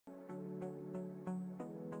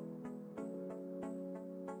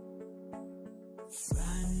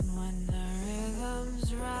Run when the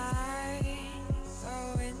rhythm's right.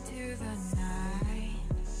 Go into the night.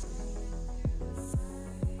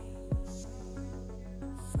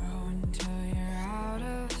 Go until you're out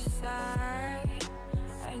of sight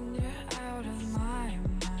and you're out of my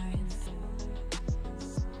mind.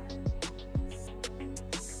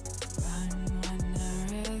 Run when the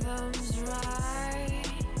rhythm's right.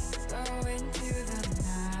 Go into the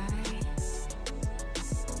night.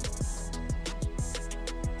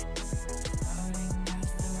 Floating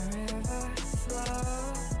as the river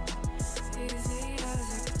flows, easy as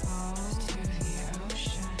it goes to the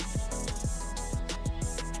ocean.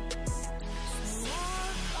 So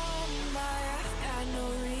walk on by, I've got no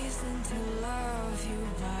reason to love you,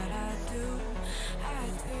 but I do, I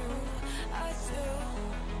do, I do.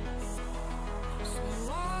 So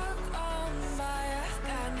walk on by, I've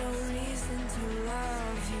got no reason to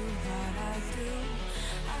love you, but I do,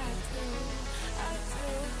 I do, I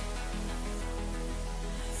do.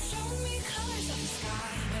 Show me colors of the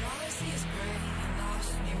sky, but all I see is gray. You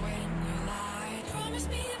lost me when you lied. Promise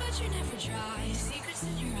me, but you never tried. Secrets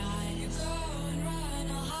in your eyes. You go and run,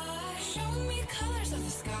 I'll hide. Show me colors of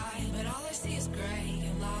the sky, but all I see is gray.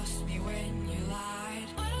 You lost me when you lied.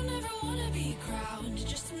 I don't ever wanna be crowned,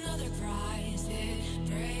 just another prize. It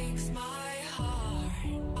breaks my heart,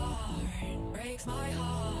 heart. Breaks my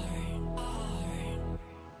heart, heart,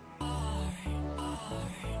 heart,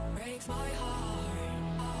 heart. Breaks my heart,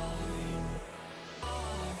 heart,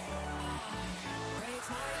 heart, heart. Breaks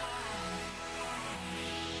my heart, heart,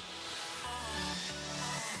 heart.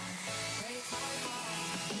 Breaks my heart.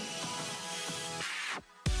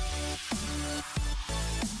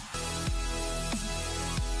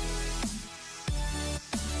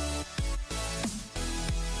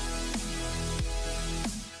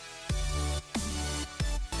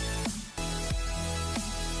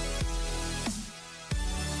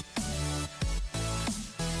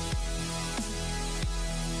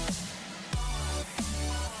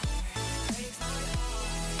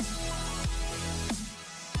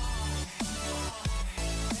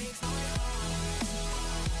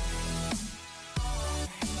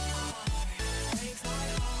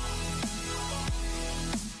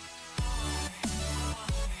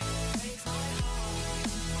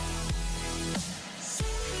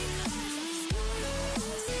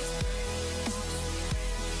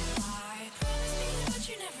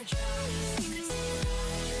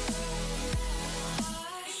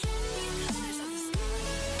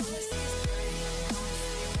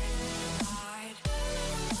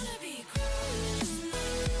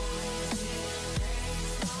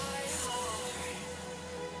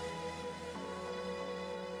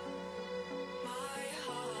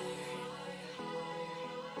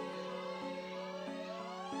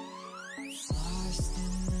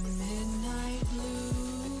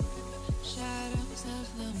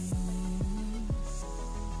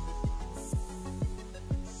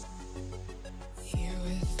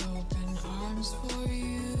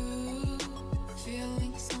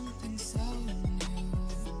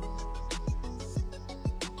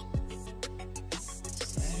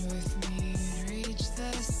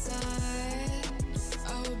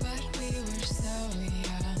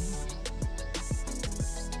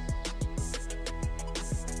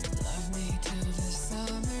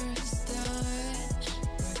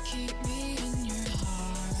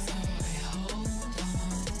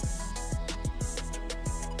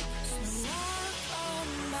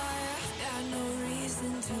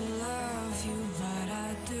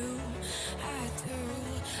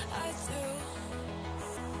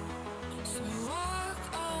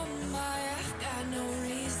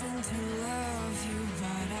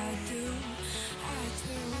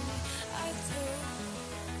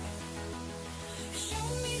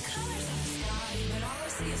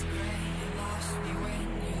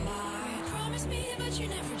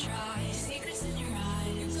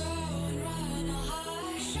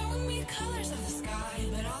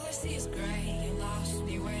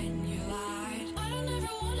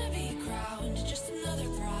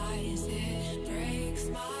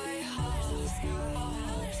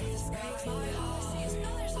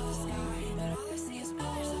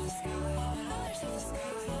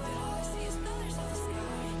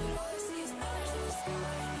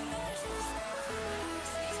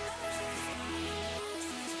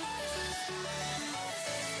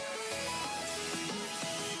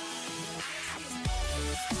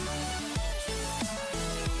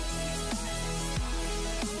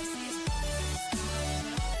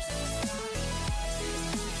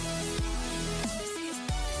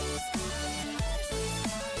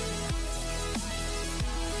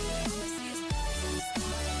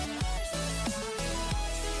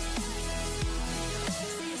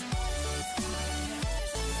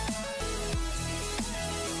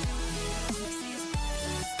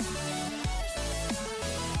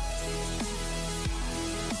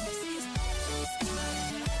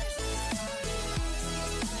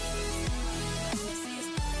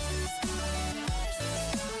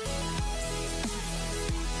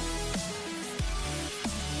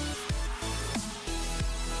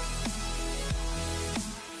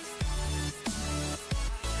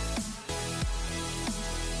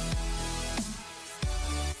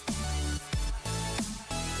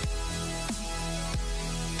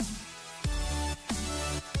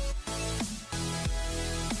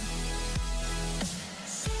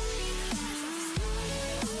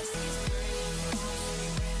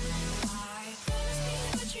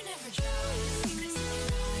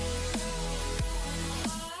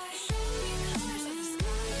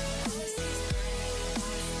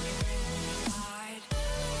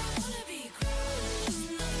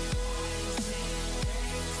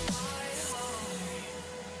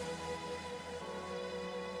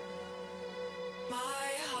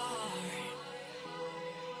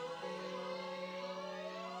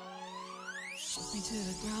 Shook me to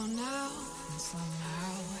the ground now, and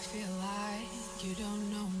somehow I feel like you don't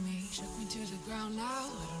know me. Shook me to the ground now,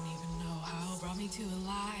 I don't even know how. Brought me to a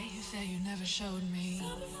life that you never showed me.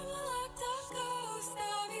 Coming from a locked up ghost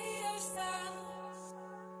of yourself,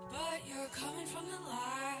 but you're coming from the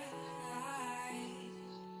light.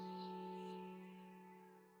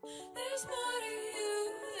 There's more to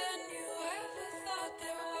you than you ever thought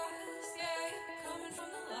there was. Yeah, you're coming from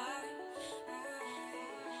the light.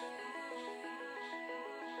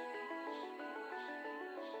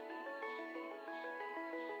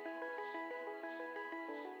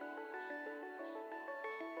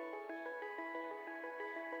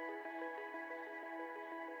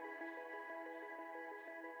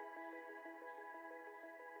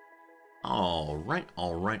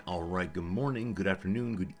 All right. Good morning, good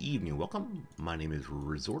afternoon, good evening. Welcome. My name is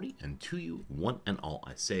Resorty, and to you, one and all,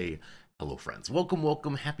 I say hello, friends.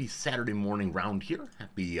 Welcome. Happy Saturday morning round here.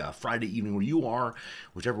 Happy Friday evening where you are.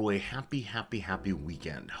 Whichever way, happy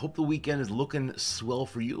weekend. Hope the weekend is looking swell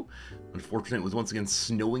for you. Unfortunately, it was once again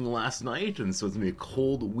snowing last night, and so it's going to be a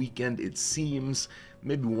cold weekend, it seems.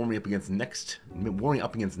 Maybe warming up against next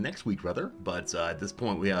week, rather. But at this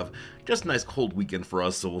point, we have just a nice cold weekend for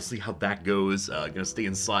us, so we'll see how that goes. Gonna stay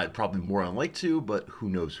inside, probably more than like to, but who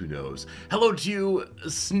knows? Hello to you,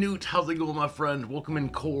 Snoot. How's it going, my friend? Welcome in,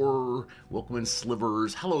 Core. Welcome in,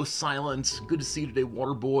 Slivers. Hello, Silent. Good to see you today,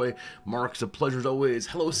 Waterboy. Mark's a pleasure as always.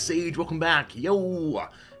 Hello, Sage. Welcome back. Yo.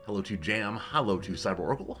 Hello to Jam, hello to Cyber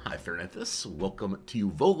Oracle, hi Fairnethus, welcome to you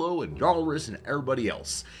Volo and Darlaris and everybody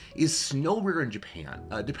else. Is snow rare in Japan?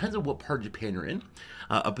 Depends on what part of Japan you're in.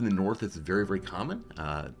 Up in the north it's very common.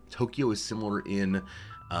 Tokyo is similar in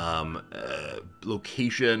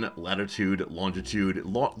location, latitude, longitude,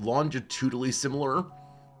 longitudinally similar,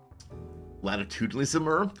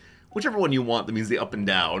 whichever one you want, that means the up and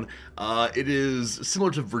down. It is similar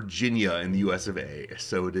to Virginia in the US of A,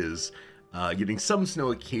 so it is getting some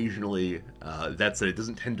snow occasionally. That said, it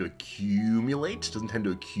doesn't tend to accumulate.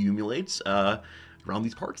 Around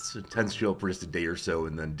these parts. It tends to show up for just a day or so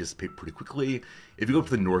and then dissipate pretty quickly. If you go up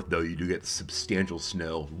to the north, though, you do get substantial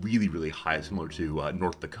snow, really high, similar to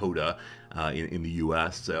North Dakota in the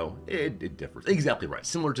U.S. So it differs. Exactly right.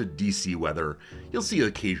 Similar to D.C. weather, you'll see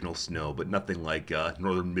occasional snow, but nothing like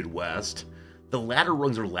northern Midwest. The ladder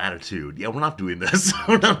rungs are latitude. Yeah, we're not doing this.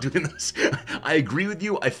 I agree with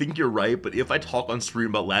you. I think you're right. But if I talk on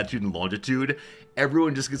stream about latitude and longitude,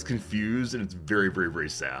 everyone just gets confused, and it's very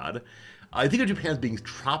sad. I think of Japan as being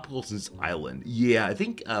tropical since it's island. Yeah, I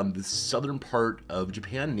think the southern part of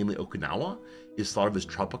Japan, namely Okinawa, is thought of as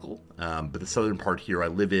tropical. But the southern part here I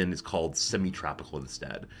live in is called semi-tropical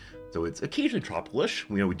instead. So it's occasionally tropical-ish.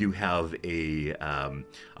 We do have a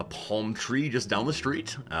palm tree just down the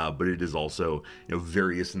street, but it is also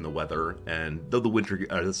various in the weather. And though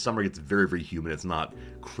the summer gets very humid, it's not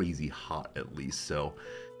crazy hot at least. So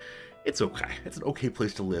it's okay. It's an okay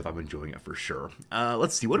place to live. I'm enjoying it for sure.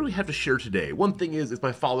 Let's see. What do we have to share today? One thing is, it's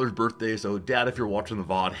my father's birthday, so Dad, if you're watching the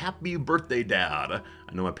VOD, happy birthday, Dad.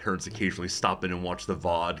 I know my parents occasionally stop in and watch the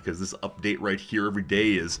VOD, because this update right here every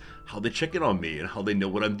day is how they check in on me and how they know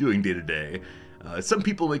what I'm doing day to day. Some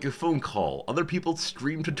people make a phone call, other people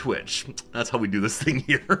stream to Twitch. That's how we do this thing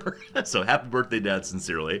here. So happy birthday, Dad,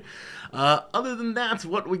 sincerely. Other than that,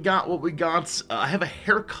 what we got, I have a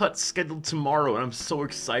haircut scheduled tomorrow, and I'm so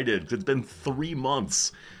excited, because it's been 3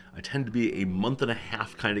 months. I tend to be a month and a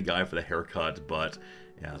half kind of guy for the haircut, but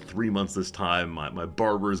yeah, 3 months this time. My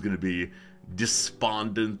barber is going to be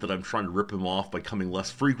despondent that I'm trying to rip him off by coming less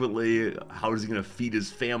frequently. How is he going to feed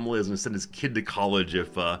his family? Is he going to send his kid to college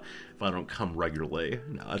if I don't come regularly?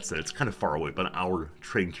 No, that's it. It's kind of far away, about an hour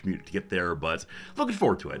train commute to get there, but looking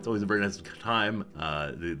forward to it. It's always a very nice time.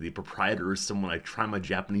 The proprietor is someone I try my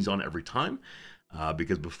Japanese on every time.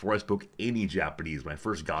 Because before I spoke any Japanese, when I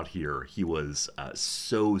first got here, he was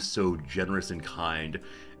so generous and kind,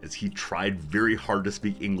 as he tried very hard to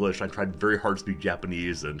speak English. I tried very hard to speak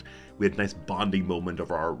Japanese, and we had a nice bonding moment of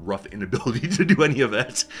our rough inability to do any of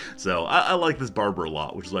it. So I like this barber a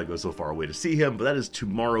lot, which is why I go so far away to see him, but that is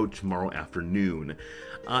tomorrow afternoon.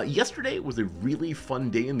 Yesterday was a really fun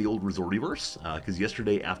day in the old Resortiverse, because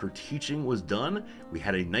yesterday after teaching was done, we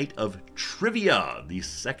had a night of trivia, the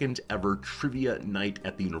second ever trivia night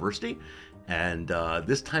at the university. And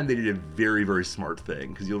this time they did a very smart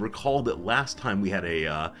thing, because you'll recall that last time we had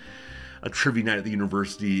a trivia night at the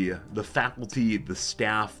university, the faculty, the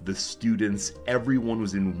staff, the students, everyone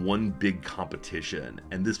was in one big competition,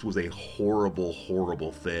 and this was a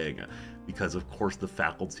horrible thing. because of course the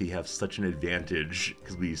faculty have such an advantage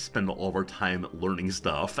because we spend all of our time learning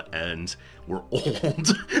stuff and we're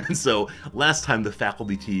old. And so last time the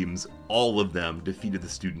faculty teams, all of them defeated the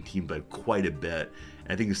student team by quite a bit.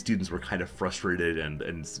 And I think the students were kind of frustrated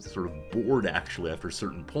and sort of bored actually after a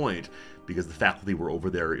certain point, because the faculty were over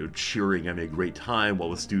there, you know, cheering, having a great time, while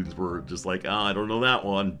the students were just like, oh, I don't know that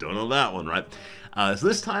one, right? So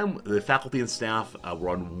this time the faculty and staff were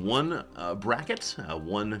on one bracket,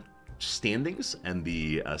 one standings, and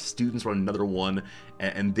the students were on another one,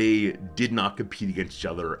 and they did not compete against each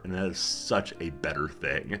other, and that is such a better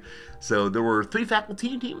thing. So there were 3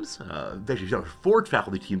 faculty teams, actually 4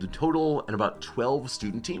 faculty teams in total, and about 12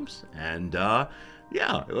 student teams, and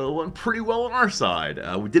yeah, it went pretty well on our side.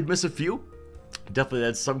 We did miss a few. Definitely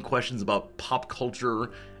had some questions about pop culture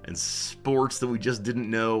and sports that we just didn't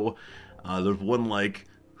know. There's one like,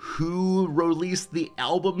 who released the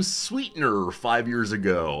album Sweetener 5 years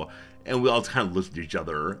ago? And we all kind of looked at each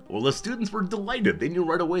other. Well, the students were delighted. They knew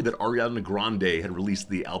right away that Ariana Grande had released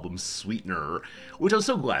the album Sweetener, which I was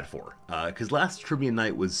so glad for, because last trivia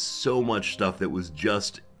night was so much stuff that was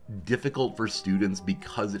just difficult for students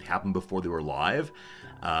because it happened before they were live.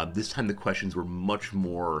 This time the questions were much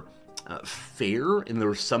more fair, and there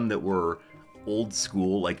were some that were old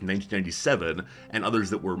school, like 1997, and others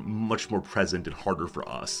that were much more present and harder for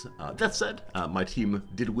us. That said, my team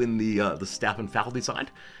did win the staff and faculty side.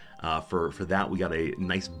 For that, we got a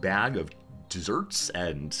nice bag of desserts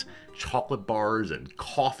and chocolate bars and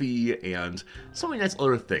coffee and so many nice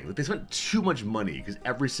other things. Like, they spent too much money because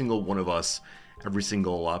every single one of us, every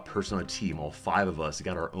single person on the team, all 5 of us,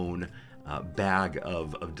 got our own bag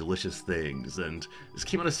of delicious things, and this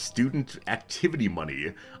came out of student activity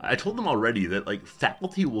money. I told them already that like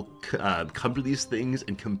faculty will come to these things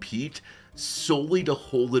and compete solely to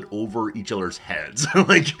hold it over each other's heads.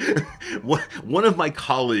 Like, one of my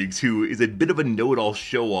colleagues, who is a bit of a know-it-all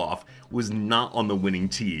show-off, was not on the winning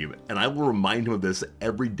team, and I will remind him of this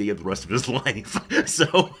every day of the rest of his life.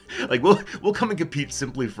 So, like, we'll come and compete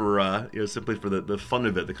simply for simply for the fun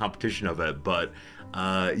of it, the competition of it. But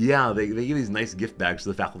yeah, they give these nice gift bags to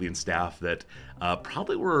the faculty and staff that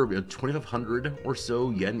probably were 2,500 or so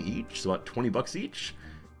yen each, so about $20 each.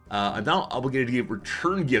 I'm now obligated to give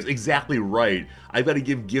return gifts. Exactly right. I've got to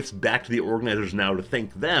give gifts back to the organizers now to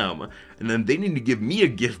thank them, and then they need to give me a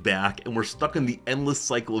gift back, and we're stuck in the endless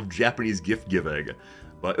cycle of Japanese gift giving.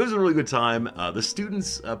 But it was a really good time. The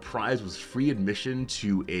students' prize was free admission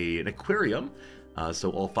to an aquarium. So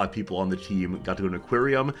all 5 people on the team got to go to an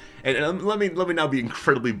aquarium. And let me now be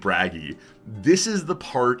incredibly braggy. This is the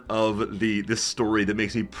part of this story that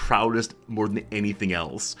makes me proudest more than anything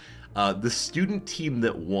else. The student team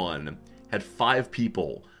that won had 5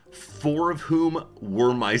 people, 4 of whom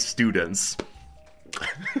were my students.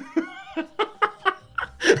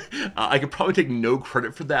 I could probably take no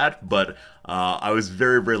credit for that, but I was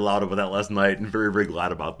very, very loud about that last night and very, very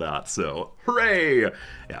glad about that. So, hooray!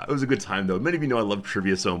 Yeah, it was a good time though. Many of you know I love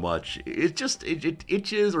trivia so much. It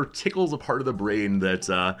itches or tickles a part of the brain that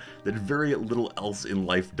that very little else in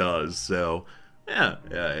life does. So,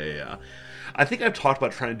 yeah. I think I've talked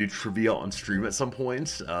about trying to do trivia on stream at some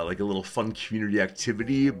point, like a little fun community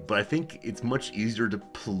activity, but I think it's much easier to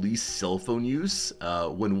police cell phone use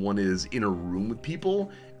when one is in a room with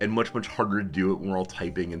people, and much, much harder to do it when we're all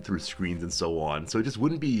typing and through screens and so on. So it just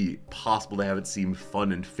wouldn't be possible to have it seem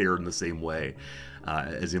fun and fair in the same way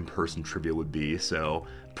as in-person trivia would be. So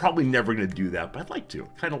probably never going to do that, but I'd like to,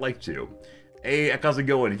 kind of like to. Hey, how's it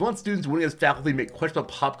going? If you want students winning as faculty make questions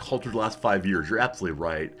about pop culture the last 5 years, you're absolutely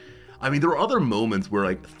right. I mean, there were other moments where,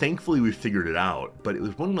 like, thankfully we figured it out, but it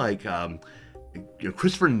was one like,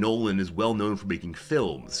 Christopher Nolan is well known for making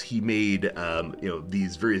films. He made,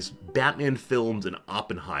 these various Batman films and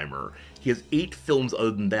Oppenheimer. He has 8 films other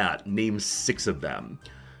than that. Name 6 of them.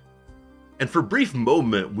 And for a brief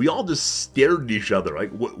moment, we all just stared at each other, like,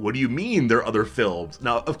 what do you mean there are other films?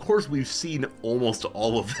 Now, of course, we've seen almost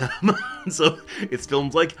all of them. So it's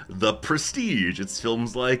films like The Prestige. It's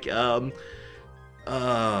films like,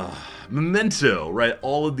 Memento, right?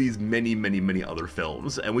 All of these many, many, many other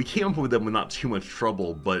films, and we came up with them with not too much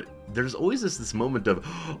trouble, but there's always this moment of,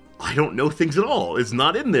 I don't know things at all, it's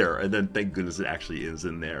not in there, and then thank goodness it actually is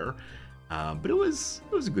in there. But it was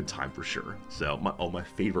a good time for sure. So my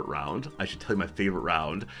favorite round, I should tell you my favorite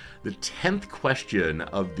round, the 10th question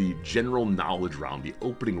of the general knowledge round, the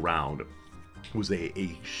opening round, was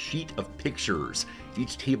a sheet of pictures.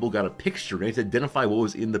 Each table got a picture, and I had to identify what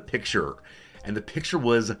was in the picture. And the picture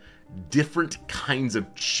was different kinds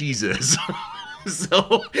of cheeses.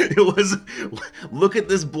 So it was, look at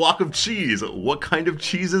this block of cheese. What kind of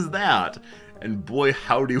cheese is that? And boy,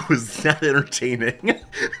 howdy, was that entertaining.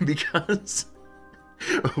 Because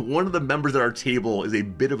one of the members at our table is a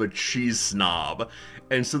bit of a cheese snob.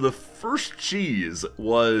 And so the first cheese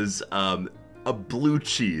was a blue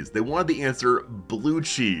cheese. They wanted the answer blue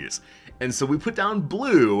cheese. And so we put down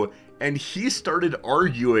blue, and he started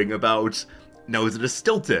arguing about, now, is it a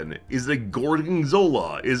Stilton? Is it a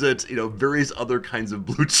Gorgonzola? Is it, various other kinds of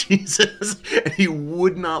blue cheeses? And he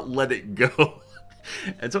would not let it go.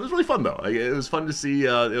 And so it was really fun, though. It was fun to see.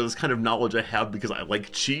 It was kind of knowledge I have because I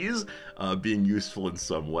like cheese being useful in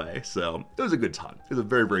some way. So it was a good time. It was a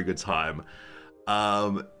very, very good time.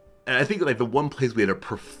 And I think like the one place we had a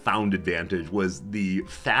profound advantage was the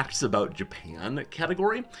facts about Japan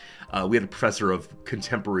category. We had a professor of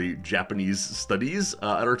contemporary Japanese studies at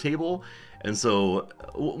our table. And so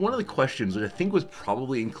one of the questions, which I think was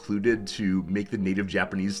probably included to make the native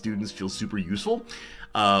Japanese students feel super useful,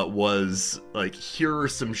 was like, here are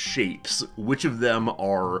some shapes. Which of them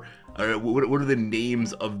are, what are the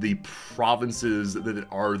names of the provinces that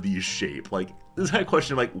are these shapes? Like, this kind of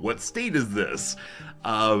question, like, what state is this?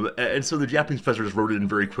 And so the Japanese professor just wrote it in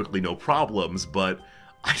very quickly, no problems, but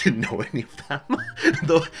I didn't know any of them.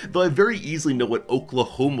 though I very easily know what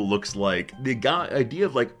Oklahoma looks like. The idea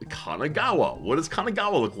of, like, Kanagawa. What does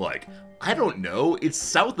Kanagawa look like? I don't know. It's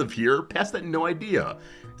south of here. Past that, no idea.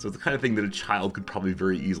 So it's the kind of thing that a child could probably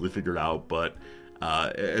very easily figure out, but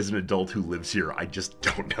as an adult who lives here, I just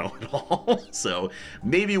don't know at all. So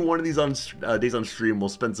maybe one of these days on stream, we'll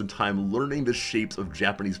spend some time learning the shapes of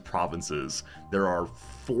Japanese provinces. There are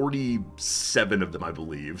 47 of them, I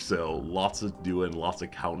believe, so lots of doing, lots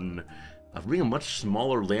of counting. Being a much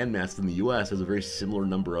smaller landmass than the U.S. has a very similar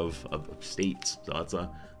number of states, so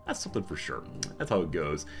that's something for sure. That's how it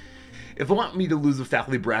goes. If you want me to lose the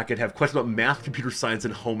faculty bracket, have questions about math, computer science,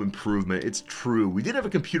 and home improvement, it's true. We did have a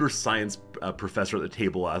computer science professor at the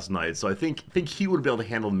table last night, so I think he would be able to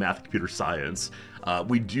handle math and computer science.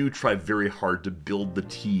 We do try very hard to build the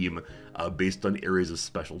team based on areas of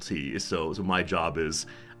specialty. So my job is,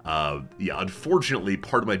 unfortunately,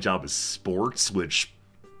 part of my job is sports, which,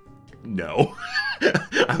 no.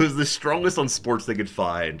 I was the strongest on sports they could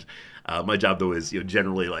find. My job, though, is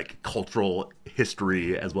generally like cultural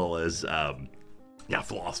history as well as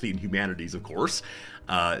philosophy and humanities, of course.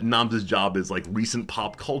 Nam's job is like recent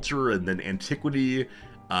pop culture and then antiquity.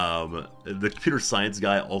 The computer science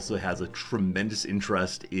guy also has a tremendous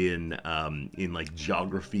interest in like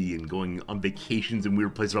geography and going on vacations in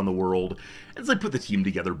weird places around the world. And so I put the team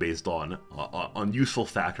together based on useful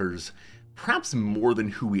factors. Perhaps more than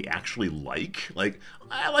who we actually like. Like,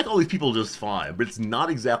 I like all these people just fine, but it's not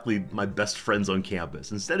exactly my best friends on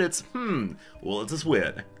campus. Instead, it's, well, let's just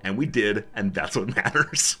win. And we did, and that's what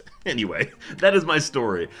matters. Anyway, that is my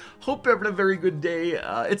story. Hope you're having a very good day.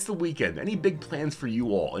 It's the weekend. Any big plans for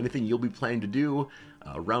you all? Anything you'll be planning to do?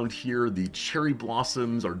 Around here, the cherry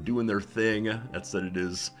blossoms are doing their thing. That said, it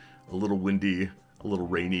is a little windy, a little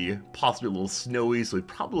rainy, possibly a little snowy, so we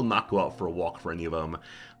probably will not go out for a walk for any of them.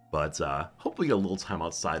 But hopefully get a little time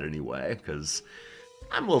outside anyway, because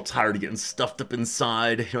I'm a little tired of getting stuffed up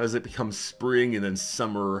inside. As it becomes spring and then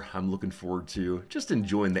summer, I'm looking forward to just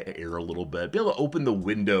enjoying the air a little bit. Be able to open the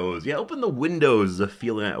windows. Yeah, open the windows is a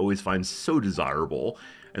feeling I always find so desirable.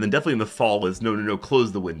 And then definitely in the fall is no,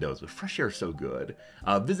 close the windows. But fresh air is so good.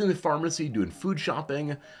 Visiting the pharmacy, doing food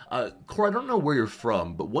shopping. Cora, I don't know where you're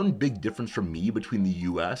from, but one big difference from me between the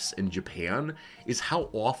US and Japan is how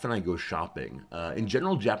often I go shopping. In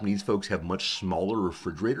general, Japanese folks have much smaller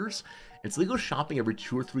refrigerators, and so they go shopping every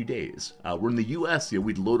 2 or 3 days. Where in the US,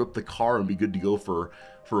 we'd load up the car and be good to go for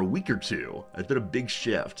a week or two. It's been a big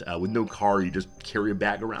shift. With no car, you just carry a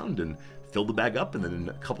bag around and fill the bag up, and then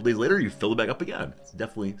a couple days later, you fill the bag up again. It's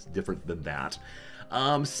definitely different than that.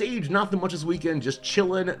 Sage, not that much this weekend, just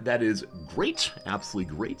chilling. That is great,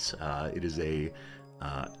 absolutely great. It is a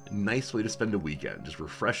nice way to spend a weekend, just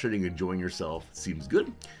refreshing, enjoying yourself. Seems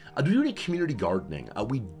good. Do we do any community gardening?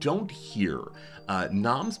 We don't here.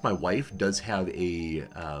 Noms, my wife, does have a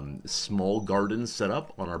small garden set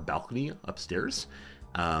up on our balcony upstairs.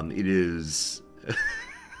 It is...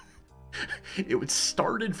 It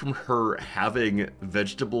started from her having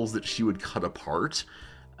vegetables that she would cut apart,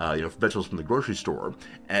 vegetables from the grocery store,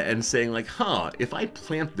 and saying like, if I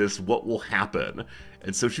plant this, what will happen?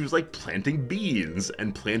 And so she was like planting beans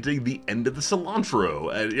and planting the end of the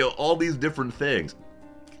cilantro and, all these different things.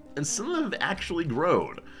 And some of them have actually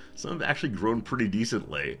grown. Some have actually grown pretty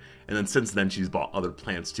decently. And then since then, she's bought other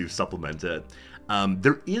plants to supplement it.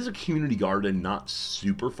 There is a community garden not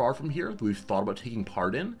super far from here that we've thought about taking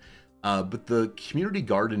part in. But the community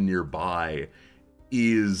garden nearby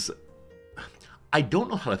is... I don't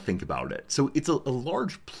know how to think about it. So it's a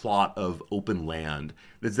large plot of open land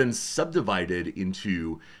that's then subdivided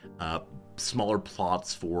into smaller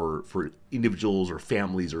plots for individuals or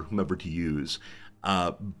families or whomever to use.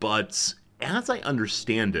 But as I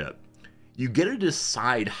understand it, you get to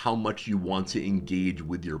decide how much you want to engage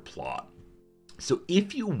with your plot. So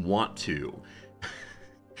if you want to,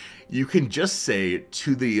 you can just say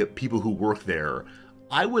to the people who work there,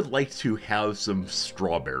 I would like to have some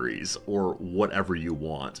strawberries or whatever you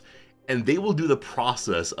want. And they will do the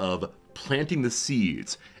process of planting the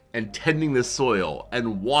seeds and tending the soil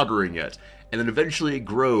and watering it. And then eventually it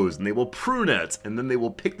grows and they will prune it and then they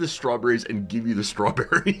will pick the strawberries and give you the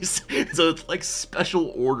strawberries. So it's like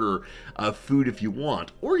special order food if you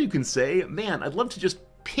want. Or you can say, man, I'd love to just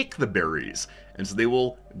pick the berries. And so they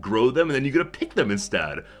will grow them and then you get to pick them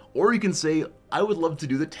instead. Or you can say, I would love to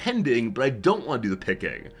do the tending, but I don't want to do the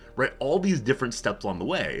picking, right? All these different steps on the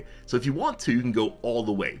way. So if you want to, you can go all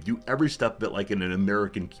the way. Do every step bit like in an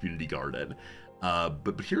American community garden.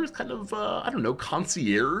 But here's kind of, I don't know,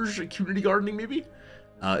 concierge community gardening maybe?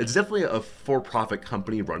 It's definitely a for-profit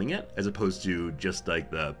company running it, as opposed to just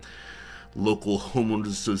like the local homeowners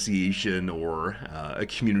association or a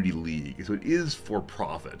community league. So it is for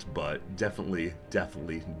profit, but definitely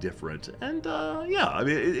different. And yeah, I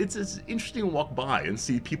mean, it's interesting to walk by and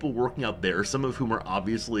see people working out there, some of whom are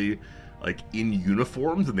obviously like in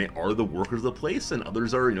uniforms and they are the workers of the place, and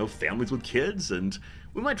others are, you know, families with kids, and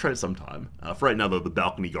we might try it sometime. For right now though, the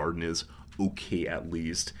balcony garden is okay at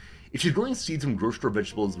least. If she's growing seeds from grocery store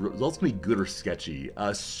vegetables, the results can be good or sketchy.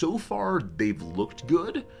 So far, they've looked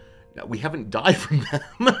good. We haven't died from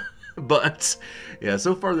them, but yeah,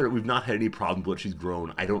 so far we've not had any problem with what she's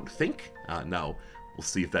grown, I don't think. Now, we'll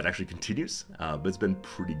see if that actually continues, but it's been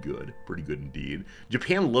pretty good indeed.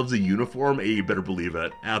 Japan loves a uniform, you better believe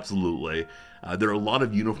it, absolutely. There are a lot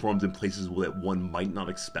of uniforms in places that one might not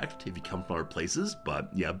expect if you come from other places, but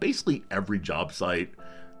yeah, basically every job site,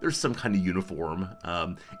 there's some kind of uniform.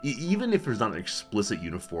 Even if there's not an explicit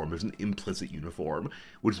uniform, there's an implicit uniform,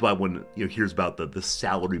 which is why when hears about the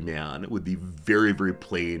salary man with the very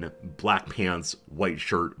plain black pants, white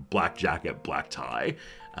shirt, black jacket, black tie,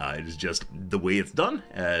 it is just the way it's done,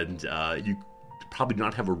 and you probably do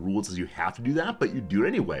not have a rule that says you have to do that, but you do it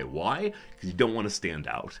anyway. Why? Because you don't want to stand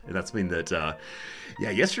out. And that's something that, yeah,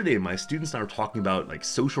 yesterday my students and I were talking about like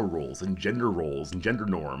social roles and gender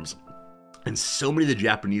norms. And so many of the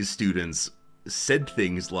Japanese students said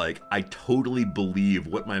things like, I totally believe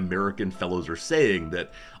what my American fellows are saying,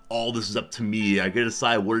 that all this is up to me, I get to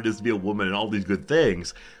decide what it is to be a woman and all these good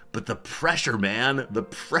things. But the pressure, man, the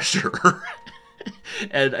pressure.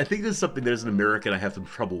 And I think this is something that as an American I have some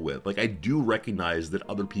trouble with. Like, I do recognize that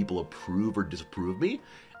other people approve or disapprove of me,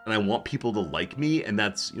 and I want people to like me, and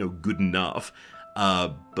that's, good enough.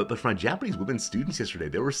 But for my Japanese women students yesterday,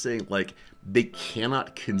 they were saying like they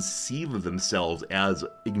cannot conceive of themselves as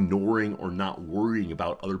ignoring or not worrying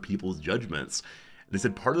about other people's judgments. And they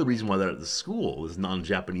said part of the reason why they're at the school, this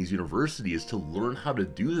non-Japanese university, is to learn how to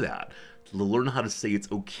do that, to learn how to say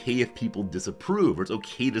it's okay if people disapprove, or it's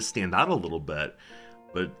okay to stand out a little bit.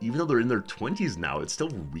 But even though they're in their 20s now, it's still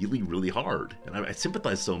really hard. And I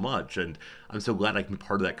sympathize so much, and I'm so glad I can be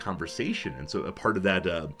part of that conversation, and so a part of that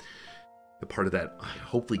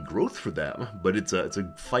hopefully growth for them. But it's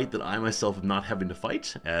a fight that I myself am not having to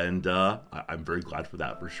fight, and I'm very glad for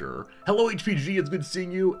that for sure. Hello HPG, it's good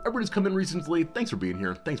seeing you. Everybody's come in recently. Thanks for being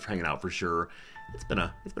here. Thanks for hanging out for sure. It's been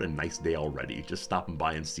a nice day already, just stopping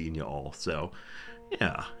by and seeing you all. So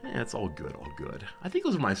yeah, it's all good. I think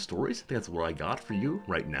those are my stories. I think that's what I got for you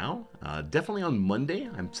right now. Definitely on Monday.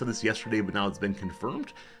 I said this yesterday, but now it's been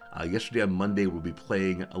confirmed. Yesterday on Monday, we'll be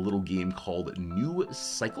playing a little game called New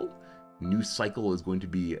Cycle. New Cycle is going to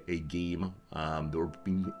be a game that we're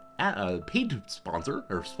being paid to sponsor,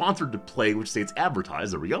 or sponsored to play, which say it's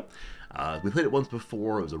advertised. There we go. We played it once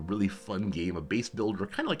before. It was a really fun game, a base builder,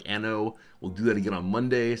 kind of like Anno. We'll do that again on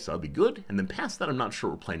Monday, so that'll be good. And then past that, I'm not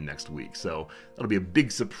sure what we're playing next week, so that'll be a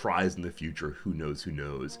big surprise in the future. Who knows?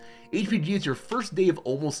 HPG, it's your first day of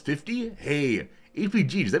almost 50? Hey,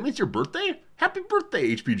 HPG, does that mean it's your birthday? Happy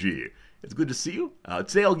birthday, HPG. It's good to see you.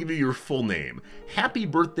 Today I'll give you your full name. Happy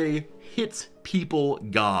birthday, Hits People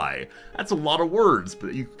Guy. That's a lot of words,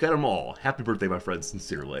 but you got them all. Happy birthday, my friend,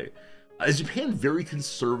 sincerely. Is Japan very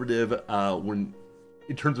conservative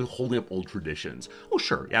in terms of holding up old traditions? Oh,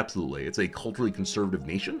 sure, absolutely. It's a culturally conservative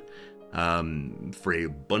nation for a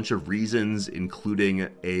bunch of reasons, including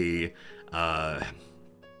a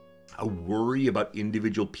worry about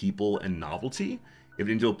individual people and novelty. If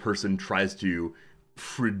an individual person tries to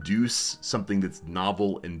produce something that's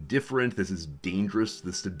novel and different. This is dangerous to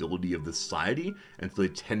the stability of the society, and so they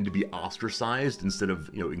tend to be ostracized instead of,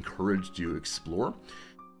 encouraged to explore.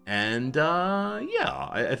 And yeah,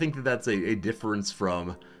 I think that that's a difference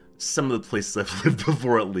from some of the places I've lived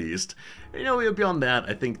before, at least. Beyond that,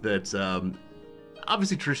 I think that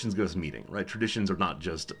obviously traditions give us meaning, right? Traditions are not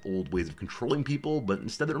just old ways of controlling people, but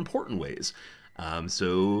instead they're important ways.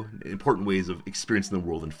 So important ways of experiencing the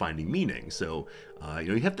world and finding meaning. So,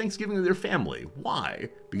 you have Thanksgiving with your family. Why?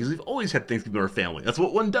 Because we've always had Thanksgiving with our family. That's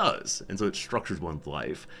what one does. And so it structures one's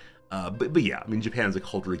life. But yeah, Japan is a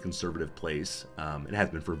culturally conservative place. It has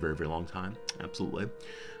been for a very, very long time. Absolutely.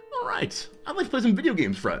 All right, I'd like to play some video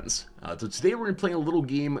games, friends. So today we're going to be playing a little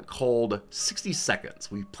game called 60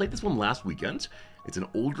 Seconds. We played this one last weekend. It's an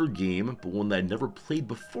older game, but one that I never played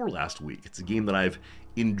before last week. It's a game that I've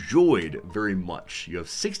enjoyed very much. You have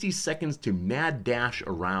 60 seconds to mad dash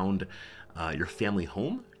around your family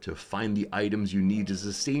home to find the items you need to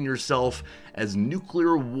sustain yourself as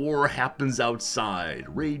nuclear war happens outside.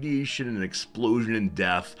 Radiation and explosion and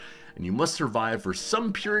death. And you must survive for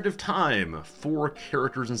some period of time. 4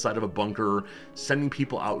 characters inside of a bunker, sending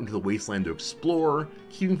people out into the wasteland to explore,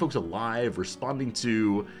 keeping folks alive, responding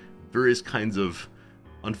to various kinds of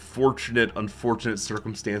unfortunate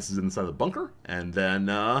circumstances inside the bunker, and then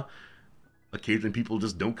occasionally people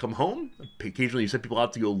just don't come home. Occasionally you send people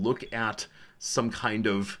out to go look at some kind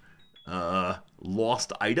of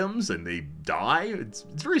lost items, and they die. It's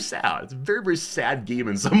very sad. It's a very, very sad game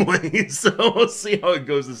in some ways, so we'll see how it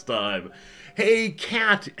goes this time. Hey,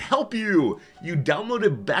 cat, help you! You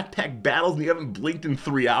downloaded Backpack Battles and you haven't blinked in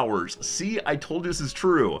 3 hours. See, I told you this is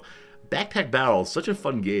true. Backpack Battles, such a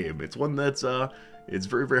fun game. It's one that's, it's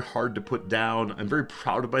very, very hard to put down. I'm very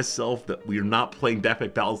proud of myself that we are not playing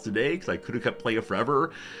Backpack Battles today, because I could have kept playing it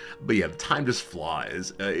forever. But yeah, the time just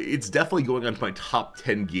flies. It's definitely going onto my top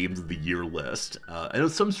 10 games of the year list. I know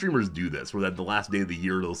some streamers do this, where at the last day of the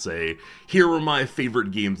year they'll say, here are my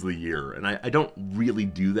favorite games of the year. And I don't really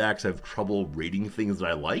do that, because I have trouble rating things that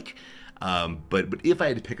I like. But if I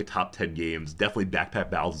had to pick a top 10 games, definitely Backpack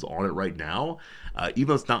Battles is on it right now. Even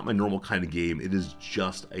though it's not my normal kind of game, it is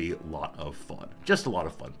just a lot of fun. Just a lot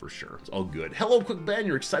of fun for sure. It's all good. Hello, Quick Ben.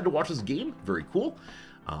 You're excited to watch this game? Very cool.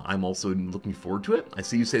 I'm also looking forward to it. I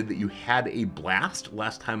see you said that you had a blast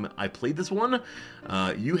last time I played this one.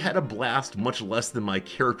 You had a blast much less than my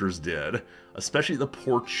characters did, especially the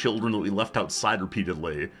poor children that we left outside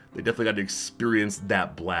repeatedly. They definitely got to experience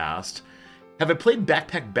that blast. Have I played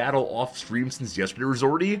Backpack Battle off stream since yesterday,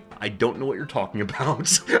 Resorty? I don't know what you're talking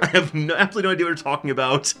about. I have absolutely no idea what you're talking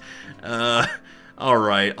about.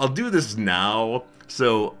 Alright, I'll do this now.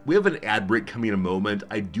 So, we have an ad break coming in a moment.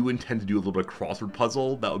 I do intend to do a little bit of crossword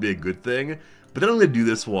puzzle. That would be a good thing. But then I'm going to do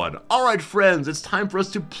this one. Alright, friends, it's time for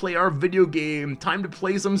us to play our video game. Time to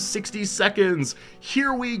play some 60 seconds.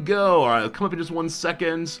 Here we go. Alright, I'll come up in just 1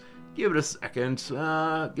 second. Give it a second.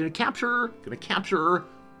 Gonna capture.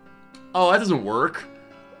 Oh, that doesn't work.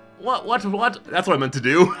 What? That's what I meant to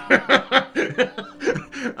do.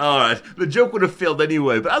 Alright, the joke would have failed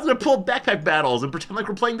anyway, but I was gonna pull Backpack Battles and pretend like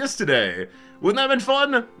we're playing this today. Wouldn't that have been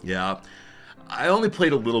fun? Yeah. I only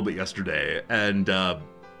played a little bit yesterday, and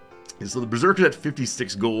so the Berserker's at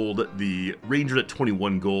 56 gold, the Ranger's at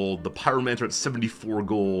 21 gold, the Pyromancer at 74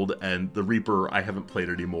 gold, and the Reaper I haven't played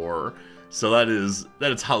anymore. So that is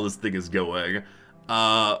how this thing is going.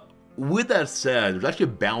 With that said, there's actually a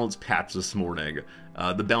balance patch this morning.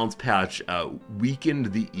 The balance patch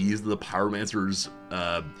weakened the ease of the Pyromancer's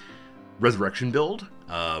Resurrection build.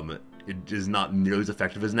 It is not nearly as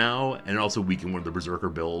effective as now, and it also weakened one of the Berserker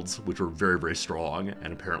builds, which were very, very strong,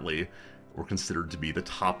 and apparently were considered to be the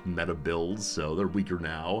top meta builds, so they're weaker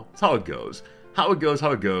now. That's how it goes. How it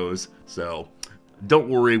goes. So, don't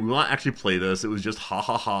worry, we won't actually play this. It was just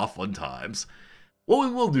ha, fun times. What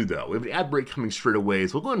we will do, though, we have an ad break coming straight away,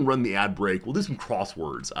 so we'll go ahead and run the ad break. We'll do some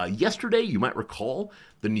crosswords. Yesterday, you might recall,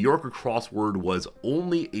 the New Yorker crossword was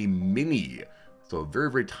only a mini. So a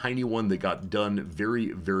very, very tiny one that got done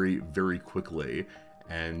very, very, very quickly.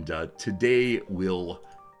 And today, we'll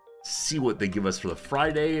see what they give us for the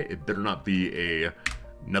Friday. It better not be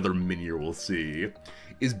another mini, or we'll see.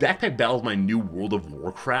 Is Backpack Battles my new World of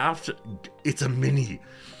Warcraft? It's a mini.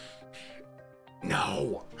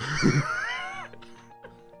 No.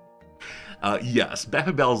 Yes,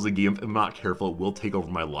 Backpack Battles is a game, if I'm not careful, it will take over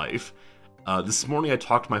my life. This morning I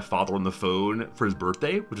talked to my father on the phone for his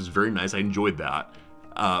birthday, which is very nice. I enjoyed that.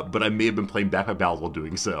 But I may have been playing Backpack Battles while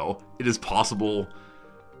doing so. It is possible.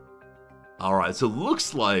 Alright, so it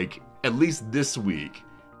looks like, at least this week,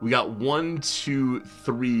 we got 1, 2,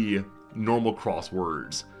 3 normal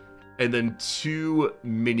crosswords, and then 2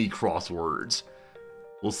 mini crosswords.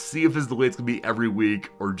 We'll see if this is the way it's going to be every week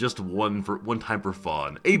or just one time for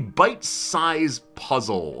fun. A bite-sized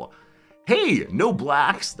puzzle. Hey, no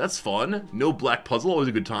blacks. That's fun. No black puzzle. Always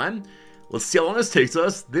a good time. Let's see how long this takes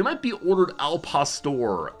us. They might be ordered al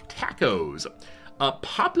pastor. Tacos.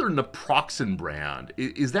 Popular Naproxen brand.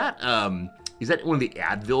 Is that one of the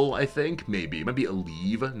Advil, I think? Maybe. It might be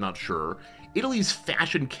Aleve. Not sure. Italy's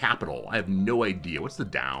fashion capital. I have no idea. What's the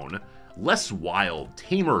down? Less Wild.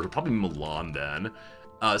 Tamer. Probably Milan then.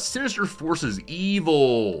 Sinister Forces.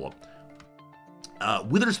 Evil.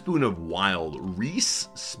 Witherspoon of Wild. Reese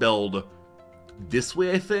spelled this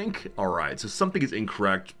way, I think. Alright, so something is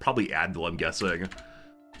incorrect. Probably Advil, I'm guessing.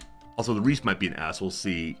 Also, the Reese might be an S. We'll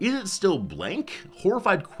see. Is it still blank?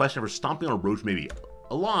 Horrified question for stomping on a roach, maybe.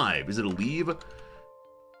 Alive. Is it a leave?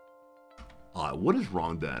 What is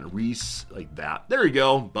wrong then? Reese, like that. There you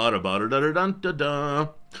go. Ba-da-ba-da-da-da-da-da.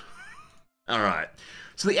 Alright.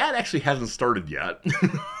 So the ad actually hasn't started yet.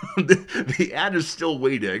 the ad is still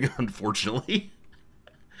waiting, unfortunately.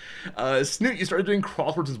 Snoot, you started doing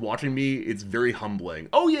crosswords since watching me. It's very humbling.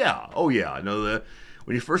 Oh yeah. I know that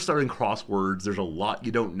when you first start in crosswords, there's a lot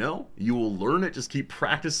you don't know. You will learn it. Just keep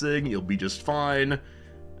practicing. You'll be just fine.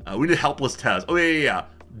 We need a helpless test. Oh yeah.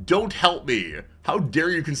 Don't help me. How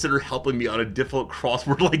dare you consider helping me on a difficult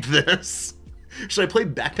crossword like this? Should I play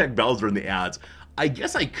Backpack Battles during the ads? I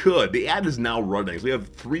guess I could. The ad is now running, so we have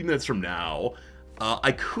 3 minutes from now.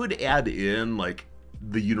 I could add in, like,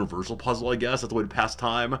 the universal puzzle, I guess. That's the way to pass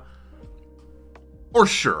time. Or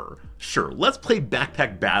sure. Let's play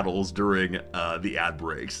Backpack Battles during the ad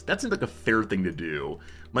breaks. That seems like a fair thing to do.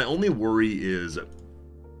 My only worry is,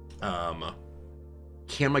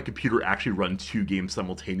 can my computer actually run 2 games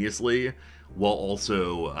simultaneously while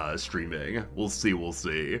also streaming? We'll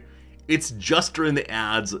see. It's just during the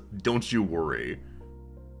ads, don't you worry.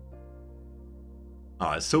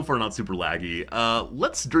 So far not super laggy.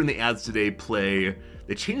 Let's, during the ads today, play...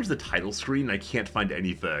 They changed the title screen, I can't find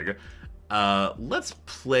anything. Let's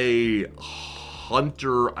play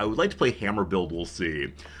Hunter. I would like to play Hammer Build, we'll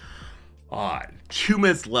see. 2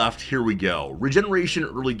 minutes left, here we go. Regeneration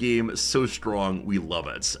early game, so strong, we love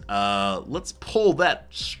it. Let's pull that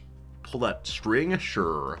string,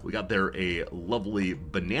 sure. We got there a lovely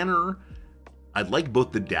banana. I'd like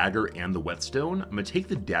both the dagger and the whetstone. I'm gonna take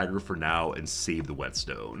the dagger for now and save the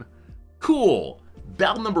whetstone. Cool,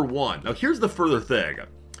 battle number 1. Now here's the further thing.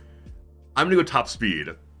 I'm gonna go top speed.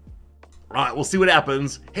 Alright, we'll see what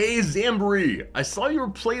happens. Hey Zambri, I saw you were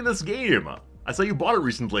playing this game. I saw you bought it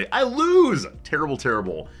recently. I lose! Terrible.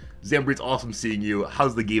 Zambri, it's awesome seeing you.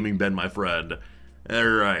 How's the gaming been, my friend?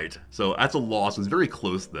 Alright, so that's a loss. It was very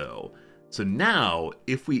close, though. So now,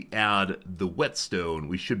 if we add the whetstone,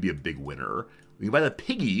 we should be a big winner. We can buy the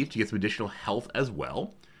piggy to get some additional health as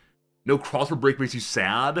well. No crossword break makes you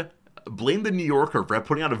sad. Blame the New Yorker for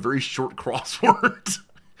putting out a very short crossword.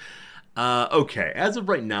 Okay, as of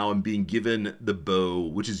right now, I'm being given the bow,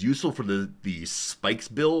 which is useful for the spikes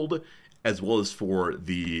build, as well as for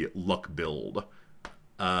the luck build.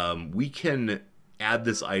 We can add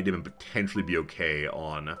this item and potentially be okay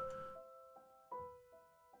on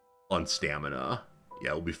stamina.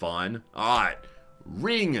 Yeah, we'll be fine. Alright,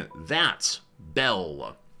 ring that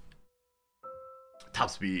bell. Top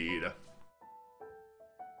speed.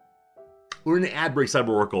 We're in the ad break, Cyber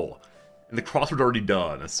Oracle, and the crossword's already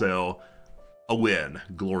done, so a win.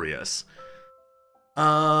 Glorious.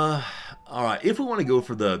 Alright, if we want to go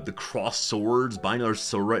for the cross swords, buying another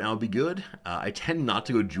sword right now would be good. I tend not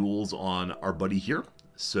to go jewels on our buddy here,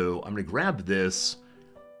 so I'm going to grab this.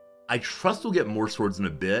 I trust we'll get more swords in a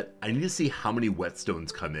bit. I need to see how many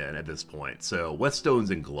whetstones come in at this point. So,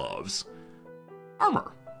 whetstones and gloves.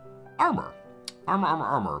 Armor.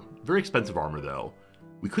 Very expensive armor, though.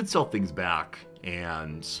 We could sell things back,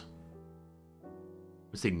 and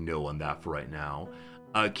I'm saying no on that for right now.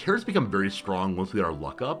 Carrots become very strong once we get our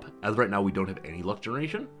luck up. As of right now, we don't have any luck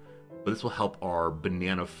generation, but this will help our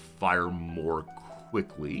banana fire more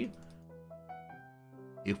quickly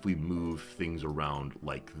if we move things around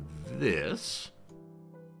like this.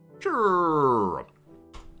 Sure.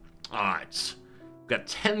 Alright. Got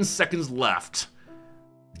 10 seconds left.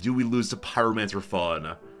 Do we lose to Pyromancer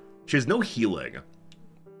Fun? She has no healing.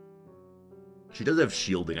 She does have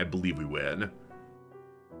shielding. I believe we win.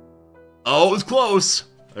 Oh, it was close.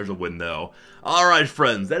 There's a win, though. Alright,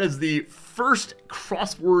 friends. That is the first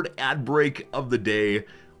crossword ad break of the day.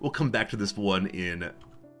 We'll come back to this one in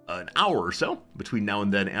an hour or so. Between now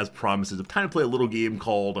and then, as promised, it's time to play a little game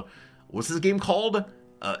called... What's this game called?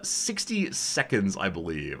 60 seconds, I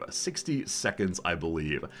believe. 60 seconds, I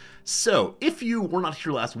believe. So, if you were not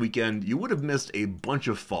here last weekend, you would have missed a bunch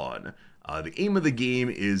of fun. The aim of the game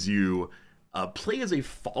is you Play as a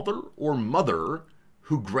father or mother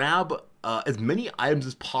who grab as many items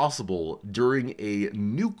as possible during a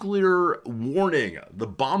nuclear warning. The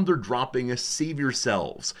bombs are dropping, save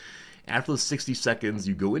yourselves. After the 60 seconds,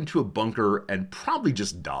 you go into a bunker and probably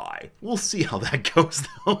just die. We'll see how that goes,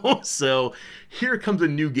 though. So here comes a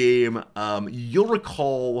new game. You'll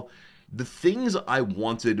recall the things I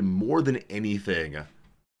wanted more than anything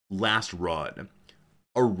last run.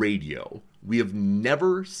 A radio. We have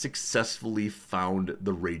never successfully found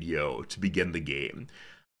the radio to begin the game.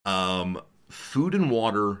 Food and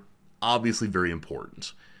water, obviously very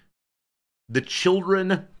important. The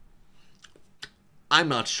children, I'm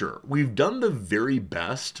not sure. We've done the very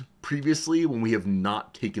best previously when we have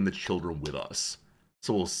not taken the children with us.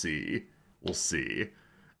 So we'll see. We'll see.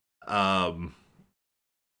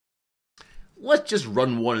 Let's just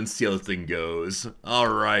run one and see how this thing goes. All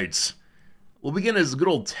right. We'll begin as good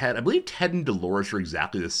old Ted. I believe Ted and Dolores are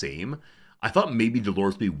exactly the same. I thought maybe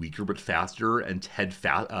Dolores would be weaker but faster, and Ted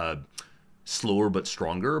slower but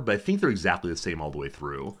stronger, but I think they're exactly the same all the way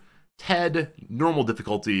through. Ted, normal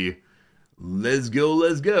difficulty. Let's go,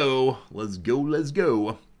 let's go. Let's go, let's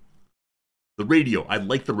go. The radio. I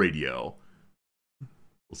like the radio.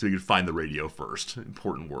 We'll see if we can find the radio first.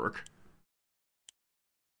 Important work.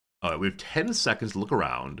 All right, we have 10 seconds to look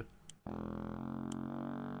around.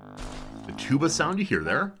 The tuba sound you hear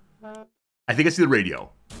there. I think I see the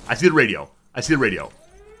radio. I see the radio. I see the radio.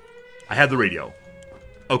 I have the radio.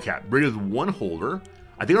 Okay, radio's one holder.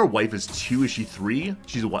 I think our wife is 2. Is she 3?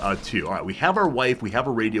 She's 2. All right, we have our wife. We have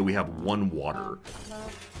a radio. We have 1 water.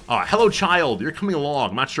 Hello, child. You're coming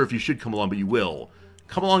along. I'm not sure if you should come along, but you will.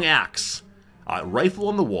 Come along, axe. Rifle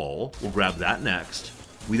on the wall. We'll grab that next.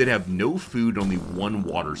 We then have no food and only 1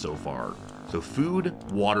 water so far. So food,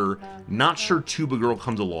 water. Not sure Tuba Girl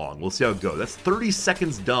comes along. We'll see how it goes. That's 30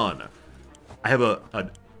 seconds done. I have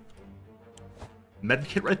a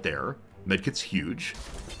medkit right there. Medkit's huge.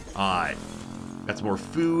 Got some more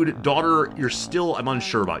food. Daughter, you're still... I'm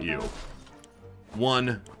unsure about you.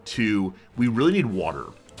 1, 2. We really need water.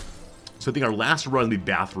 So I think our last run will be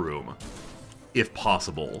bathroom. If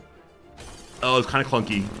possible. Oh, it's kind of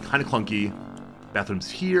clunky. Kind of clunky.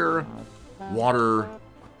 Bathroom's here. Water.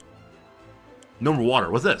 No more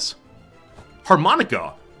water. What's this?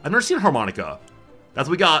 Harmonica. I've never seen a harmonica. That's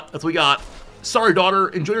what we got. That's what we got. Sorry, daughter.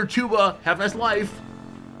 Enjoy your tuba. Have a nice life.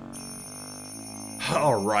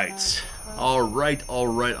 All right. All right. All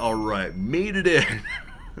right. All right. Made it in.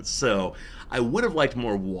 So, I would have liked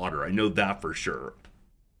more water. I know that for sure.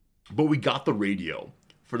 But we got the radio.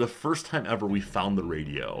 For the first time ever, we found the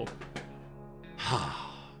radio.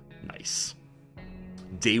 Nice.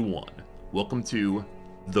 Day 1. Welcome to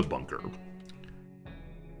the bunker.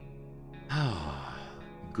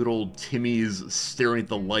 Good old Timmy's staring at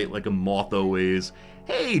the light like a moth always.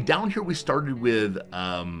 Hey, down here we started with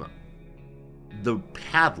the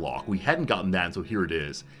padlock. We hadn't gotten that, so here it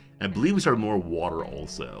is. And I believe we started more water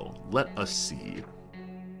also. Let us see.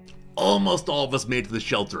 Almost all of us made it to the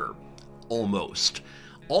shelter. Almost.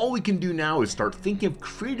 All we can do now is start thinking of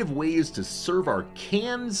creative ways to serve our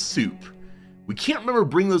canned soup. We can't remember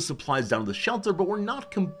bringing those supplies down to the shelter, but we're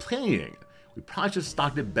not complaining. We probably should have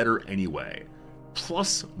stocked it better anyway.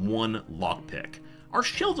 Plus 1 lockpick. Our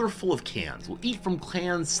shelter full of cans. We'll eat from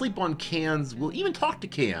cans, sleep on cans, we'll even talk to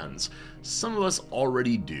cans. Some of us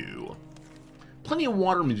already do. Plenty of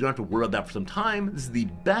water means you don't have to worry about that for some time. This is the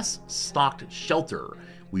best stocked shelter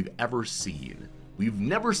we've ever seen. We've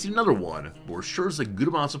never seen another one, but we're sure it's a good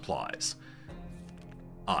amount of supplies.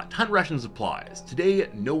 Ton ration supplies. Today,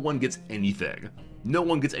 no one gets anything. No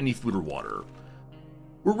one gets any food or water.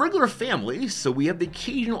 We're a regular family, so we have the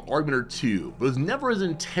occasional argument or two, but it was never as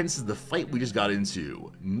intense as the fight we just got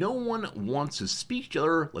into. No one wants to speak to each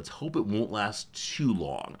other. Let's hope it won't last too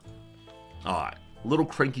long. Alright, little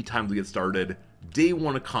cranky time to get started. Day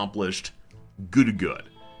 1 accomplished. Good.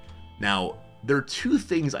 Now, there are 2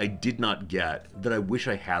 things I did not get that I wish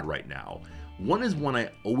I had right now. One is one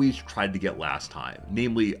I always tried to get last time,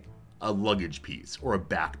 namely a luggage piece or a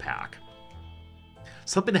backpack.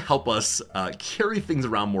 Something to help us carry things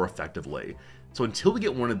around more effectively. So until we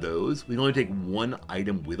get one of those, we can only take 1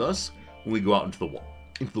 item with us when we go out into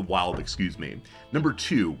the wild, excuse me. Number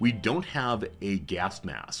 2, we don't have a gas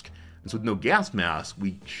mask. And so with no gas mask,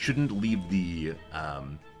 we shouldn't leave the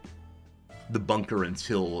bunker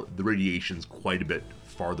until the radiation's quite a bit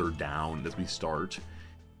farther down as we start.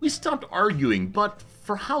 We stopped arguing, but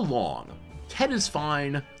for how long? Ted is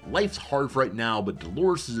fine, life's hard for right now, but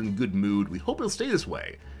Dolores is in a good mood. We hope it'll stay this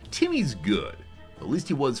way. Timmy's good, at least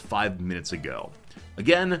he was 5 minutes ago.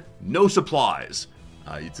 Again, no supplies.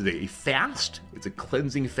 It's a fast, it's a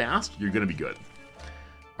cleansing fast, you're gonna be good.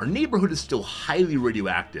 Our neighborhood is still highly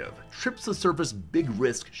radioactive. Trips to the surface, big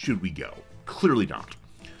risk, should we go? Clearly not.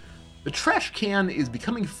 The trash can is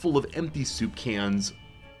becoming full of empty soup cans.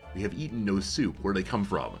 We have eaten no soup. Where do they come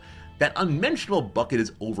from? That unmentionable bucket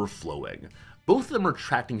is overflowing. Both of them are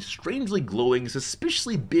attracting strangely glowing,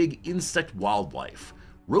 suspiciously big insect wildlife.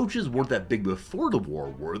 Roaches weren't that big before the war,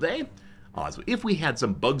 were they? So if we had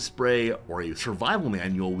some bug spray or a survival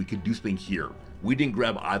manual, we could do something here. We didn't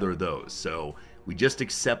grab either of those, so we just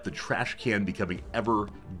accept the trash can becoming ever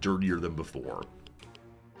dirtier than before.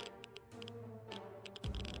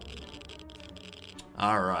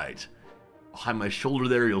 Alright. Behind my shoulder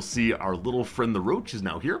there, you'll see our little friend the roach is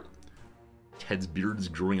now here. Ted's beard is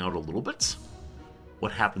growing out a little bit.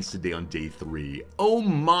 What happens today on day 3? Oh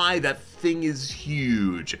my, that thing is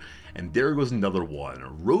huge. And there goes another one.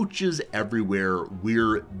 Roaches everywhere.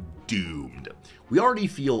 We're doomed. We already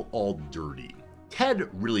feel all dirty. Ted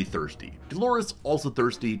really thirsty. Dolores also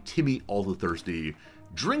thirsty. Timmy also thirsty.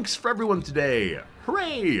 Drinks for everyone today.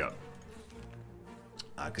 Hooray!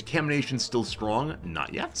 Contamination still strong?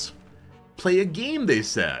 Not yet. Play a game, they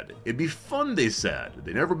said. It'd be fun, they said.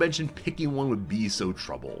 They never mentioned picking one would be so much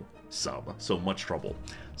trouble. So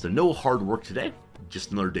no hard work today.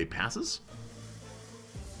 Just another day passes.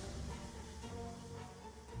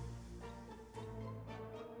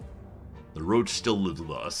 The roach still lives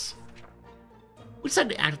with us. We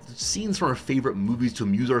decided to act scenes from our favorite movies to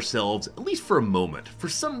amuse ourselves, at least for a moment. For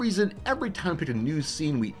some reason, every time we picked a new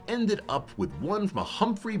scene, we ended up with one from a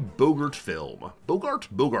Humphrey Bogart film.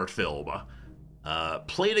 Bogart film.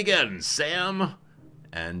 Play it again, Sam.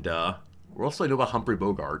 And, what else do I know about Humphrey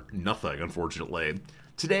Bogart? Nothing, unfortunately.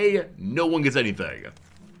 Today, no one gets anything.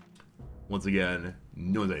 Once again,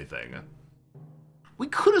 no one gets anything. We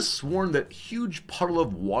could have sworn that huge puddle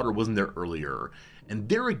of water wasn't there earlier. And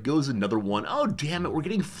there it goes, another one. Oh, damn it, we're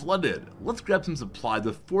getting flooded. Let's grab some supplies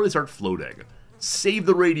before they start floating. Save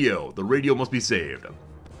the radio. The radio must be saved.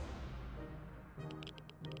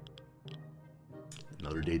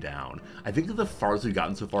 Another day down. I think that the farthest we've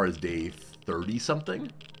gotten so far is day 30-something.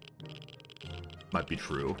 Might be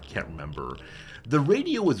true. Can't remember. The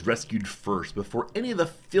radio was rescued first before any of the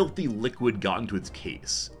filthy liquid got into its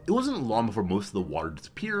case. It wasn't long before most of the water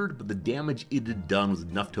disappeared, but the damage it had done was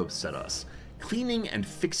enough to upset us. Cleaning and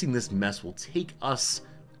fixing this mess will take us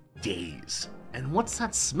days. And what's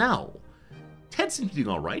that smell? Ted seems to be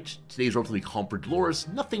doing alright. Today's relatively calm for Dolores.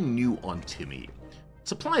 Nothing new on Timmy.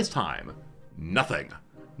 Supplies time. Nothing.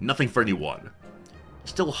 Nothing for anyone.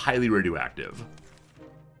 Still highly radioactive.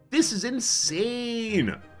 This is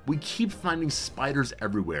insane! We keep finding spiders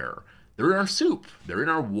everywhere. They're in our soup. They're in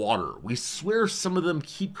our water. We swear some of them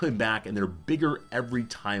keep coming back and they're bigger every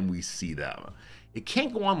time we see them. It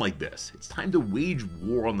can't go on like this. It's time to wage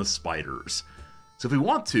war on the spiders. So if we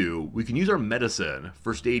want to, we can use our medicine,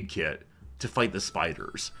 first aid kit, to fight the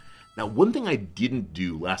spiders. Now, one thing I didn't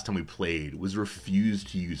do last time we played was refuse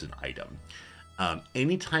to use an item.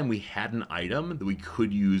 Anytime we had an item that we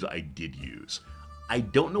could use, I did use. I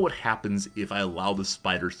don't know what happens if I allow the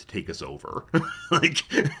spiders to take us over. Like,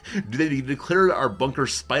 do they declare our bunker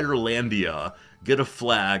Spiderlandia, get a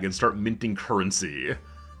flag, and start minting currency?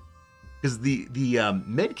 Because the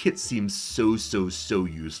medkit seems so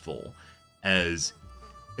useful, as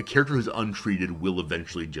a character who's untreated will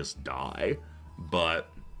eventually just die. But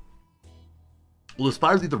will the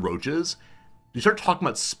spiders eat the roaches? You start talking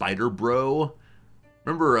about Spider Bro.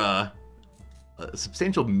 Remember, a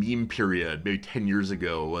substantial meme period, maybe 10 years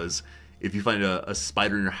ago, was if you find a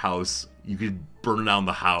spider in your house, you could burn down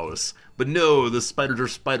the house. But no, the spiders are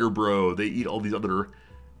Spider Bro. They eat all these other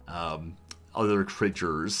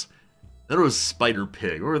creatures. Then there was Spider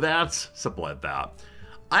Pig. Remember that? Something like that.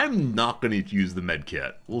 I'm not going to use the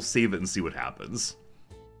medkit. We'll save it and see what happens.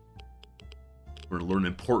 We're going to learn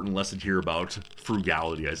an important lesson here about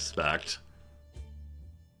frugality, I suspect.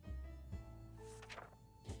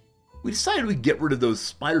 We decided we'd get rid of those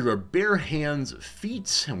spiders with our bare hands,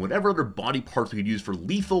 feet, and whatever other body parts we could use for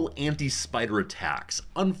lethal anti-spider attacks.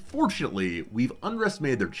 Unfortunately, we've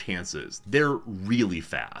underestimated their chances. They're really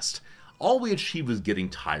fast. All we achieved was getting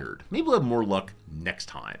tired. Maybe we'll have more luck next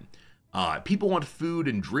time. People want food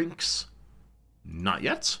and drinks. Not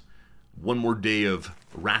yet. One more day of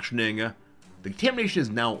rationing. The contamination is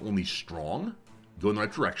now only strong. Go in the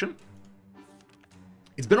right direction.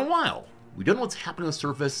 It's been a while. We don't know what's happening on the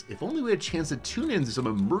surface. If only we had a chance to tune in to some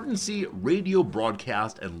emergency radio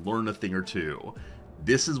broadcast and learn a thing or two.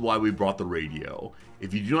 This is why we brought the radio.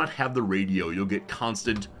 If you do not have the radio, you'll get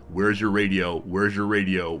constant, where's your radio, where's your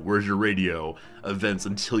radio, where's your radio events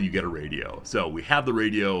until you get a radio. So we have the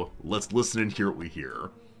radio, let's listen and hear what we hear.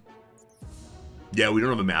 Yeah, we don't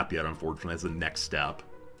have a map yet, unfortunately. That's the next step.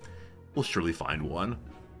 We'll surely find one.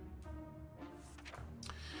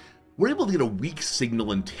 We're able to get a weak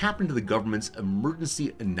signal and tap into the government's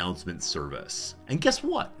emergency announcement service. And guess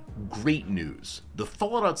what? Great news. The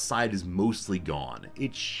fallout outside is mostly gone.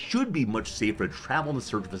 It should be much safer to travel on the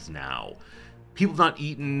surface now. People have not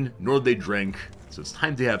eaten, nor do they drink, so it's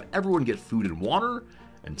time to have everyone get food and water,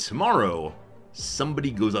 and tomorrow, somebody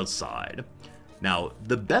goes outside. Now,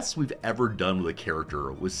 the best we've ever done with a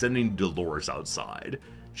character was sending Dolores outside.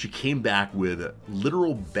 She came back with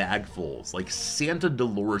literal bagfuls, like Santa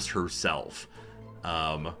Dolores herself.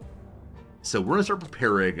 So we're going to start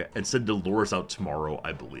preparing and send Dolores out tomorrow,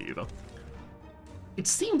 I believe. It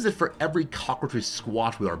seems that for every cockroach we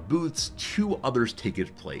squash with our boots, 2 others take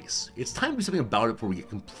its place. It's time to do something about it before we get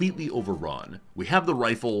completely overrun. We have the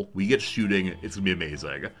rifle, we get shooting, it's going to be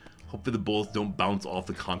amazing. Hopefully the bullets don't bounce off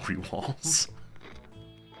the concrete walls.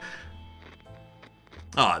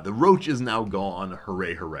 The roach is now gone.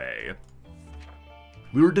 Hooray, hooray.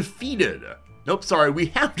 We were defeated. Nope, sorry, we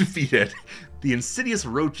have defeated the insidious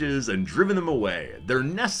roaches and driven them away. Their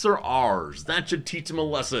nests are ours. That should teach them a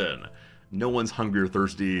lesson. No one's hungry or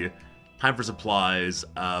thirsty. Time for supplies.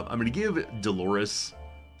 I'm going to give Dolores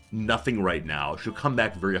nothing right now. She'll come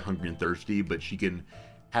back very hungry and thirsty, but she can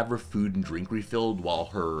have her food and drink refilled while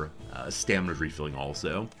her stamina is refilling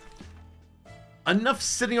also. Enough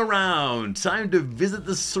sitting around! Time to visit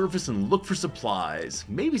the surface and look for supplies.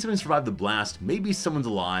 Maybe someone survived the blast, maybe someone's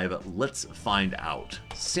alive. Let's find out.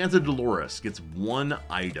 Santa Dolores gets 1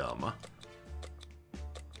 item.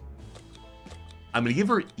 I'm going to give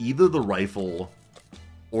her either the rifle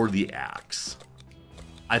or the axe.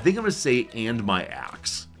 I think I'm going to say, and my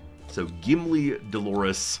axe. So Gimli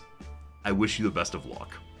Dolores, I wish you the best of luck.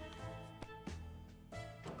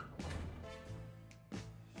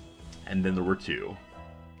 And then there were 2.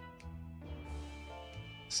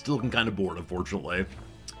 Still looking kind of bored, unfortunately.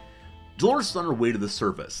 Dolores is on her way to the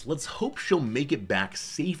surface. Let's hope she'll make it back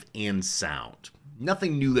safe and sound.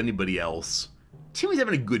 Nothing new to anybody else. Timmy's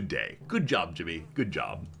having a good day. Good job, Jimmy. Good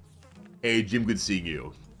job. Hey, Jim, good seeing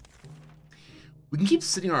you. We can keep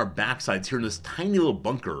sitting on our backsides here in this tiny little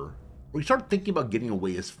bunker, or we start thinking about getting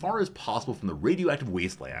away as far as possible from the radioactive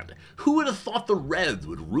wasteland. Who would have thought the Reds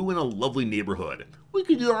would ruin a lovely neighborhood? We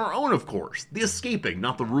could do it on our own, of course. The escaping,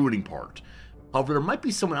 not the ruining part. However, there might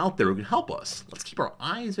be someone out there who can help us. Let's keep our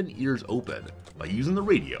eyes and ears open by using the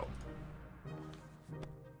radio.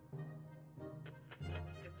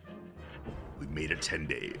 We made it 10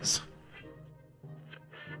 days.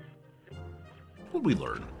 What did we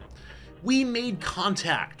learn? We made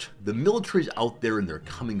contact. The military's out there and they're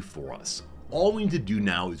coming for us. All we need to do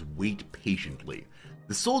now is wait patiently.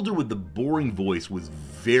 The soldier with the boring voice was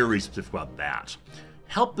very specific about that.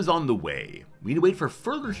 Help is on the way. We need to wait for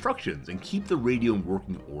further instructions and keep the radio in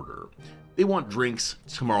working order. They want drinks.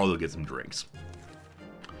 Tomorrow they'll get some drinks.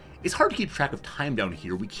 It's hard to keep track of time down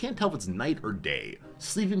here. We can't tell if it's night or day.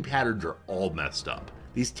 Sleeping patterns are all messed up.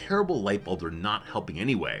 These terrible light bulbs are not helping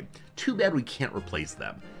anyway. Too bad we can't replace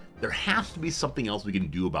them. There has to be something else we can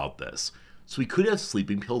do about this. So we could have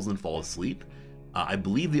sleeping pills and fall asleep. I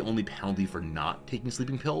believe the only penalty for not taking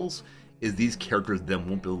sleeping pills is these characters then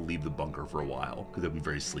won't be able to leave the bunker for a while because they'll be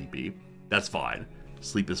very sleepy. That's fine.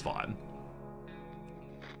 Sleep is fine.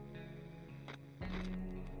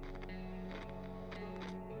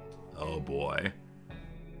 Oh boy.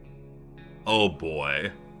 Oh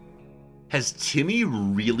boy. Has Timmy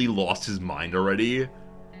really lost his mind already?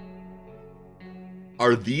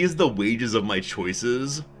 Are these the wages of my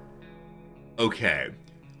choices? Okay.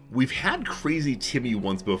 We've had Crazy Timmy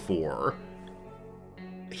once before.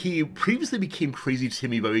 He previously became Crazy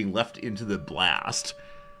Timmy by being left into the blast.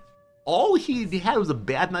 All he had was a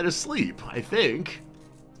bad night of sleep, I think.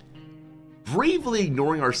 Bravely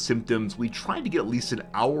ignoring our symptoms, we tried to get at least an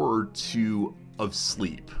hour or 2 of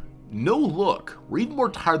sleep. No look, we're even more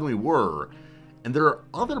tired than we were, and there are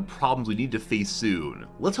other problems we need to face soon.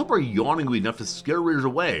 Let's hope our yawning will be enough to scare raiders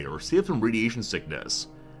away or save from radiation sickness.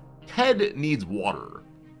 Ted needs water.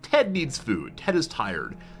 Ted needs food. Ted is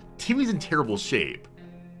tired. Timmy's in terrible shape.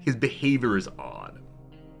 His behavior is odd.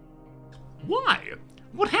 Why?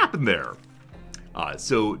 What happened there?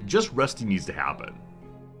 So just resting needs to happen.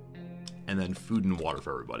 And then food and water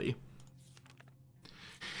for everybody.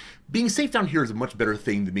 Being safe down here is a much better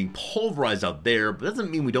thing than being pulverized out there, but that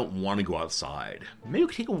doesn't mean we don't want to go outside. Maybe we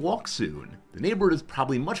can take a walk soon. The neighborhood is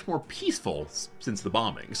probably much more peaceful since the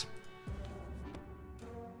bombings.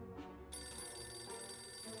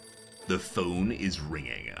 The phone is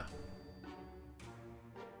ringing.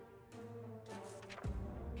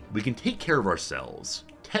 We can take care of ourselves.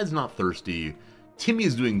 Ted's not thirsty. Timmy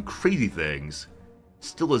is doing crazy things.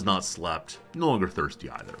 Still has not slept. No longer thirsty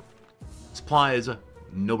either. Supplies,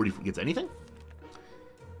 nobody gets anything.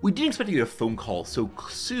 We didn't expect to get a phone call so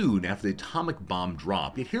soon after the atomic bomb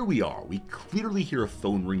drop, yet here we are. We clearly hear a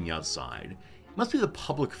phone ringing outside. It must be the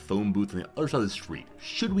public phone booth on the other side of the street.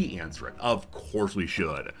 Should we answer it? Of course we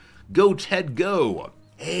should. Go, Ted, go!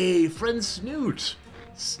 Hey, friend Snoot!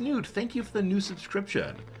 Snoot, thank you for the new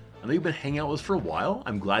subscription. I know you've been hanging out with us for a while.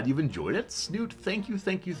 I'm glad you've enjoyed it. Snoot, thank you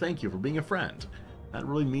for being a friend. That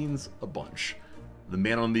really means a bunch. The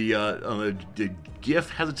man on the GIF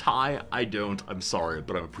has a tie. I don't. I'm sorry,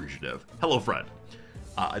 but I'm appreciative. Hello, friend.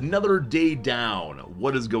 Another day down.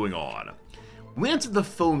 What is going on? When we answered the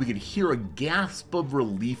phone, we could hear a gasp of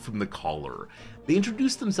relief from the caller. They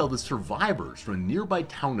introduced themselves as survivors from a nearby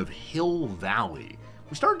town of Hill Valley.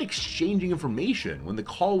 We started exchanging information when the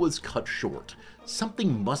call was cut short.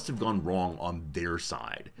 Something must have gone wrong on their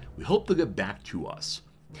side. We hope they'll get back to us.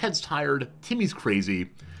 Ted's tired. Timmy's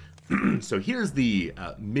crazy. So here's the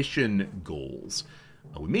mission goals.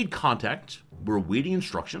 We made contact, we're awaiting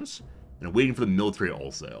instructions, and waiting for the military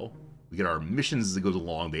also. We get our missions as it goes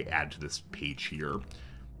along, they add to this page here.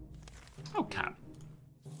 Okay.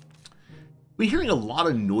 We're hearing a lot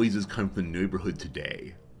of noises coming from the neighborhood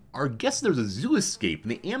today. Our guess there's a zoo escape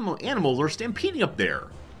and the animals are stampeding up there.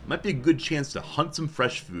 Might be a good chance to hunt some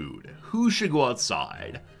fresh food. Who should go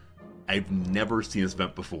outside? I've never seen this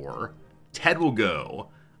event before. Ted will go.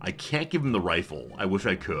 I can't give him the rifle. I wish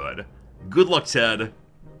I could. Good luck, Ted.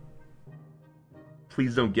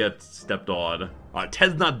 Please don't get stepped on.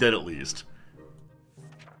 Ted's not dead at least.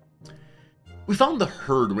 We found the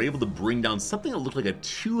herd and were able to bring down something that looked like a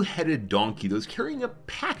two-headed donkey that was carrying a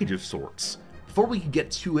package of sorts. Before we could get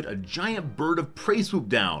to it, a giant bird of prey swooped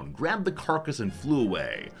down, grabbed the carcass and flew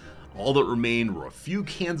away. All that remained were a few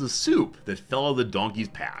cans of soup that fell out of the donkey's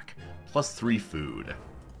pack, plus 3 food.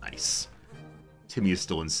 Nice. Timmy is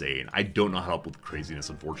still insane. I don't know how to help with craziness,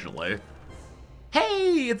 unfortunately.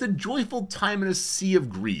 Hey, it's a joyful time in a sea of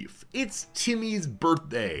grief. It's Timmy's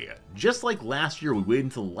birthday. Just like last year, we waited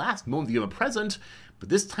until the last moment to give him a present, but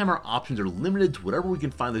this time our options are limited to whatever we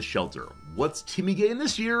can find in the shelter. What's Timmy getting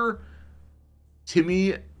this year?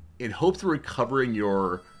 Timmy, in hopes of recovering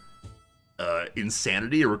your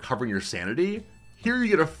insanity or recovering your sanity, here you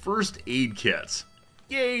get a first aid kit.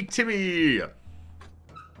 Yay, Timmy!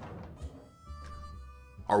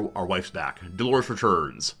 Our wife's back. Dolores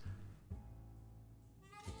returns.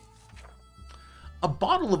 A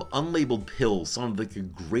bottle of unlabeled pills sounded like a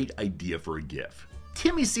great idea for a gift.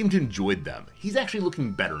 Timmy seemed to enjoy them. He's actually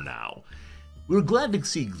looking better now. We were glad to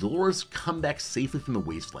see Dolores come back safely from the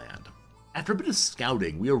wasteland. After a bit of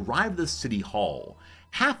scouting, we arrived at the city hall.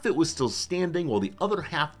 Half of it was still standing, while the other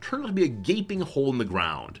half turned out to be a gaping hole in the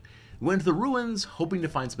ground. We went to the ruins, hoping to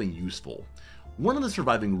find something useful. One of the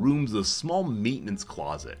surviving rooms was a small maintenance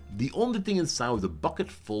closet. The only thing inside was a bucket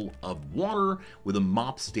full of water with a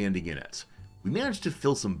mop standing in it. We managed to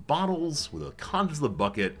fill some bottles with the contents of the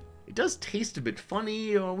bucket. It does taste a bit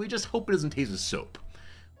funny, we just hope it doesn't taste of soap.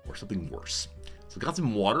 Or something worse. So we got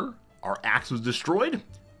some water, our axe was destroyed.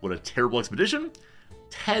 What a terrible expedition.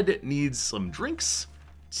 Ted needs some drinks.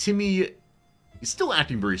 Timmy is still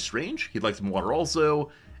acting very strange. He'd like some water also.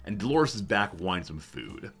 And Dolores is back wanting some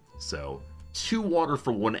food. So 2 water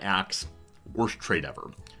for 1 axe. Worst trade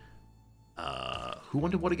ever. Who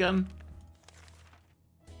wanted what again?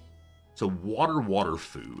 So water,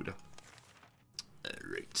 food.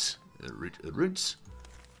 Alright.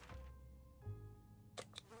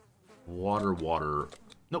 Water.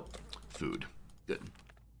 Nope. Food. Good.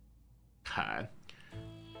 Okay.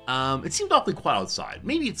 It seemed awfully quiet outside.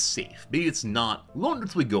 Maybe it's safe. Maybe it's not. We won't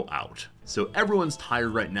until we go out. So everyone's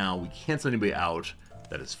tired right now. We can't send anybody out.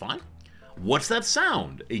 That is fine. What's that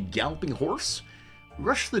sound? A galloping horse? We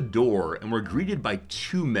rush to the door and we're greeted by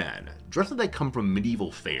 2 men, dressed like they come from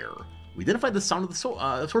medieval fair. We identified the sound of the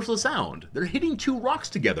source of the sound. They're hitting 2 rocks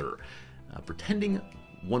together, pretending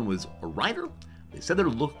one was a rider. They said they're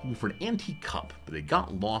looking for an antique cup, but they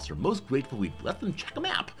got lost. We're most grateful we let them check a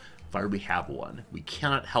map. If I already have one. We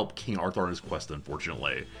cannot help King Arthur on his quest,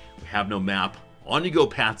 unfortunately. We have no map. On you go,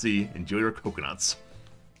 Patsy. Enjoy your coconuts.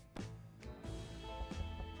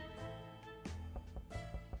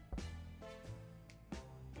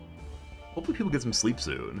 Hopefully people get some sleep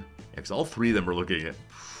soon. Yeah, because all 3 of them are looking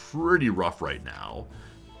pretty rough right now.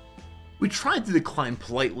 We tried to decline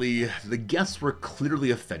politely. The guests were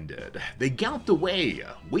clearly offended. They galloped away,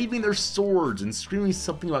 waving their swords and screaming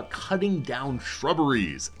something about cutting down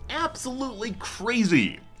shrubberies. Absolutely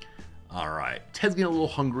crazy. Alright, Ted's getting a little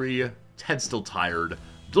hungry. Ted's still tired.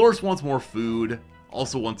 Dolores wants more food,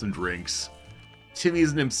 also wants some drinks. Timmy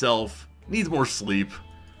isn't himself, needs more sleep.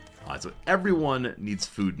 So everyone needs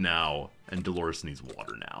food now, and Dolores needs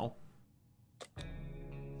water now.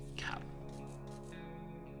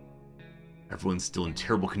 Everyone's still in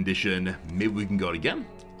terrible condition. Maybe we can go out again.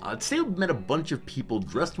 Today we met a bunch of people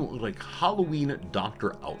dressed in what looked like Halloween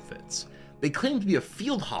doctor outfits. They claimed to be a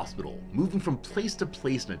field hospital, moving from place to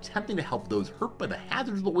place and attempting to help those hurt by the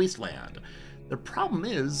hazards of the wasteland. The problem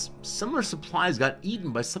is, some of their supplies got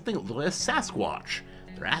eaten by something that looked like a Sasquatch.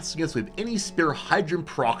 They're asking us if we have any spare hydrogen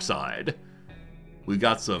peroxide. We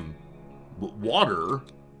got some water.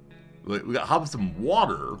 How about some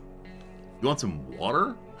water? You want some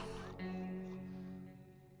water?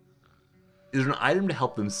 Is there an item to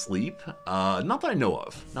help them sleep? Not that I know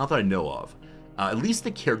of. Not that I know of. At least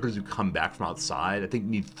the characters who come back from outside, I think,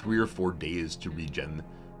 need 3 or 4 days to regen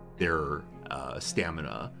their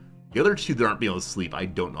stamina. The other two that aren't being able to sleep, I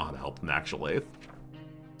don't know how to help them, actually.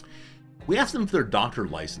 We asked them for their doctor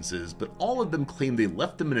licenses, but all of them claimed they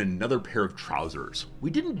left them in another pair of trousers.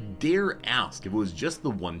 We didn't dare ask if it was just the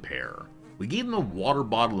one pair. We gave them a water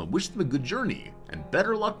bottle and wished them a good journey, and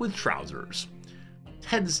better luck with trousers.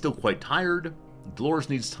 Ted's still quite tired, Dolores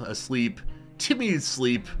needs sleep, Timmy needs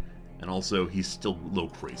sleep, and also he's still a little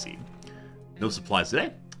crazy. No supplies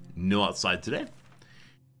today, no outside today.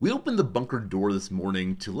 We opened the bunker door this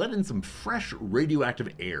morning to let in some fresh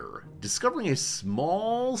radioactive air, discovering a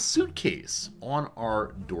small suitcase on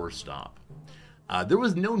our doorstop. There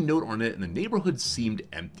was no note on it and the neighborhood seemed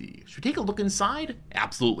empty. Should we take a look inside?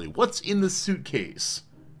 Absolutely. What's in the suitcase?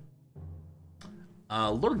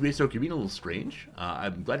 Lord Greystoke, you're being a little strange.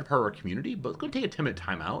 I'm glad you're part of our community, but let's go take a 10-minute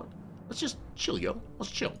timeout. Let's just chill, yo.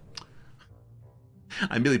 Let's chill.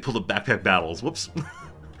 I immediately pulled up Backpack Battles. Whoops.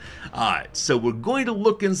 Alright, so we're going to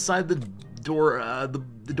look inside the door,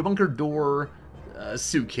 the bunker door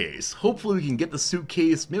suitcase. Hopefully we can get the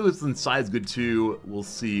suitcase. Maybe what's inside is good too. We'll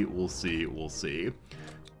see, we'll see, we'll see.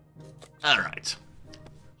 Alright.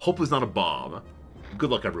 Hope it's not a bomb.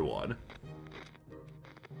 Good luck, everyone.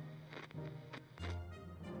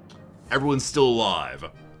 Everyone's still alive.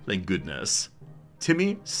 Thank goodness.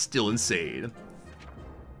 Timmy, still insane.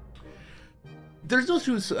 There's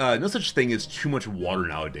no such thing as too much water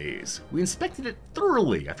nowadays. We inspected it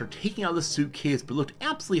thoroughly after taking out the suitcase, but it looked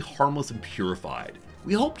absolutely harmless and purified.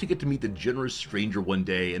 We hope to get to meet the generous stranger one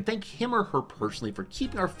day and thank him or her personally for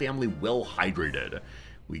keeping our family well hydrated.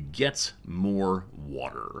 We get more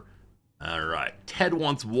water. Alright, Ted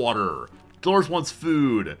wants water. Dolores wants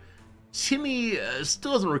food. Timmy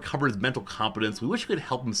still hasn't recovered his mental competence. We wish we could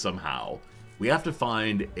help him somehow. We have to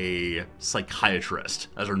find a psychiatrist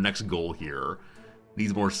as our next goal here.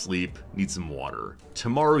 Needs more sleep, needs some water.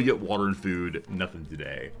 Tomorrow you get water and food, nothing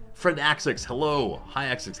today. Friend Axix, hello. Hi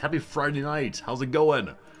Axix, happy Friday night. How's it going?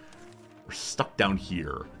 We're stuck down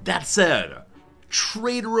here. That said,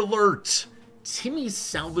 traitor alert! Timmy's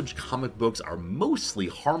salvage comic books are mostly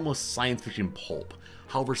harmless science fiction pulp.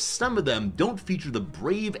 However, some of them don't feature the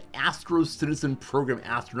brave Astro Citizen Program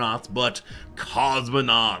astronauts, but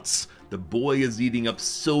cosmonauts. The boy is eating up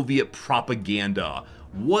Soviet propaganda.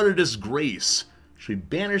 What a disgrace. Should we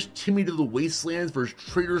banish Timmy to the wastelands for his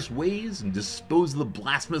traitorous ways and dispose of the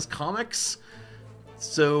blasphemous comics?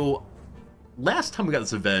 So, last time we got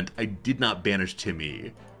this event, I did not banish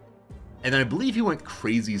Timmy. And I believe he went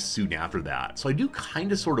crazy soon after that. So I do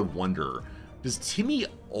kind of sort of wonder, does Timmy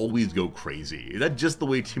always go crazy? Is that just the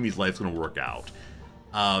way Timmy's life's going to work out?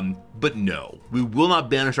 But no, we will not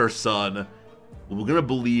banish our son. We're going to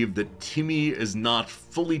believe that Timmy is not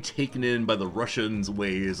fully taken in by the Russians'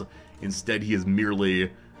 ways. Instead, he is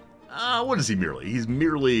merely, what is he merely? He's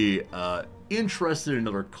merely interested in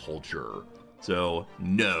another culture. So,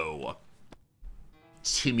 no.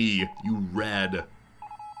 Timmy, you red.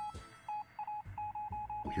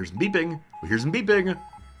 We hear some beeping. We hear some beeping.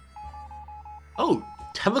 Oh,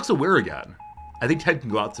 Ted looks aware again. I think Ted can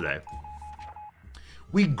go out today.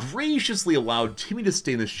 We graciously allowed Timmy to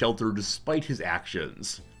stay in the shelter despite his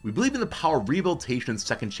actions. We believe in the power of rehabilitation and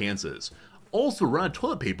second chances. Also, we're out of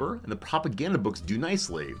toilet paper, and the propaganda books do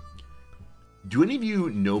nicely. Do any of you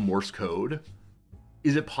know Morse code?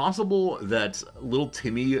 Is it possible that little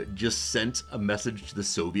Timmy just sent a message to the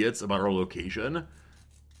Soviets about our location?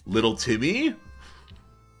 Little Timmy?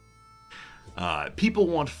 People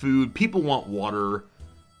want food, people want water.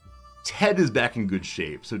 Ted is back in good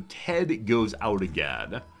shape, so Ted goes out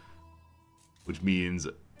again. Which means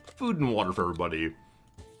food and water for everybody.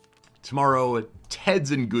 Tomorrow,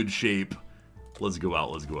 Ted's in good shape. Let's go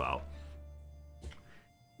out, let's go out.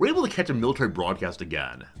 We're able to catch a military broadcast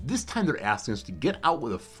again. This time they're asking us to get out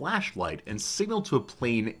with a flashlight and signal to a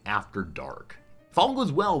plane after dark. If all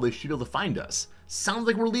goes well, they should be able to find us. Sounds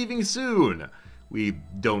like we're leaving soon. We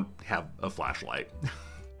don't have a flashlight.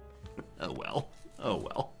 Oh well, oh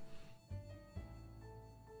well.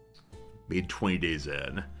 Made 20 days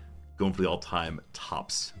in. Going for the all-time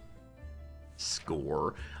tops.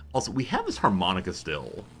 Score. Also, we have this harmonica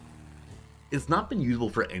still. It's not been usable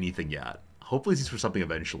for anything yet. Hopefully it's used for something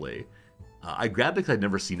eventually. I grabbed it because I'd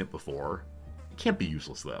never seen it before. It can't be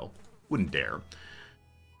useless though. Wouldn't dare.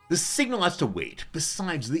 The signal has to wait.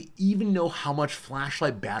 Besides, do they even know how much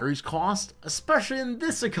flashlight batteries cost? Especially in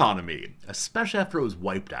this economy. Especially after it was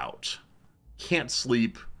wiped out. Can't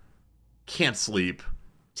sleep. Can't sleep.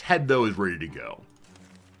 Ted, though, is ready to go.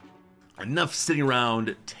 Enough sitting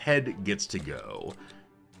around. Ted gets to go.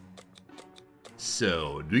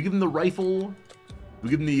 So, do we give him the rifle? Do we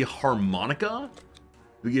give him the harmonica?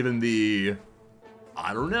 Do we give him the...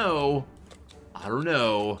 I don't know. I don't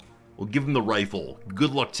know. We'll give him the rifle.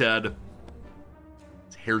 Good luck, Ted.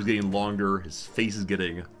 His hair's getting longer. His face is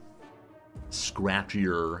getting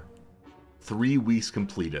scratchier. 3 weeks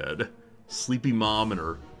completed. Sleepy mom and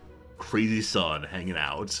her crazy son hanging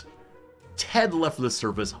out. Ted left for the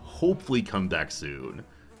surface. Hopefully come back soon.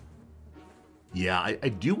 Yeah, I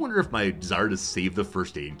do wonder if my desire to save the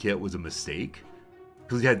first aid kit was a mistake.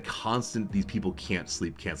 Because we had constant, these people can't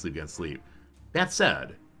sleep, can't sleep, can't sleep. That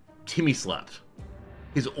said, Timmy slept.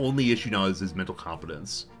 His only issue now is his mental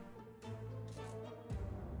competence.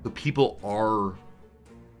 The people are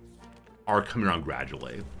coming around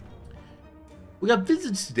gradually. We got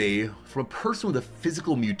visits today from a person with a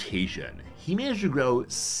physical mutation. He managed to grow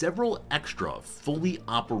several extra fully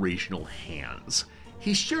operational hands.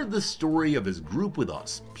 He shared the story of his group with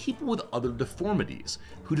us, people with other deformities,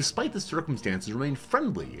 who despite the circumstances remain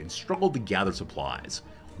friendly and struggle to gather supplies.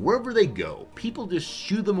 Wherever they go, people just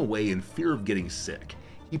shoo them away in fear of getting sick.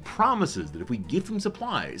 He promises that if we give him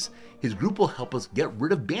supplies, his group will help us get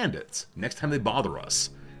rid of bandits next time they bother us.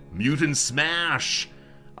 Mutant Smash!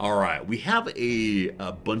 Alright, we have a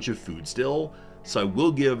bunch of food still, so I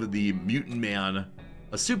will give the mutant man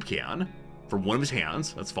a soup can for one of his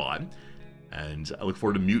hands, that's fine. And I look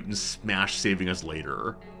forward to Mutant Smash saving us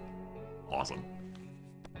later. Awesome.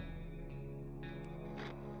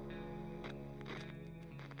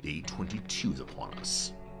 Day 22 is upon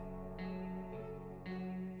us.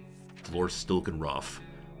 Dolores still looking rough.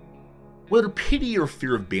 Whether pity or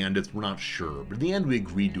fear of bandits, we're not sure, but in the end we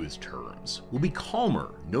agreed to his terms. We'll be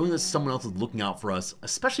calmer, knowing that someone else is looking out for us,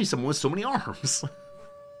 especially someone with so many arms.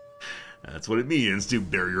 That's what it means to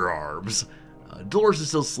bare your arms. Dolores is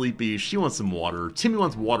still sleepy, she wants some water, Timmy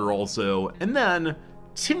wants water also, and then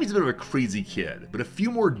Timmy's a bit of a crazy kid, but a few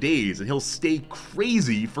more days and he'll stay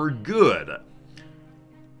crazy for good.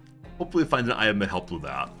 Hopefully he finds an item that helps with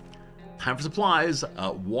that. Time for supplies,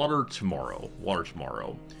 water tomorrow.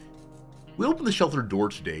 We opened the shelter door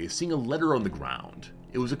today, seeing a letter on the ground.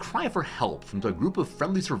 It was a cry for help from a group of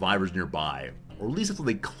friendly survivors nearby, or at least that's what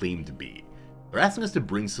they claim to be. They're asking us to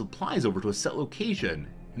bring supplies over to a set location,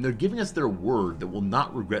 and they're giving us their word that we'll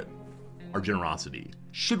not regret our generosity,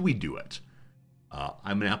 should we do it.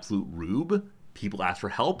 I'm an absolute rube. People ask for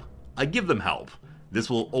help, I give them help. This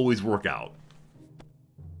will always work out.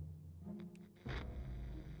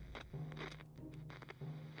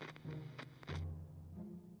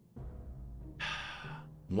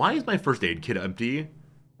 Why is my first aid kit empty?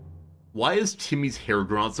 Why is Timmy's hair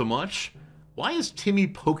grown out so much? Why is Timmy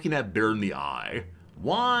poking that bear in the eye?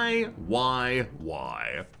 Why?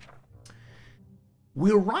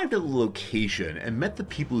 We arrived at the location and met the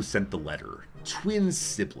people who sent the letter. Twin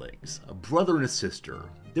siblings, a brother and a sister.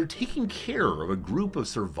 They're taking care of a group of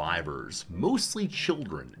survivors, mostly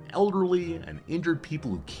children, elderly, and injured people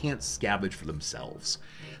who can't scavenge for themselves.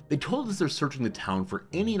 They told us they're searching the town for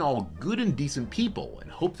any and all good and decent people in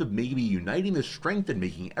hopes of maybe uniting their strength and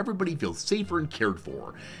making everybody feel safer and cared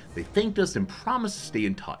for. They thanked us and promised to stay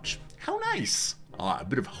in touch. How nice! A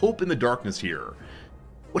bit of hope in the darkness here.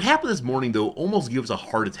 What happened this morning, though, almost gave us a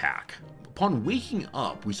heart attack. Upon waking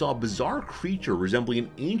up, we saw a bizarre creature resembling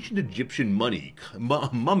an ancient Egyptian mummy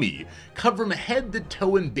covered from head to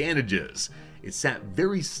toe in bandages. It sat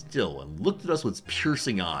very still and looked at us with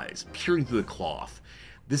piercing eyes, peering through the cloth.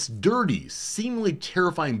 This dirty, seemingly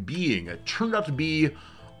terrifying being turned out to be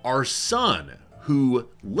our son, who,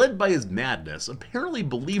 led by his madness, apparently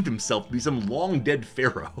believed himself to be some long-dead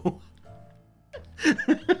pharaoh.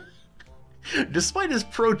 Despite his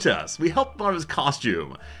protests, we helped him out of his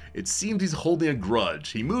costume. It seems he's holding a grudge.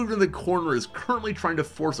 He moved in the corner and is currently trying to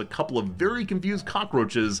force a couple of very confused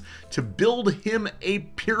cockroaches to build him a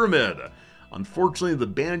pyramid. Unfortunately, the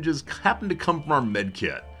bandages happen to come from our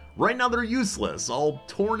medkit. Right now they're useless, all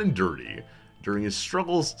torn and dirty. During his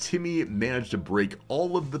struggles, Timmy managed to break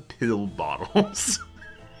all of the pill bottles.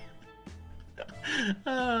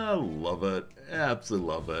 I love it. Absolutely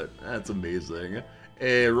love it. That's amazing.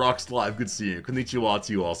 Hey, Rock's Live, good seeing you. Konnichiwa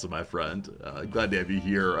to you also, my friend. Glad to have you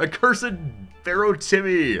here. Accursed Pharaoh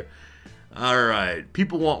Timmy! Alright,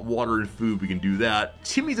 people want water and food, we can do that.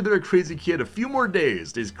 Timmy's a bit of a crazy kid, a few more days,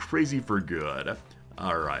 stays crazy for good.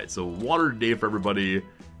 Alright, so water today for everybody,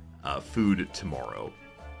 food tomorrow.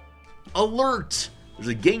 Alert! There's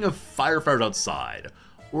a gang of firefighters outside,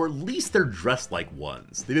 or at least they're dressed like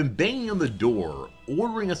ones. They've been banging on the door,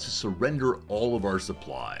 ordering us to surrender all of our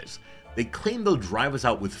supplies. They claim they'll drive us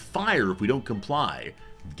out with fire if we don't comply.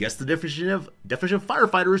 Guess the definition of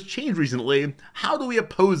firefighter has changed recently. How do we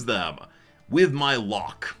oppose them? With my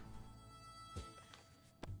lock.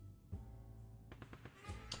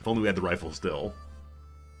 If only we had the rifle still.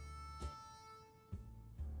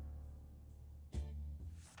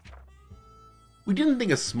 We didn't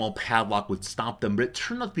think a small padlock would stop them, but it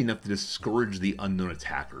turned out to be enough to discourage the unknown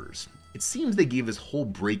attackers. It seems they gave this whole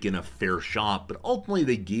break-in a fair shot, but ultimately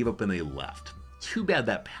they gave up and they left. Too bad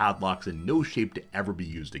that padlock's in no shape to ever be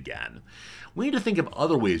used again. We need to think of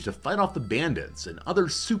other ways to fight off the bandits and other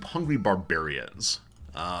soup-hungry barbarians.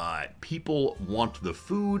 People want the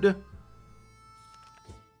food.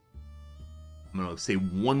 I'm gonna say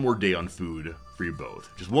one more day on food for you both.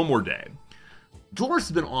 Just one more day. Dolores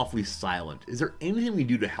has been awfully silent. Is there anything we can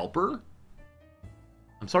do to help her?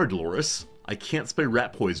 I'm sorry, Dolores. I can't spray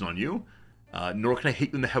rat poison on you, nor can I hit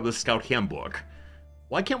you in the head with a scout handbook.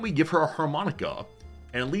 Why can't we give her a harmonica?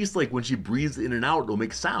 And at least, like, when she breathes in and out, it'll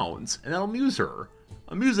make sounds, and that'll amuse her.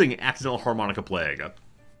 Amusing accidental harmonica plague.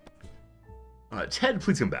 Ted,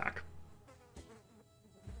 please come back.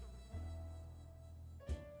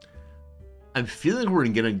 I'm feeling we're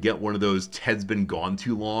gonna get one of those Ted's been gone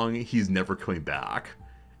too long, he's never coming back.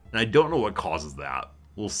 And I don't know what causes that.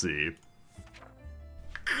 We'll see.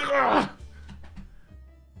 Ugh.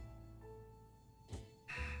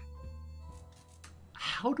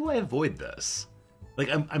 How do I avoid this? Like,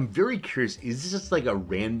 I'm very curious, is this just like a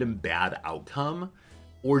random bad outcome?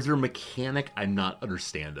 Or is there a mechanic I'm not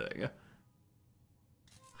understanding?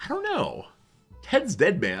 I don't know. Ted's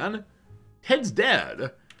dead, man. Ted's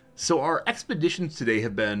dead. So our expeditions today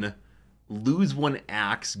have been lose one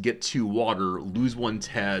axe, get 2 water, lose 1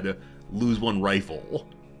 Ted, lose 1 rifle.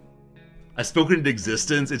 I've spoken into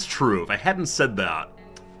existence. It's true. If I hadn't said that,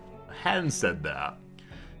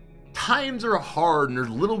 Times are hard and there's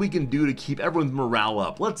little we can do to keep everyone's morale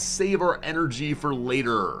up. Let's save our energy for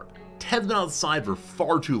later. Ted's been outside for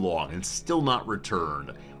far too long and still not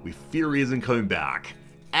returned. We fear he isn't coming back.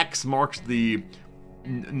 X marks the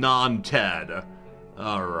non-Ted.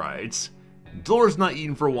 Alright. Dolores not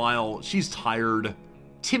eating for a while. She's tired.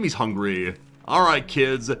 Timmy's hungry. Alright,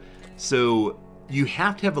 kids. So, you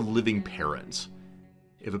have to have a living parent.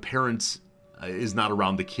 If a parent is not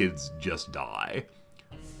around, the kids just die.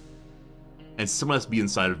 And someone has to be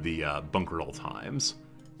inside of the bunker at all times.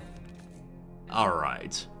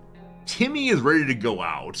 Alright. Timmy is ready to go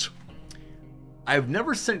out. I've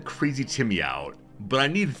never sent Crazy Timmy out, but I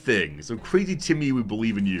need things. So Crazy Timmy, we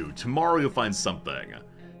believe in you. Tomorrow you'll find something.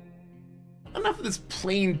 Enough of this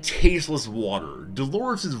plain, tasteless water.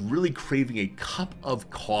 Dolores is really craving a cup of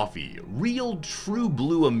coffee. Real, true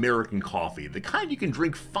blue American coffee. The kind you can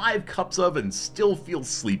drink 5 cups of and still feel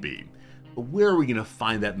sleepy. But where are we going to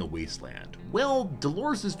find that in the wasteland? Well,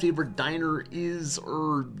 Dolores' favorite diner is,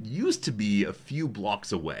 or used to be, a few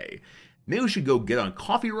blocks away. Maybe we should go get on a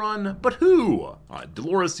coffee run, but who?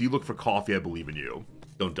 Dolores, you look for coffee, I believe in you.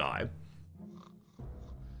 Don't die.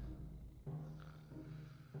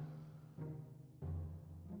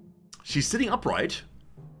 She's sitting upright.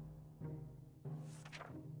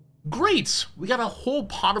 Great! We got a whole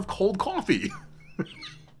pot of cold coffee.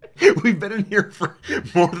 We've been in here for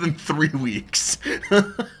more than 3 weeks.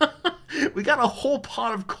 We got a whole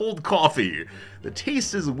pot of cold coffee. The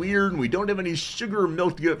taste is weird and we don't have any sugar or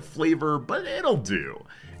milk to get flavor, but it'll do.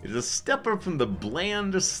 It is a step up from the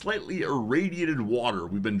bland, slightly irradiated water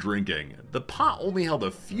we've been drinking. The pot only held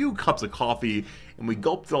a few cups of coffee and we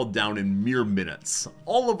gulped it all down in mere minutes.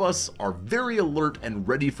 All of us are very alert and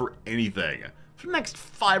ready for anything. For the next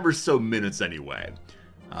 5 or so minutes anyway.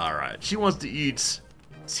 Alright, she wants to eat.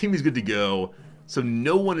 Timmy's good to go, so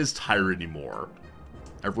no one is tired anymore.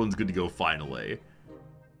 Everyone's good to go finally.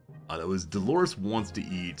 That was Dolores wants to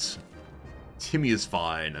eat. Timmy is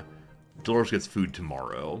fine. Dolores gets food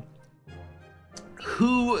tomorrow.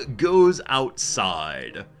 Who goes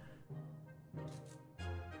outside?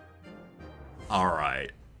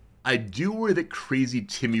 Alright. I do worry that Crazy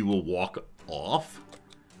Timmy will walk off.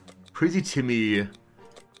 Crazy Timmy...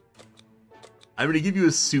 I'm going to give you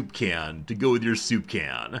a soup can to go with your soup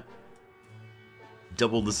can.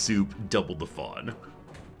 Double the soup, double the fun.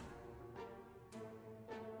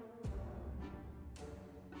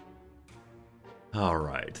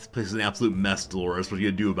 Alright, this place is an absolute mess, Dolores. What are you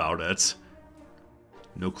going to do about it?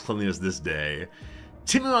 No cleanliness this day.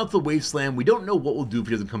 Timmy went out to the wasteland. We don't know what we'll do if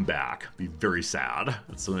he doesn't come back. Be very sad.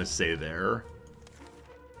 That's what I'm going to say there.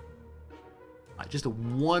 Just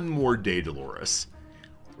one more day, Dolores.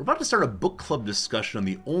 We're about to start a book club discussion on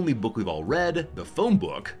the only book we've all read, the phone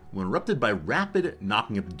book, when interrupted by rapid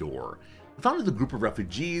knocking at the door. We found a group of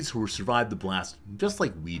refugees who survived the blast just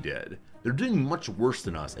like we did. They're doing much worse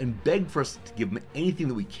than us and begged for us to give them anything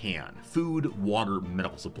that we can. Food, water,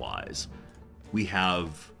 medical supplies. We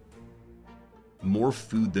have more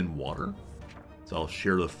food than water, so I'll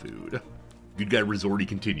share the food. Good Guy Resorty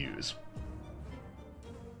continues.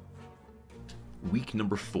 Week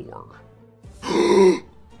number 4.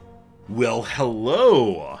 Well,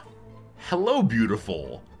 hello! Hello,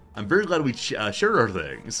 beautiful. I'm very glad we shared our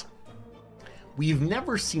things. We've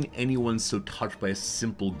never seen anyone so touched by a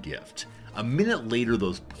simple gift. A minute later,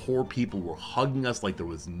 those poor people were hugging us like there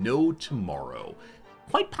was no tomorrow.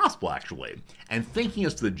 Quite possible, actually, and thanking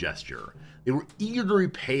us for the gesture. They were eager to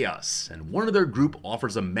repay us, and one of their group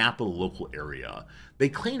offers a map of the local area. They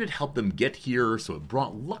claimed it helped them get here, so it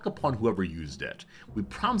brought luck upon whoever used it. We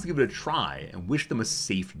promised to give it a try and wish them a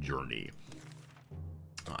safe journey.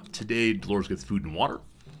 Today, Dolores gets food and water.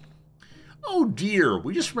 Oh dear,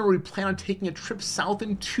 we just remember we plan on taking a trip south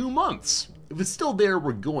in 2 months. If it's still there,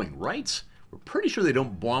 we're going, right? We're pretty sure they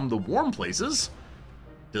don't bomb the warm places.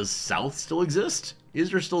 Does South still exist? Is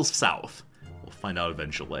there still South? We'll find out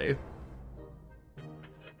eventually.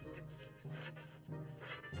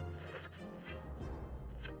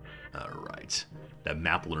 Alright. That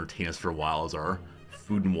map will entertain us for a while as our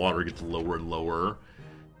food and water gets lower and lower.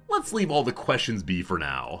 Let's leave all the questions be for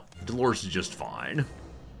now. Dolores is just fine.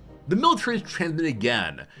 The military is transmitted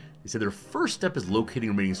again. They said their first step is locating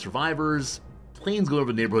remaining survivors. Planes going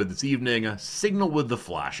over the neighborhood this evening. Signal with the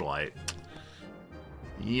flashlight.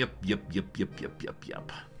 Yep.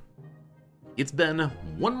 It's been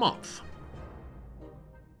 1 month.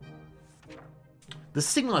 The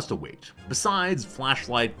signal has to wait. Besides,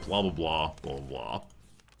 flashlight, blah blah blah, blah blah.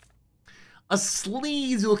 A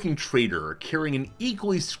sleazy-looking trader carrying an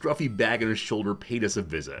equally scruffy bag on his shoulder paid us a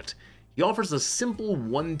visit. He offers a simple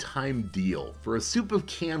one-time deal. For a soup of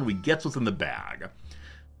can, we get what's in the bag.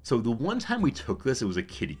 So the one time we took this, it was a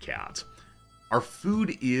kitty cat. Our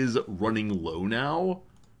food is running low now,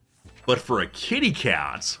 but for a kitty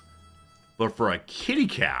cat,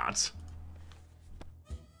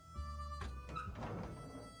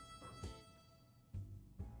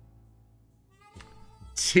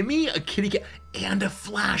 Timmy, a kitty cat, and a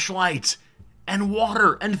flashlight, and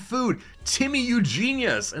water, and food. Timmy, you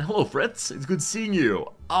genius! And hello, Fritz. It's good seeing you.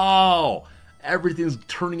 Oh, everything's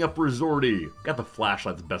turning up resorty. Got the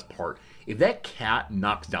flashlight, the best part. If that cat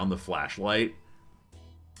knocks down the flashlight,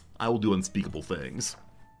 I will do unspeakable things.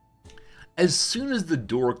 As soon as the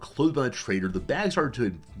door closed on the trader, the bag started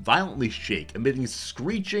to violently shake, emitting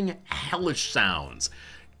screeching, hellish sounds.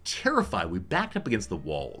 Terrified, we backed up against the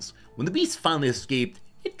walls. When the beast finally escaped,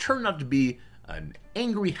 it turned out to be an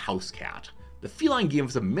angry house cat. The feline gave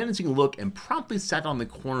us a menacing look and promptly sat on the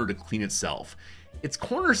corner to clean itself. Its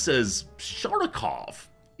corner says Shartakov.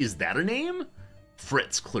 Is that a name?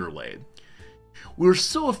 Fritz, clearly. We were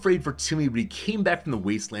so afraid for Timmy, but he came back from the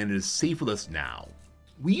wasteland and is safe with us now.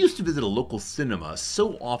 We used to visit a local cinema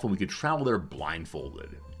so often we could travel there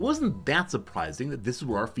blindfolded. It wasn't that surprising that this is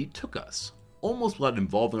where our feet took us, almost without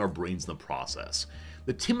involving our brains in the process.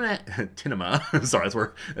 The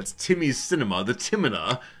that's Timmy's Cinema,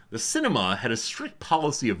 the cinema had a strict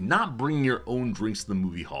policy of not bringing your own drinks to the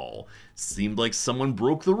movie hall. Seemed like someone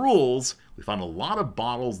broke the rules. We found a lot of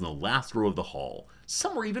bottles in the last row of the hall.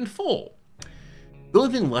 Some were even full. The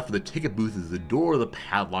only thing left of the ticket booth is the door with a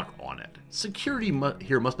padlock on it. Security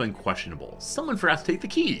here must have been questionable. Someone forgot to take the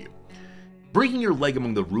key. Breaking your leg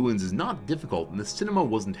among the ruins is not difficult, and the cinema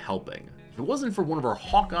wasn't helping. If it wasn't for one of our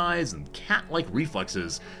hawk eyes and cat-like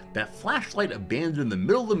reflexes, that flashlight abandoned in the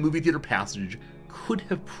middle of the movie theater passage could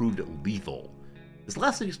have proved lethal. This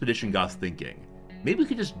last expedition got us thinking, maybe we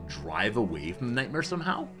could just drive away from the nightmare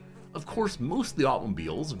somehow? Of course, most of the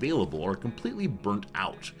automobiles available are completely burnt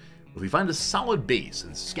out. If we find a solid base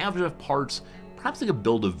and scavenge enough parts, perhaps we could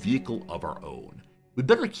build a vehicle of our own. We'd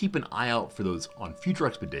better keep an eye out for those on future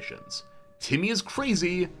expeditions. Timmy is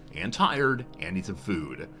crazy, and tired, and needs some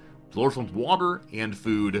food. Dolores wants water and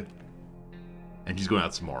food, and she's going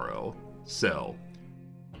out tomorrow. So,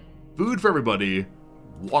 food for everybody,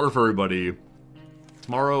 water for everybody.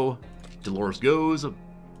 Tomorrow, Dolores goes, and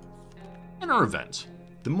our event.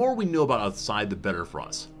 The more we know about outside, the better for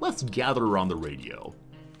us. Let's gather around the radio.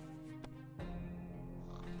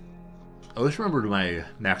 I always remembered my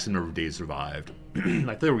maximum number of days survived. I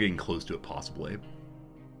think we're getting close to it, possibly.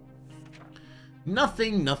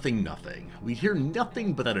 Nothing, nothing, nothing. We hear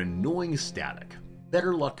nothing but that annoying static.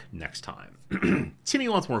 Better luck next time. Timmy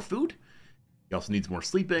wants more food. He also needs more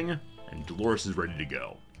sleeping. And Dolores is ready to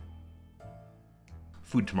go.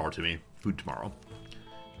 Food tomorrow, Timmy. Food tomorrow.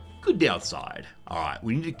 Good day outside. Alright,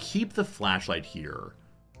 we need to keep the flashlight here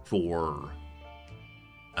for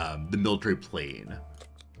the military plane.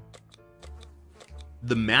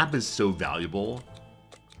 The map is so valuable,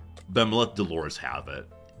 but I'm gonna let Dolores have it.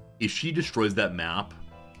 If she destroys that map,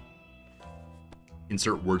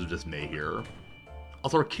 insert words of dismay here.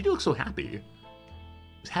 Also, our kitty looks so happy.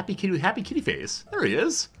 Happy kitty with happy kitty face. There he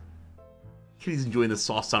is. Kitty's enjoying the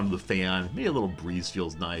soft sound of the fan. Maybe a little breeze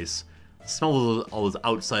feels nice. Smell all those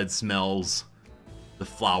outside smells. The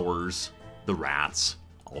flowers, the rats,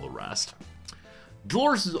 all the rest.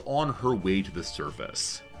 Dolores is on her way to the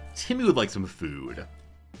surface. Timmy would like some food.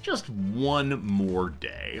 Just one more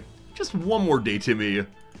day. Just one more day, Timmy.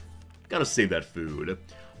 Gotta save that food.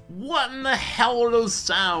 What in the hell are those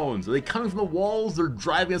sounds? Are they coming from the walls? They're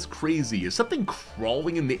driving us crazy. Is something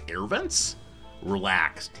crawling in the air vents?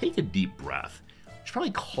 Relax. Take a deep breath. You should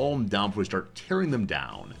probably calm down before we start tearing them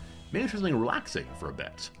down. Maybe try something relaxing for a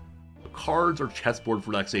bit. The cards or chessboard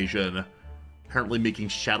for relaxation. Apparently making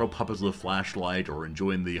shadow puppets with a flashlight or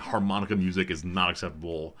enjoying the harmonica music is not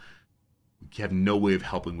acceptable. We have no way of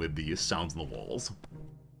helping with the sounds on the walls.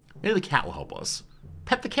 Maybe the cat will help us.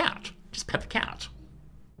 Pet the cat. Just pet the cat.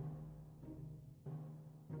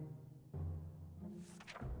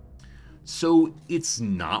 So it's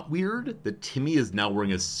not weird that Timmy is now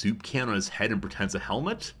wearing a soup can on his head and pretends a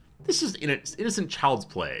helmet? This is innocent child's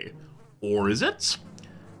play. Or is it?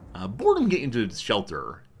 Boredom get into the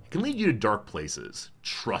shelter. It can lead you to dark places.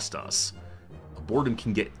 Trust us. Boredom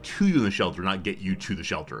can get to you in the shelter, not get you to the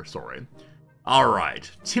shelter. Sorry.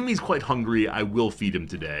 Alright. Timmy's quite hungry. I will feed him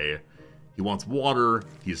today. He wants water.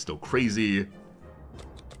 He is still crazy.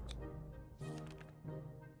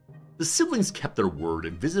 The siblings kept their word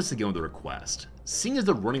and visited us again with a request. Seeing as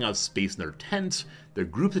they're running out of space in their tent, their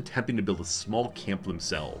group's attempting to build a small camp for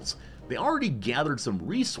themselves. They already gathered some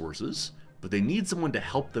resources, but they need someone to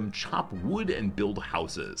help them chop wood and build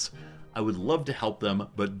houses. I would love to help them,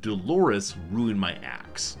 but Dolores ruined my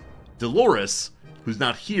axe. Dolores, who's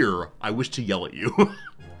not here, I wish to yell at you.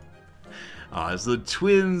 So the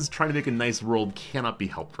twins trying to make a nice world cannot be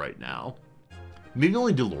helped right now. Maybe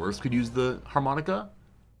only Dolores could use the harmonica?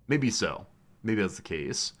 Maybe so. Maybe that's the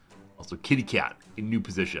case. Also, kitty cat in new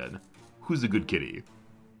position. Who's a good kitty?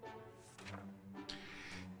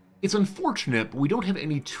 It's unfortunate, but we don't have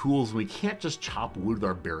any tools and we can't just chop wood with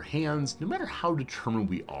our bare hands, no matter how determined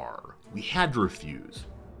we are. We had to refuse.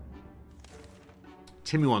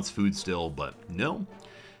 Timmy wants food still, but no.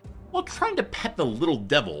 While trying to pet the little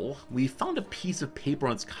devil, we found a piece of paper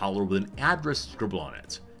on its collar with an address scribbled on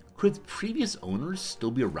it. Could its previous owners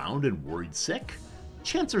still be around and worried sick?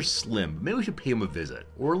 Chances are slim, but maybe we should pay them a visit,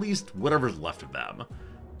 or at least whatever's left of them.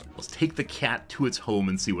 Let's take the cat to its home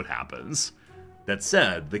and see what happens. That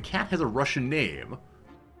said, the cat has a Russian name.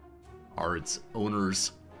 Are its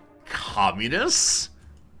owners communists?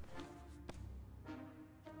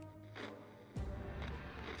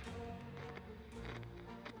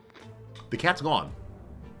 The cat's gone.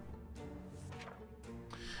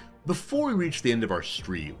 Before we reached the end of our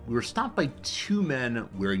street, we were stopped by two men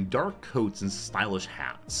wearing dark coats and stylish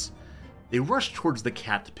hats. They rushed towards the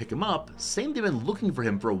cat to pick him up, saying they've been looking for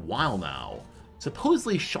him for a while now.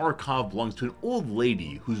 Supposedly Sharkov belongs to an old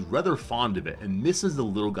lady who's rather fond of it and misses the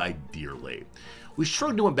little guy dearly. We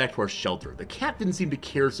shrugged and went back to our shelter. The cat didn't seem to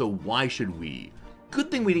care, so why should we?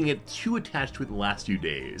 Good thing we didn't get too attached to it in the last few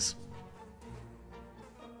days.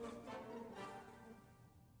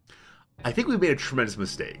 I think we made a tremendous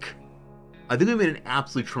mistake. I think we made an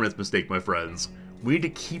absolutely tremendous mistake, my friends. We need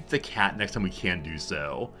to keep the cat next time we can do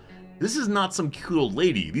so. This is not some cute old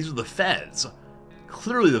lady. These are the feds.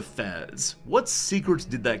 Clearly the feds. What secrets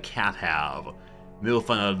did that cat have? Maybe we'll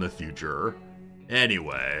find out in the future.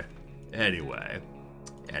 Anyway. It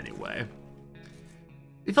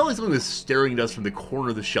felt like something was staring at us from the corner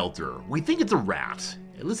of the shelter. We think it's a rat.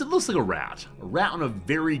 At least it looks like a rat. A rat on a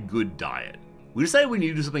very good diet. We decided we need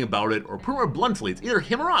to do something about it, or put it more bluntly, it's either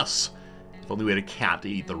him or us. If only we had a cat to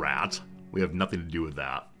eat the rat. We have nothing to do with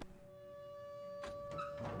that.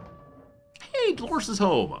 Hey, Dolores is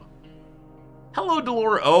home. Hello,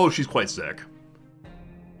 Dolores. Oh, she's quite sick.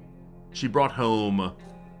 She brought home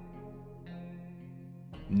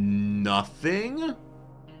nothing? At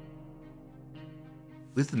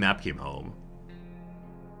least the map came home.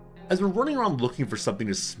 As we're running around looking for something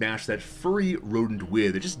to smash that furry rodent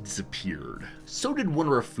with, it just disappeared. So did one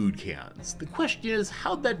of our food cans. The question is,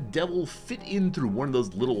 how'd that devil fit in through one of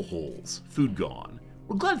those little holes? Food gone.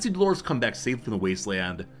 We're glad to see Dolores come back safe from the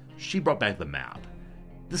wasteland. She brought back the map.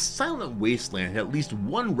 The silent wasteland had at least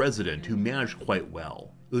one resident who managed quite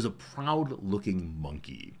well. It was a proud-looking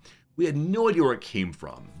monkey. We had no idea where it came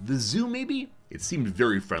from. The zoo, maybe? It seemed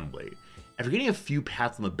very friendly. After getting a few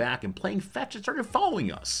pats on the back and playing fetch, it started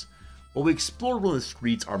following us. While we explored one of the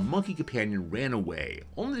streets, our monkey companion ran away,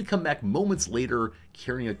 only to come back moments later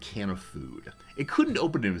carrying a can of food. It couldn't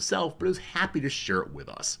open it himself, but it was happy to share it with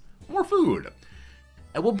us. More food!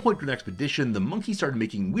 At one point during the expedition, the monkey started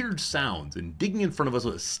making weird sounds and digging in front of us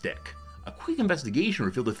with a stick. A quick investigation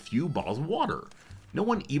revealed a few bottles of water. No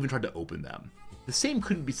one even tried to open them. The same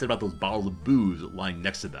couldn't be said about those bottles of booze lying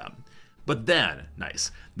next to them. But then,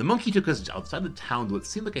 nice, the monkey took us outside the town to what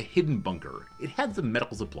seemed like a hidden bunker. It had some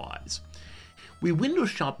medical supplies. We window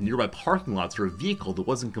shopped nearby parking lots for a vehicle that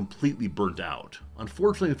wasn't completely burnt out.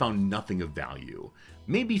 Unfortunately, we found nothing of value.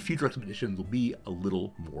 Maybe future expeditions will be a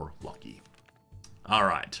little more lucky.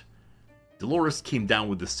 Alright. Dolores came down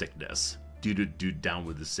with the sickness. Down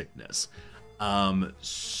with the sickness.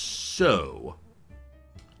 So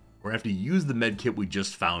we're gonna have to use the med kit we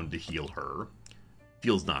just found to heal her.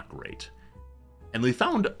 Feels not great. And we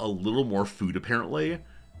found a little more food apparently.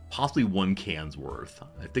 Possibly 1 can's worth.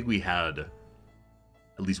 I think we had at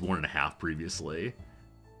least 1.5 previously.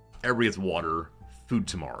 Everybody gets water. Food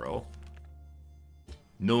tomorrow.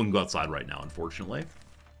 No one can go outside right now, unfortunately.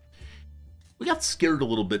 We got scared a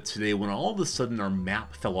little bit today when all of a sudden our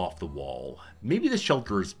map fell off the wall. Maybe the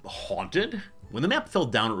shelter is haunted? When the map fell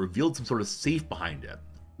down, it revealed some sort of safe behind it.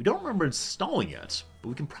 We don't remember installing it, but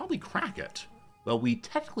we can probably crack it. Well, we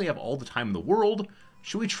technically have all the time in the world.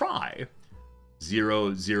 Should we try?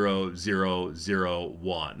 0, 0, 0, 0,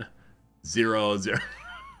 1. 0, 0.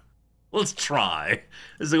 Let's try.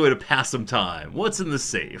 This is a way to pass some time. What's in the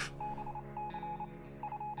safe?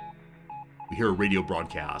 We hear a radio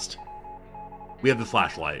broadcast. We have the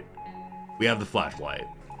flashlight. We have the flashlight.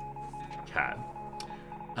 Okay.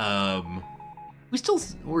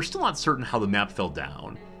 We're still not certain how the map fell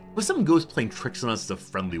down. With some ghost playing tricks on us as a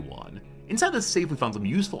friendly one. Inside the safe we found some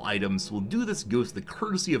useful items, so we'll do this ghost the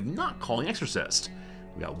courtesy of not calling Exorcist.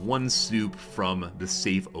 We got 1 soup from the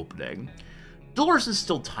safe opening. Dolores is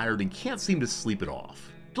still tired and can't seem to sleep it off.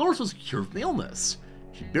 Dolores was cured from the illness.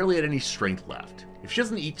 She barely had any strength left. If she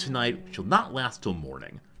doesn't eat tonight, she'll not last till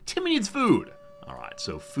morning. Timmy needs food! Alright,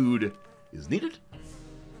 so food is needed.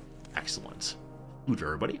 Excellent. Food for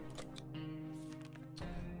everybody.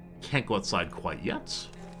 Can't go outside quite yet.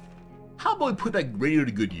 How about we put that radio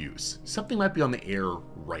to good use? Something might be on the air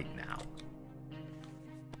right now.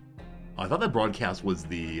 Oh, I thought that broadcast was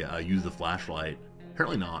the use the flashlight.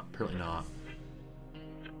 Apparently not. Apparently not.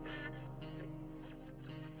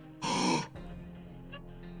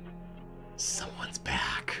 Someone's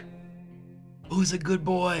back. Who's a good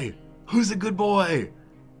boy? Who's a good boy?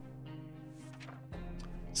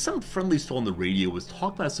 Some friendly soul on the radio was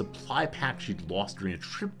talking about a supply pack she'd lost during a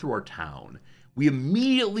trip through our town. We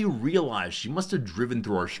immediately realized she must have driven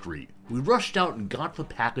through our street. We rushed out and got the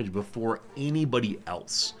package before anybody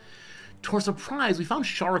else. To our surprise, we found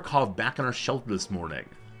Sharikov back in our shelter this morning.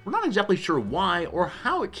 We're not exactly sure why or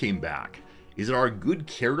how it came back. Is it our good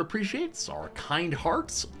care it appreciates, our kind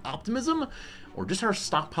hearts, optimism, or just our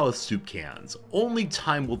stockpile of soup cans? Only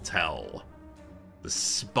time will tell. The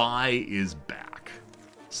spy is back.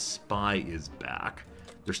 Spy is back.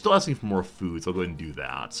 They're still asking for more food, so I'll go ahead and do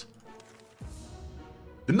that.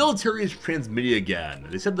 The military is transmitting again.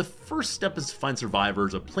 They said the first step is to find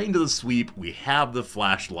survivors, a plane to the sweep. We have the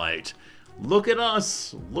flashlight. Look at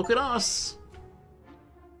us. Look at us.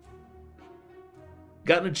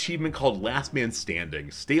 Got an achievement called Last Man Standing.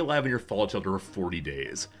 Stay alive in your fallout shelter for 40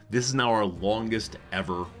 days. This is now our longest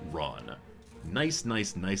ever run. Nice,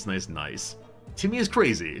 nice, nice, nice, nice. Timmy is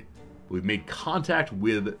crazy. We've made contact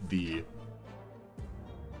with the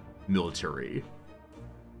military.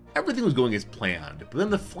 Everything was going as planned, but then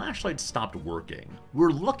the flashlight stopped working. We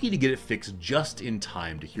were lucky to get it fixed just in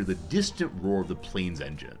time to hear the distant roar of the plane's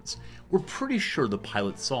engines. We're pretty sure the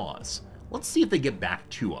pilot saw us. Let's see if they get back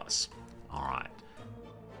to us. Alright.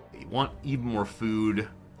 They want even more food.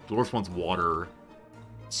 Dolores wants water.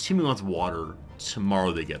 Timmy wants water.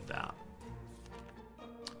 Tomorrow they get that.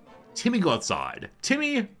 Timmy, go outside.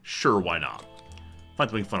 Timmy? Sure, why not? Find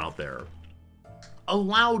something fun out there. A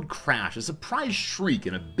loud crash, a surprise shriek,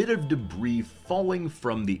 and a bit of debris falling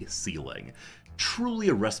from the ceiling. Truly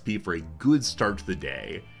a recipe for a good start to the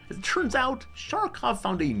day. As it turns out, Sharkov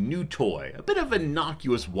found a new toy, a bit of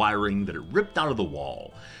innocuous wiring that it ripped out of the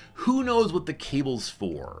wall. Who knows what the cable's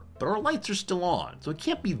for, but our lights are still on, so it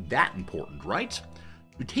can't be that important, right?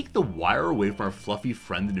 We take the wire away from our fluffy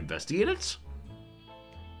friend and investigate it?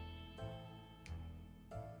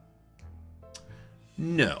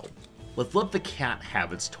 No. Let's let the cat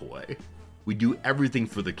have its toy. We do everything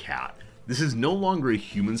for the cat. This is no longer a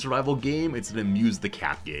human survival game, it's an amuse the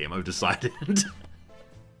cat game, I've decided.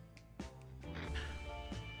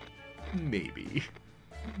 Maybe.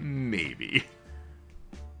 Maybe.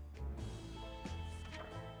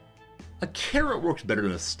 A carrot works better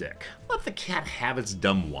than a stick. Let the cat have its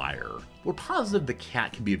dumb wire. We're positive the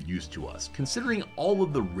cat can be of use to us, considering all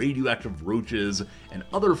of the radioactive roaches and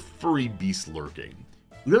other furry beasts lurking.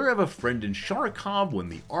 We better have a friend in Sharkov when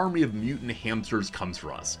the army of mutant hamsters comes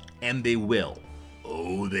for us. And they will.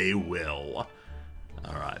 Oh, they will.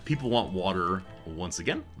 Alright, people want water. Once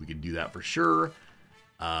again, we can do that for sure.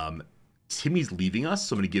 Timmy's leaving us,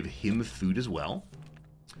 so I'm going to give him food as well.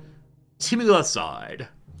 Timmy, go outside.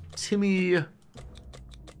 Timmy... I'm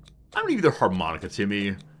going to give you the harmonica,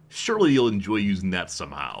 Timmy. Surely you'll enjoy using that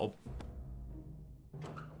somehow.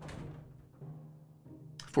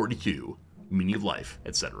 42. Meaning of life,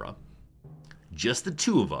 etc. Just the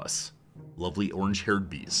two of us. Lovely orange-haired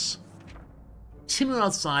beasts. Timmy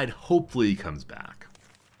outside, hopefully he comes back.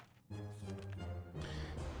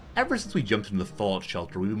 Ever since we jumped into the Fallout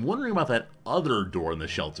shelter, we've been wondering about that other door in the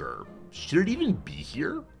shelter. Should it even be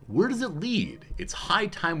here? Where does it lead? It's high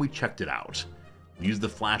time we checked it out. We used the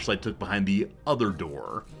flashlight took behind the other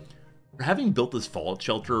door. For having built this Fallout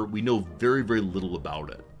shelter, we know very, very little about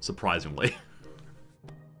it, surprisingly.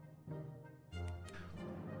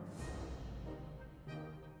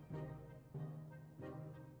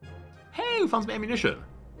 Hey, we found some ammunition.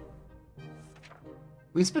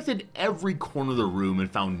 We inspected every corner of the room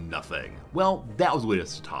and found nothing. Well, that was a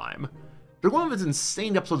waste of time. During one of its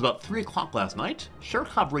insane episodes about 3 o'clock last night,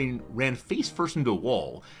 Sharkov ran face first into a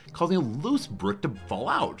wall, causing a loose brick to fall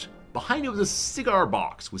out. Behind it was a cigar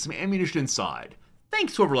box with some ammunition inside.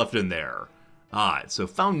 Thanks whoever left it in there. Alright, so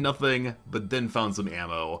found nothing, but then found some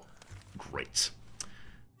ammo. Great.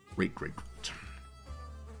 Great, great, great.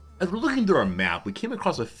 As we're looking through our map, we came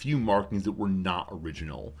across a few markings that were not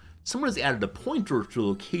original. Someone has added a pointer to a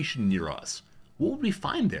location near us. What would we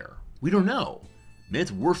find there? We don't know. Man,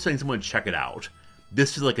 it's worth sending someone to check it out.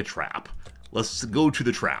 This is like a trap. Let's go to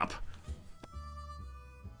the trap.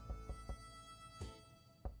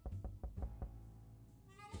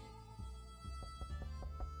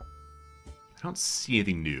 I don't see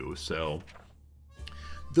anything new, so...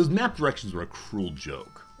 Those map directions were a cruel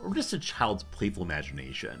joke, or just a child's playful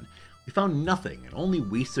imagination. We found nothing and only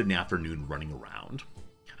wasted an afternoon running around.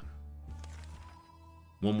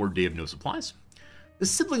 One more day of no supplies. The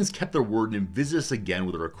siblings kept their word and visited us again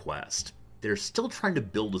with a request. They're still trying to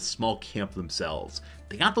build a small camp themselves.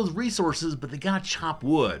 They got those resources, but they gotta chop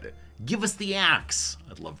wood. Give us the axe.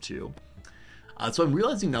 I'd love to. So I'm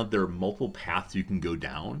realizing now there are multiple paths you can go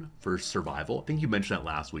down for survival. I think you mentioned that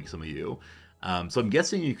last week, some of you. So I'm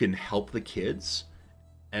guessing you can help the kids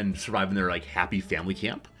and survive in their like happy family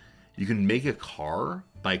camp. You can make a car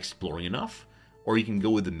by exploring enough, or you can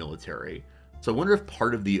go with the military. So I wonder if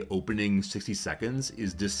part of the opening 60 seconds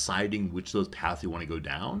is deciding which of those paths you want to go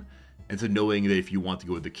down. And so knowing that if you want to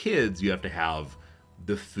go with the kids, you have to have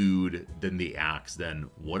the food, then the axe,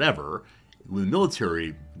 then whatever. With the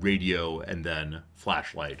military, radio, and then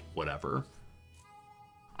flashlight, whatever.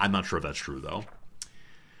 I'm not sure if that's true, though.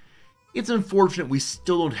 It's unfortunate we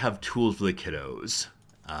still don't have tools for the kiddos.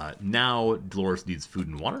 Now Dolores needs food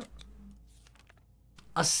and water.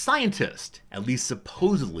 A scientist, at least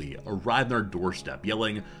supposedly, arrived on our doorstep,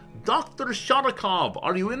 yelling, "Dr. Sharkov,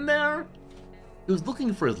 are you in there?" He was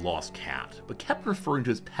looking for his lost cat, but kept referring to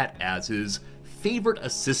his pet as his favorite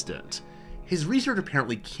assistant. His research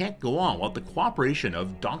apparently can't go on without the cooperation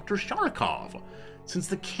of Dr. Sharkov. Since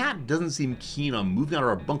the cat doesn't seem keen on moving out of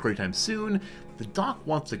our bunker anytime soon, the doc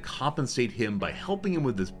wants to compensate him by helping him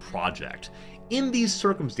with this project. In these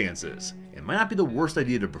circumstances, it might not be the worst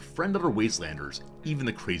idea to befriend other wastelanders, even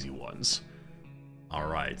the crazy ones.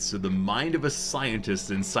 Alright, so the mind of a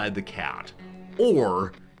scientist inside the cat.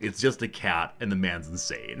 Or it's just a cat and the man's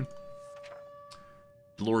insane.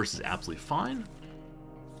 Dolores is absolutely fine.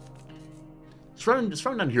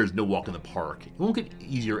 Surrounding down here is no walk in the park. It won't get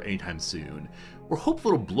easier anytime soon. We're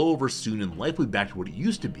hopeful it'll blow over soon and life will be back to what it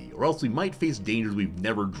used to be, or else we might face dangers we've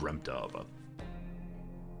never dreamt of.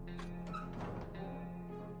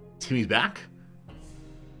 Timmy's back.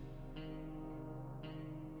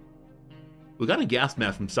 We got a gas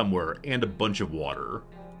mask from somewhere and a bunch of water.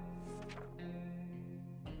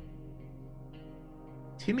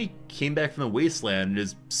 Timmy came back from the wasteland and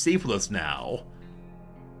is safe with us now.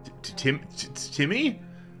 Timmy?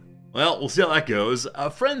 Well, we'll see how that goes.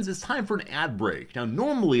 Friends, it's time for an ad break. Now,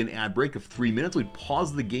 normally an ad break of 3 minutes, we'd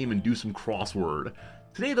pause the game and do some crossword.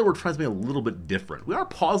 Today, though, we're trying something a little bit different. We are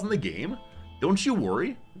pausing the game. Don't you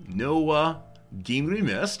worry. No game to be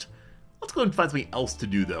missed. Let's go and find something else to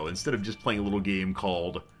do, though, instead of just playing a little game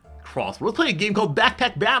called crossword. Let's play a game called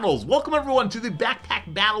Backpack Battles. Welcome, everyone, to the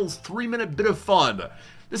Backpack Battles 3-minute bit of fun.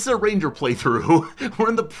 This is a Ranger playthrough. We're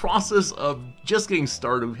in the process of just getting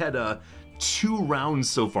started. We've had 2 rounds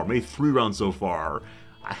so far, maybe 3 rounds so far.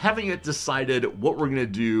 I haven't yet decided what we're gonna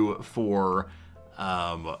do for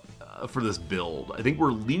this build. I think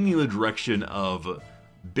we're leaning in the direction of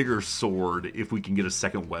bigger sword if we can get a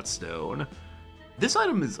second whetstone. This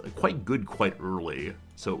item is quite good quite early,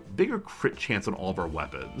 so bigger crit chance on all of our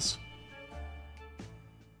weapons.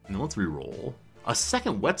 And then let's reroll. A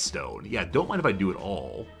second whetstone. Yeah, don't mind if I do it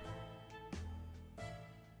all.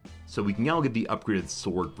 So we can now get the upgraded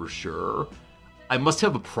sword for sure. I must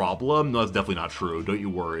have a problem. No, that's definitely not true. Don't you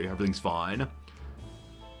worry. Everything's fine.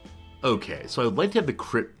 Okay, so I'd like to have the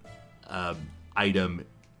crit item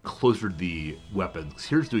closer to the weapons, because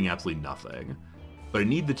here's doing absolutely nothing. But I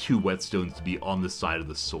need the 2 whetstones to be on the side of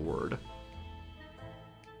the sword.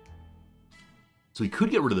 So we could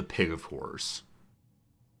get rid of the pig, of course.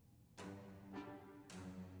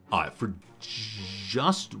 Alright, for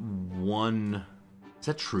just 1... Is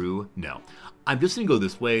that true? No. I'm just going to go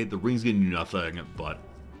this way. The ring's going to do nothing, but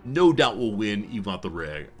no doubt we'll win even without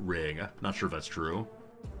the ring. Not sure if that's true.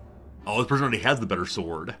 Oh, this person already has the better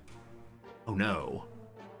sword. Oh no.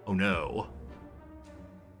 Oh no.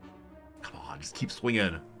 Come on, just keep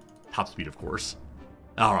swinging. Top speed, of course.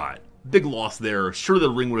 Alright, big loss there. Sure, the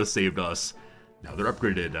ring would have saved us. Now, their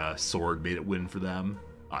upgraded sword made it win for them.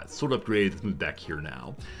 Alright, sword upgrade. Let's move back here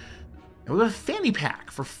now. And we have a fanny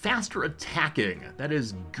pack for faster attacking. That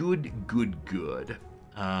is good, good, good.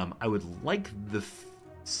 I would like the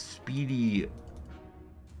speedy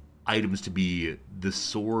items to be the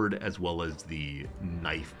sword as well as the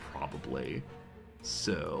knife, probably.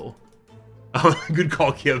 So, oh, good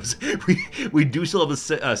call, Gibbs. We do still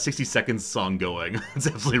have a 60 seconds song going. That's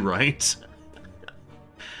absolutely right.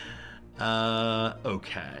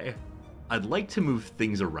 Okay. I'd like to move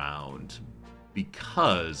things around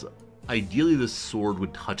because ideally the sword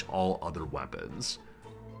would touch all other weapons,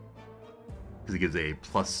 because it gives a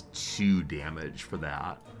 +2 damage for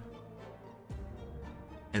that.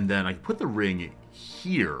 And then I put the ring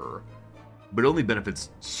here, but it only benefits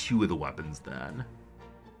 2 of the weapons then.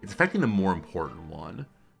 It's affecting the more important one.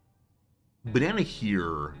 Banana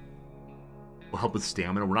here will help with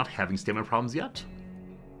stamina. We're not having stamina problems yet.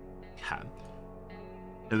 Okay.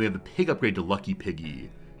 And we have the pig upgrade to Lucky Piggy.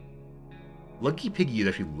 Lucky Piggy is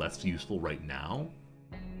actually less useful right now,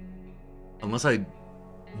 unless I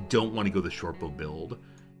don't want to go the short bow build.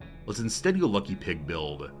 Let's instead go Lucky Pig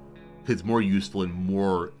build, because it's more useful in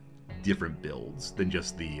more different builds than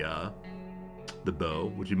just the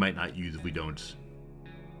bow, which we might not use if we don't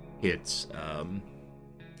hit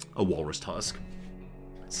a walrus tusk.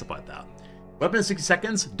 Stuff like that. Weapon in 60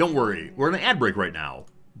 seconds? Don't worry, we're in an ad break right now.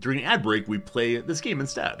 During an ad break, we play this game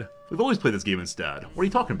instead. We've always played this game instead. What are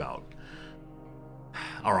you talking about?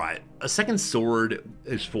 Alright, a second sword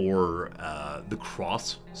is for the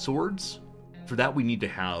cross swords. For that, we need to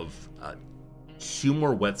have 2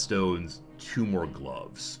 more whetstones, 2 more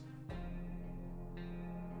gloves.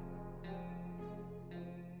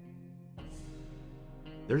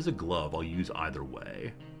 There's a glove I'll use either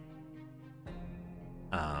way.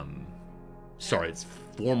 Sorry, it's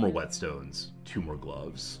 4 more whetstones, 2 more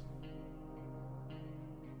gloves.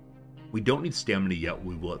 We don't need stamina yet,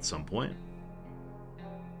 we will at some point.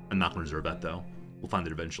 I'm not going to reserve that, though. We'll find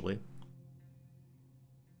it eventually.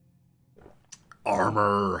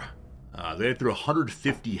 Armor. They had through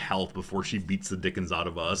 150 health before she beats the dickens out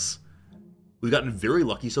of us. We've gotten very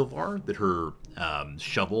lucky so far that her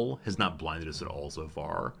shovel has not blinded us at all so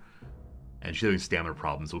far. And she's having stamina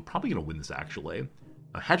problems, so we're probably going to win this, actually.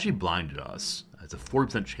 Had she blinded us, it's a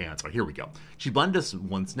 40% chance. Oh, here we go. She blinded us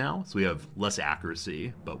once now, so we have less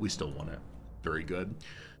accuracy, but we still won it. Very good.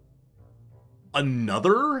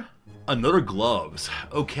 Another gloves.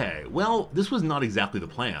 Okay, well, this was not exactly the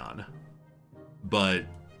plan, but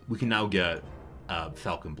we can now get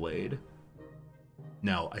Falcon Blade.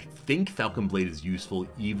 Now, I think Falcon Blade is useful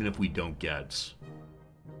even if we don't get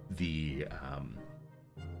the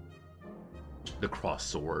cross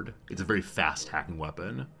sword. It's a very fast hacking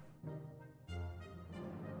weapon.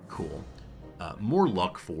 Cool. More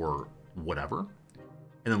luck for whatever.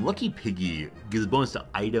 And then Lucky Piggy gives a bonus to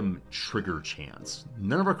item trigger chance.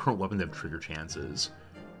 None of our current weapons have trigger chances.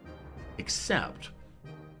 Except,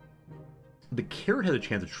 the carrot has a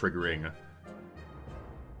chance of triggering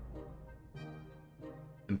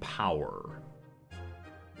Empower.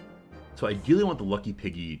 So ideally I want the Lucky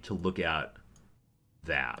Piggy to look at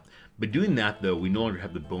that. By doing that, though, we no longer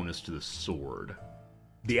have the bonus to the sword.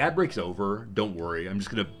 The ad break's over. Don't worry. I'm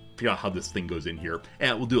just going to figure out how this thing goes in here.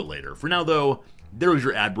 And we'll do it later. For now, though, there was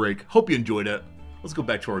your ad break. Hope you enjoyed it. Let's go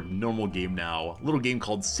back to our normal game now. A little game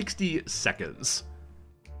called 60 Seconds.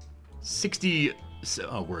 60...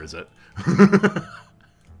 Oh, where is it?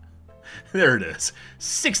 There it is.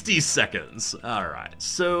 60 seconds. Alright,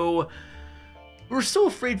 so... we're so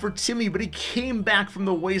afraid for Timmy, but he came back from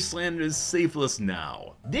the wasteland and is safeless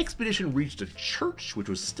now. The expedition reached a church which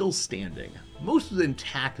was still standing. Most was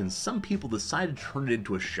intact, and some people decided to turn it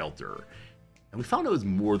into a shelter. And we found out it was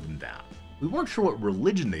more than that. We weren't sure what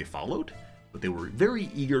religion they followed, but they were very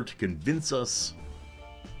eager to convince us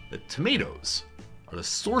that tomatoes are the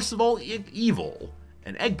source of all evil,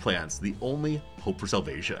 and eggplants the only hope for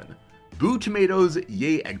salvation. Boo tomatoes,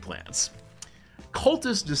 yay eggplants.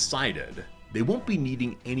 Cultists decided they won't be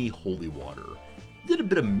needing any holy water. They did a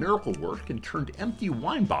bit of miracle work and turned empty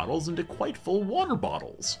wine bottles into quite full water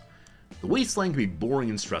bottles. The wasteland can be boring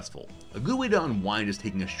and stressful. A good way to unwind is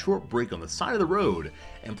taking a short break on the side of the road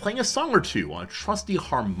and playing a song or two on a trusty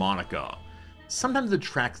harmonica. Sometimes it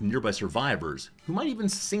attracts nearby survivors who might even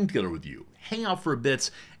sing together with you, hang out for a bit,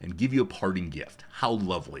 and give you a parting gift. How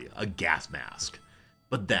lovely, a gas mask.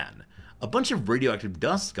 But then, a bunch of radioactive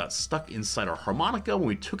dust got stuck inside our harmonica when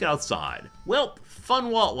we took it outside. Well, fun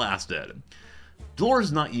while it lasted. Dolores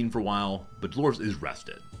is not eaten for a while, but Dolores is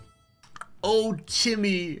rested. Oh,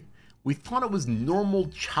 Timmy! We thought it was normal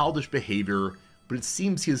childish behavior, but it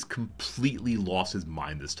seems he has completely lost his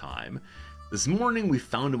mind this time. This morning we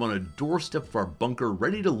found him on a doorstep of our bunker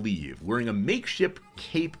ready to leave, wearing a makeshift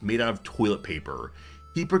cape made out of toilet paper.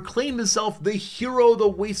 He proclaimed himself the hero the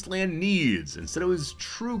wasteland needs, and said it was his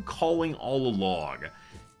true calling all along.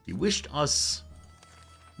 He wished us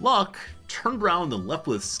luck, turned around and left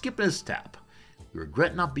with a skip in his step. We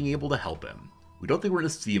regret not being able to help him. We don't think we're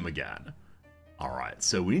going to see him again. Alright,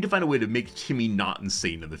 so we need to find a way to make Timmy not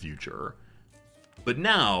insane in the future. But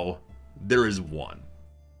now, there is one.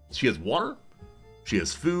 She has water, she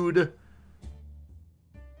has food.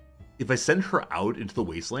 If I send her out into the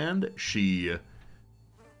wasteland,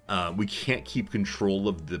 we can't keep control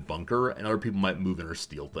of the bunker, and other people might move in or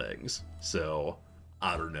steal things. So,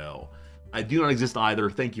 I don't know. I do not exist either.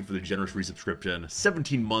 Thank you for the generous resubscription.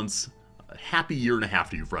 17 months. A happy year and a half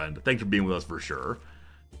to you, friend. Thanks for being with us for sure.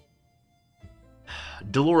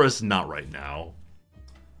 Dolores, not right now.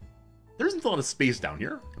 There isn't a lot of space down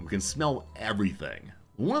here, and we can smell everything.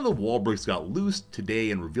 When one of the wall bricks got loose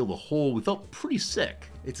today and revealed a hole, we felt pretty sick.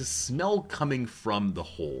 It's a smell coming from the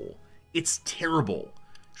hole. It's terrible.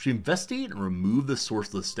 Should we investigate and remove the source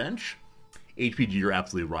of the stench? HPG, you're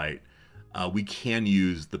absolutely right. We can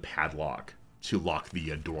use the padlock to lock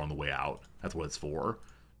the door on the way out. That's what it's for.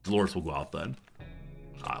 Dolores will go out then.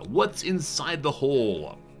 What's inside the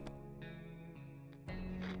hole?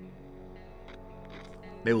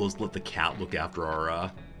 Maybe we'll just let the cat look after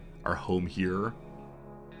our home here.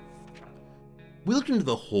 We looked into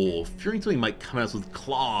the hole, fearing something might come at us with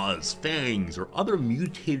claws, fangs, or other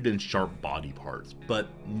mutated and sharp body parts, but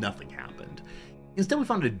nothing happened. Instead, we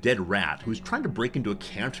found a dead rat who was trying to break into a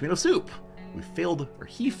can of tomato soup.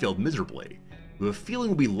 He failed miserably. We have a feeling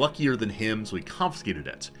we'll be luckier than him, so we confiscated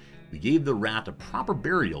it. We gave the rat a proper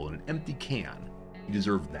burial in an empty can. He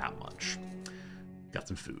deserved that much. Got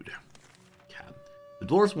some food. Okay.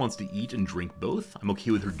 Dolores wants to eat and drink both. I'm okay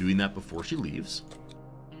with her doing that before she leaves.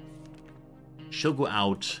 She'll go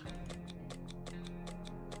out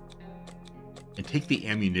and take the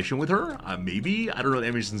ammunition with her. Maybe. I don't know what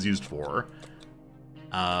ammunition's used for.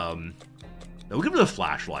 We'll give her the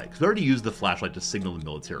flashlight, because we already used the flashlight to signal the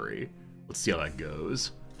military. Let's see how that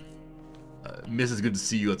goes. Miss, it's good to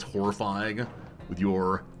see you. That's horrifying. With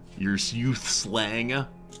your youth slang.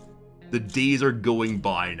 The days are going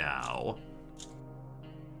by now.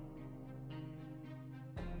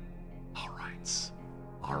 Alright.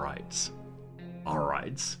 Alright.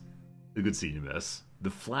 Good seeing you, Miss. The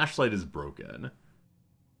flashlight is broken.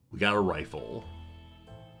 We got a rifle.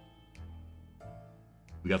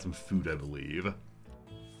 We got some food, I believe.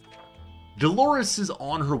 Dolores is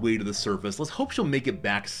on her way to the surface. Let's hope she'll make it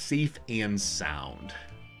back safe and sound.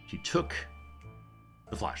 She took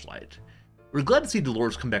the flashlight. We're glad to see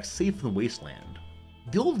Dolores come back safe from the wasteland.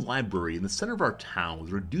 The old library in the center of our town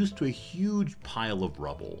was reduced to a huge pile of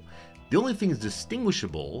rubble. The only things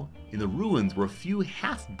distinguishable in the ruins were a few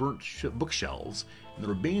half-burnt bookshelves and the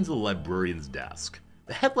remains of the librarian's desk.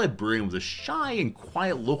 The head librarian was a shy and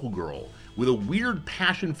quiet local girl with a weird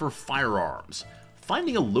passion for firearms.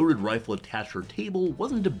 Finding a loaded rifle attached to her table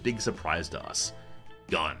wasn't a big surprise to us.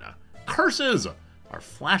 Gun. Curses! Our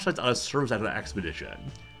flashlight's out of service after the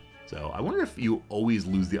expedition. So I wonder if you always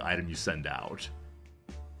lose the item you send out.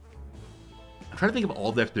 I'm trying to think of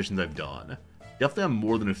all the expeditions I've done. Definitely on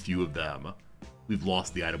more than a few of them, we've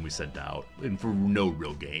lost the item we sent out, and for no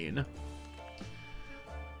real gain.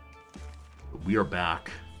 But we are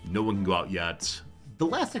back. No one can go out yet. The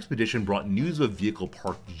last expedition brought news of a vehicle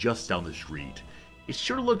parked just down the street. It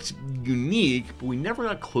sure looked unique, but we never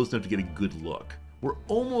got close enough to get a good look. We're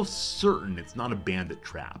almost certain it's not a bandit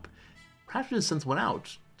trap. Perhaps we just sent one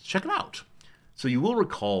out to check it out. So you will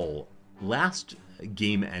recall, last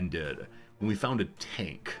game ended when we found a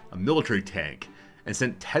tank, a military tank, and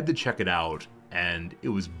sent Ted to check it out, and it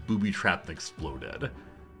was booby-trapped and exploded.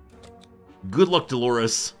 Good luck,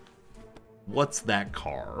 Dolores. What's that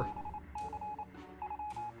car?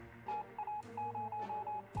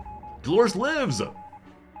 Dolores lives!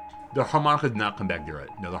 The harmonica did not come back near it.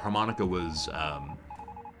 No, the harmonica was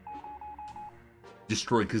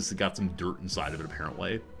destroyed because it got some dirt inside of it,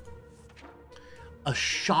 apparently. A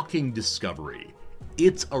shocking discovery.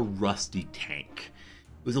 It's a rusty tank.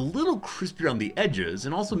 It was a little crispy around the edges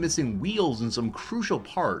and also missing wheels and some crucial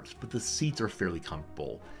parts, but the seats are fairly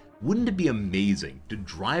comfortable. Wouldn't it be amazing to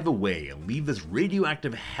drive away and leave this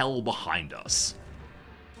radioactive hell behind us?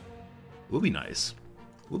 It would be nice.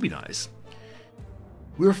 It would be nice.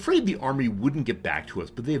 We were afraid the army wouldn't get back to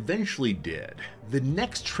us, but they eventually did. The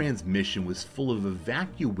next transmission was full of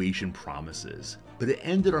evacuation promises, but it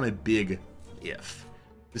ended on a big if.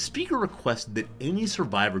 The speaker requested that any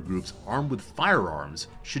survivor groups armed with firearms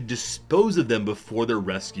should dispose of them before they're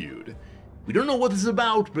rescued. We don't know what this is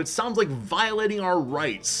about, but it sounds like violating our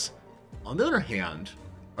rights. On the other hand,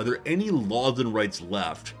 are there any laws and rights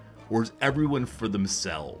left, or is everyone for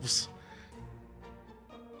themselves?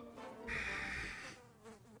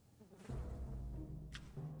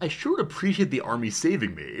 I sure would appreciate the army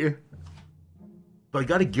saving me, but I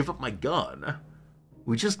gotta give up my gun.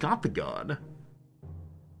 We just got the gun.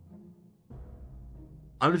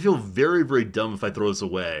 I'm gonna feel very, very dumb if I throw this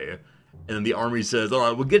away, and then the army says,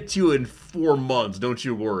 alright, we'll get to you in 4 months, don't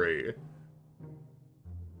you worry.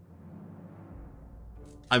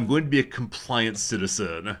 I'm going to be a compliant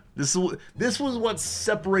citizen. This was what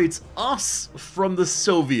separates us from the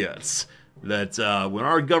Soviets. That when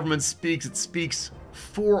our government speaks, it speaks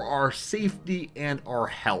for our safety and our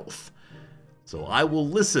health. So I will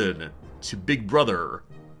listen to Big Brother,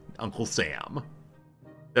 Uncle Sam.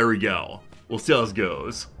 There we go. We'll see how this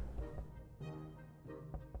goes.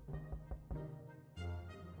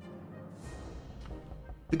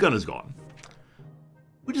 The gun is gone.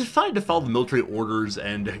 We decided to follow the military orders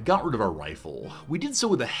and got rid of our rifle. We did so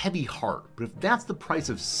with a heavy heart, but if that's the price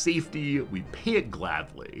of safety, we pay it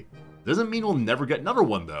gladly. Doesn't mean we'll never get another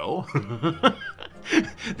one, though.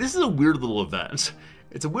 This is a weird little event.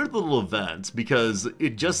 It's a weird little event because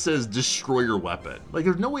it just says destroy your weapon. Like,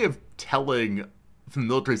 there's no way of telling from the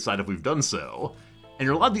military side if we've done so. And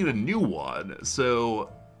you're allowed to get a new one, so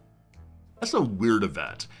that's a weird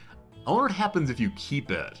event. I wonder what happens if you keep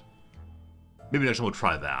it. Maybe next time we'll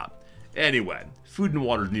try that. Anyway, food and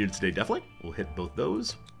water is needed today, definitely. We'll hit both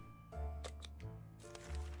those.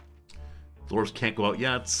 Dolores can't go out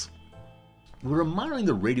yet. We were admiring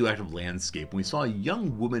the radioactive landscape when we saw a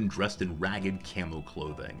young woman dressed in ragged camo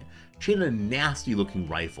clothing. She had a nasty looking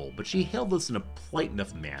rifle, but she hailed us in a polite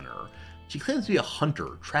enough manner. She claims to be a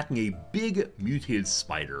hunter, tracking a big mutated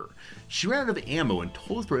spider. She ran out of ammo and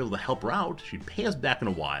told us we were able to help her out. She'd pay us back in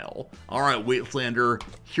a while. Alright, Wastellander,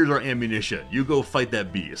 here's our ammunition. You go fight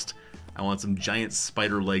that beast. I want some giant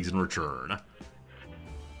spider legs in return.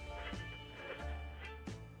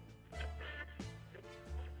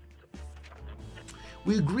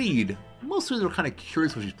 We agreed, mostly they were kind of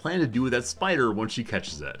curious what she's planning to do with that spider once she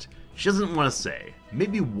catches it. She doesn't want to say.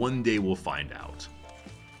 Maybe one day we'll find out.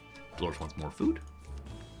 Dolores wants more food.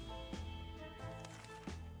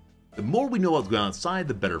 The more we know what's going on outside,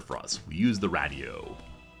 the better for us. We use the radio.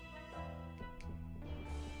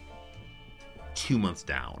 2 months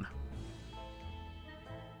down.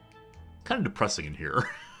 Kind of depressing in here.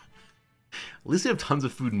 At least we have tons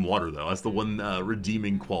of food and water, though. That's the one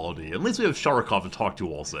redeeming quality. At least we have Sharikov to talk to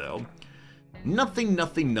also. Nothing,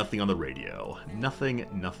 nothing, nothing on the radio. Nothing,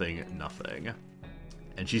 nothing, nothing.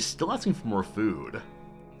 And she's still asking for more food.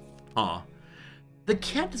 Huh. The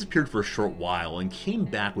cat disappeared for a short while and came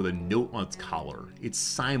back with a note on its collar. It's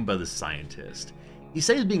signed by the scientist. He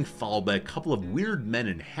said he's being followed by a couple of weird men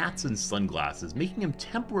in hats and sunglasses, making him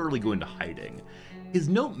temporarily go into hiding. His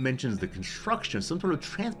note mentions the construction of some sort of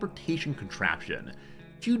transportation contraption.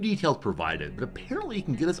 Few details provided, but apparently it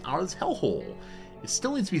can get us out of this hellhole. It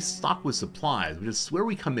still needs to be stocked with supplies, which is where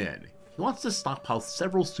we come in. He wants to stockpile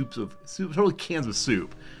several cans of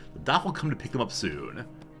soup. The doc will come to pick them up soon.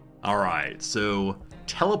 Alright, so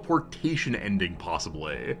teleportation ending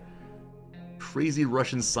possibly. Crazy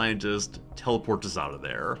Russian scientist teleports us out of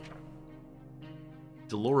there.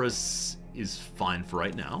 Dolores is fine for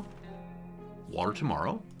right now. Water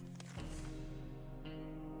tomorrow.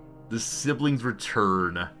 The siblings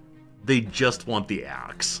return. They just want the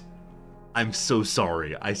axe. I'm so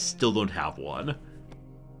sorry, I still don't have one.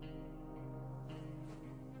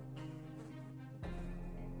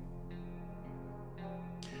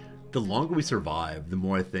 The longer we survive, the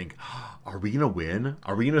more I think, are we gonna win?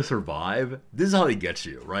 Are we gonna survive? This is how they get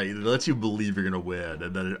you, right? It lets you believe you're gonna win,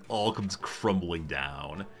 and then it all comes crumbling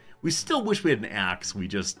down. We still wish we had an axe, we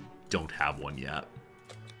just don't have one yet.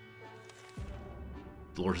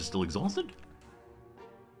 Dolores is still exhausted?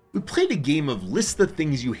 We played a game of list the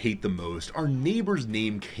things you hate the most. Our neighbor's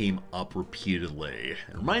name came up repeatedly. It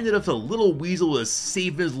reminded us of a little weasel with a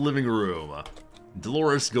safe in his living room.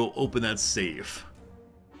 Dolores, go open that safe.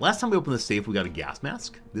 Last time we opened the safe, we got a gas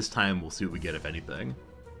mask. This time, we'll see what we get, if anything.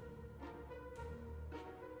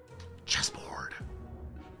 Chessboard.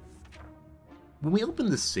 When we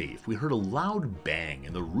opened the safe, we heard a loud bang,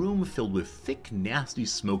 and the room filled with thick, nasty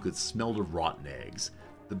smoke that smelled of rotten eggs.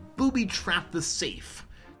 The booby trapped the safe.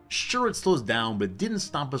 Sure, it slowed us down, but it didn't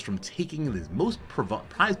stop us from taking his most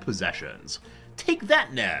prized possessions. Take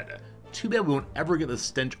that, Ned! Too bad we won't ever get the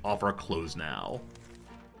stench off our clothes now.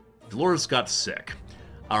 Dolores got sick.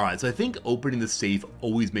 Alright, so I think opening the safe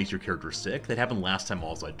always makes your character sick. That happened last time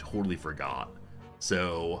also, I totally forgot.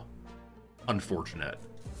 So, unfortunate.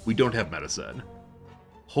 We don't have medicine.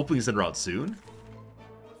 Hoping to send her out soon.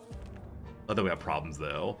 I thought we have problems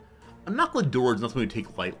though. A knock on the door is not something to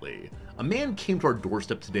take lightly. A man came to our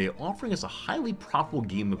doorstep today offering us a highly profitable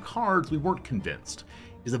game of cards. We weren't convinced.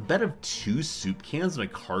 Is a bet of 2 soup cans in a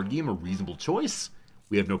card game a reasonable choice?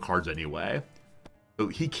 We have no cards anyway. So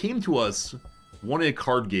he came to us wanting a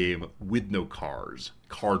card game with no cards.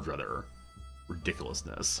 Cards, rather.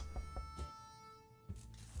 Ridiculousness.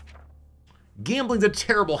 Gambling's a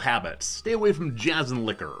terrible habit. Stay away from jazz and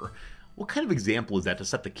liquor. What kind of example is that to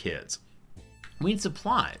set the kids? We need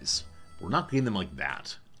supplies. We're not getting them like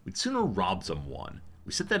that. We'd sooner rob someone.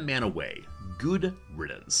 We set that man away. Good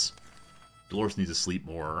riddance. Dolores needs to sleep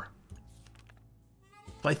more.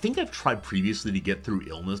 But I think I've tried previously to get through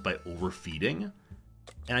illness by overfeeding,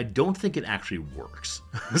 and I don't think it actually works.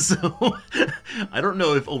 So, I don't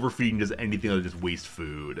know if overfeeding does anything other than just waste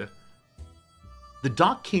food. The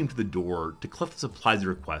doc came to the door to collect the supplies he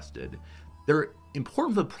requested. They're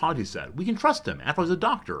important for the project, he said. We can trust him. After all, he's a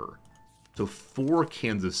doctor. So 4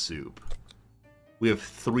 cans of soup. We have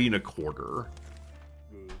 3 1/4.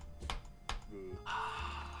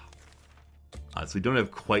 So we don't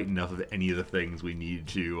have quite enough of any of the things we need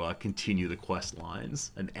to continue the quest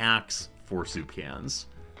lines. An axe, 4 soup cans.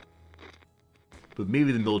 But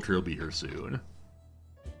maybe the military will be here soon.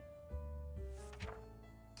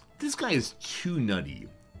 This guy is too nutty,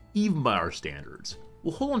 even by our standards.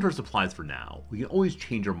 We'll hold on to our supplies for now. We can always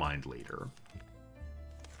change our mind later.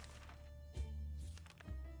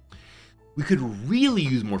 We could really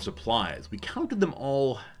use more supplies. We counted them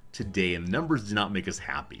all today and the numbers did not make us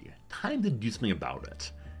happy. Time to do something about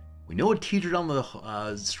it. We know a teacher down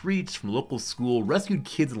the streets from a local school rescued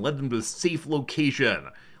kids and led them to a safe location.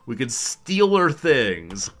 We could steal their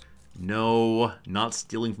things. No, not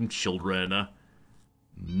stealing from children.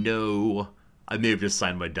 No. I may have just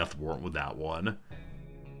signed my death warrant with that one.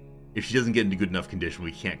 If she doesn't get into good enough condition,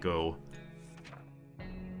 we can't go.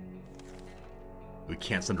 We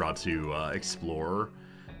can't send her out to explore.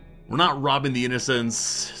 We're not robbing the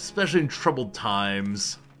innocents, especially in troubled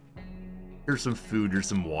times. Here's some food, here's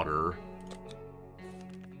some water.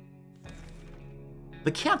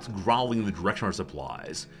 The cat's growling in the direction of our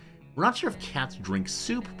supplies. We're not sure if cats drink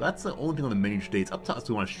soup, but that's the only thing on the menu today. It's up to us.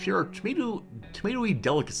 We want to share a tomatoey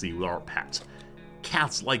delicacy with our pet.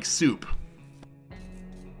 Cats like soup.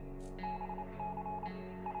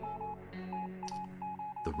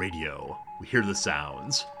 The radio. We hear the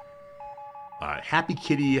sounds. Happy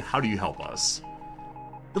Kitty, how do you help us?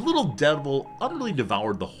 The little devil utterly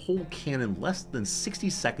devoured the whole can in less than 60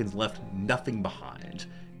 seconds, left nothing behind.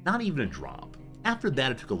 Not even a drop. After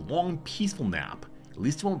that, it took a long, peaceful nap. At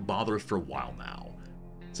least it won't bother us for a while now.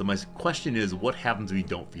 So my question is, what happens if we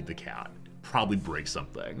don't feed the cat? Probably break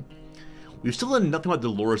something. We've still done nothing about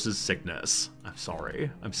Dolores' sickness. I'm sorry,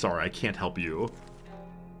 I can't help you.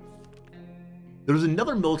 There was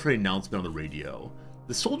another military announcement on the radio.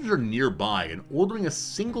 The soldiers are nearby and ordering a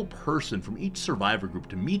single person from each survivor group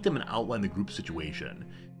to meet them and outline the group's situation.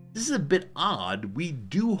 This is a bit odd. We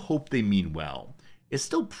do hope they mean well. It's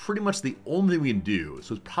still pretty much the only thing we can do,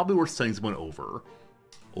 so it's probably worth sending someone over.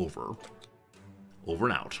 Over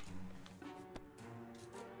and out.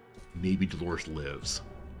 Maybe Dolores lives.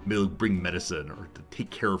 Maybe they'll bring medicine or to take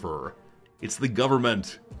care of her. It's the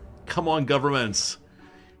government. Come on, governments.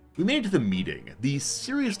 We made it to the meeting. The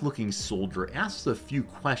serious-looking soldier asked us a few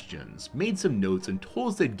questions, made some notes, and told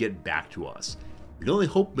us they'd get back to us. We can only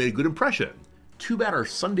hope made a good impression. Too bad our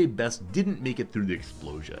Sunday best didn't make it through the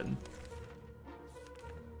explosion.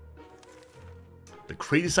 The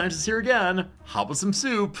crazy scientist is here again. Hop with some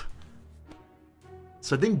soup.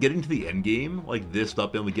 So I think getting to the end game like this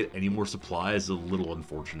without being able to get any more supplies is a little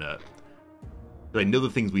unfortunate. But I know the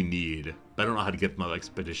things we need, but I don't know how to get them on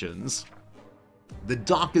expeditions. The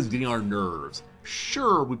doc is getting on our nerves.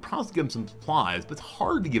 Sure, we promised to give them some supplies, but it's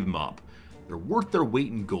hard to give them up. They're worth their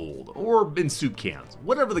weight in gold, or in soup cans,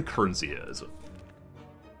 whatever the currency is.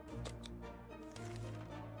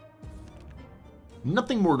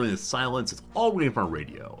 Nothing more during the silence, it's all waiting from our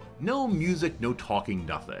radio. No music, no talking,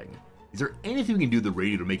 nothing. Is there anything we can do to the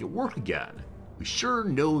radio to make it work again? We sure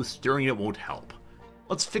know staring at it won't help.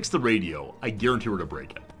 Let's fix the radio. I guarantee we're gonna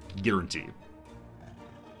break it. Guarantee.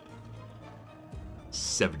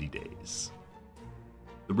 70 days.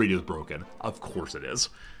 The radio's broken. Of course it is.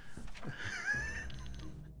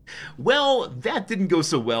 Well, that didn't go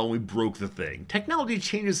so well when we broke the thing. Technology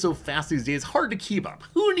changes so fast these days, it's hard to keep up.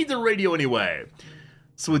 Who needs a radio anyway?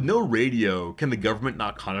 So with no radio, can the government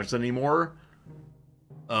not contact us anymore?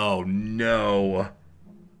 Oh no.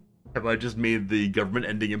 Have I just made the government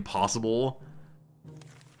ending impossible?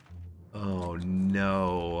 Oh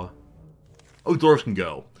no. Oh, Dolores can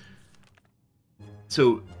go.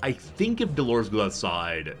 So I think if Dolores goes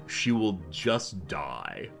outside, she will just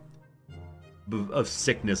die of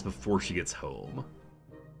sickness before she gets home.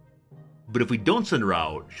 But if we don't send her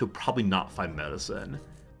out, she'll probably not find medicine.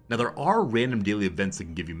 Now there are random daily events that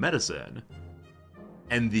can give you medicine,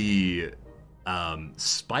 and the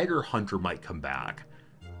spider hunter might come back.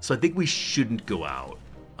 So I think we shouldn't go out,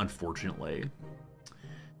 unfortunately.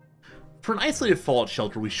 For an isolated fallout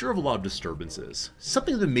shelter, we sure have a lot of disturbances.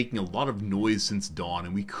 Something's been making a lot of noise since dawn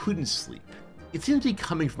and we couldn't sleep. It seems to be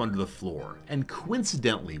coming from under the floor, and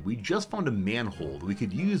coincidentally, we just found a manhole that we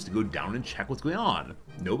could use to go down and check what's going on.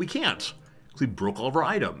 No, we can't, because we broke all of our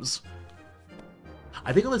items.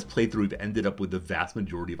 I think on this playthrough we've ended up with the vast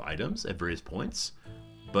majority of items at various points,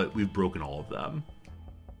 but we've broken all of them.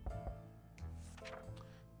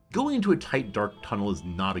 Going into a tight, dark tunnel is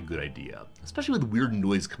not a good idea, especially with weird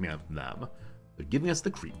noise coming out from them. They're giving us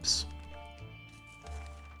the creeps.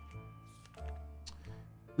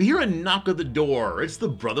 We hear a knock at the door. It's the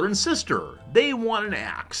brother and sister. They want an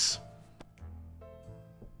axe.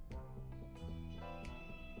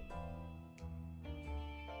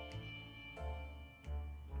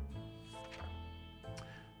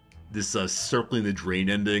 This circling the drain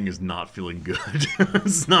ending is not feeling good.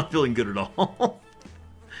 It's not feeling good at all.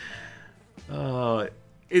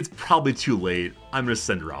 It's probably too late. I'm gonna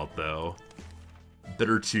send her out though.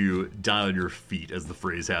 Better to die on your feet, as the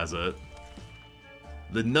phrase has it.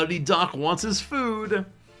 The nutty doc wants his food.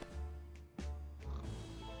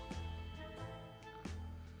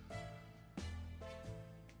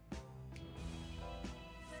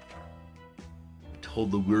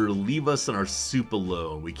 Told the weir to leave us and our soup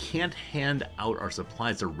alone. We can't hand out our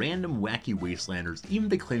supplies to random wacky wastelanders, even if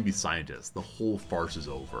they claim to be scientists. The whole farce is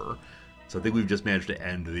over. So I think we've just managed to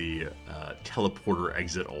end the teleporter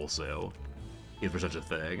exit also, if there's such a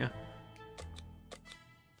thing.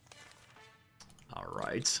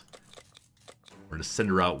 Alright. We're gonna send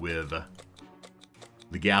her out with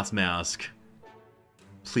the gas mask.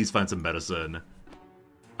 Please find some medicine.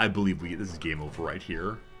 I believe this is game over right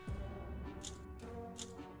here.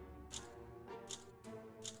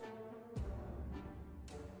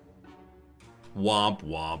 Womp,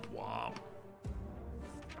 womp, womp.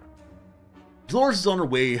 Dolores is on her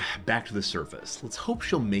way back to the surface. Let's hope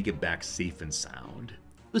she'll make it back safe and sound.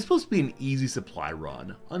 It was supposed to be an easy supply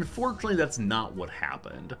run. Unfortunately, that's not what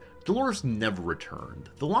happened. Dolores never returned.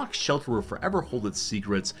 The locked shelter will forever hold its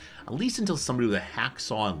secrets, at least until somebody with a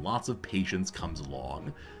hacksaw and lots of patience comes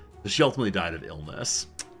along. She ultimately died of illness.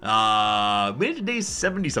 Made it to day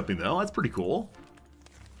 70-something though, that's pretty cool.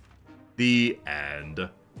 The end.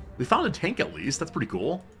 We found a tank at least, that's pretty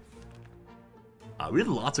cool. We did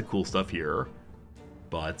lots of cool stuff here,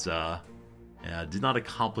 but yeah, did not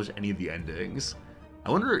accomplish any of the endings.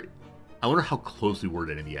 I wonder how close we were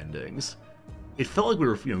to any of the endings. It felt like we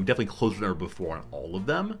were, definitely closer than ever before on all of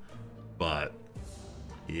them, but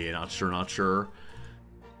yeah, not sure.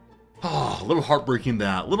 Oh, a little heartbreaking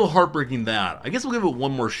that. I guess we'll give it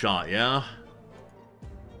one more shot, yeah?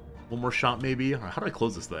 One more shot, maybe? All right, how do I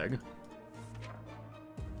close this thing?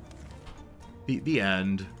 The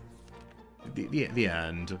end. The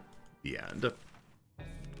end.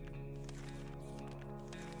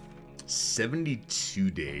 72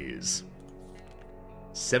 days.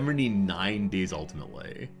 79 days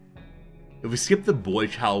ultimately. If we skip the boy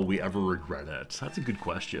child, will we ever regret it? That's a good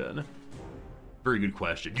question. Very good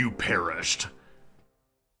question. You perished.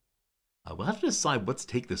 We'll have to decide what to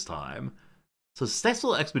take this time. So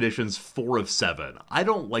successful expeditions, 4 of 7. I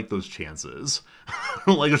don't like those chances. I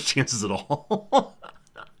don't like those chances at all.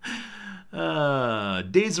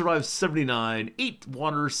 Days survived 79, 8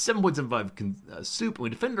 water, 7.75 soup, and we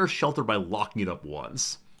defended our shelter by locking it up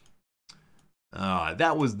once.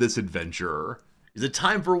 That was this adventure. Is it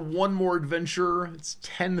time for one more adventure? It's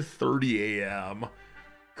 10:30 a.m.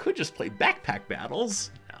 Could just play backpack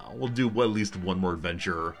battles. No, we'll do at least one more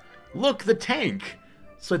adventure. Look, the tank!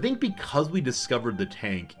 So I think because we discovered the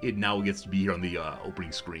tank, it now gets to be here on the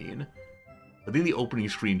opening screen. I think the opening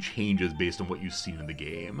screen changes based on what you've seen in the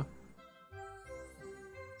game.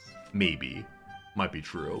 Maybe. Might be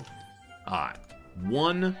true. Alright.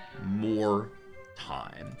 One more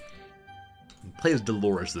time. Play as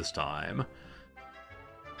Dolores this time.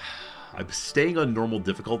 I'm staying on normal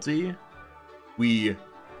difficulty. We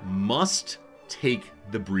must take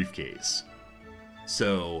the briefcase.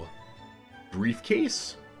 So,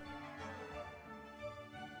 briefcase?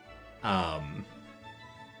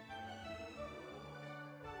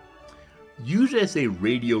 Usually I say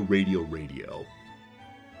radio.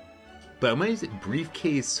 But I'm going to say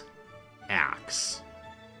briefcase axe.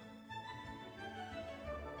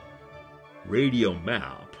 Radio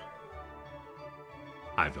map.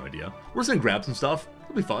 I have no idea. We're just going to grab some stuff.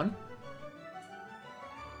 It'll be fun.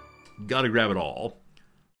 Gotta grab it all.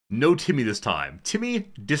 No Timmy this time.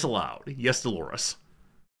 Timmy disallowed. Yes, Dolores.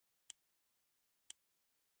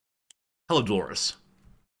 Hello, Dolores.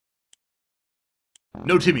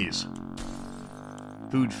 No Timmys.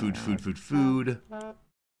 Food.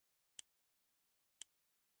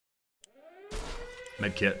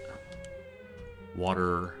 Medkit.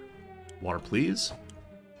 Water, please.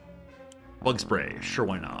 Bug spray. Sure,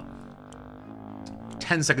 why not?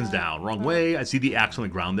 10 seconds down. Wrong way. I see the axe on the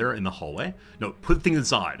ground there in the hallway. No, put things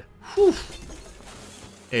inside. Whew.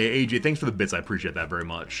 Hey, AJ, thanks for the bits. I appreciate that very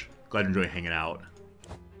much. Glad you enjoy hanging out.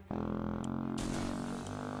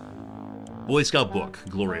 Boy Scout book.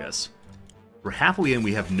 Glorious. We're halfway in.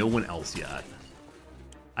 We have no one else yet.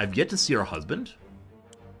 I've yet to see our husband.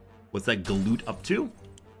 What's that galoot up to?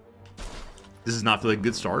 This does not feel like a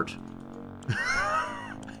good start.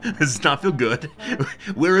 This does not feel good.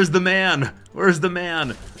 Where is the man? Where's the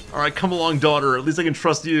man? Alright, come along, daughter. At least I can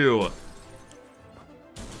trust you.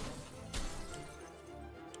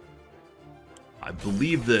 I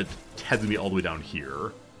believe that Ted's gonna be all the way down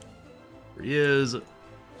here. There he is.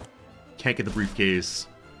 Can't get the briefcase.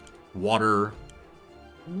 Water.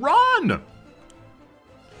 Run!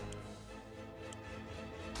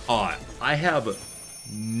 I have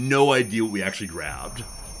no idea what we actually grabbed.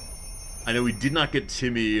 I know we did not get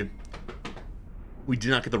Timmy. We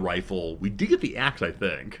did not get the rifle. We did get the axe, I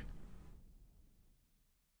think.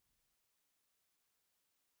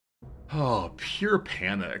 Oh, pure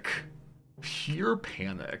panic. Pure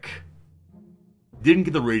panic. Didn't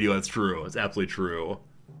get the radio, that's true. It's absolutely true.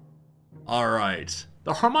 Alright.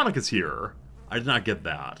 The harmonica's here. I did not get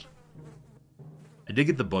that. I did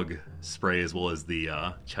get the bug spray as well as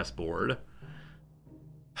the chessboard.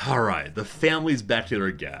 Alright, the family's back together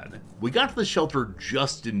again. We got to the shelter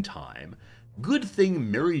just in time. Good thing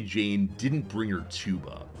Mary Jane didn't bring her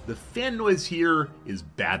tuba. The fan noise here is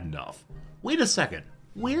bad enough. Wait a second,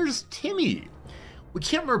 where's Timmy? We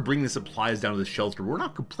can't remember bringing the supplies down to the shelter. We're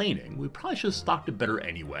not complaining. We probably should have stocked it better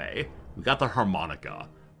anyway. We got the harmonica.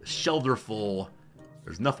 The shelves are full.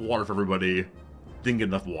 There's enough water for everybody. Didn't get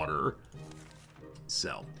enough water.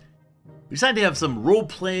 So, we decided to have some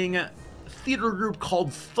role-playing theater group called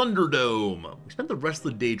Thunderdome. We spent the rest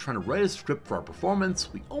of the day trying to write a script for our performance.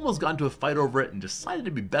 We almost got into a fight over it and decided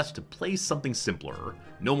it'd be best to play something simpler.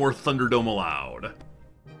 No more Thunderdome allowed.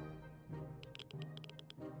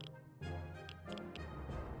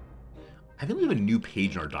 I think we have a new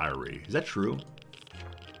page in our diary. Is that true?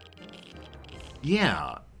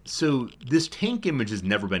 Yeah. So this tank image has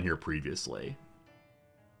never been here previously.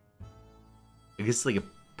 I guess it's like a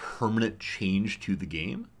permanent change to the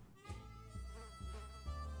game.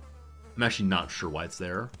 I'm actually not sure why it's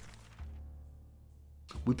there.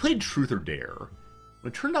 We played Truth or Dare.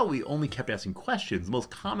 When it turned out we only kept asking questions, the most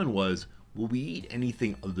common was, will we eat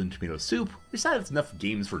anything other than tomato soup? We decided it's enough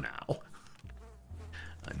games for now.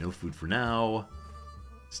 No food for now.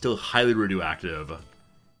 Still highly radioactive.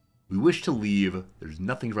 We wish to leave. There's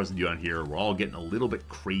nothing for us to do on here. We're all getting a little bit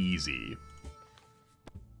crazy.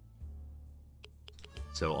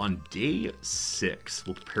 So on day 6,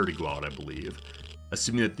 we'll prepare to go out, I believe.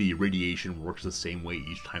 Assuming that the radiation works the same way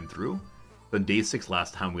each time through. On day 6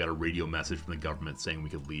 last time, we got a radio message from the government saying we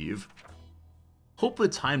could leave. Hopefully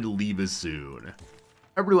the time to leave is soon.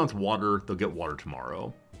 Everybody wants water. They'll get water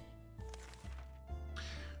tomorrow.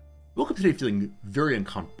 We woke up today feeling very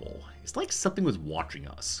uncomfortable. It's like something was watching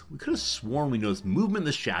us. We could have sworn we noticed movement in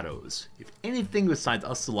the shadows. If anything besides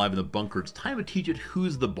us alive in the bunker, it's time to teach it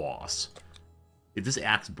who's the boss. If this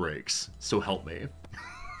axe breaks, so help me.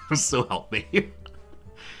 So help me.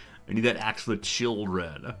 I need that axe for the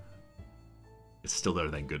children. It's still there,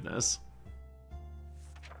 thank goodness.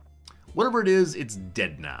 Whatever it is, it's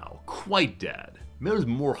dead now. Quite dead. Maybe there's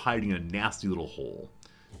more hiding in a nasty little hole.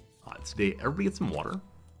 Today, everybody get some water.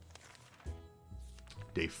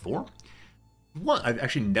 Day 4. What? I've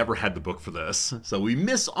actually never had the book for this. So we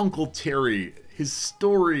miss Uncle Terry, his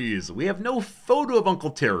stories. We have no photo of Uncle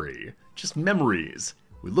Terry, just memories.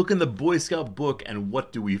 We look in the Boy Scout book, and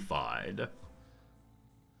what do we find?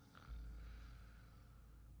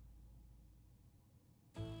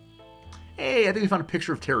 Hey, I think we found a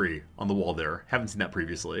picture of Terry on the wall there. Haven't seen that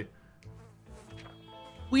previously.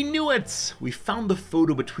 We knew it! We found the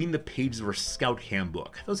photo between the pages of our Scout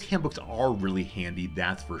handbook. Those handbooks are really handy,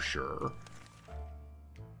 that's for sure.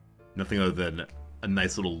 Nothing other than a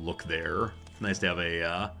nice little look there. Nice to have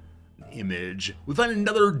an image. We find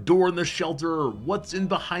another door in the shelter. What's in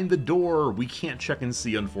behind the door? We can't check and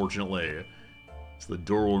see, unfortunately. So the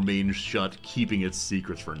door will remain shut, keeping its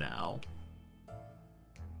secrets for now.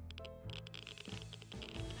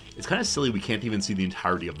 It's kind of silly we can't even see the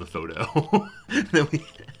entirety of the photo.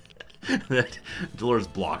 that Dolores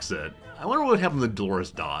blocks it. I wonder what would happen when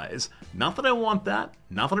Dolores dies. Not that I want that.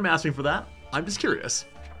 Not that I'm asking for that. I'm just curious.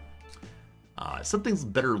 Something's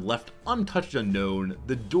better left untouched, unknown.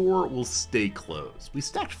 The door will stay closed. We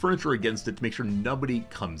stacked furniture against it to make sure nobody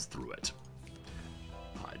comes through it.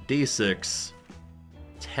 Day 6.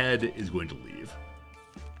 Ted is going to leave.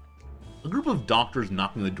 A group of doctors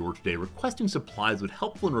knocking on the door today requesting supplies would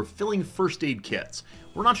helpful in refilling first aid kits.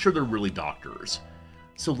 We're not sure they're really doctors.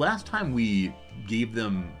 So last time we gave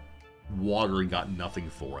them water and got nothing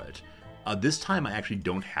for it. This time I actually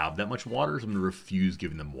don't have that much water, so I'm going to refuse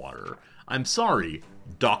giving them water. I'm sorry,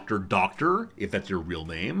 Doctor, if that's your real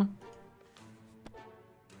name.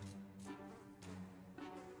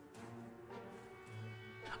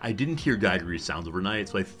 I didn't hear Geiger sounds overnight,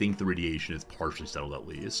 so I think the radiation is partially settled at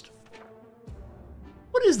least.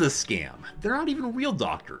 What is this scam? They're not even real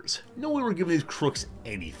doctors. No way we're giving these crooks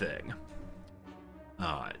anything.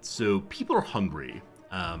 Alright, so people are hungry.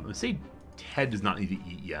 I'm going to say Ted does not need to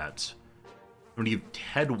eat yet. I'm going to give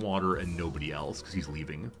Ted water and nobody else because he's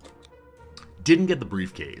leaving. Didn't get the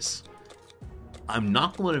briefcase. I'm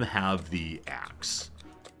not going to let him have the axe,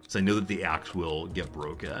 because I know that the axe will get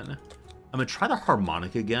broken. I'm going to try the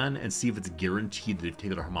harmonica again and see if it's guaranteed that if you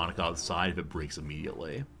take the harmonica outside, if it breaks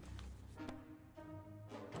immediately.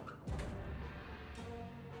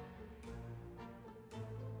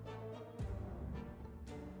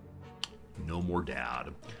 No more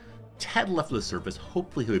dad. Ted left the surface.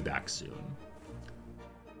 Hopefully he'll be back soon.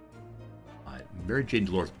 Mary Jane and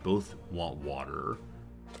Dolores both want water.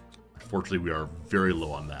 Unfortunately, we are very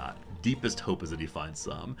low on that. Deepest hope is that he finds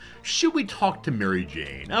some. Should we talk to Mary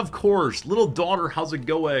Jane? Of course. Little daughter, how's it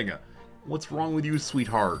going? What's wrong with you,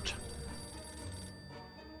 sweetheart?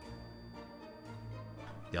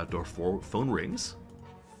 The outdoor phone rings.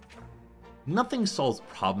 Nothing solves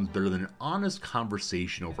problems better than an honest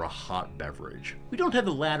conversation over a hot beverage. We don't have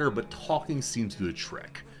the latter, but talking seems to do the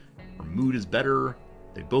trick. Our mood is better.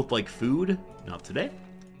 They both like food. Not today.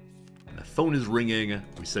 And the phone is ringing.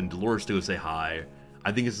 We send Dolores to go say hi.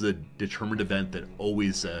 I think this is a determined event that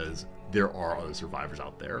always says there are other survivors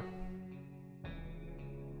out there.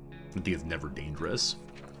 I think it's never dangerous.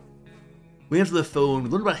 We answer the phone. We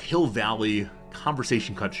learn about Hill Valley.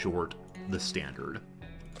 Conversation cut short. The standard.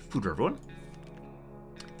 Food for everyone.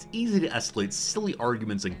 It's easy to escalate silly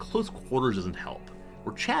arguments, and close quarters doesn't help.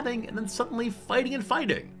 We're chatting and then suddenly fighting and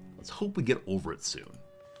fighting. Let's hope we get over it soon.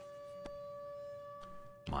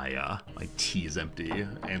 My tea is empty.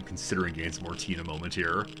 I am considering getting some more tea in a moment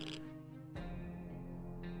here.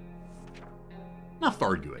 Enough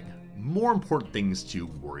arguing. More important things to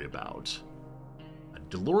worry about.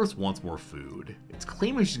 Dolores wants more food. It's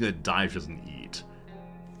claiming she's going to die if she doesn't eat.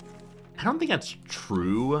 I don't think that's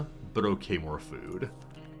true, but okay, more food.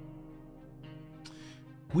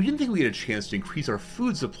 We didn't think we had a chance to increase our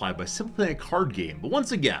food supply by simply playing a card game, but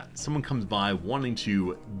once again, someone comes by wanting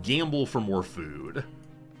to gamble for more food.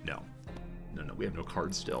 No, we have no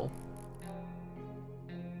cards still.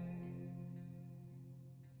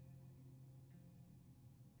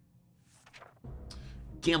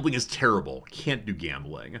 Gambling is terrible. Can't do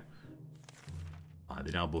gambling.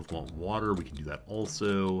 They now both want water. We can do that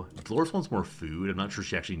also. Dolores wants more food. I'm not sure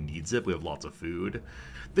she actually needs it. We have lots of food.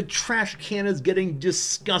 The trash can is getting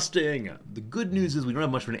disgusting. The good news is we don't have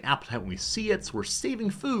much of an appetite when we see it, so we're saving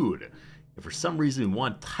food. If for some reason we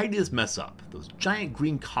want to tidy this mess up, those giant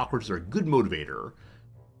green cockroaches are a good motivator.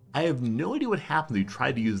 I have no idea what happens if we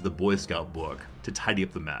tried to use the Boy Scout book to tidy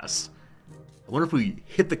up the mess. I wonder if we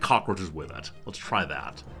hit the cockroaches with it. Let's try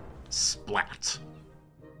that. Splat.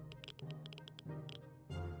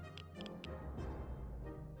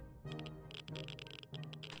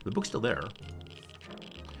 The book's still there.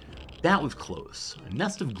 That was close. A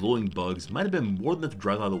nest of glowing bugs might have been more than enough to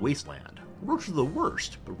drive out of the wasteland. Roaches are the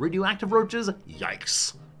worst, but radioactive roaches?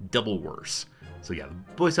 Yikes. Double worse. So yeah, the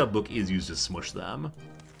Boy Scout book is used to smush them.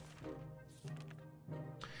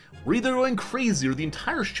 We're either going crazy or the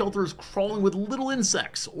entire shelter is crawling with little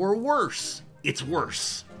insects, or worse. It's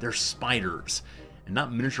worse. They're spiders. And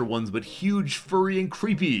not miniature ones, but huge, furry, and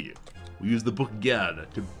creepy. We use the book again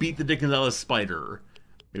to beat the dickens out of the spider.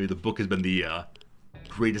 Maybe the book has been the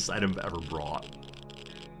greatest item I've ever brought.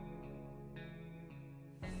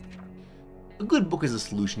 A good book is a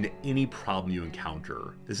solution to any problem you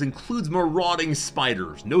encounter. This includes marauding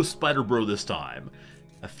spiders. No spider bro this time.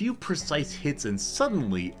 A few precise hits and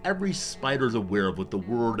suddenly every spider is aware of what the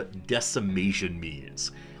word decimation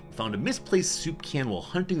means. We found a misplaced soup can while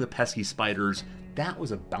hunting the pesky spiders. That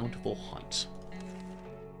was a bountiful hunt.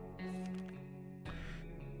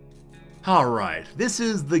 Alright, this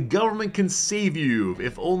is The Government Can Save You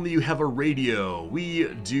if only you have a radio.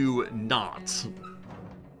 We do not.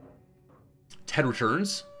 Ted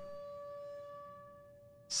returns.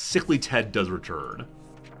 Sickly Ted does return.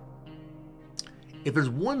 If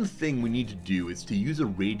there's one thing we need to do, it's to use a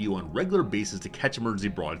radio on a regular basis to catch emergency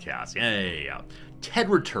broadcasts. Yeah.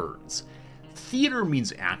 Ted returns. Theater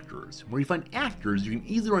means actors. Where you find actors, you can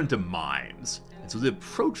easily run into mimes. And so they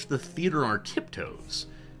approach the theater on our tiptoes.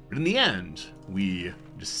 But in the end, we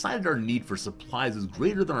decided our need for supplies was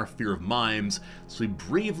greater than our fear of mimes, so we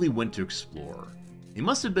bravely went to explore. It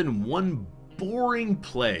must have been one boring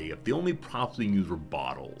play if the only props we used were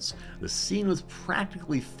bottles. The scene was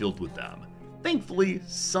practically filled with them. Thankfully,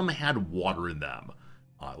 some had water in them.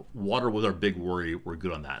 Water was our big worry. We're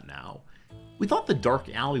good on that now. We thought the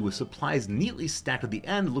dark alley with supplies neatly stacked at the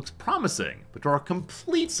end looks promising, but to our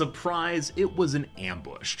complete surprise, it was an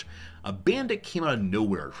ambush. A bandit came out of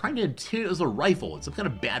nowhere, trying to intimidate us with a rifle and some kind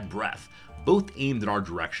of bad breath, both aimed in our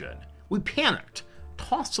direction. We panicked,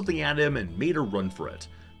 tossed something at him, and made a run for it.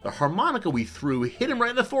 The harmonica we threw hit him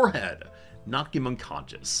right in the forehead, knocked him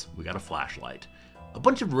unconscious. We got a flashlight. A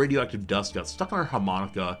bunch of radioactive dust got stuck on our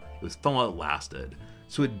harmonica. It was fun while it lasted.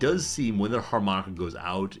 So it does seem when the harmonica goes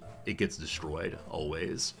out, it gets destroyed,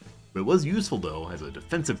 always. But it was useful, though, as a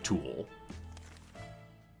defensive tool.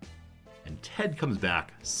 And Ted comes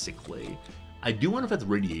back sickly. I do wonder if that's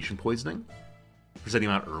radiation poisoning for setting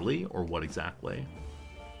him out early, or what exactly.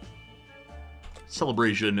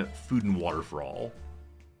 Celebration, food and water for all.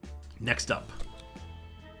 Next up,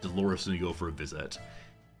 Dolores is going to go for a visit.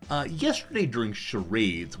 Yesterday during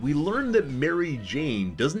charades, we learned that Mary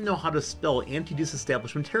Jane doesn't know how to spell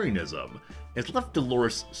anti-disestablishmentarianism. It's left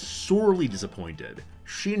Dolores sorely disappointed.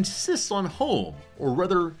 She insists on home, or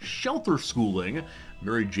rather shelter schooling,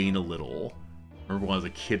 Mary Jane a little. I remember when I was a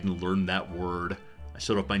kid and learned that word. I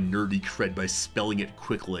showed off my nerdy cred by spelling it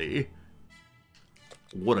quickly.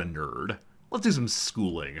 What a nerd. Let's do some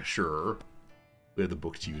schooling, sure. We have the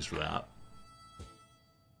book to use for that.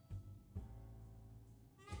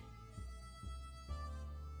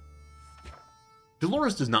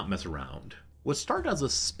 Dolores does not mess around. What started as a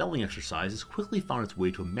spelling exercise has quickly found its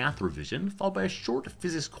way to a math revision, followed by a short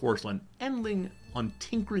physics course on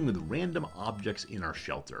tinkering with random objects in our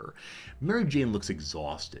shelter. Mary Jane looks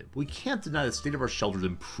exhausted. We can't deny the state of our shelters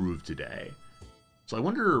improved today. So I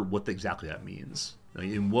wonder what exactly that means.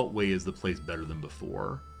 In what way is the place better than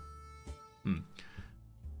before?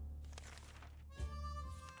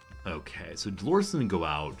 Okay, so Dolores is going to go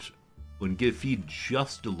out and feed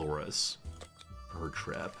just Dolores for her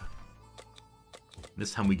trip.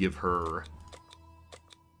 This time we give her...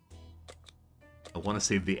 I want to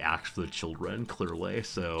save the axe for the children, clearly,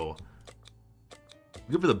 so...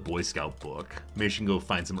 Give her the Boy Scout book. Maybe she can go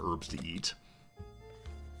find some herbs to eat.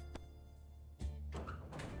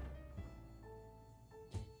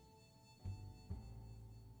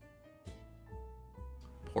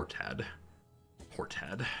 Poor Ted. Poor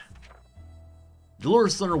Ted.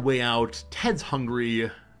 Dolores is on her way out. Ted's hungry.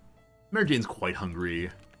 Mary Jane's quite hungry.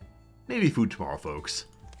 Maybe food tomorrow, folks.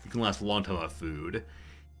 We can last a long time without food.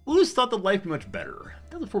 We always thought that life would be much better.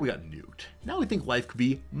 That was before we got nuked. Now we think life could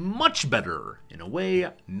be much better. In a way,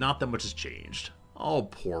 not that much has changed. Oh,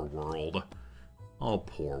 poor world. Oh,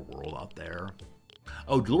 poor world out there.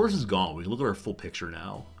 Oh, Dolores is gone. We can look at her full picture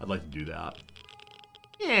now. I'd like to do that.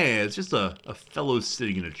 Yeah, it's just a fellow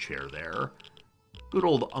sitting in a chair there. Good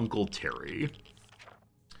old Uncle Terry.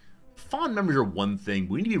 Fond memories are one thing,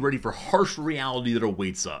 but we need to be ready for harsh reality that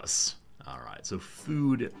awaits us. Alright, so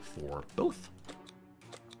food for both.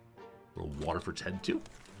 A little water for Ted, too.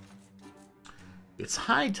 It's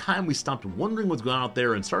high time we stopped wondering what's going on out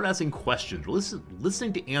there and started asking questions. We're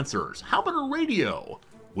listening to answers. How about a radio?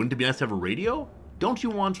 Wouldn't it be nice to have a radio? Don't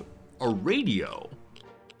you want a radio?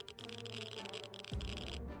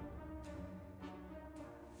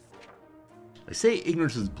 They say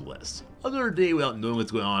ignorance is bliss. Another day without knowing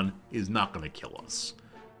what's going on is not going to kill us.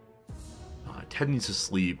 Ted needs to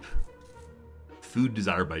sleep. Food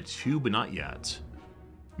desired by 2, but not yet.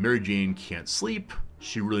 Mary Jane can't sleep.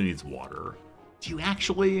 She really needs water. Do you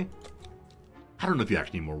actually? I don't know if you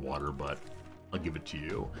actually need more water, but I'll give it to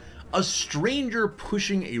you. A stranger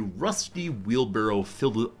pushing a rusty wheelbarrow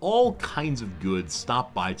filled with all kinds of goods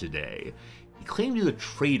stopped by today. He claimed he's a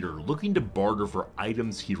trader looking to barter for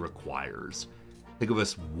items he requires. Think of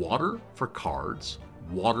us water for cards,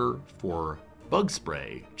 water for bug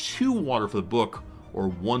spray, 2 water for the book, or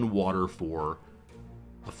 1 water for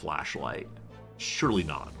a flashlight. Surely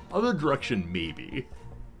not. Other direction, maybe.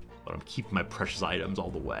 But I'm keeping my precious items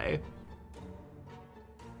all the way.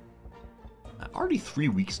 Already 3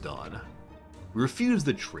 weeks done. We refused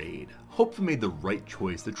the trade. Hope we made the right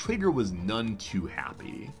choice. The trader was none too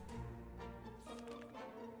happy.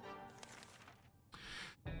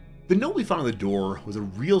 The note we found on the door was a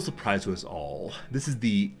real surprise to us all. This is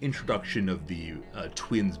the introduction of the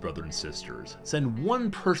twins, brother and sisters. Send 1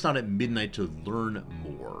 person out at midnight to learn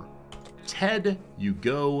more. Ted, you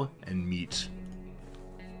go and meet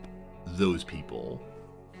those people.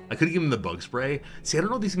 I could have given them the bug spray. See, I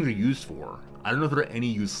don't know what these things are used for. I don't know if there are any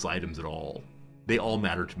useless items at all. They all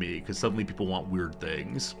matter to me, because suddenly people want weird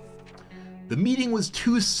things. The meeting was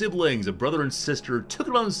 2 siblings, a brother and sister, took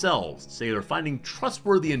it on themselves, saying they're finding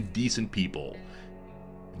trustworthy and decent people.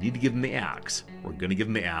 We need to give them the axe. We're going to give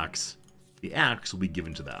them the axe. The axe will be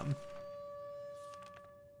given to them.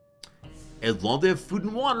 As long as they have food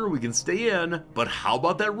and water, we can stay in. But how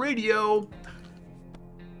about that radio?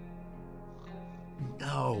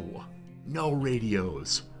 No. No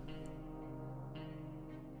radios.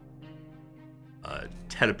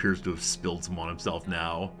 Ted appears to have spilled some on himself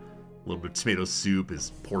now. A little bit of tomato soup.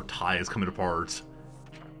 His poor tie is coming apart.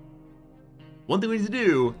 One thing we need to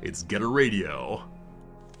do is get a radio.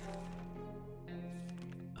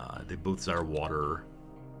 They both desire water.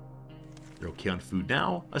 They're okay on food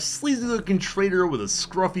now. A sleazy-looking trader with a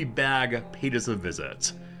scruffy bag paid us a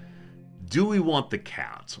visit. Do we want the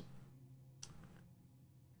cat?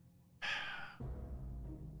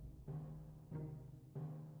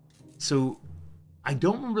 So, I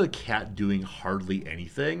don't remember the cat doing hardly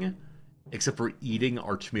anything, except for eating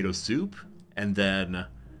our tomato soup, and then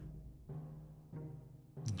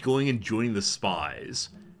going and joining the spies,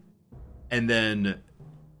 and then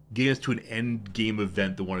getting us to an end game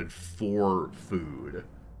event that wanted 4 food.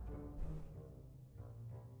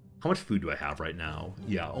 How much food do I have right now?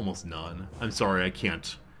 Yeah, almost none. I'm sorry, I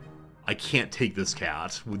can't take this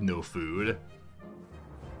cat with no food.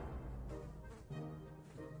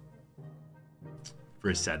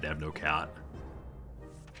 Very sad to have no cat.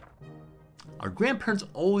 Our grandparents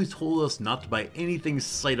always told us not to buy anything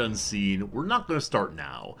sight unseen. We're not going to start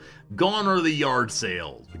now. Gone are the yard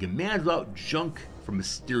sales. We can manage without junk from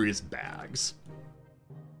mysterious bags.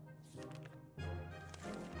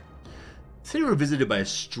 Today we were visited by a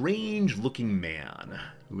strange-looking man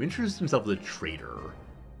who introduced himself as a trader.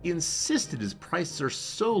 He insisted his prices are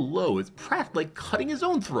so low it's practically like cutting his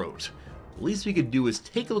own throat. The least we could do is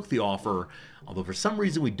take a look at the offer, although for some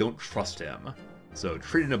reason we don't trust him. So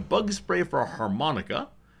trade in a bug spray for a harmonica,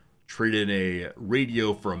 trade in a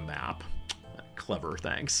radio for a map. Clever,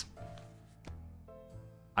 thanks.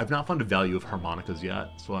 I've not found a value of harmonicas yet,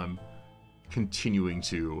 so I'm continuing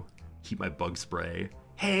to keep my bug spray.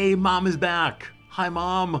 Hey, Mom is back! Hi,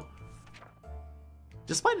 Mom!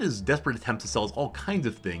 Despite his desperate attempt to sell us all kinds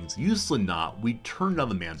of things, useless or not, we turned down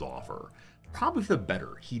the man's offer. Probably for the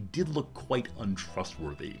better. He did look quite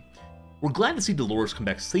untrustworthy. We're glad to see Dolores come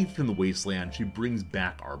back safe from the wasteland. She brings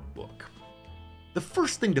back our book. The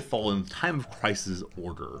first thing to fall in the time of crisis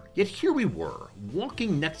order, yet here we were,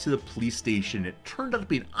 walking next to the police station. It turned out to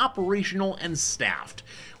be operational and staffed.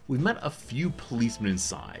 We met a few policemen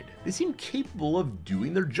inside. They seemed capable of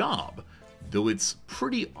doing their job, though it's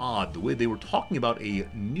pretty odd the way they were talking about a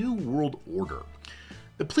new world order.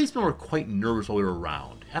 The policemen were quite nervous while we were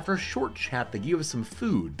around. After a short chat, they gave us some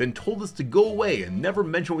food, then told us to go away and never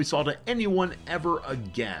mention what we saw to anyone ever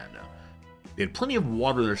again. They had plenty of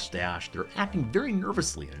water in their stash. They were acting very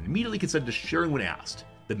nervously and immediately consented to sharing when asked.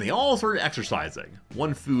 Then they all started exercising.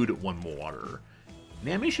 One food, one water. An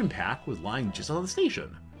ammunition pack was lying just on the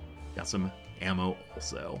station. Got some ammo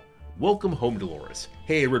also. Welcome home, Dolores.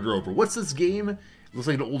 Hey, Red Rover, what's this game? It looks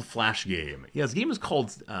like an old Flash game. Yeah, this game is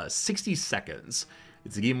called 60 Seconds.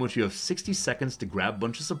 It's a game in which you have 60 seconds to grab a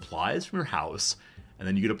bunch of supplies from your house, and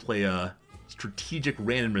then you get to play a strategic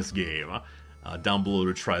randomness game down below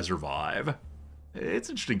to try to survive. It's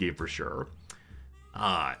an interesting game for sure.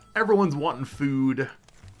 Everyone's wanting food,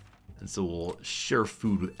 and so we'll share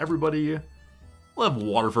food with everybody. We'll have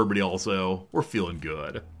water for everybody also. We're feeling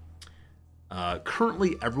good.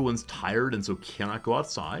 Currently, everyone's tired and so cannot go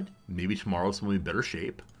outside. Maybe tomorrow someone will be in better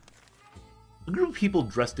shape. A group of people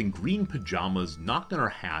dressed in green pajamas knocked on our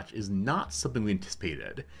hatch is not something we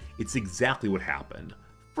anticipated. It's exactly what happened.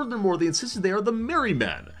 Furthermore, they insisted they are the Merry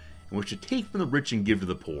Men, in which to take from the rich and give to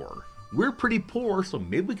the poor. We're pretty poor, so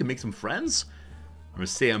maybe we can make some friends? I'm gonna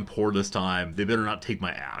say I'm poor this time. They better not take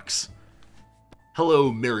my axe.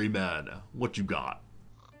 Hello, Merry Men. What you got?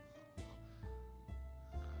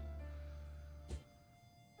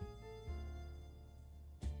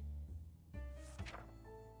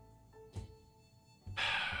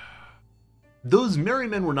 Those merry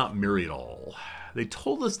men were not merry at all. They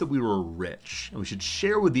told us that we were rich, and we should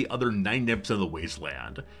share with the other 99% of the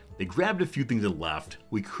wasteland. They grabbed a few things and left.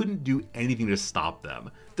 We couldn't do anything to stop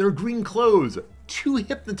them. Their green clothes, too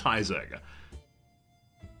hypnotizing.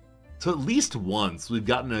 So at least once, we've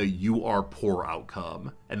gotten a "you are poor"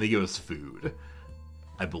 outcome, and they give us food,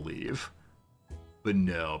 I believe. But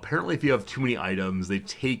no, apparently if you have too many items, they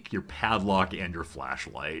take your padlock and your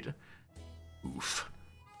flashlight. Oof.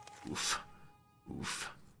 Oof.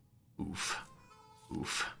 Oof. Oof.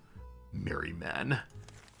 Oof. Merry men.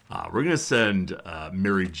 We're gonna send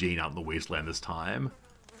Mary Jane out in the wasteland this time.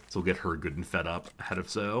 So we'll get her good and fed up ahead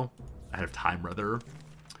of time rather.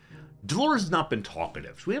 Dolores has not been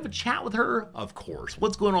talkative. Should we have a chat with her? Of course.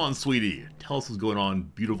 What's going on, sweetie? Tell us what's going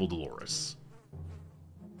on, beautiful Dolores.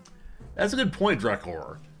 That's a good point,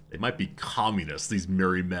 Drekor. They might be communists, these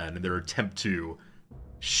merry men, in their attempt to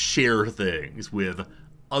share things with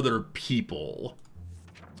other people.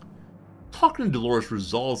 Talking to Dolores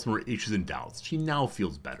resolves some of her issues and doubts. She now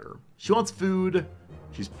feels better. She wants food.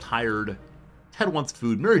 She's tired. Ted wants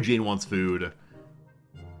food. Mary Jane wants food.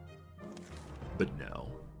 But no.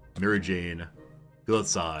 Mary Jane, go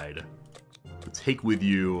outside. Take with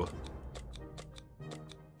you,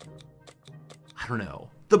 I don't know,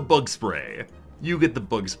 the bug spray. You get the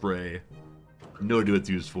bug spray. No idea what it's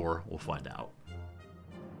used for. We'll find out.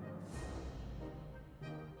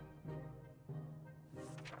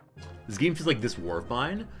 This game feels like This War of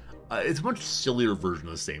Mine. It's a much sillier version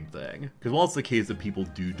of the same thing. Because while it's the case that people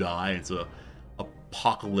do die, it's a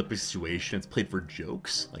apocalyptic situation. It's played for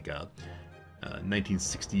jokes, like a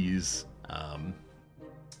 1960s, what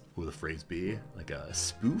would the phrase be? Like a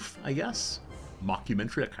spoof, I guess?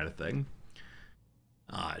 Mockumentary, that kind of thing.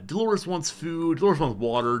 Dolores wants food. Dolores wants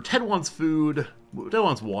water. Ted wants food. Ted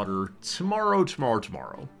wants water.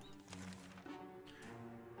 Tomorrow.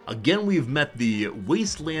 Again, we've met the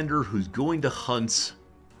Wastelander who's going to hunt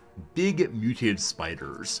big mutated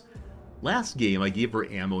spiders. Last game, I gave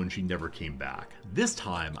her ammo and she never came back. This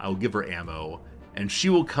time, I will give her ammo and she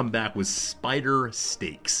will come back with spider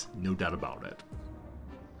steaks. No doubt about it.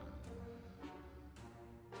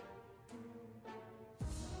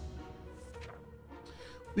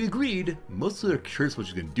 We agreed, mostly they're curious what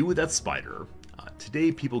you can do with that spider.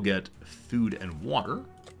 Today, people get food and water.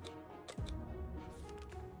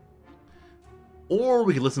 Or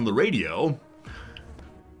we can listen to the radio.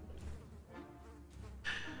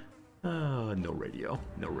 No radio.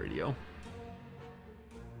 No radio.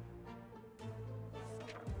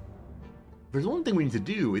 There's one thing we need to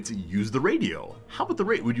do, it's use the radio. How about the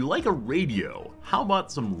radio? Would you like a radio? How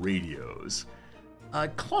about some radios?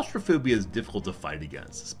 Claustrophobia is difficult to fight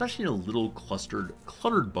against, especially in a little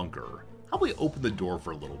cluttered bunker. How about we open the door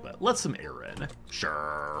for a little bit? Let some air in.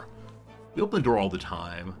 Sure. We open the door all the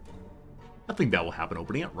time. Nothing bad will happen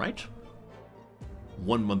opening it, right?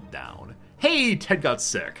 1 month down. Hey, Ted got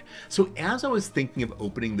sick. So as I was thinking of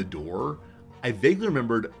opening the door, I vaguely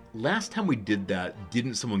remembered last time we did that,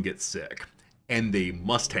 didn't someone get sick? And they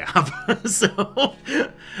must have. So,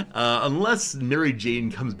 unless Mary Jane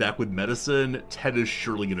comes back with medicine, Ted is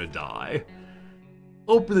surely gonna die.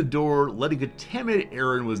 Open the door, letting contaminated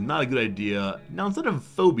Aaron was not a good idea. Now instead of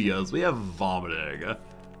phobias, we have vomiting.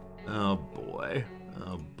 Oh boy.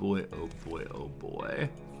 Oh boy, oh boy, oh boy.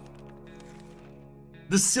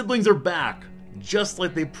 The siblings are back, just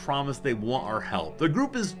like they promised they want our help. The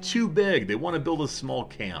group is too big, they want to build a small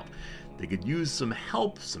camp. They could use some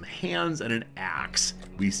help, some hands, and an axe.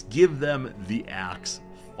 We give them the axe,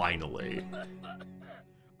 finally.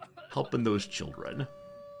 Helping those children.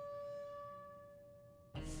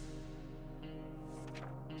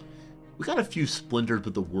 We got a few splinters,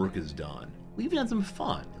 but the work is done. We even had some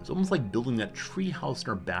fun. It was almost like building that treehouse in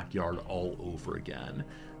our backyard all over again.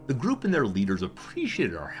 The group and their leaders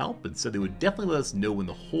appreciated our help and said they would definitely let us know when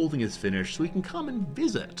the whole thing is finished so we can come and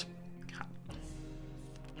visit.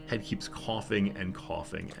 Head keeps coughing and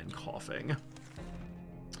coughing and coughing.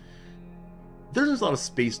 There's a lot of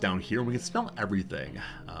space down here, and we can smell everything.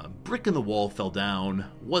 Brick in the wall fell down.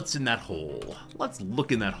 What's in that hole? Let's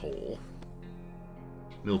look in that hole.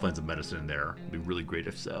 Maybe we'll find some medicine in there. It'd be really great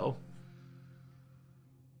if so.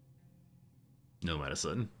 No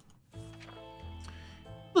medicine.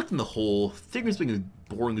 Looked in the hole. Figured something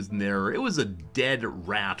boring was in there. It was a dead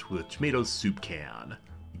rat with a tomato soup can.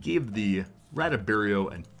 We gave the rat a burial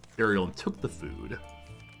and took the food.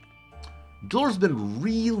 Dolores has been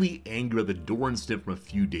really angry at the door incident from a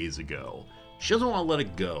few days ago. She doesn't want to let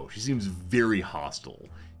it go. She seems very hostile.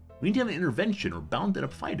 We need to have an intervention or we're bound to end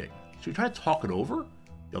up fighting. Should we try to talk it over?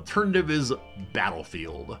 The alternative is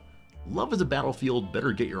battlefield. Love is a battlefield,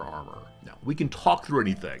 better get your armor. Now, we can talk through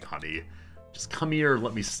anything, honey. Just come here and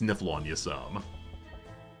let me sniffle on you some.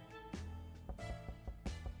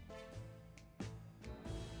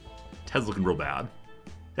 Ted's looking real bad.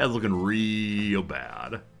 Ted's looking real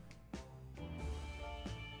bad.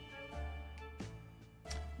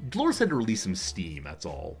 Dolores had to release some steam, that's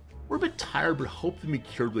all. We're a bit tired, but hope to be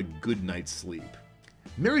cured with a good night's sleep.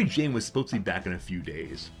 Mary Jane was supposed to be back in a few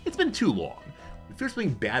days. It's been too long. We fear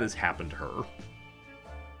something bad has happened to her.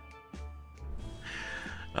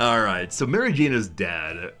 Alright, so Mary Jane is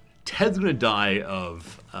dead. Ted's gonna die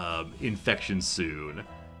of infection soon.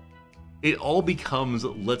 It all becomes,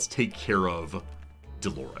 let's take care of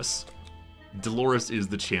Dolores. Dolores is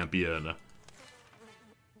the champion,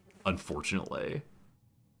 unfortunately.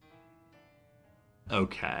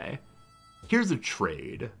 Okay. Here's a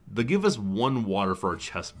trade. They'll give us 1 water for our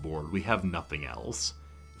chessboard. We have nothing else.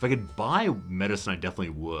 If I could buy medicine, I definitely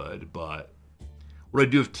would, but what do I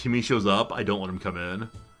do if Timmy shows up? I don't let him come in.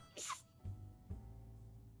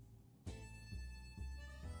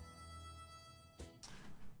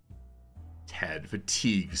 Ted,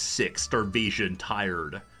 fatigued, sick, starvation,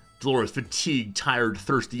 tired. Dolores, fatigued, tired,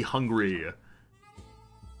 thirsty, hungry.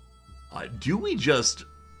 Do we just,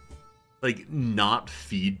 like, not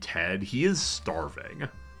feed Ted? He is starving.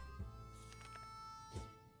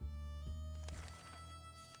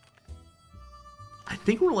 I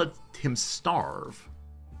think we're gonna let him starve.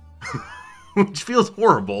 Which feels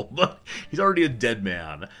horrible, but he's already a dead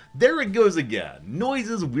man. There it goes again.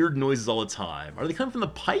 Noises, weird noises all the time. Are they coming from the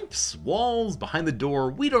pipes, walls, behind the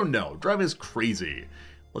door? We don't know. Driving us crazy.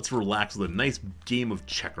 Let's relax with a nice game of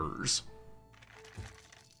checkers.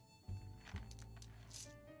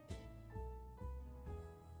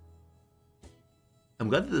 I'm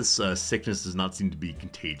glad that this sickness does not seem to be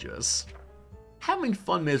contagious. Having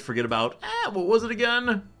fun may forget about, what was it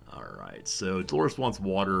again? Alright, so Dolores wants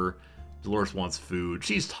water. Dolores wants food.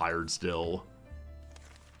 She's tired still.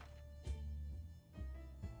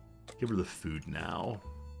 Give her the food now.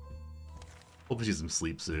 Hopefully she gets some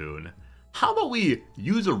sleep soon. How about we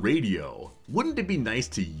use a radio? Wouldn't it be nice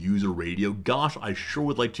to use a radio? Gosh, I sure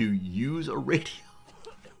would like to use a radio.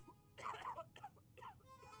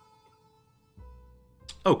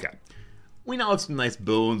 Okay. We now have some nice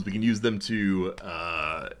bones. We can use them to,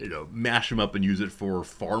 mash them up and use it for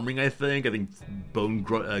farming, I think. I think bone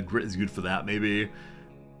grit is good for that, maybe.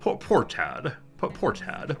 Poor Tad. Poor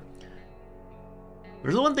Tad.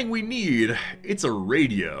 There's one thing we need. It's a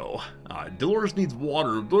radio. Dolores needs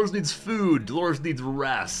water. Dolores needs food. Dolores needs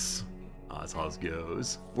rest. That's how this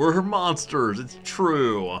goes. We're her monsters. It's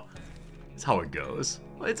true. It's how it goes.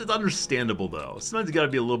 It's understandable, though. Sometimes you gotta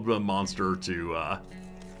be a little bit of a monster to,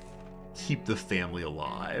 keep the family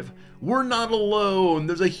alive. We're not alone.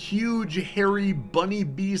 There's a huge, hairy bunny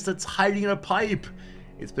beast that's hiding in a pipe.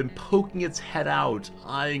 It's been poking its head out,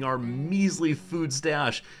 eyeing our measly food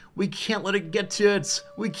stash. We can't let it get to it.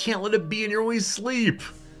 We can't let it be in here when we sleep.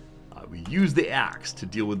 We use the axe to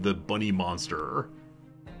deal with the bunny monster.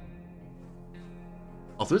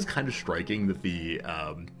 Also, it's kind of striking that the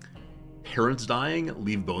parents dying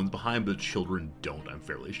leave bones behind, but the children don't, I'm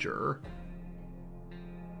fairly sure.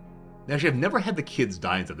 Actually, I've never had the kids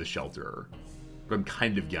die inside the shelter, but I'm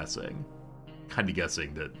kind of guessing.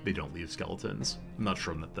 That they don't leave skeletons. I'm not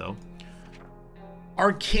sure on that, though.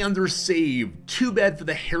 Our cans are saved. Too bad for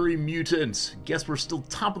the hairy mutants. Guess we're still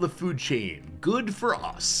top of the food chain. Good for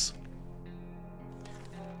us.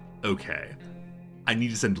 Okay. I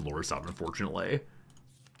need to send Dolores out, unfortunately.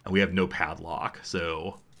 And we have no padlock,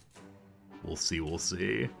 so we'll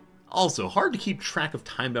see. Also, hard to keep track of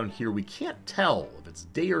time down here. We can't tell if it's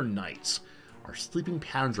day or night. Our sleeping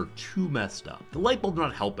patterns are too messed up. The light bulb's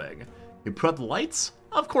not helping. We put out the lights?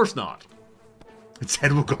 Of course not.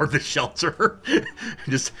 Instead, we'll guard the shelter.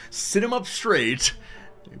 Just sit him up straight.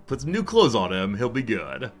 Put some new clothes on him. He'll be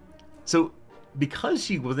good. So, because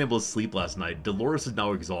she wasn't able to sleep last night, Dolores is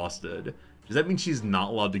now exhausted. Does that mean she's not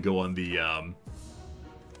allowed to go on the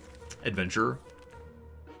adventure?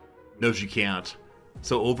 No, she can't.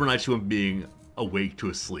 So overnight she went from being awake to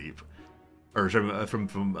asleep. Or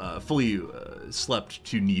from fully slept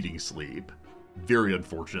to needing sleep. Very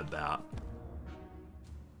unfortunate that.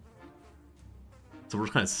 So we're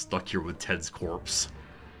kind of stuck here with Ted's corpse.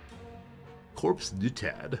 Corpse de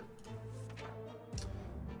Ted.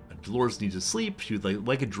 Dolores needs to sleep. She would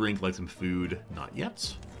like a drink, like some food. Not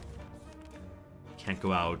yet. Can't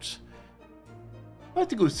go out. About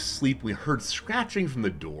to go to sleep, we heard scratching from the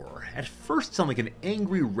door. At first, it sounded like an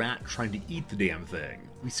angry rat trying to eat the damn thing.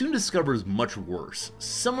 We soon discover it's much worse.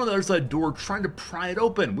 Someone on the other side of the door trying to pry it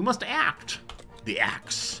open. We must act. The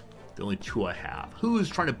axe. The only two I have. Who is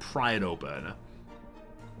trying to pry it open?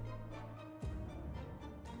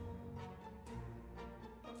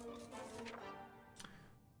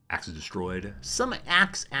 Axe is destroyed. Some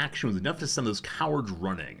axe action was enough to send those cowards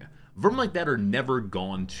running. Vermin like that are never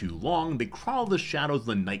gone too long. They crawl the shadows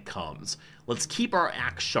when the night comes. Let's keep our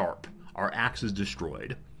axe sharp. Our axe is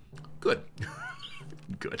destroyed. Good.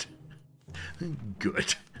 Good.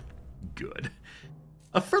 Good. Good.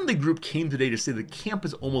 A friendly group came today to say the camp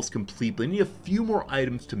is almost complete, but they need a few more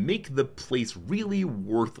items to make the place really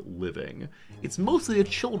worth living. It's mostly the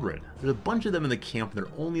children. There's a bunch of them in the camp, and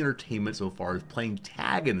their only entertainment so far is playing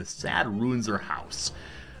tag in the sad ruins of their house.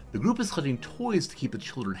 The group is collecting toys to keep the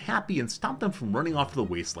children happy and stop them from running off to the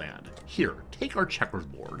wasteland. Here, take our checkers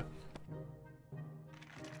board.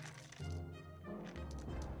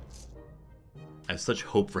 I have such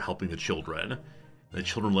hope for helping the children. The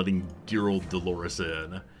children letting dear old Dolores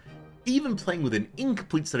in. Even playing with an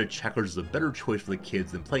incomplete set of checkers is a better choice for the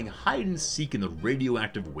kids than playing hide and seek in the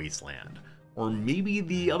radioactive wasteland. Or maybe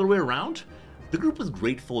the other way around? The group is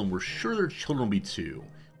grateful and we're sure their children will be too.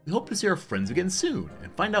 We hope to see our friends again soon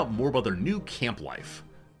and find out more about their new camp life.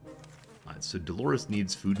 Alright, so Dolores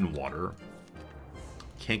needs food and water.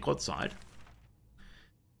 Can't go outside.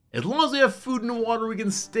 As long as we have food and water, we can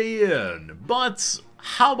stay in. But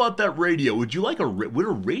how about that radio? Would you like would a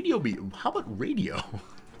radio be? How about radio?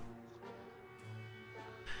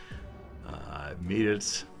 I've made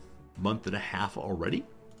it a month and a half already.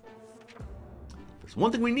 There's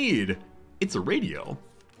one thing we need. It's a radio.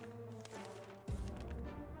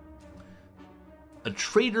 A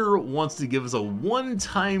trader wants to give us a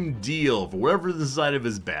one-time deal for whatever's inside of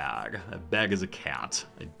his bag. That bag is a cat.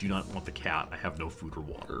 I do not want the cat. I have no food or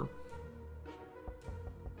water.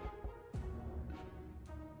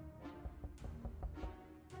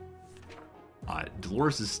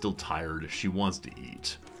 Dolores is still tired. She wants to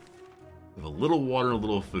eat. With a little water and a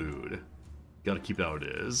little food. Gotta keep it how it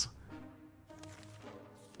is.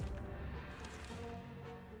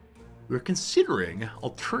 We were considering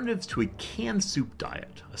alternatives to a canned soup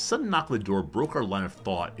diet. A sudden knock on the door broke our line of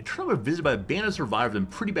thought. It turned out we were visited by a band of survivors in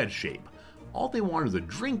pretty bad shape. All they wanted was a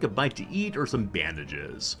drink, a bite to eat, or some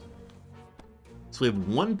bandages. So we have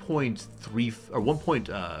 1.3 or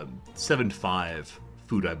 1.75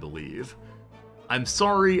 food, I believe. I'm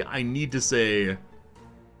sorry, I need to say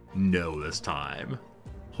no this time.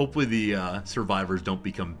 Hopefully the survivors don't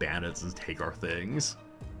become bandits and take our things.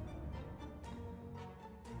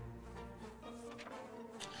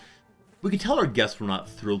 We could tell our guests were not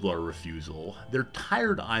thrilled with our refusal. Their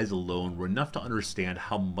tired eyes alone were enough to understand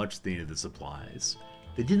how much they needed the supplies.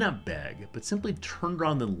 They did not beg, but simply turned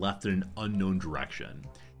around and left in an unknown direction.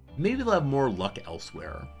 Maybe they'll have more luck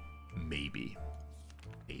elsewhere. Maybe.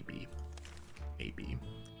 Maybe. Maybe.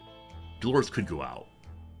 Dolores could go out.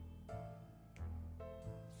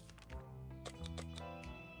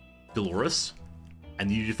 Dolores, I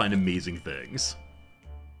need you to find amazing things.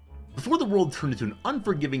 Before the world turned into an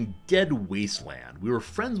unforgiving, dead wasteland, we were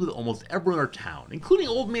friends with almost everyone in our town, including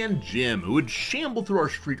Old Man Jim, who would shamble through our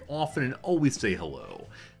street often and always say hello.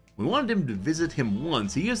 We wanted him to visit him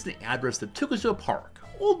once. He gave us the address that took us to a park.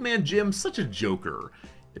 Old man Jim, such a joker.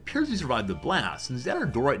 It appears he survived the blast, and he's at our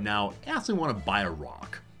door right now asking we want to buy a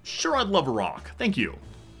rock. Sure, I'd love a rock. Thank you.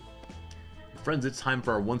 Friends, it's time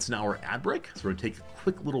for our once-an-hour ad break, so we're going to take a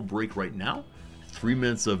quick little break right now. 3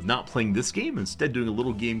 minutes of not playing this game, instead doing a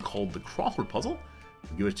little game called the crossword puzzle.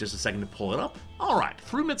 Give us just a second to pull it up. All right,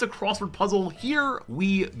 3 minutes of crossword puzzle. Here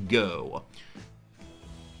we go.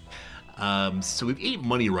 So we've 8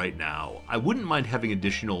 money right now. I wouldn't mind having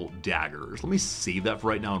additional daggers. Let me save that for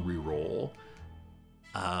right now and re-roll.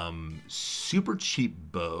 Super cheap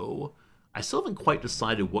bow. I still haven't quite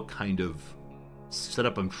decided what kind of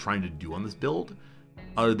setup I'm trying to do on this build,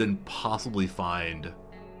 other than possibly find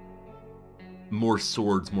more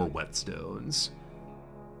swords, more whetstones.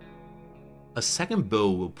 A second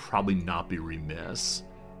bow will probably not be remiss,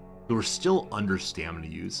 but we're still under stamina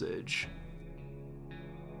usage.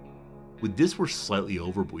 With this, we're slightly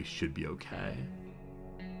over, but we should be okay.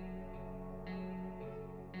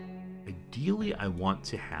 Ideally, I want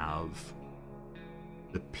to have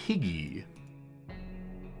the piggy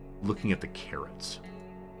looking at the carrots.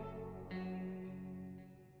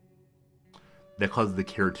 That causes the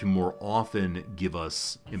carrot to more often give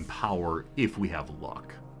us empower if we have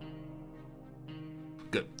luck.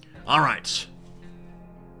 Good. All right.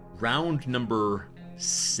 Round number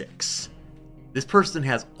 6. This person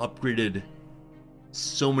has upgraded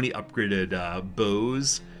so many upgraded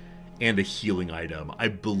bows and a healing item. I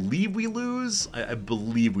believe we lose. I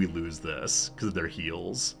believe we lose this because of their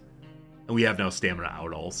heals. And we have now stamina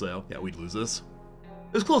out also. Yeah, we'd lose this.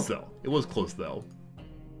 It was close though. It was close though.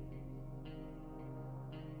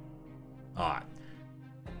 Alright.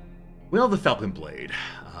 Well, the Falcon Blade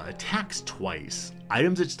attacks twice.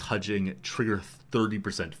 Items it's touching trigger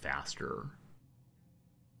 30% faster.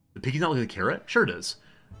 The piggy's not looking at the carrot? Sure it is.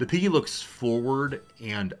 The piggy looks forward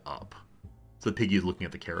and up. So the piggy is looking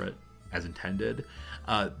at the carrot as intended.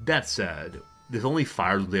 That said, this only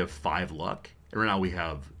fires when they have 5 luck. And right now we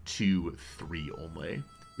have 2, 3 only.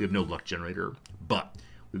 We have no luck generator, but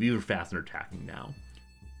we've even faster attacking now.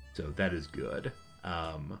 So that is good.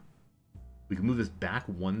 We can move this back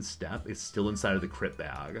 1 step. It's still inside of the crit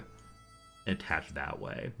bag and attach that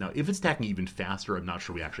way. Now, if it's attacking even faster, I'm not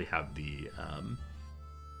sure we actually have the...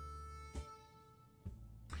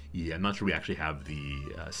 yeah, I'm not sure we actually have the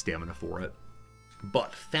stamina for it.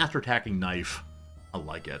 But faster attacking knife, I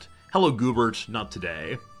like it. Hello, Goobert, not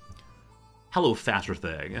today. Hello, faster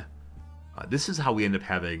thing. This is how we end up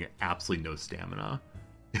having absolutely no stamina.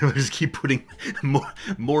 I just keep putting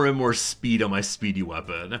more and more speed on my speedy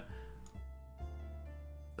weapon.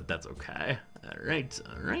 But that's okay. Alright,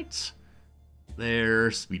 alright.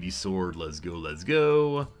 There, speedy sword, let's go, let's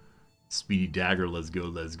go. Speedy dagger, let's go,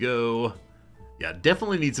 let's go. Yeah,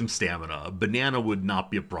 definitely need some stamina. A banana would not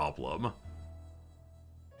be a problem.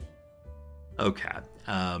 Okay,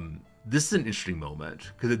 this is an interesting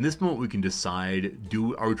moment, because in this moment we can decide,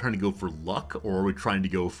 are we trying to go for luck, or are we trying to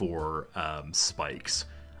go for spikes?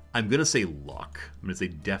 I'm going to say luck. I'm going to say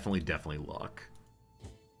definitely luck.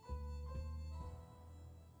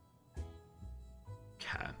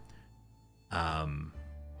 Okay.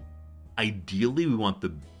 Ideally, we want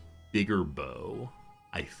the bigger bow,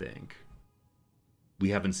 I think. We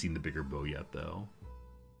haven't seen the bigger bow yet, though.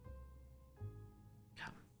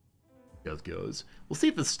 Goes. We'll see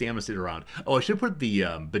if the stamina stays around. Oh, I should put the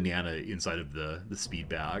banana inside of the speed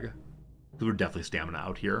bag. Because we're definitely stamina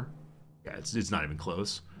out here. Yeah, it's not even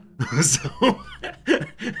close. So,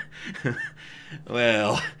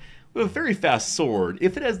 well, with a very fast sword,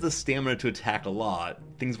 if it has the stamina to attack a lot,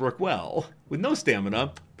 things work well. With no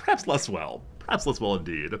stamina, perhaps less well. Perhaps less well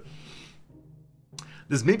indeed.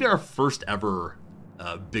 This may be our first ever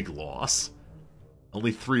big loss.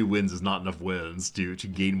 Only 3 wins is not enough wins to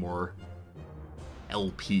gain more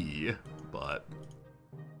LP, but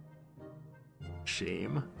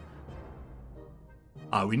shame.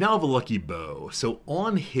 We now have a lucky bow, so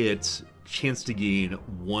on hit, chance to gain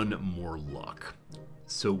 1 more luck.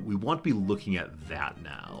 So we want to be looking at that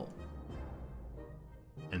now.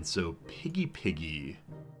 And so Piggy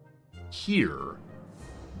here,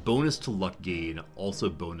 bonus to luck gain, also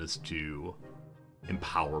bonus to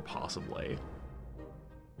empower possibly.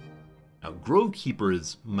 Now, Grovekeeper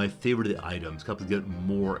is my favorite of the items, because I get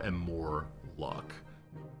more and more luck.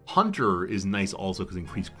 Hunter is nice also because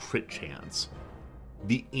increased crit chance.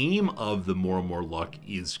 The aim of the more and more luck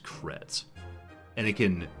is crit, and it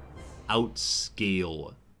can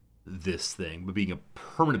outscale this thing, but being a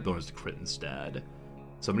permanent bonus to crit instead.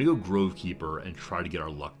 So I'm going to go Grovekeeper and try to get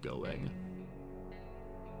our luck going.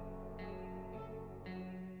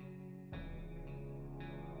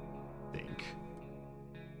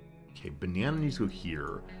 Okay, banana needs to go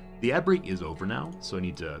here. The ad break is over now, so I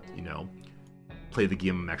need to, you know, play the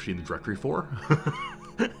game I'm actually in the directory for.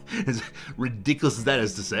 As ridiculous as that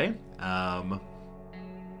is to say.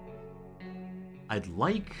 I'd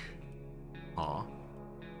like...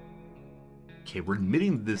 Okay, we're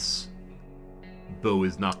admitting this bow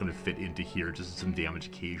is not going to fit into here, just some damage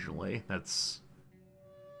occasionally. That's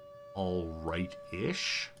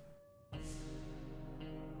alright-ish.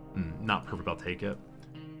 Not perfect, I'll take it.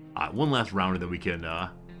 One last round and then we can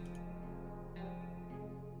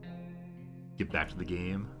get back to the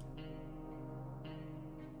game.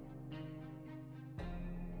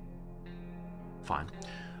 Fine.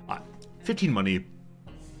 15 money.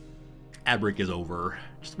 Ad break is over.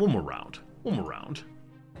 Just one more round. One more round.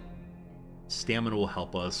 Stamina will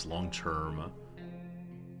help us long term.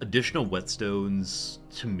 Additional whetstones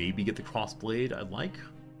to maybe get the crossblade I'd like.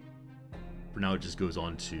 For now it just goes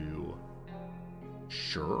on to...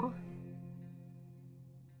 Sure.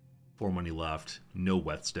 4 money left. No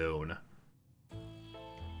whetstone.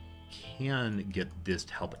 Can get this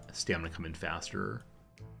to help stamina come in faster.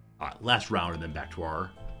 Alright, last round and then back to our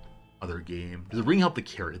other game. Does the ring help the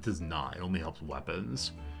carrot? It does not. It only helps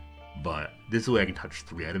weapons. But this is the way I can touch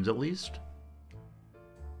 3 items at least.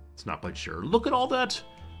 It's not quite sure. Look at all that!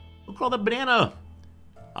 Look at all that banana!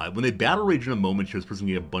 When they battle rage in a moment, this person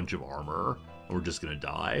can get a bunch of armor. And we're just gonna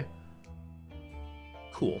die.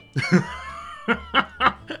 Cool.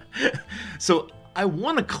 So, I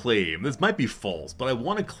want to claim, this might be false, but I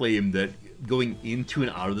want to claim that going into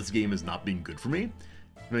and out of this game is not being good for me.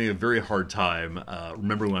 I'm having a very hard time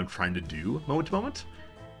remembering what I'm trying to do moment to moment.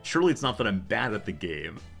 Surely it's not that I'm bad at the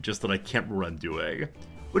game, just that I can't remember what I'm doing.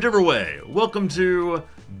 Whichever way, welcome to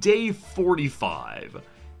day 45.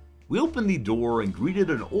 We opened the door and greeted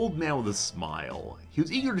an old man with a smile. He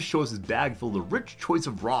was eager to show us his bag full of a rich choice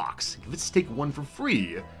of rocks. Give us to take one for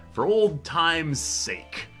free, for old time's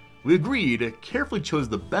sake. We agreed, carefully chose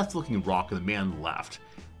the best looking rock and the man left.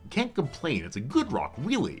 We can't complain, it's a good rock,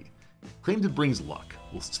 really. Claims it brings luck.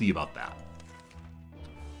 We'll see about that.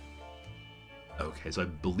 Okay, so I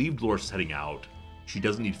believe Dolores is heading out. She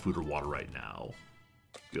doesn't need food or water right now.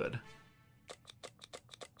 Good.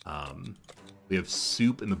 We have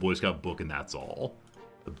soup and the Boy Scout book, and that's all.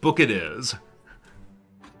 The book it is.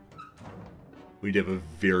 We'd have a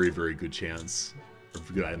very, very good chance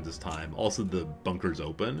of good items this time. Also, the bunker's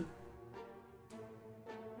open.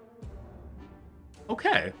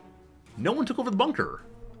 Okay. No one took over the bunker.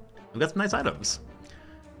 We got some nice items.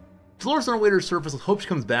 Dolores on her way to her surface with hope she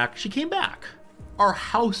comes back. She came back. Our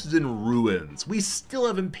house is in ruins. We still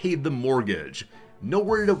haven't paid the mortgage.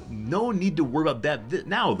 No need to worry about that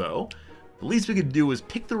now, though. The least we could do is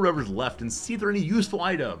pick the whatever's left and see if there's any useful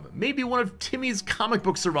item. Maybe one of Timmy's comic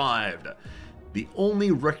books survived. The only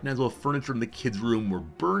recognizable furniture in the kids' room were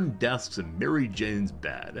burned desks and Mary Jane's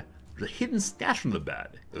bed. There's a hidden stash from the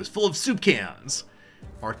bed. It was full of soup cans.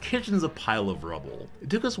 Our kitchen's a pile of rubble. It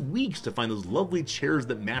took us weeks to find those lovely chairs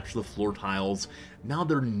that match the floor tiles. Now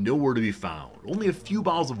they're nowhere to be found. Only a few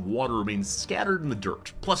bottles of water remain scattered in the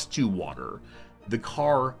dirt, plus 2 water. The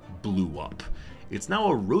car blew up. It's now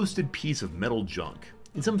a roasted piece of metal junk.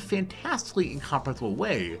 In some fantastically incomprehensible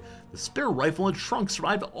way, the spare rifle in the trunk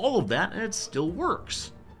survived all of that and it still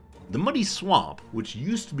works. The muddy swamp, which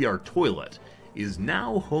used to be our toilet, is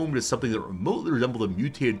now home to something that remotely resembled a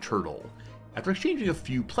mutated turtle. After exchanging a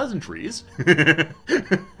few pleasantries,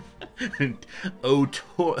 oh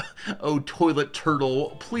toilet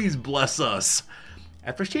turtle, please bless us.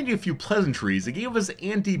 After exchanging a few pleasantries, it gave us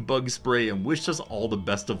anti-bug spray and wished us all the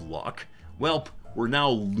best of luck. Welp, we're now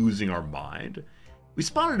losing our mind. We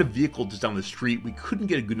spotted a vehicle just down the street. We couldn't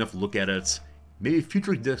get a good enough look at it. Maybe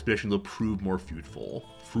future expeditions will prove more fruitful.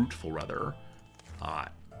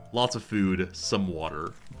 Lots of food, some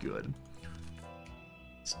water, good.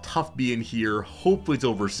 It's tough being here. Hopefully it's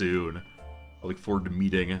over soon. I look forward to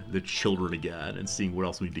meeting the children again and seeing what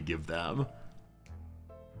else we need to give them.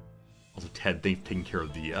 Also, Ted, thanks for taking care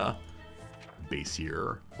of the base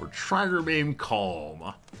here. We're trying to remain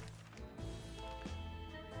calm.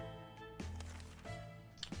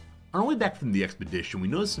 On our way back from the expedition, we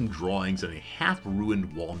noticed some drawings on a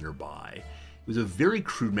half-ruined wall nearby. It was a very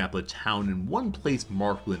crude map of the town in one place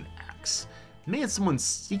marked with an X. It may have someone's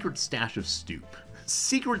secret stash of soup.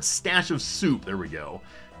 Secret stash of soup, there we go.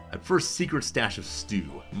 At first, secret stash of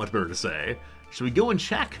stew. Much better to say. Should we go and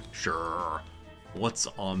check? Sure. What's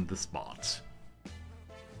on the spot?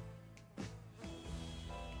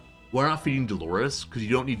 We're not feeding Dolores, because you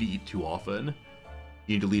don't need to eat too often.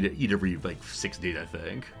 You need to eat every, 6 days, I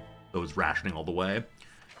think. So it's rationing all the way.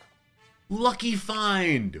 Lucky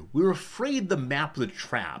find! We were afraid the map was a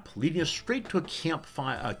trap, leading us straight to a camp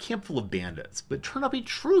full of bandits, but it turned out to be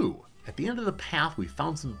true. At the end of the path, we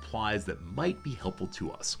found some supplies that might be helpful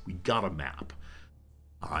to us. We got a map.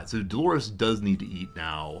 Alright, so Dolores does need to eat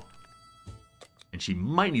now. And she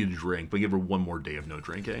might need a drink, but give her one more day of no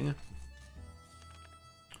drinking.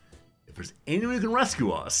 If there's anyone who can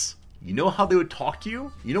rescue us, you know how they would talk to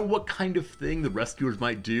you? You know what kind of thing the rescuers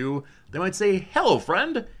might do? They might say, "Hello,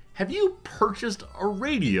 friend. Have you purchased a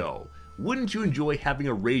radio? Wouldn't you enjoy having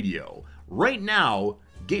a radio? Right now,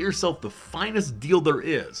 get yourself the finest deal there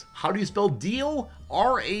is." How do you spell deal?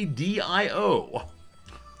 R-A-D-I-O.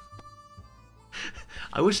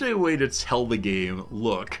 I wish I had a way to tell the game,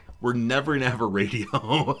 look, we're never gonna have a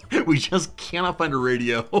radio. We just cannot find a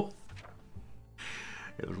radio.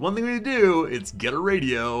 If there's one thing we need to do, it's get a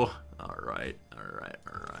radio. Alright.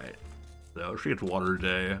 So, she gets water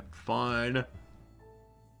today. Fine.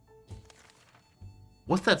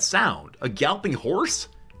 What's that sound? A galloping horse?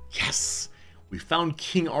 Yes! We found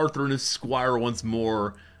King Arthur and his squire once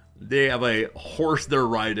more. They have a horse they're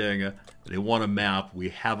riding. They want a map. We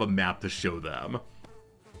have a map to show them.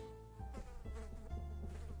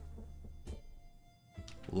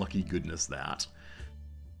 Lucky goodness that.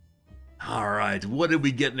 Alright, what did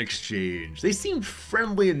we get in exchange? They seemed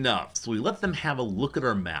friendly enough, so we let them have a look at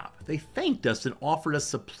our map. They thanked us and offered us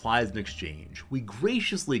supplies in exchange. We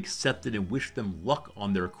graciously accepted and wished them luck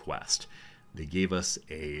on their quest. They gave us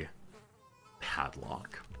a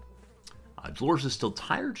padlock. Dolores is still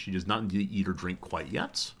tired. She does not need to eat or drink quite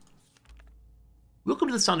yet. Welcome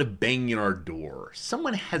to the sound of banging at our door.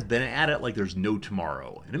 Someone has been at it like there's no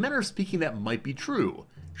tomorrow. In a manner of speaking, that might be true.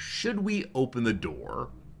 Should we open the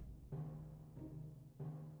door?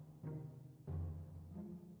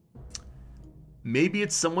 Maybe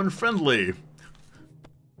it's someone friendly.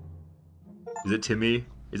 Is it Timmy?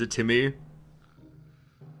 Is it Timmy?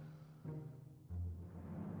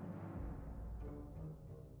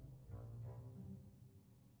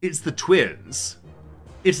 It's the twins.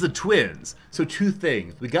 It's the twins. So two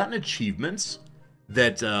things. We got an achievement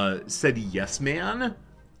that said yes man.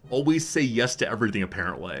 Always say yes to everything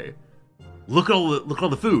apparently. Look at all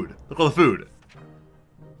the food. Look at all the food.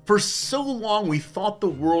 For so long, we thought the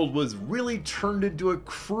world was really turned into a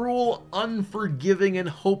cruel, unforgiving, and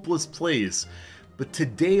hopeless place. But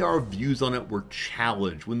today our views on it were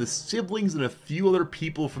challenged when the siblings and a few other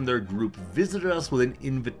people from their group visited us with an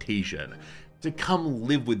invitation to come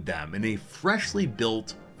live with them in a freshly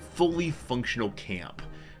built, fully functional camp.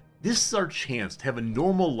 This is our chance to have a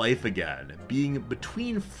normal life again, being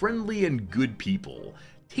between friendly and good people,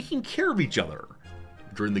 taking care of each other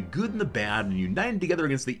during the good and the bad, and uniting together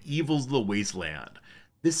against the evils of the wasteland.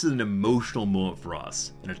 This is an emotional moment for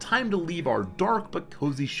us, and a time to leave our dark but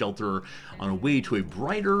cozy shelter on a way to a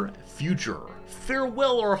brighter future.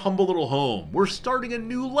 Farewell our humble little home. We're starting a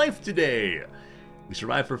new life today. We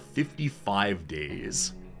survived for 55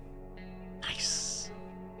 days. Nice.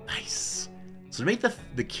 Nice. So to make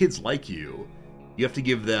the kids like you have to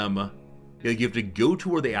give them, you have to go to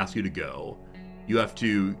where they ask you to go. You have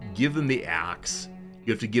to give them the axe.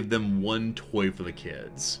 You have to give them one toy for the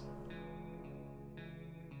kids.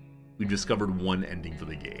 We've discovered one ending for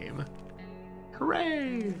the game.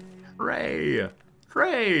 Hooray! Hooray!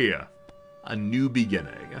 Hooray! A new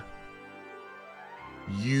beginning.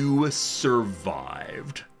 You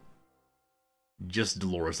survived. Just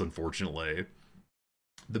Dolores, unfortunately.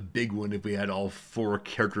 The big one if we had all 4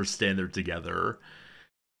 characters stand there together.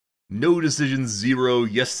 No decisions 0,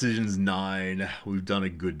 yes decisions 9. We've done a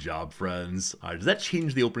good job, friends. Does that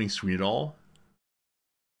change the opening screen at all?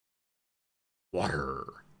 Water.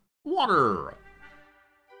 Water!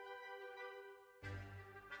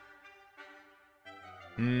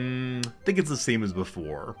 I think it's the same as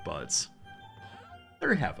before, but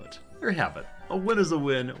there you have it. There you have it. A win is a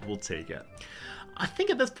win. We'll take it. I think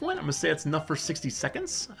at this point, I'm going to say it's enough for 60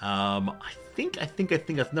 seconds. I think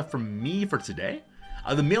that's enough for me for today.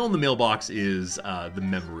 The mail in the mailbox is the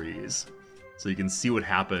memories. So you can see what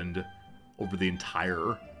happened over the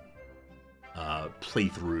entire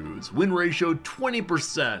playthroughs. Win ratio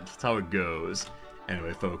 20%. That's how it goes.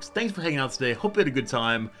 Anyway, folks, thanks for hanging out today. Hope you had a good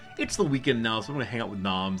time. It's the weekend now, so I'm going to hang out with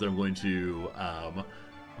Noms, and I'm going to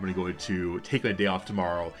take my day off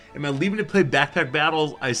tomorrow. Am I leaving to play Backpack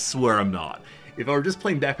Battles? I swear I'm not. If I were just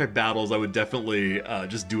playing Backpack Battles, I would definitely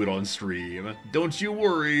just do it on stream. Don't you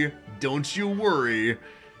worry. Don't you worry.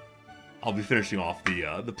 I'll be finishing off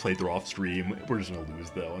the playthrough off stream. We're just gonna lose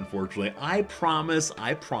though, unfortunately. I promise,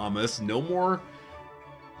 no more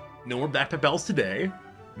Backpack Battles today.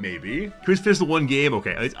 Maybe. Can we just finish the one game?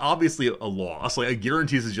 Okay, it's obviously a loss. Like, I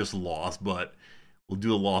guarantee this is just a loss, but We'll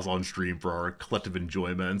do a loss on stream for our collective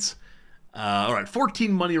enjoyment. All right,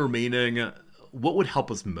 14 money remaining. What would help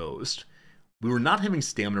us most? We were not having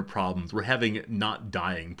stamina problems. We're having not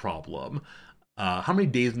dying problem. How many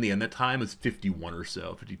days in the end that time is 51 or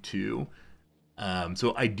so, 52.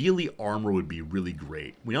 So ideally armor would be really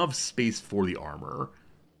great. We now have space for the armor.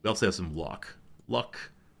 We also have some luck. Luck.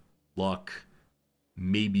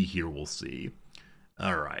 Maybe here we'll see.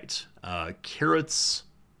 All right. Carrots.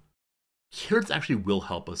 Carrots actually will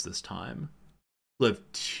help us this time. We'll have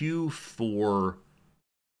 2, 4,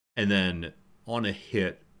 and then on a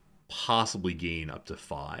hit, possibly gain up to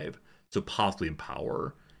 5. So possibly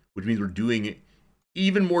empower, which means we're doing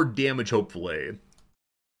even more damage, hopefully.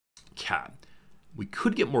 Cat. We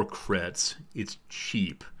could get more crits. It's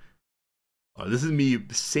cheap. This is me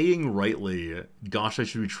saying rightly, gosh, I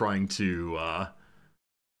should be trying to, I'm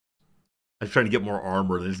trying to get more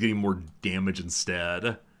armor, then it's getting more damage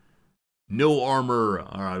instead. No armor.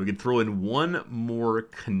 Alright, we can throw in one more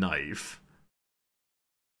knife.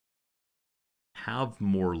 Have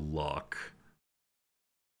more luck.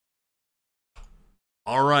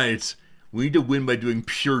 Alright, we need to win by doing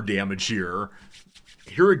pure damage here.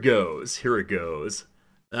 Here it goes. Here it goes.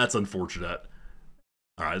 That's unfortunate.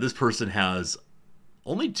 Alright, this person has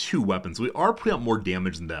only 2 weapons. We are putting out more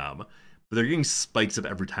damage than them, but they're getting spikes up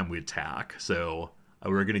every time we attack. So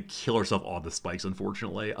we're going to kill ourselves all the spikes,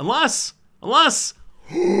 unfortunately. Unless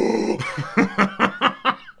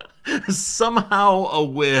somehow a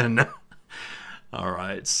win.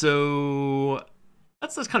 Alright, so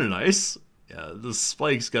that's kind of nice. Yeah, the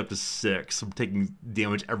spikes got up to 6. I'm taking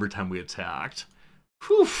damage every time we attacked.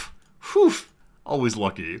 Whew. Always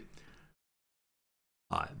lucky.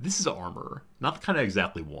 This is armor. Not the kind I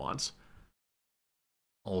exactly want.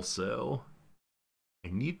 Also, I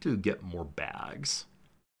need to get more bags.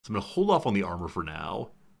 So I'm going to hold off on the armor for now.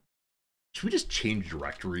 Should we just change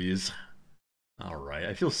directories? Alright,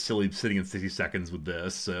 I feel silly sitting in 60 seconds with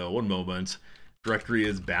this, so one moment. Directory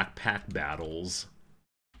is backpack battles.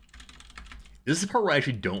 This is the part where I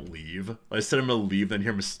actually don't leave. I said I'm going to leave, then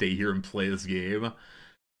here I'm going to stay here and play this game.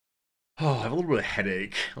 Oh, I have a little bit of a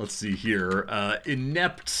headache. Let's see here.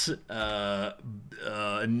 Inept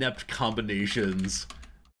combinations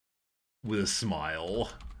with a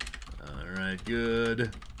smile. Alright,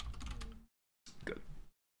 good. Okay.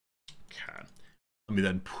 Let me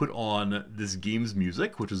then put on this game's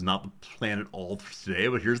music, which is not the plan at all for today,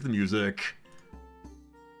 but here's the music.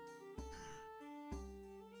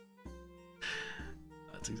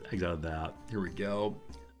 Let's exit out of that. Here we go.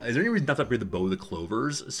 Is there any reason not to upgrade the bow of the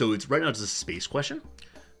clovers? So it's right now just a space question.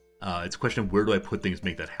 It's a question of where do I put things to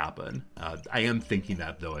make that happen. I am thinking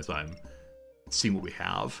that though as I'm seeing what we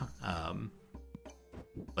have.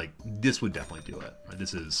 Like this would definitely do it. Right?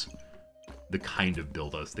 This is the kind of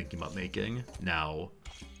build I was thinking about making. Now,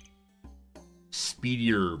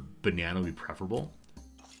 speedier banana would be preferable.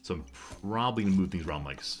 So I'm probably gonna move things around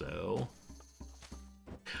like so.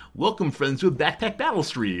 Welcome friends to a Backpack Battle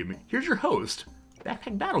stream. Here's your host,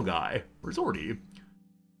 Backpack Battle Guy. Where's Ordy?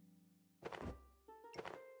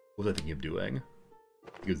 What was I thinking of doing?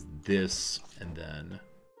 Because this and then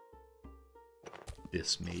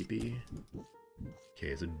this maybe.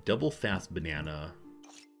 Okay, so double fast banana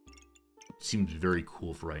seems very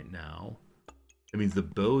cool for right now. That means the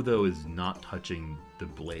bow though is not touching the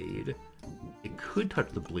blade. It could touch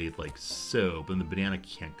the blade like so, but then the banana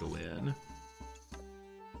can't go in.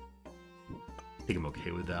 I think I'm okay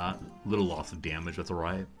with that. Little loss of damage, that's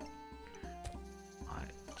alright.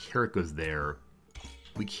 Alright, carrot goes there.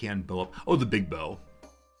 We can bow up. Oh, the big bow.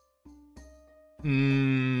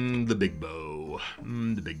 The big bow.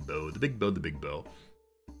 The big bow.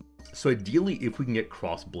 So ideally, if we can get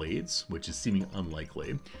cross blades, which is seeming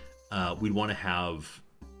unlikely, we'd want to have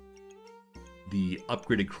the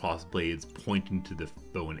upgraded cross blades pointing to the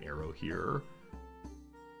bow and arrow here.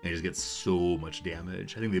 And it just gets so much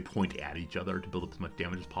damage. I think they point at each other to build up as much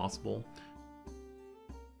damage as possible.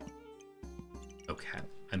 Okay,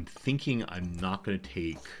 I'm thinking I'm not going to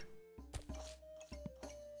take...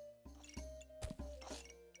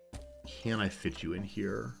 Can I fit you in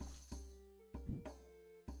here?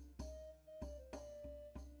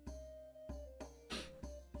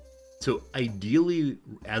 So ideally,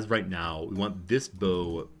 as right now, we want this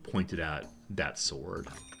bow pointed at that sword.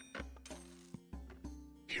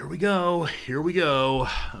 Here we go.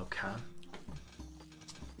 Okay.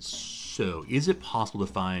 So, is it possible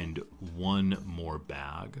to find one more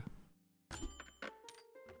bag?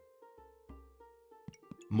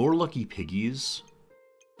 More lucky piggies.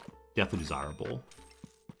 Definitely desirable.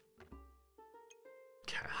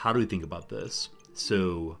 Okay, how do we think about this?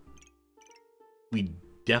 So, we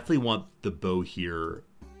definitely want the bow here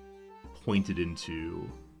pointed into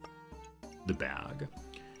the bag.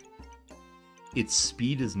 Its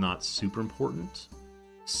speed is not super important.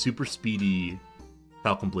 Super speedy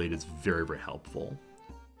Falcon Blade is very, very helpful.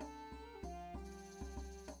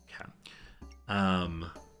 Okay.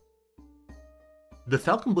 The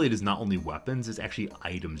Falcon Blade is not only weapons, it's actually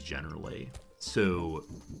items generally. So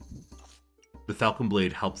the Falcon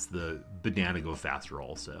Blade helps the banana go faster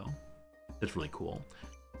also. That's really cool.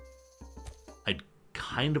 I'd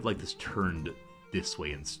kind of like this turned this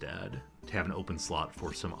way instead, to have an open slot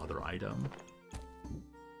for some other item.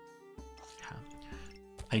 Okay.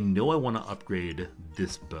 I know I want to upgrade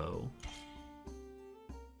this bow.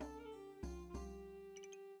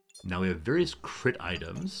 Now we have various crit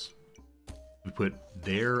items. We put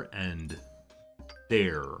there and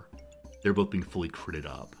there. They're both being fully critted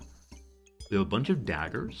up. We have a bunch of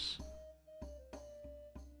daggers.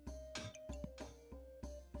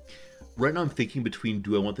 Right now I'm thinking between,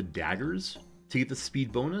 do I want the daggers to get the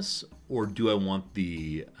speed bonus, or do I want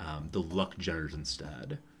the luck generators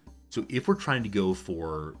instead? So if we're trying to go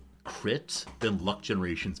for crit, then luck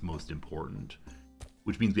generation's most important,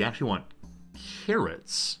 which means we actually want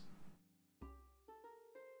carrots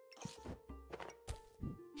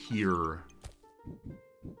here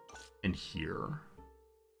and here,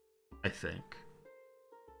 I think.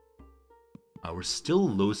 We're still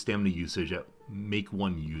low stamina usage at make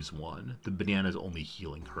one, use one. The banana is only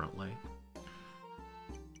healing currently.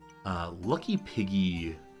 Lucky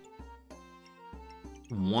Piggy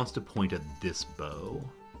wants to point at this bow.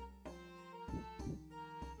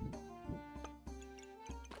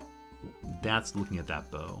 That's looking at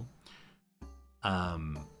that bow.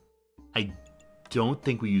 I don't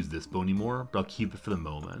think we use this bow anymore, but I'll keep it for the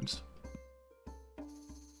moment.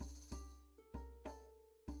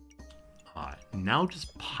 Now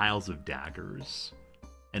just piles of daggers.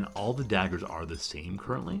 And all the daggers are the same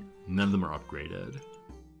currently. None of them are upgraded.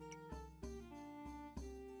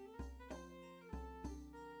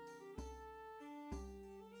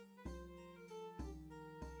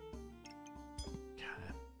 Okay.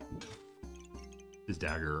 This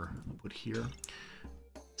dagger I'll put here.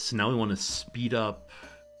 So now we want to speed up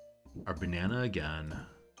our banana again.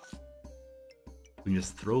 We can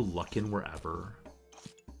just throw luck in wherever.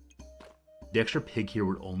 The extra pig here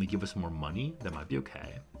would only give us more money. That might be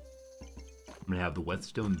okay. I'm going to have the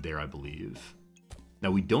whetstone there, I believe.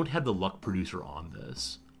 Now, we don't have the luck producer on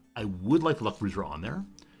this. I would like the luck producer on there.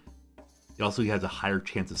 It also has a higher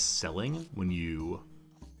chance of selling when you...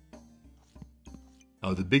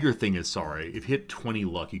 Oh, the bigger thing is, sorry, if you hit 20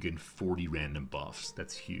 luck, you get 40 random buffs.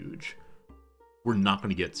 That's huge. We're not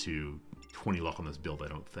going to get to 20 luck on this build, I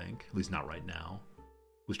don't think. At least not right now.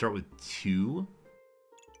 We start with 2...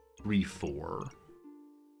 3, 4,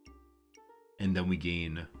 and then we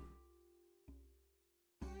gain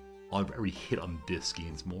every hit on this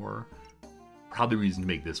gains more. Probably reason to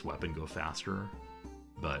make this weapon go faster,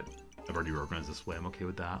 but I've already organized this way. I'm okay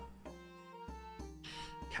with that.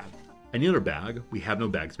 Okay. I need another bag. We have no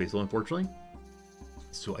bag space though, unfortunately,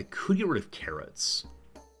 so I could get rid of carrots.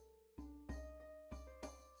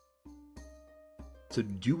 So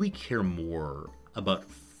do we care more about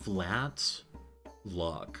flat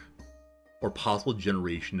luck or possible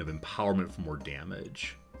generation of empowerment for more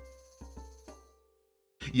damage?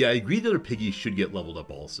 Yeah, I agree that our piggy should get leveled up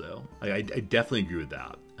also. I definitely agree with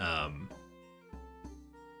that.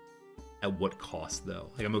 At what cost though?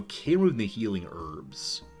 Like, I'm okay removing the healing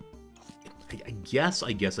herbs. I guess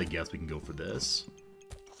we can go for this.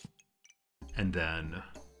 And then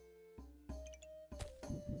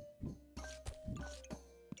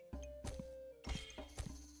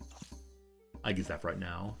I guess that for right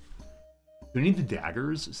now. We need the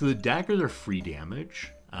daggers. So the daggers are free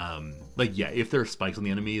damage. Like, yeah, if there are spikes on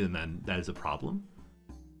the enemy, then that is a problem.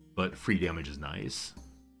 But free damage is nice.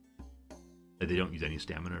 They don't use any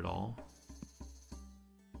stamina at all.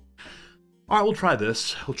 Alright, we'll try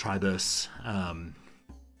this.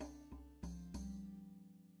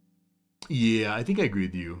 Yeah, I think I agree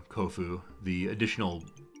with you, Kofu. The additional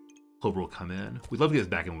clover will come in. We'd love to get this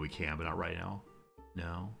back in when we can, but not right now.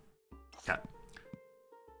 No. Okay.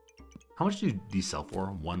 How much do these sell for?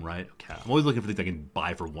 1, right? Okay. I'm always looking for things I can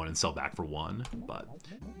buy for 1 and sell back for 1, but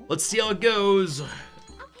let's see how it goes.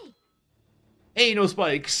 Ain't no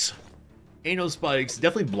spikes. Ain't no spikes.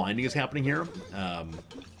 Definitely blinding is happening here.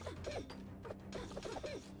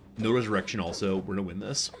 No resurrection also. We're gonna win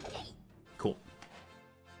this. Cool.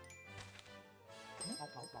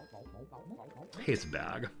 Hey, it's a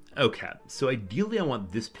bag. Okay, so ideally I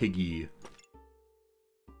want this piggy.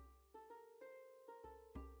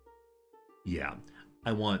 Yeah,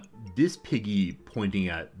 I want this piggy pointing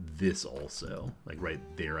at this also, like right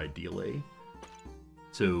there ideally.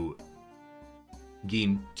 So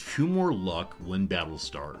gain 2 more luck when battle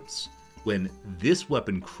starts. When this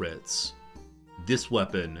weapon crits, this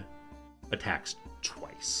weapon attacks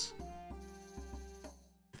twice.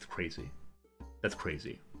 It's crazy. That's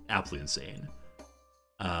crazy. Absolutely insane.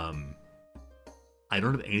 I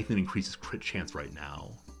don't have anything that increases crit chance right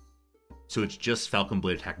now. So it's just Falcon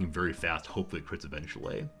Blade attacking very fast. Hopefully it crits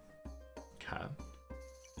eventually. Okay.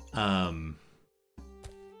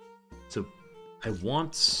 So I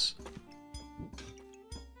want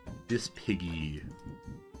this piggy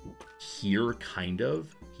here, kind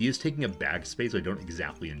of. He is taking a bag space I don't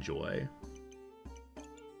exactly enjoy.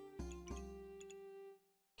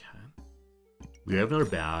 Okay. We have another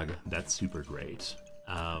bag. That's super great.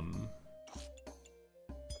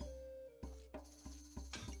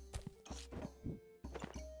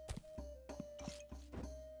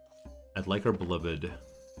 I'd like our beloved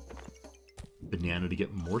banana to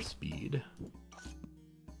get more speed.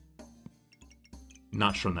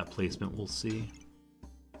 Not sure on that placement, we'll see.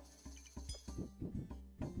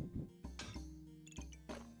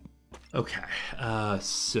 Okay,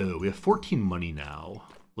 so we have 14 money now.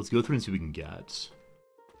 Let's go through and see what we can get.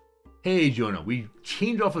 Hey, Jonah, we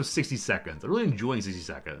changed off of 60 seconds. I'm really enjoying 60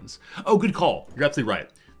 seconds. Oh, good call. You're absolutely right.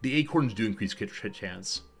 The acorns do increase crit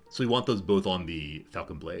chance. So we want those both on the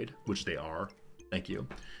Falcon Blade, which they are. Thank you.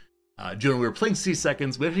 Jonah, we were playing 60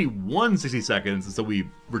 seconds. We actually won 60 seconds, and so we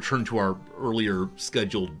returned to our earlier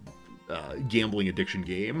scheduled gambling addiction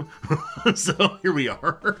game. So here we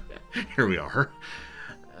are. Here we are.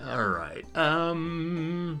 All right.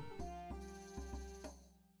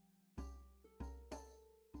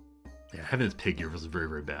 Yeah, having this pig here was very,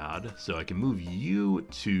 very bad. So I can move you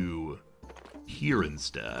to here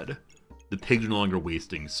instead. The pigs are no longer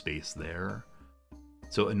wasting space there.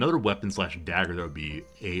 So another weapon / dagger, that would be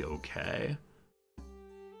a-okay.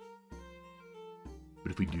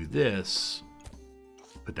 But if we do this,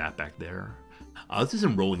 put that back there. Let's do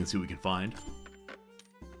some rolling and see what we can find.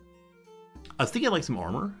 I was thinking I'd like some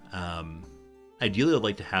armor. Ideally, I'd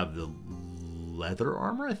like to have the leather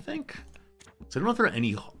armor, I think. So I don't know if there are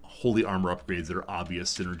any holy armor upgrades that are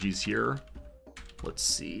obvious synergies here. Let's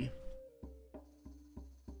see.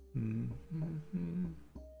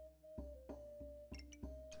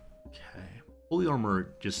 Okay. Holy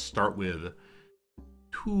armor, just start with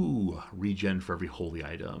 2 regen for every holy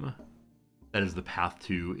item. That is the path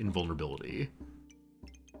to invulnerability.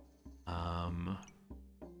 The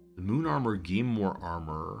moon armor, gain more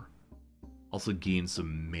armor. Also gain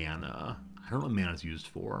some mana. I don't know what mana is used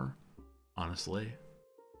for, honestly.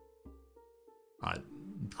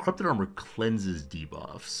 Corrupted armor cleanses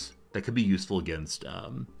debuffs. That could be useful against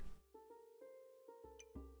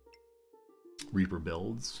Reaper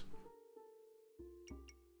builds.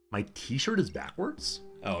 My t-shirt is backwards?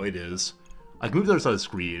 Oh, it is. I can move to the other side of the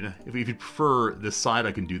screen. If you prefer this side,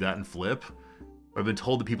 I can do that and flip. I've been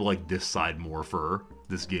told that people like this side more for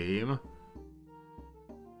this game.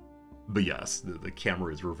 But yes, the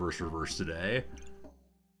camera is reverse today.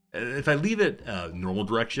 If I leave it normal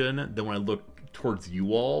direction, then when I look towards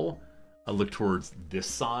you all, I look towards this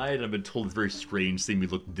side. I've been told it's very strange seeing me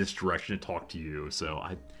look this direction to talk to you. So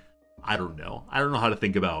I don't know. I don't know how to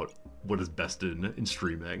think about what is best in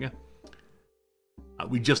streaming.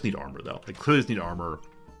 We just need armor though. Like clearly just need armor.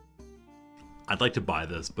 I'd like to buy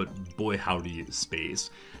this, but boy howdy space.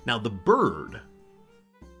 Now the bird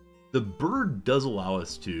does allow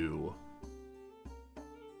us to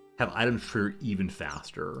have items trigger even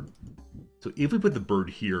faster. So if we put the bird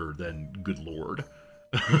here, then good lord.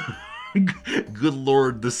 Good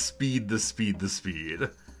lord, the speed.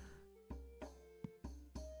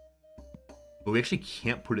 But we actually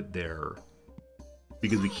can't put it there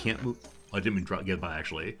because we can't move. I didn't mean to get by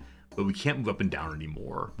actually, but we can't move up and down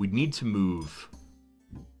anymore. We need to move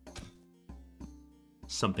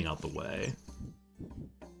something out the way.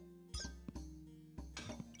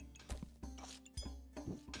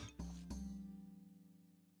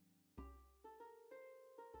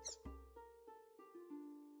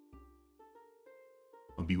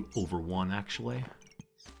 I'll be over 1 actually.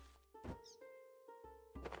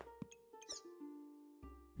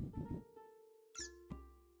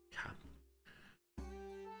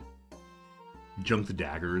 Junk the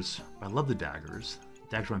daggers. I love the daggers.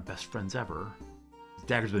 Daggers are my best friends ever.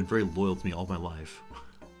 Daggers have been very loyal to me all my life.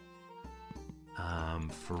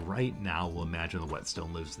 For right now, we'll imagine the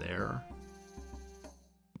whetstone lives there.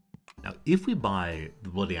 Now, if we buy the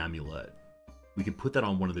bloody amulet, we can put that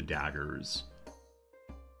on one of the daggers,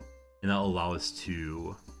 and that'll allow us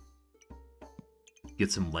to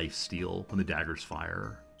get some life steal when the daggers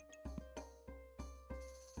fire.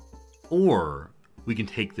 Or we can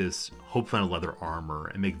take this Hope Found Leather armor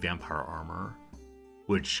and make vampire armor,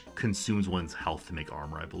 which consumes one's health to make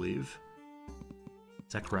armor, I believe.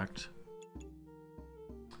 Is that correct?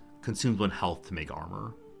 Consumes one health to make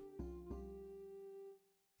armor.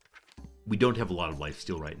 We don't have a lot of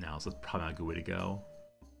lifesteal right now, so that's probably not a good way to go.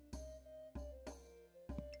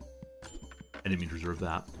 I didn't mean to reserve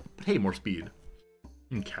that. But hey, more speed.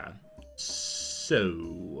 Okay.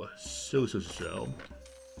 So. I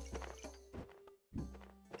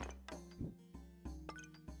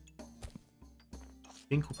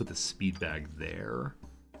think we'll put the speed bag there.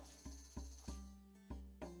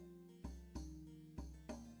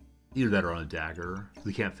 Either that or on a dagger.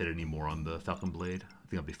 We can't fit any more on the Falcon Blade. I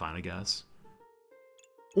think that'll be fine, I guess.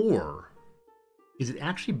 Or is it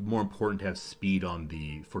actually more important to have speed on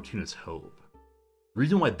the Fortuna's Hope? The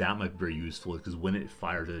reason why that might be very useful is because when it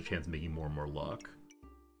fires, there's a chance of making more and more luck.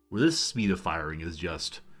 Where this speed of firing is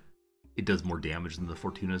just, it does more damage than the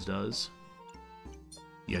Fortuna's does.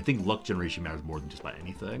 Yeah, I think luck generation matters more than just about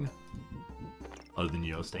anything. Other than,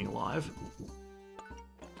 you know, staying alive.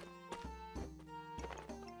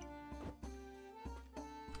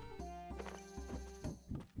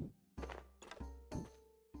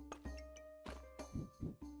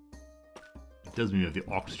 It does mean we have the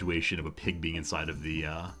awkward situation of a pig being inside of the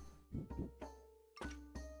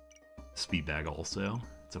speed bag also.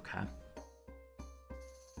 It's okay.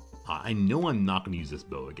 I know I'm not going to use this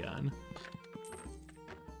bow again.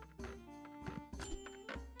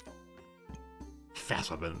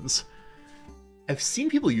 Fast weapons. I've seen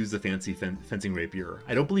people use the fancy fencing rapier.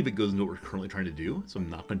 I don't believe it goes into what we're currently trying to do, so I'm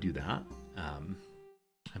not going to do that.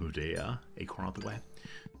 I moved a acorn out the way. I'm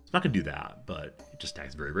not going to do that, but it just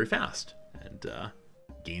stacks very, very fast. And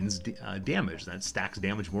gains damage. That stacks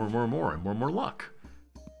damage more and more and more, and more luck.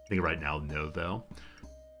 I think right now, no, though.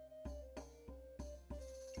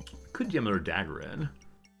 Could jam another dagger in.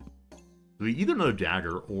 Either another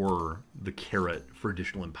dagger or the carrot for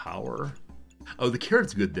additional empower. Oh, the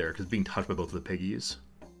carrot's good there, because being touched by both of the piggies.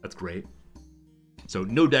 That's great. So,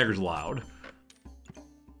 no daggers allowed.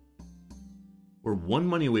 We're 1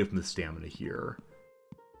 money away from the stamina here.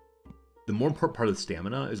 The more important part of the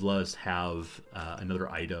stamina is let us have another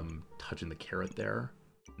item touching the carrot there.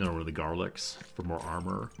 Another one of the garlics for more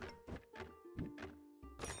armor.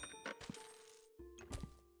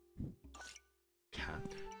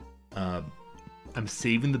 Okay. I'm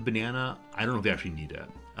saving the banana. I don't know if they actually need it.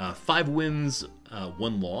 5 wins,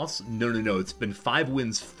 1 loss. No. It's been 5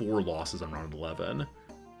 wins, 4 losses on round 11.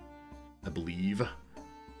 I believe.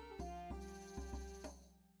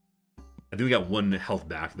 I think we got 1 health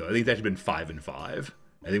back, though. I think it's actually been 5 and 5.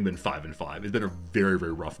 I think it's been 5 and 5. It's been a very,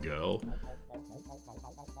 very rough go.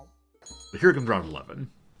 But here comes round 11.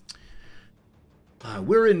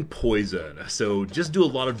 We're in poison, so just do a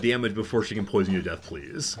lot of damage before she can poison you to death,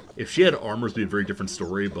 please. If she had armor, it would be a very different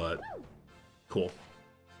story, but cool.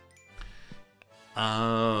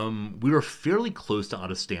 We were fairly close to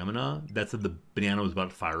out of stamina. That said, the banana was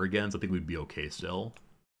about to fire again, so I think we'd be okay still.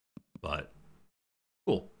 But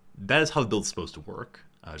cool. That is how the build's supposed to work.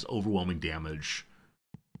 There's overwhelming damage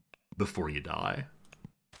before you die.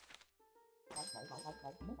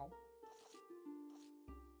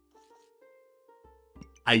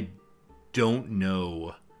 I don't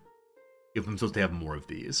know if I'm supposed to have more of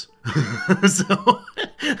these. So,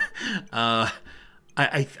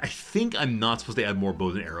 I think I'm not supposed to add more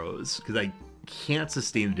bows and arrows, because I can't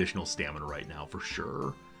sustain additional stamina right now, for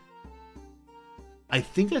sure. I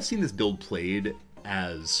think I've seen this build played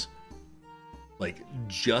as, like,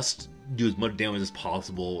 just do as much damage as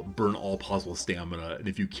possible, burn all possible stamina, and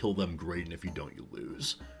if you kill them, great, and if you don't, you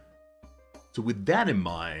lose. So with that in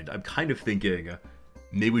mind, I'm kind of thinking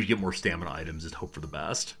maybe we should get more stamina items, just hope for the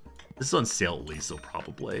best. This is on sale at least, so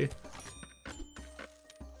probably.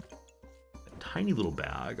 A tiny little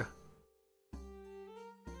bag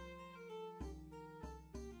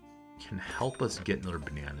can help us get another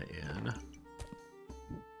banana in.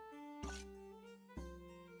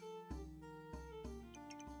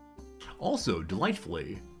 Also,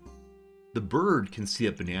 delightfully, the bird can see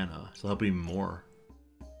a banana, so help even more.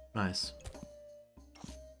 Nice.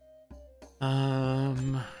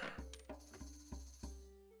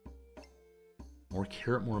 More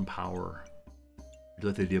carrot, more empower. I do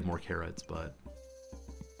like the idea of more carrots, but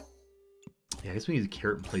yeah, I guess we need a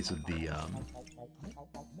carrot in place of the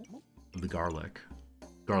garlic.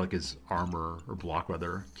 Garlic is armor, or block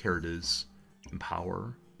rather. Carrot is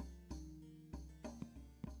empower.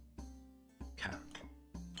 Okay,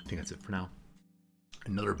 I think that's it for now.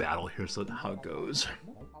 Another battle here, so how it goes.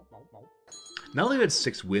 Now that we've had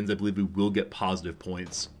 6 wins, I believe we will get positive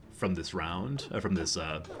points from this round, from this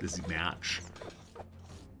match.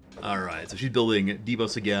 Alright, so she's building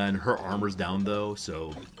debuffs again. Her armor's down though,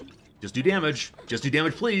 so just do damage. Just do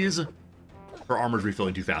damage, please. Her armor's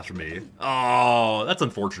refilling too fast for me. Oh, that's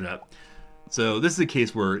unfortunate. So this is a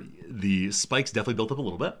case where the spikes definitely built up a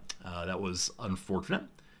little bit. That was unfortunate.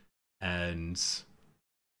 And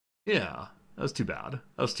yeah, that was too bad.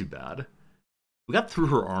 That was too bad. We got through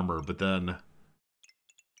her armor, but then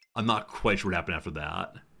I'm not quite sure what happened after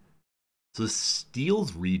that. So this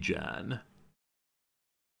steals regen.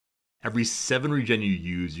 Every 7 regen you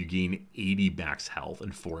use, you gain 80 max health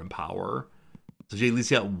and 4 empower. So she at least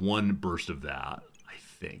got 1 burst of that, I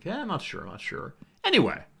think. I'm not sure, I'm not sure.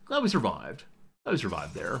 Anyway, glad we survived. Glad we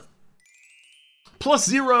survived there.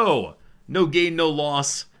 +0! No gain, no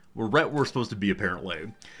loss. We're right where we're supposed to be,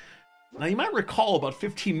 apparently. Now, you might recall about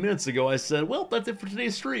 15 minutes ago I said, well, that's it for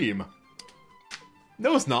today's stream.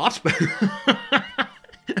 No, it's not.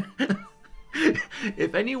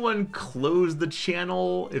 If anyone closed the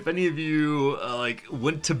channel, if any of you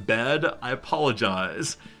went to bed, I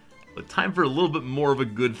apologize. But time for a little bit more of a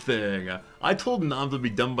good thing. I told Noms to be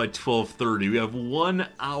done by 12:30. We have 1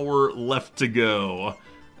 hour left to go.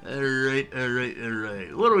 Alright.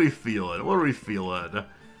 What are we feeling? What are we feeling?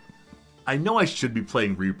 I know I should be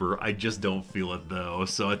playing Reaper, I just don't feel it though.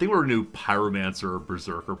 So I think we're gonna do Pyromancer or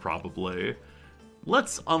Berserker probably.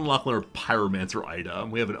 Let's unlock our Pyromancer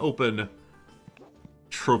item. We have an open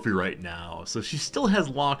trophy right now. So she still has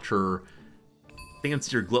locked her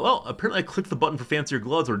fancier glove. Oh, apparently I clicked the button for fancier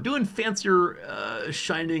gloves. We're doing fancier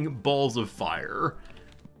shining balls of fire.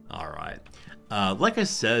 Alright. Like I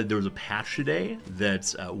said, there was a patch today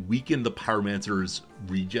that weakened the Pyromancer's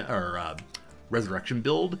resurrection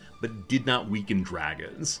build, but did not weaken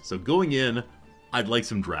dragons. So going in, I'd like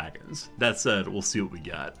some dragons. That said, we'll see what we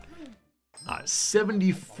get.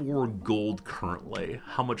 74 gold currently.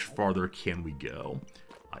 How much farther can we go?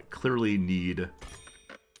 I clearly need...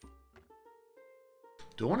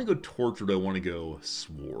 Do I want to go torch or do I want to go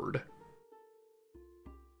sword?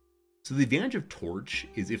 So the advantage of torch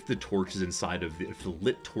is if the torch is inside of if the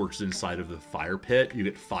lit torch is inside of the fire pit, you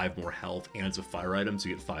get 5 more health, and it's a fire item, so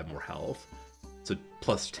you get 5 more health. So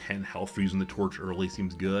plus 10 health for using the torch early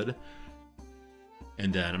seems good.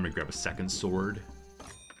 And then I'm gonna grab a second sword.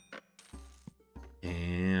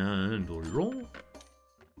 And we'll reroll.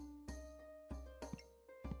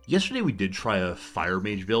 Yesterday we did try a fire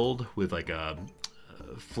mage build with like a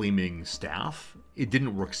flaming staff. It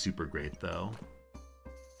didn't work super great though.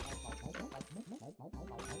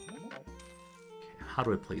 How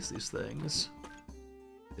do I place these things?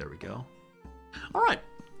 There we go. All right,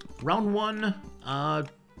 round 1.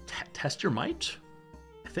 Test your might.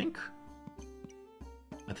 I think.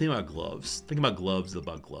 I think about gloves. Think about gloves.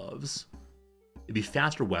 About gloves. It'd be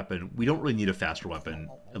faster weapon. We don't really need a faster weapon,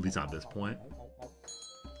 at least not at this point.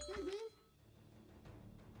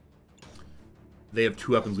 They have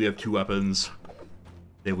 2 weapons. We have 2 weapons.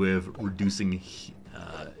 They have reducing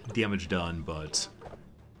damage done, but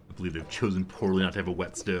I believe they've chosen poorly not to have a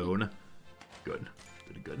whetstone. Good.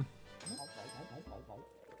 Good.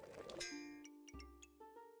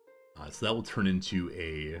 So that will turn into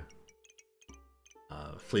a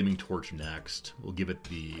flaming torch next. We'll give it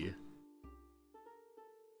the...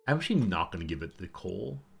 I'm actually not going to give it the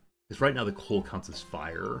coal. Because right now the coal counts as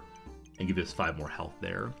fire. And give us 5 more health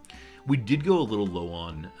there. We did go a little low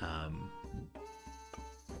on...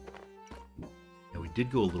 we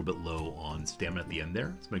did go a little bit low on stamina at the end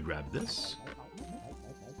there. So I'm going to grab this.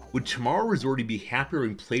 Would Tomorrow Resorty be happier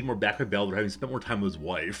having played more Back by Baldur, having spent more time with his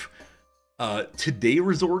wife? Today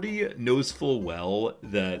Resorty knows full well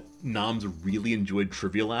that Noms really enjoyed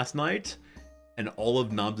trivia last night. And all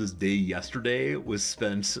of Noms' day yesterday was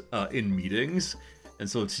spent in meetings. And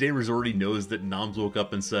so today Resorty knows that Noms woke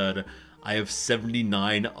up and said, I have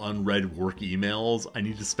 79 unread work emails. I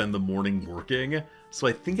need to spend the morning working. So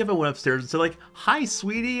I think if I went upstairs and said like, hi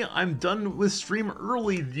sweetie, I'm done with stream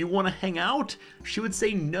early. Do you want to hang out? She would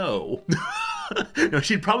say no. No,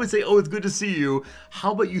 she'd probably say, oh, it's good to see you.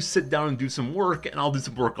 How about you sit down and do some work and I'll do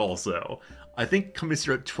some work also. I think coming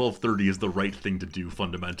here at 12:30 is the right thing to do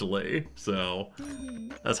fundamentally. So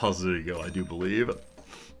that's how it's going to go, I do believe.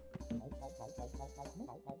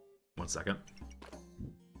 1 second.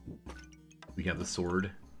 We can have the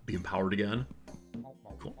sword be empowered again.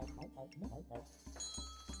 Cool.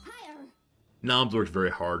 Noms works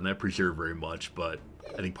very hard, and I appreciate her very much, but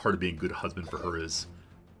I think part of being a good husband for her is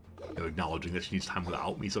acknowledging that she needs time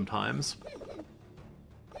without me sometimes.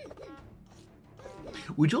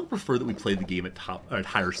 Would you all prefer that we play the game at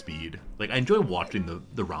higher speed? Like, I enjoy watching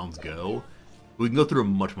the rounds go, We can go through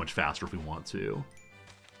them much, much faster if we want to.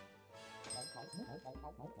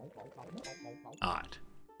 Alright.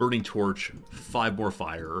 Burning Torch, 5 more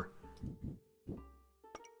fire.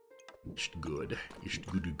 It's good. It's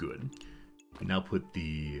good. We now put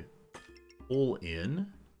the hole in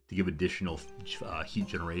to give additional heat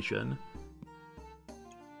generation.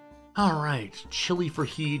 Alright, chili for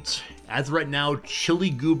heat. As of right now, Chili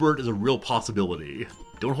Goobert is a real possibility.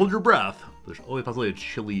 Don't hold your breath. There's always a possibility of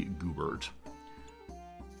Chili Goobert.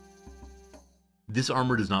 This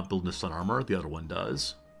armor does not build into Sun Armor, the other one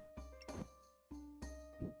does.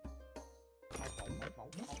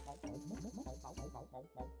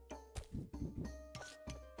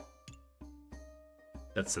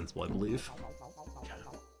 That's sensible, I believe.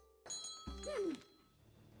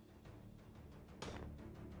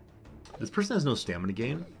 This person has no stamina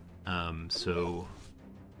gain, so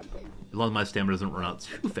as long as my stamina doesn't run out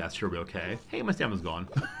too fast, here we'll be okay. Hey, my stamina's gone.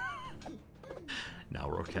 Now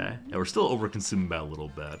we're okay. Yeah, we're still over-consuming by a little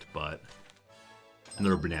bit, but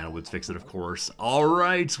another banana would fix it, of course.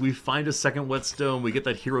 Alright, we find a second whetstone. We get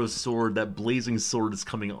that hero sword. That blazing sword is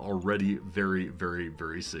coming already very, very,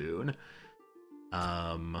 very soon.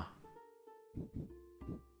 I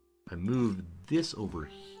move this over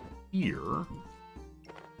here.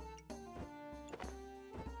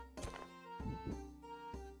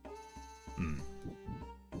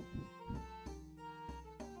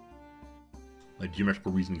 My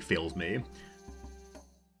geometrical reasoning fails me.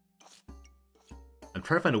 I'm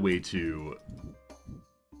trying to find a way to...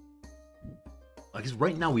 I guess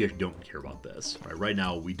right now we actually don't care about this. Right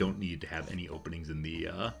now we don't need to have any openings in the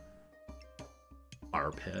fire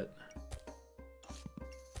pit.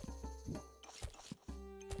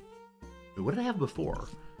 What did I have before?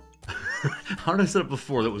 How did I set up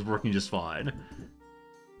before that was working just fine? It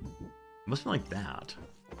must have been like that.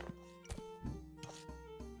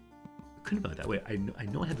 Couldn't have been like that. Wait, I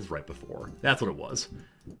know I had this right before. That's what it was.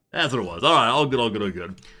 That's what it was. Alright, all good, all good, all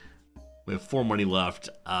good. We have 4 money left.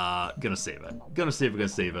 Gonna save it. Gonna save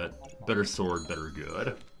it. Better sword, better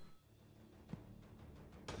good.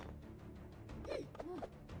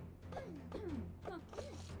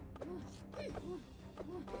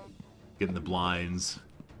 Getting the blinds.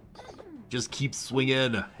 Just keep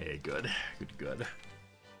swinging. Hey, good. Good.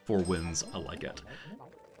 4 wins. I like it.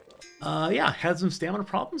 Yeah, had some stamina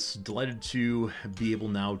problems. Delighted to be able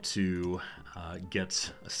now to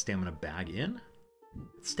get a stamina bag in.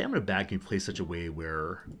 Stamina bag can be placed such a way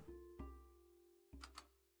where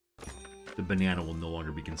the banana will no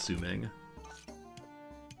longer be consuming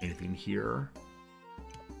anything here.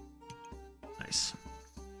 Nice.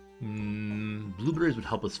 Blueberries would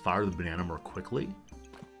help us fire the banana more quickly.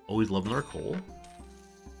 Always love another coal.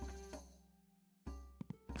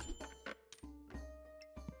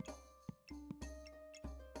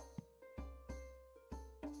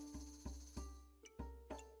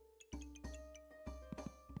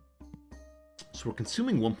 So we're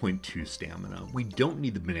consuming 1.2 stamina. We don't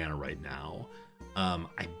need the banana right now.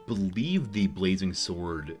 I believe the blazing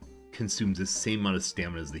sword consumes the same amount of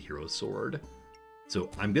stamina as the hero sword. So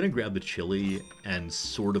I'm gonna grab the chili and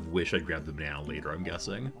sort of wish I'd grab the banana later, I'm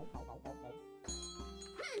guessing.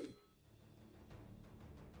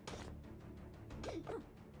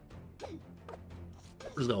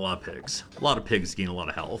 There's got a lot of pigs. A lot of pigs gain a lot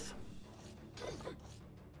of health.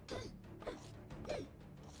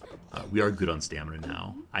 We are good on stamina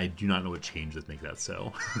now. I do not know what changed that make that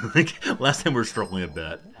so. Last time we were struggling a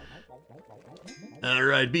bit.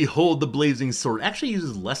 Alright, behold the blazing sword. Actually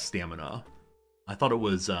uses less stamina. I thought it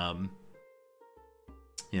was, yeah,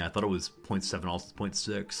 I thought it was 0.7, also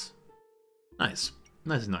 0.6. Nice.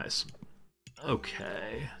 Nice.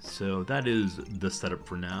 Okay, so that is the setup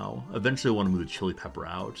for now. Eventually I want to move the chili pepper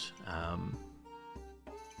out.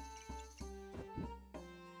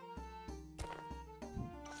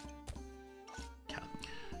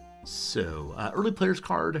 So, early player's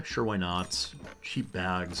card, sure, why not? Cheap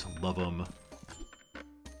bags, love them.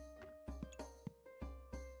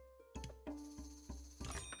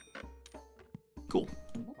 Cool.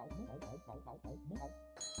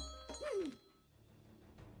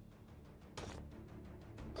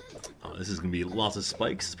 This is going to be lots of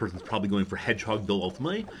spikes. This person's probably going for Hedgehog build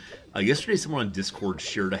ultimately. Yesterday someone on Discord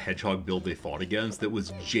shared a Hedgehog build they fought against that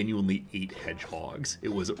was genuinely 8 Hedgehogs. It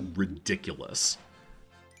was ridiculous.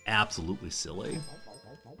 Absolutely silly.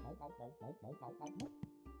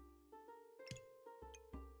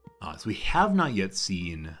 So we have not yet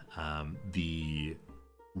seen the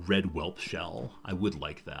red whelp shell. I would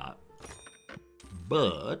like that.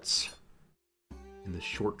 But in the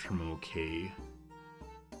short term, I'm okay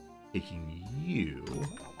taking you.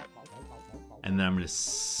 And then I'm going to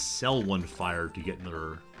sell 1 fire to get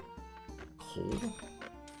another coal.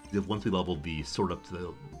 Once we level the sword up to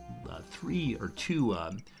the 3 or 2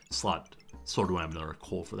 slot sword, we have another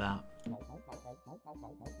coal for that.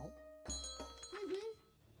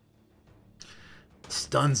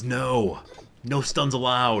 Stuns, no! No stuns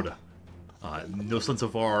allowed! No stun so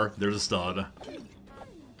far. There's a stun.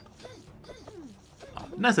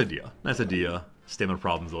 Nice idea. Nice idea. Stamina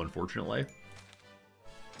problems, though, unfortunately.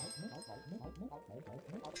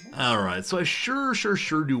 Alright, so I sure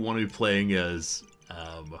do want to be playing as...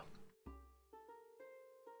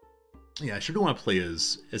 yeah, I sure do want to play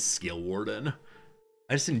as Scale Warden.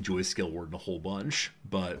 I just enjoy Scale Warden a whole bunch,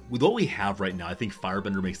 but with what we have right now, I think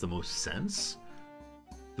Firebender makes the most sense.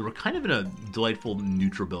 We're kind of in a delightful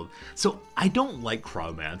neutral build. So I don't like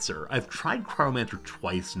Cryomancer. I've tried Cryomancer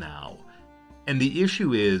twice now. And the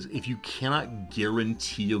issue is, if you cannot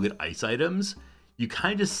guarantee you'll get ice items, you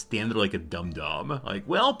kind of just stand there like a dum-dum. Like,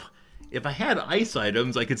 well, if I had ice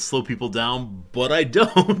items, I could slow people down, but I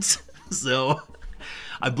don't. So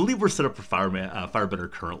I believe we're set up for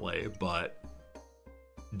Firebender currently, but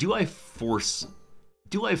do I force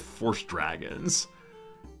dragons?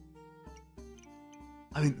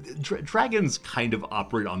 I mean, dragons kind of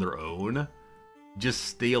operate on their own. Just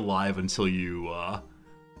stay alive until you,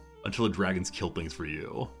 until the dragons kill things for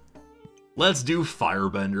you. Let's do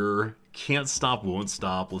Firebender. Can't stop, won't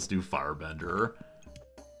stop. Let's do Firebender.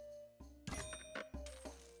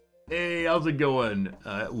 Hey, how's it going,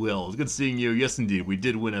 Will? It's good seeing you. Yes, indeed. We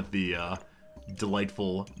did win at the,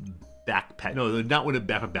 delightful backpack. No, not win at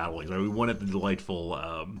backpack battling. Right? We won at the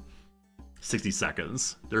delightful, 60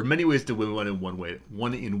 seconds. There are many ways to win one in one way.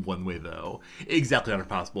 One in one way, though. Exactly not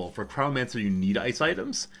possible. For Cryomancer, you need ice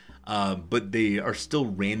items, but they are still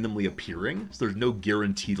randomly appearing, so there's no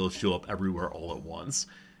guarantee they'll show up everywhere all at once.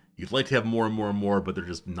 You'd like to have more and more and more, but they're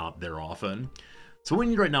just not there often. So what we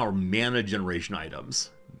need right now are mana generation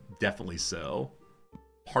items. Definitely so.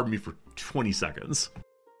 Pardon me for 20 seconds.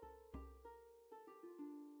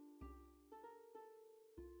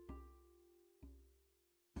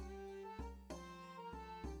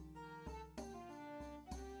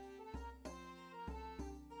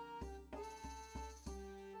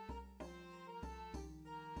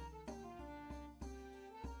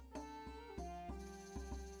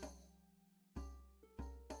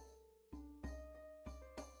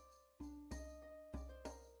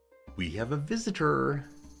 We have a visitor.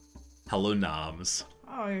 Hello, Noms.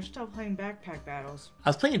 Oh, you're still playing backpack battles. I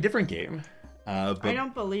was playing a different game. But I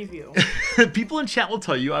don't believe you. people in chat will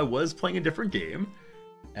tell you I was playing a different game.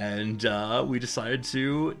 And we decided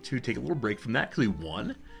to take a little break from that because we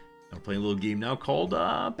won. We're playing a little game now called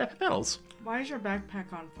Backpack Battles. Why is your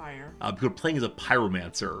backpack on fire? Because we're playing as a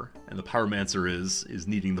pyromancer, and the pyromancer is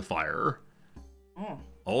needing the fire. Oh.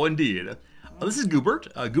 Oh, indeed. This is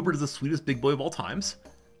Goobert. Goobert is the sweetest big boy of all times.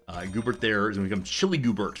 Goobert there is going to become Chili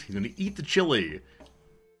Goobert. He's going to eat the chili.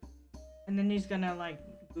 And then he's going to, like,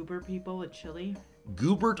 goober people with chili?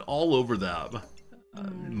 Goobert all over them.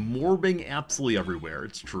 Morbing absolutely everywhere,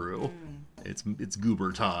 it's true. It's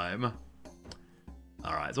Goober time.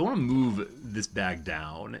 Alright, so I want to move this bag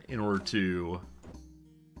down in order to...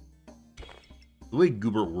 The way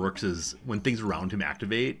Goobert works is when things around him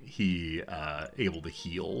activate, he able to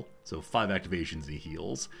heal. So 5 activations and he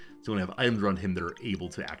heals. So when I have items around him that are able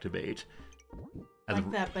to activate.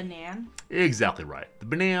 Like that banana? Exactly right. The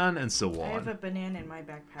banana and so on. I have a banana in my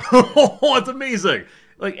backpack. Oh, that's amazing!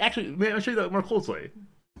 Like, actually, may I show you that more closely?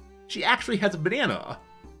 She actually has a banana.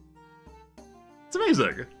 It's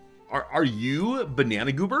amazing. Are you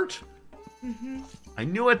Banana Goobert? Mm-hmm. I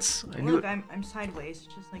knew it. Look, I'm sideways,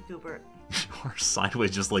 just like Goobert. You are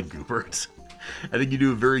sideways just like Goobert. I think you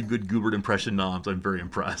do a very good Goobert impression, Noms. I'm very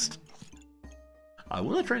impressed.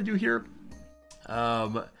 What am I trying to do here?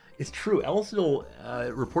 It's true. Ellisville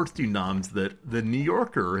reports to you, Noms, that the New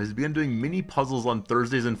Yorker has begun doing mini puzzles on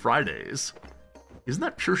Thursdays and Fridays. Isn't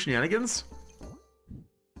that pure shenanigans?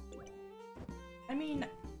 I mean,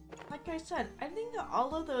 like I said, I think that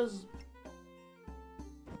all of those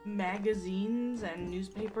magazines and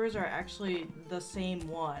newspapers are actually the same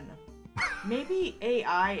one. Maybe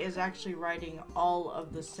AI is actually writing all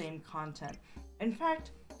of the same content. In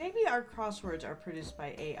fact, maybe our crosswords are produced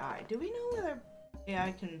by AI. Do we know whether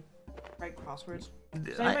AI can write crosswords?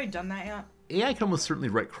 Has anybody done that yet? AI can almost certainly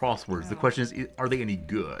write crosswords. The question is, are they any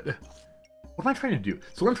good? What am I trying to do?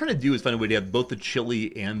 So what I'm trying to do is find a way to have both the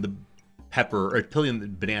chili and the pepper, or chili and the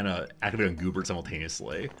banana activate on Goobert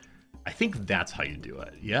simultaneously. I think that's how you do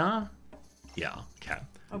it. Yeah? Yeah, okay.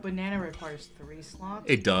 Oh, banana requires 3 slots?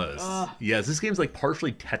 It does. Ugh. Yes, this game's like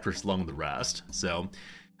partially Tetris along with the rest. So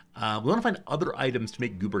we want to find other items to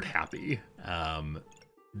make Goobert happy.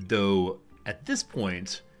 Though, at this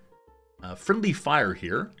point, Friendly Fire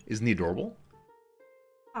here, isn't he adorable?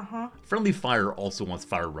 Uh-huh. Friendly Fire also wants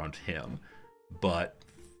fire around him, but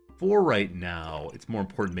for right now, it's more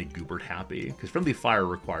important to make Goobert happy, because Friendly Fire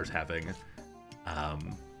requires having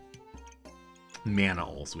mana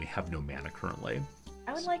also. We have no mana currently.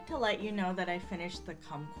 I would like to let you know that I finished the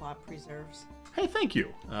Kumquat preserves. Hey, thank you.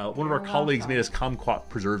 One of our You're colleagues welcome. made us Kumquat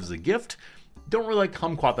preserves as a gift. Don't really like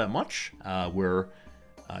Kumquat that much, where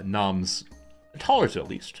Nom's tolerant at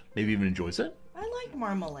least. Maybe even enjoys it. I like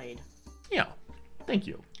marmalade. Yeah, thank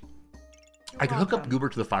you. You're I could hook up welcome.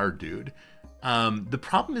 Goobert to the Fire Dude. The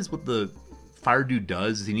problem is what the Fire Dude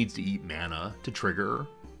does is he needs to eat mana to trigger,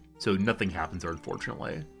 so nothing happens there,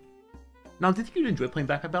 unfortunately. Now, do you think you'd enjoy playing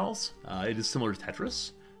Backpack Battles? It is similar to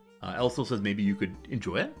Tetris. Elso says maybe you could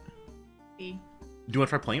enjoy it. E. Do you want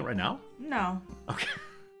to try playing it right now? No, Okay.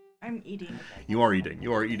 I'm eating. You are eating.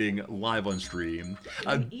 You are eating live on stream.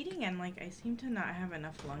 I'm eating and like I seem to not have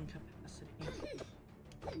enough lung capacity.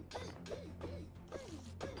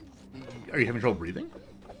 Are you having trouble breathing?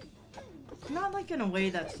 Not like in a way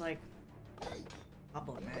that's like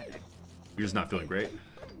problematic. You're just not feeling great.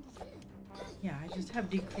 Yeah, I just have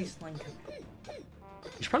decreased lung capacity.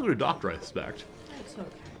 You should probably go to a doctor, I suspect. It's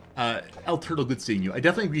okay. El Turtle, good seeing you. I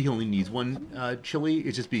definitely agree he only needs one chili.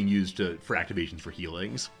 It's just being used for activations for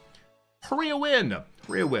healings. Hooray a win!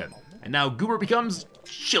 Hooray a win. And now Goobert becomes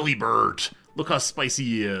Chilibert. Look how spicy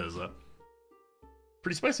he is.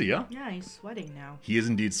 Pretty spicy, yeah? Yeah, he's sweating now. He is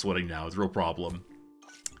indeed sweating now. It's a real problem.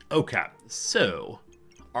 Okay, so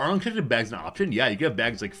are unexpected bags an option? Yeah, you can have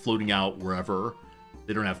bags like floating out wherever.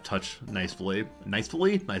 They don't have to touch nicefully.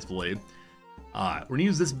 Nicefully? Nicefully. We're gonna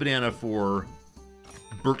use this banana for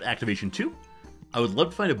Burt activation 2. I would love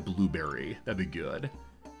to find a blueberry. That'd be good.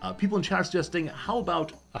 People in chat are suggesting, how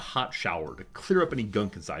about a hot shower to clear up any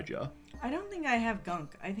gunk inside you? I don't think I have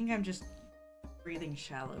gunk. I think I'm just breathing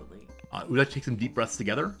shallowly. Would you like to take some deep breaths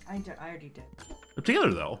together? I already did.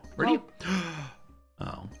 Together, though. Ready?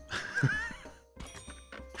 Oh.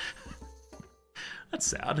 That's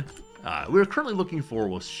sad. We're currently looking for,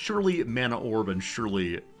 well, surely Mana Orb and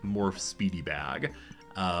surely Morph Speedy Bag.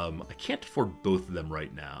 I can't afford both of them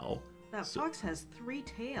right now. That fox has 3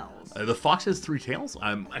 tails. The fox has 3 tails.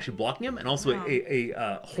 I'm actually blocking him, and also Wow.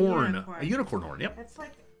 a horn, unicorn. a unicorn horn. Yep. It's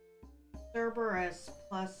like Cerberus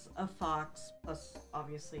plus a fox plus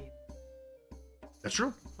obviously. That's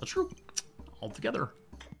true. That's true. All together.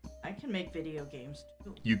 I can make video games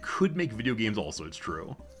too. You could make video games also, it's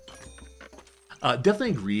true.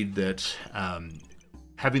 Definitely agreed that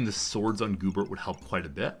having the swords on Goobert would help quite a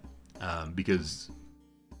bit. Because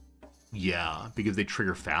they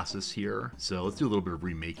trigger fastest here. So let's do a little bit of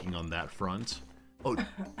remaking on that front. Oh,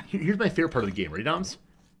 here's my favorite part of the game. Ready, Doms?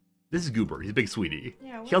 This is Goobert. He's a big sweetie.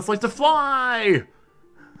 Yeah, He also likes to fly!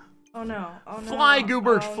 Oh no! Oh no! Fly,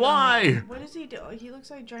 Goobert, Oh, fly! No. What does he do? He looks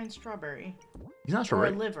like a giant strawberry. He's not Or sure, a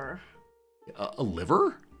right? liver. A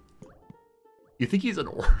liver? You think he's an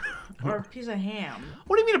or? Or a piece of ham.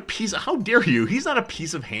 What do you mean a piece? How dare you? He's not a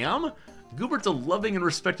piece of ham. Goobert's a loving and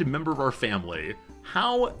respected member of our family.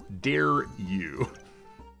 How dare you?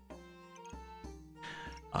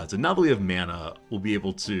 So now that we have mana, we'll be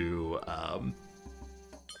able to... now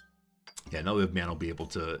that we have mana, we'll be able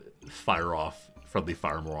to fire off Friendly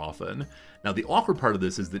Fire more often. Now, the awkward part of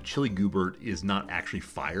this is that Chili Goobert is not actually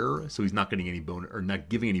fire, so he's not getting any not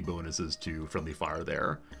giving any bonuses to Friendly Fire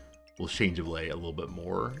there. We'll change of lay a little bit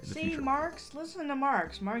more in the See, future. Marks, listen to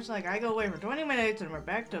Marks. Marks like, I go away for 20 minutes and we're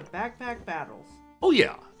back to backpack battles. Oh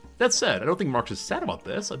yeah. That said, I don't think Marx is sad about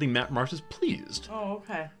this. I think Marx is pleased. Oh,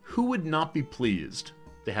 okay. Who would not be pleased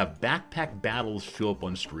to have backpack battles show up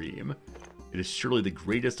on stream? It is surely the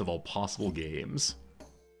greatest of all possible games.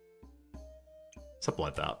 Something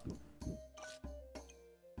like that.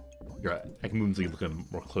 You're right. I can move him so you look at him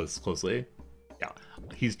more closely. Yeah,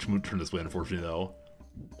 he's turned this way, unfortunately, though.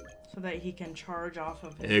 So that he can charge off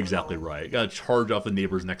of his Exactly little- right. Gotta charge off the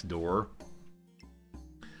neighbors next door.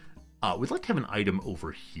 We'd like to have an item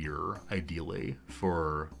over here, ideally,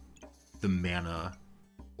 for the mana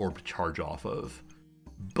orb to charge off of.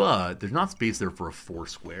 But there's not space there for a 4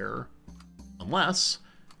 square. Unless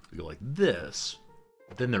we go like this.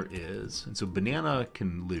 Then there is. And so banana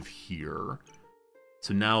can live here.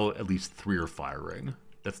 So now at least 3 are firing.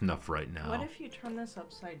 That's enough right now. What if you turn this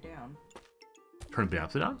upside down? Turn it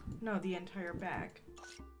upside down? No, the entire back.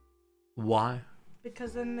 Why?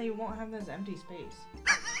 Because then they won't have this empty space.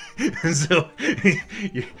 So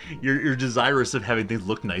you're desirous of having things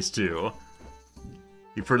look nice too.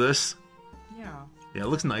 You for this? Yeah. Yeah, it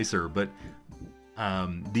looks nicer, but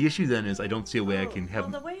the issue then is I don't see a way I can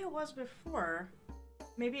have. Well, the way it was before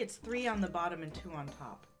Maybe it's 3 on the bottom and 2 on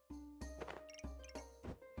top.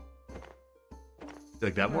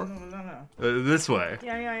 Like that more? No. This way.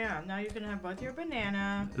 Yeah. Now you can have both your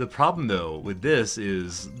banana. The problem, though, with this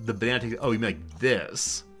is the banana takes... Oh, you mean like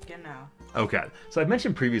this? Genau. Okay. So I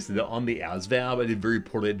mentioned previously that on the ASVAB, I did very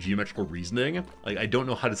poorly at geometrical reasoning. Like, I don't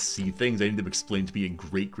know how to see things. I need them explained to me in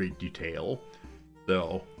great, great detail.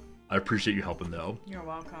 So, I appreciate you helping, though. You're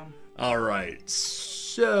welcome. All right.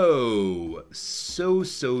 Now you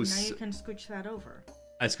can scooch that over.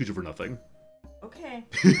 I scooch over nothing. Okay.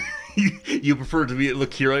 You prefer to be at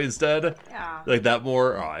Lakira instead? Yeah. Like that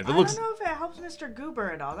more? Oh, if it looks... I don't know if it helps Mr.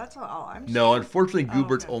 Goober at all. That's all. I'm just... No, unfortunately,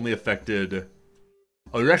 Goobert's okay. only affected...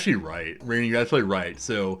 Oh, you're actually right. Rainy, you're actually right.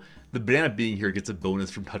 So, the banana being here gets a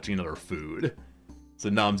bonus from touching another food. So,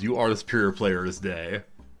 Noms, you are the superior player this day.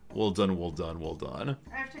 Well done, well done, well done.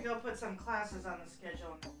 I have to go put some classes on the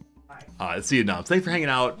schedule. Bye. Alright, see you, Noms. Thanks for hanging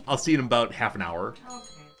out. I'll see you in about half an hour. Okay.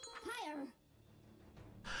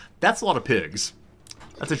 That's a lot of pigs.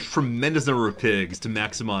 That's a tremendous number of pigs to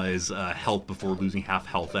maximize health before losing half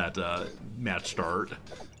health at match start.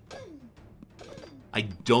 I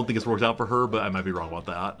don't think it's worked out for her, but I might be wrong about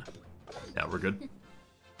that. Yeah, we're good.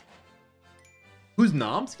 Who's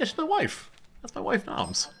Noms? Yeah, she's my wife. That's my wife,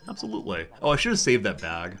 Noms. Absolutely. Oh, I should have saved that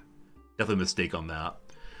bag. Definitely a mistake on that.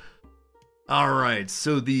 Alright,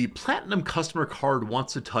 so the Platinum customer card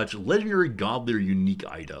wants to touch Legendary, Godly, or Unique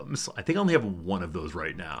items. I think I only have one of those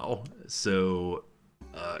right now. So,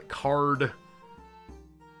 card...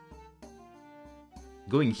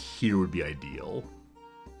 Going here would be ideal.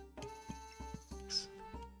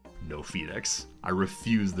 No Phoenix. I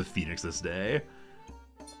refuse the Phoenix this day.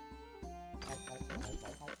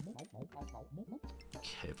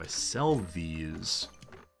 Okay, if I sell these...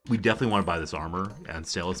 We definitely want to buy this armor, and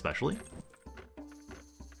sale especially.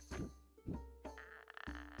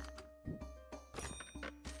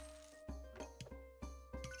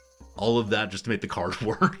 All of that just to make the card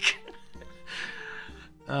work.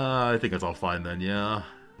 I think that's all fine then, yeah.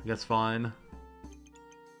 That's fine.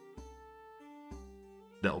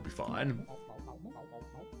 That will be fine.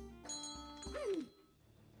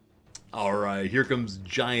 Alright, here comes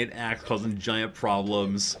Giant Axe causing giant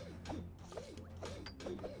problems.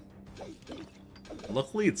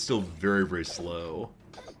 Luckily, it's still very, very slow.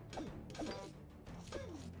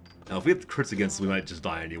 Now, if we have the crits against it, we might just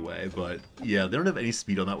die anyway, but yeah, they don't have any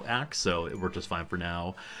speed on that axe, so it worked just fine for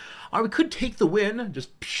now. Alright, we could take the win,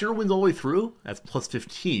 just pure wins all the way through. That's plus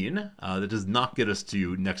 15. That does not get us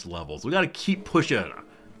to next levels. We gotta keep pushing.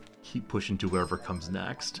 Keep pushing to wherever comes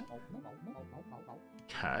next.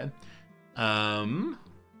 Okay.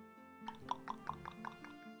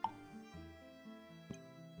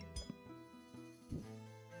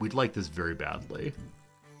 We'd like this very badly.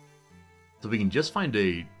 So if we can just find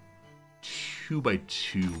a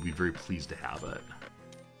 2x2, we'll be very pleased to have it.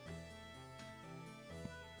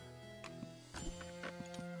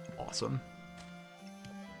 Awesome.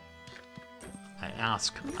 I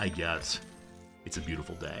ask, I get. It's a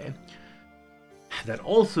beautiful day. That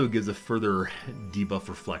also gives a further debuff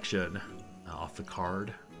reflection off the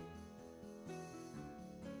card.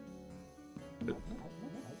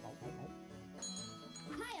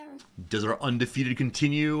 Does our undefeated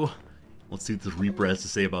continue? Let's see what the Reaper has to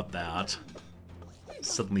say about that.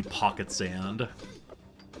 Suddenly pocket sand.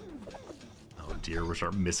 Oh dear, we're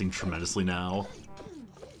start missing tremendously now.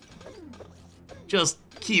 Just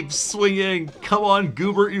keep swinging. Come on,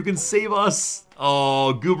 Goobert, you can save us.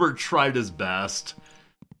 Oh, Goobert tried his best.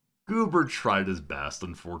 Goobert tried his best,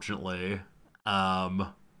 unfortunately.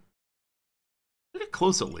 Look at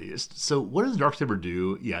close at least. So what does Darksaber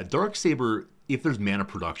do? Yeah, Darksaber, if there's mana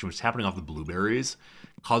production, which is happening off the blueberries,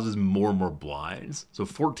 causes more and more blinds. So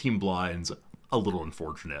 14 blinds, a little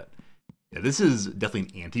unfortunate. Yeah, this is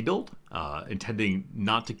definitely an anti-build, intending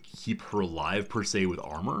not to keep her alive per se with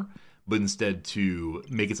armor, but instead to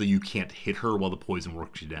make it so you can't hit her while the poison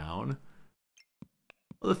works you down.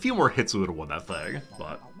 Well, a few more hits would have won that thing,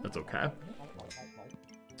 but that's okay.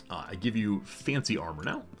 I give you fancy armor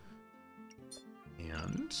now.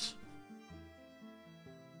 And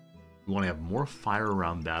we want to have more fire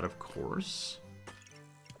around that, of course.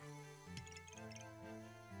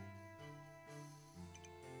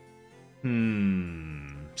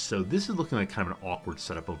 So this is looking like kind of an awkward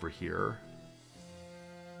setup over here.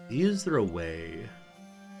 Is there a way?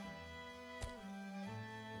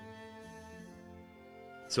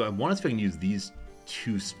 So I want to see if I can use these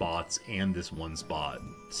two spots and this one spot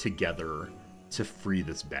together to free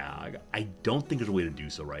this bag. I don't think there's a way to do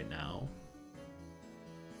so right now.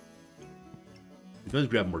 We can always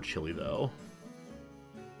grab more chili though.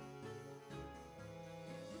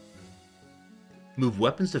 Move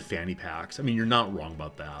weapons to fanny packs. I mean, you're not wrong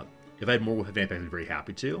about that. If I had more fanny packs, I'd be very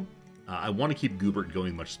happy to. I want to keep Goobert going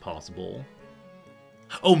as much as possible.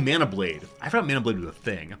 Oh, Mana Blade. I forgot Mana Blade was a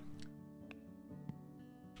thing.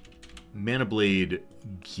 Mana Blade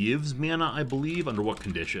gives mana, I believe. Under what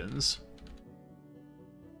conditions?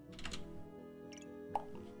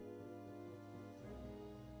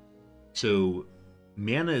 So,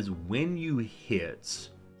 mana is when you hit,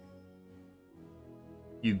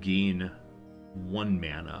 you gain 1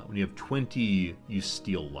 mana. When you have 20, you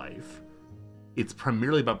steal life. It's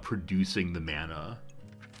primarily about producing the mana.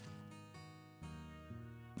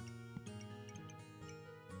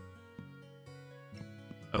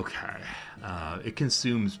 Okay. It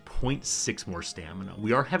consumes 0.6 more stamina.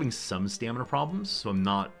 We are having some stamina problems, so I'm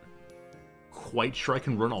not quite sure I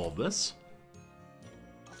can run all of this.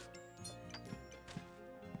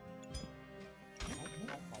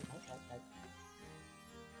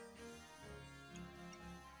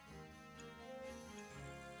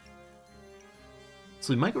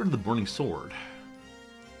 So we might go to the Burning Sword.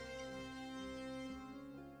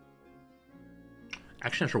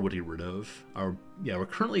 Actually, not sure what to get rid of. Yeah, we're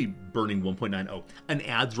currently burning 1.9. Oh, an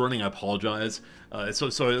ad's running. I apologize. So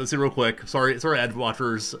let's see real quick. Sorry, ad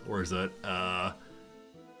watchers. Or is it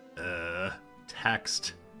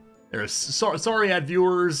text? There's sorry, ad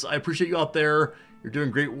viewers. I appreciate you out there. You're doing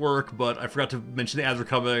great work, but I forgot to mention the ads are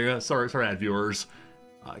coming. Sorry, ad viewers.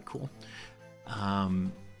 Cool.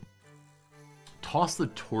 Toss the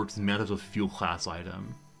torch and mantle as a fuel class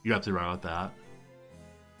item. You're absolutely right about that.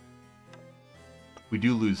 We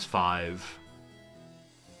do lose 5.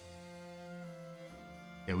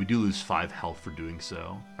 Yeah, we do lose 5 health for doing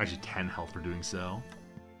so. Actually, 10 health for doing so.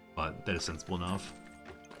 But that is sensible enough.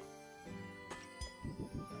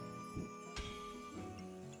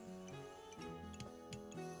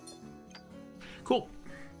 Cool.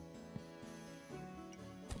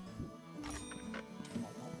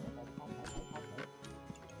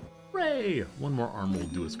 Hooray! 1 more armor will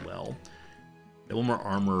do as well. That 1 more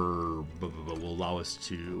armor will allow us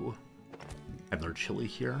to have another chili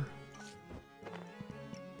here.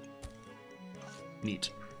 Neat.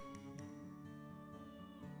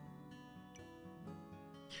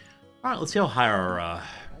 Alright, let's see how high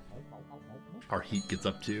our heat gets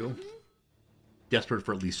up to. Desperate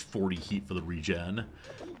for at least 40 heat for the regen.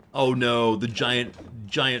 Oh no, the giant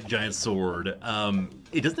sword.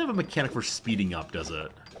 It doesn't have a mechanic for speeding up, does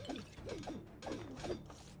it?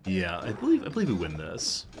 Yeah, I believe we win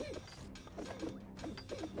this.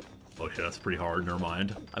 Oh shit, that's pretty hard. Never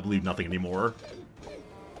mind. I believe nothing anymore.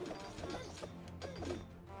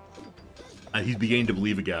 And he's beginning to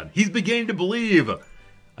believe again. He's beginning to believe!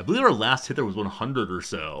 I believe our last hit there was 100 or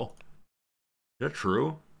so. Is that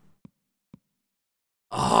true?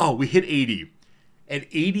 Oh, we hit 80. At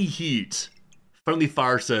 80 heat, Friendly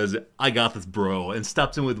Fire says, I got this, bro, and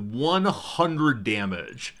steps in with 100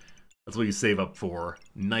 damage. That's what you save up for.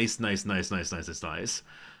 Nice.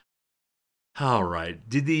 Alright,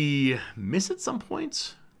 did he miss at some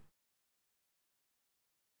point?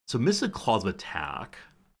 So miss a clause of attack.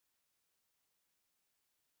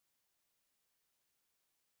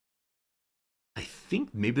 I think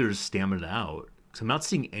maybe there's stamina out. Because I'm not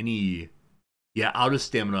seeing any... Yeah, out of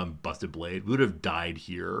stamina on Busted Blade. We would have died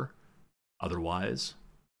here otherwise.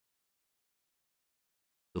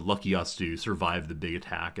 The lucky us to survive the big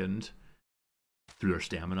attack and through their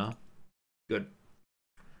stamina. Good.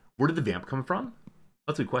 Where did the vamp come from?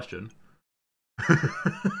 That's a good question.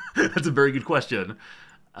 That's a very good question.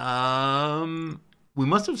 We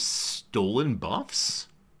must have stolen buffs?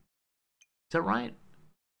 Is that right?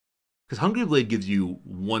 Because Hungry Blade gives you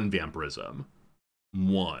 1 vampirism.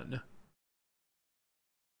 1.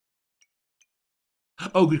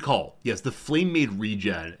 Oh, good call. Yes, the Flame made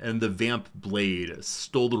regen, and the Vamp Blade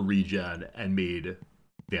stole the regen and made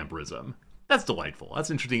vampirism. That's delightful. That's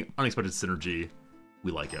interesting, unexpected synergy.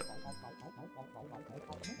 We like it.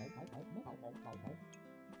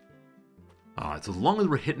 So as long as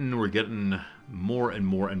we're hitting, we're getting more and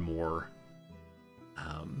more and more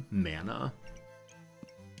mana.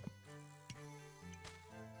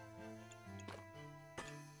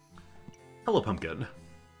 Hello, Pumpkin.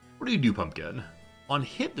 What do you do, Pumpkin? On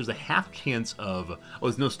hit, there's a half chance of... Oh,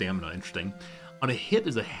 there's no stamina. Interesting. On a hit,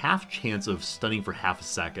 there's a half chance of stunning for half a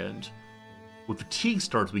second. When fatigue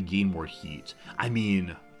starts, we gain more heat. I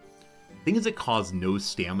mean, things that cause no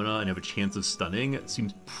stamina and have a chance of stunning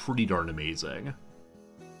seems pretty darn amazing.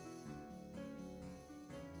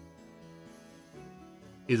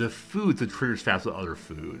 Is a food that triggers fast with other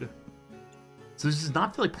food. So this does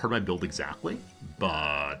not feel like part of my build exactly,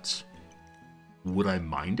 but... would I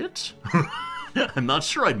mind it? I'm not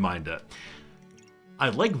sure I'd mind it.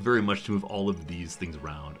 I'd like very much to move all of these things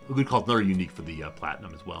around. A good call. Another unique for the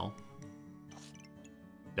platinum as well.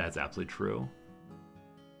 That's absolutely true.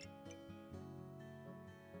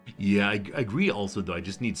 Yeah, I agree also, though. I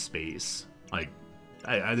just need space. Like,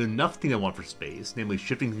 I have enough thing I want for space, namely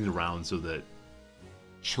shifting things around so that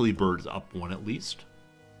Chili Bird's up 1 at least.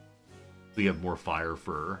 We have more fire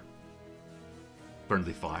for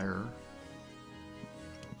friendly fire.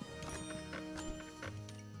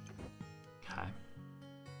 Okay.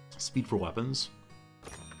 Speed for weapons.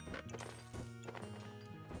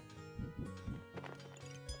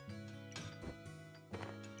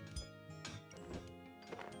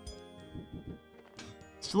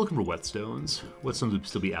 Still looking for whetstones. Whetstones would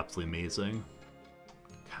still be absolutely amazing.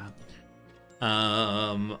 Okay.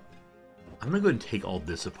 I'm gonna go ahead and take all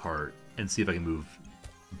this apart and see if I can move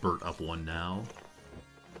Bert up 1 now.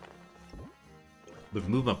 But if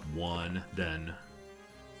we move up 1, then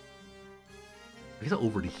I guess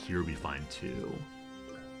over to here would be fine too.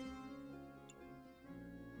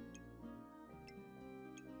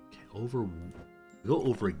 Okay, go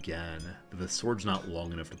over again, but the sword's not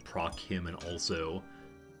long enough to proc him and also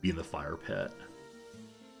be in the fire pit.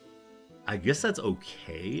 I guess that's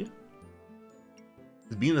okay.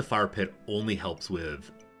 Being in the fire pit only helps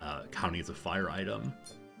with counting as a fire item.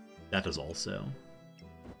 That does also.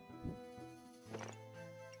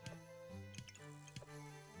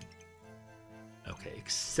 Okay,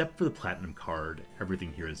 except for the platinum card,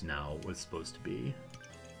 everything here is now what it's supposed to be.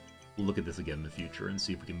 We'll look at this again in the future and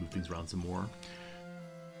see if we can move things around some more.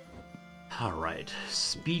 Alright,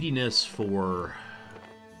 speediness for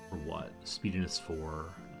what? Speediness for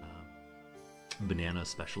banana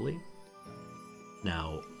especially.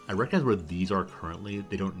 Now, I recognize where these are currently.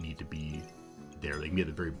 They don't need to be there. They can be at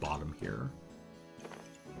the very bottom here.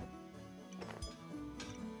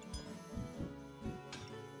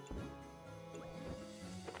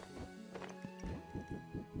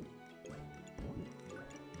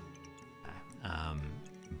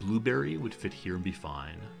 Blueberry would fit here and be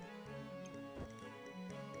fine.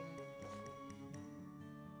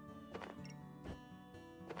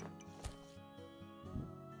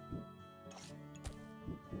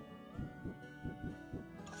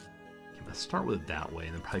 Start with it that way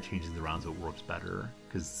and then probably changing the round so it works better,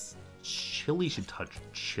 because Chili should touch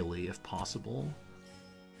Chili if possible.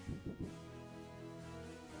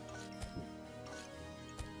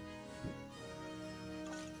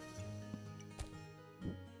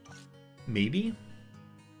 Maybe.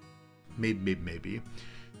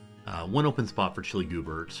 One open spot for Chili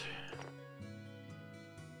Goobert.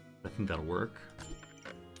 I think that'll work.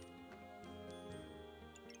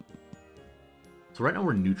 So right now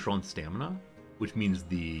we're neutral on stamina, which means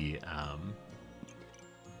the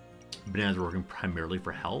bananas are working primarily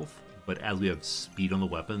for health, but as we have speed on the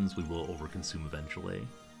weapons, we will overconsume eventually.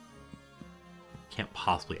 Can't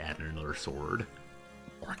possibly add in another sword.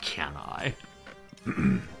 Or can I?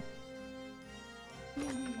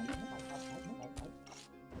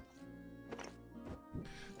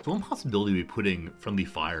 So one possibility would be putting Friendly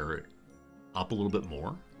Fire up a little bit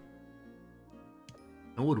more.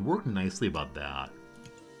 And what would work nicely about that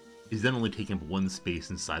is then only taking up 1 space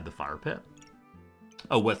inside the fire pit.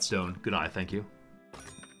 Oh, Whetstone. Good eye, thank you.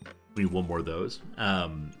 We need 1 more of those.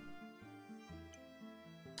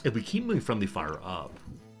 If we keep moving Friendly Fire up,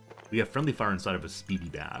 we have Friendly Fire inside of a Speedy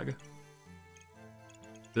Bag.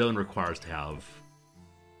 That one requires to have,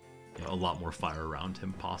 you know, a lot more fire around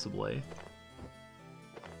him, possibly.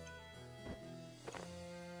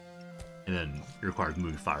 And then it requires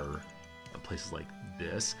moving fire at places like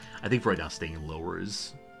this. I think for right now, staying lower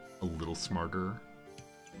is a little smarter.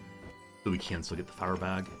 But we can still get the fire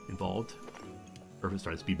bag involved. Or,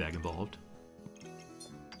 sorry, speed bag involved.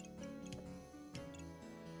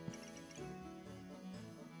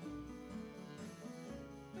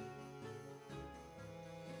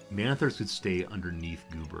 Mana Thirst could stay underneath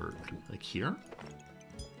Goobert. Like here?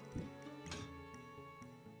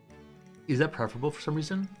 Is that preferable for some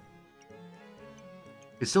reason?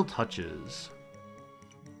 It still touches.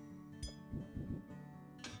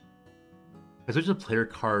 I switched the player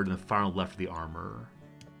card in the far left of the armor.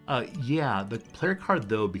 Yeah, the player card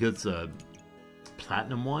though, because it's a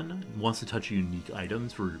platinum one, wants to touch unique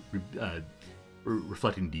items for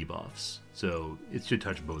reflecting debuffs. So it should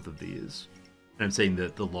touch both of these. And I'm saying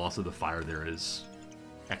that the loss of the fire there is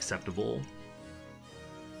acceptable.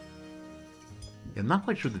 I'm not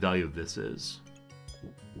quite sure what the value of this is.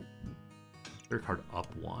 Player card up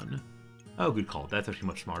 1. Oh, good call. That's actually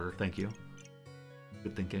much smarter. Thank you.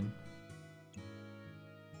 Good thinking.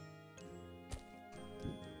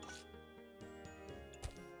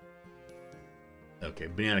 Okay,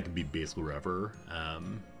 Okay, banana can be basically wherever. I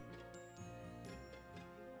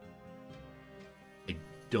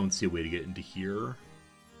don't see a way to get into here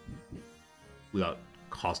without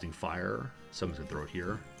costing fire, so I'm just gonna throw it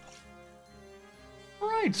here.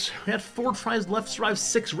 Alright, we had 4 tries left to survive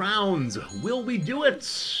 6 rounds. Will we do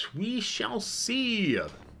it? We shall see.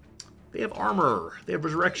 They have armor. They have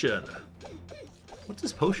resurrection. What's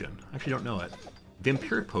this potion? I actually don't know it.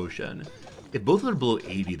 Vampiric potion. If both of them are below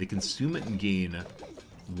 80, they consume it and gain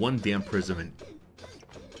 1 vampirism and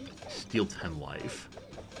steal 10 life.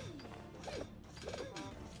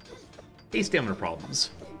 Hey, stamina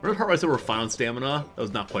problems. Remember the part where I said we're fine on stamina? That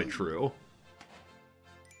was not quite true.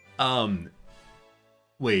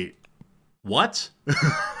 Wait. What?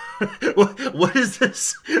 What is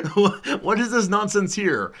this? What is this nonsense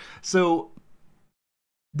here? So,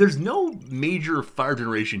 there's no major fire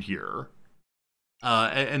generation here.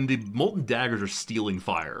 And the molten daggers are stealing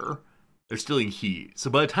fire. They're stealing heat. So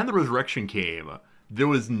by the time the resurrection came, there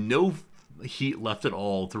was no heat left at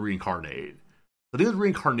all to reincarnate. I think it was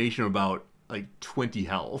reincarnation of about like 20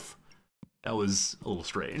 health. That was a little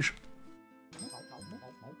strange.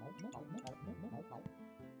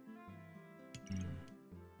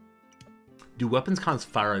 Do weapons cause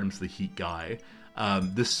fire items to the heat guy?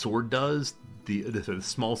 This sword does. The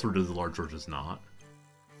small sword does, the large sword does not.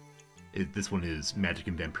 This one is magic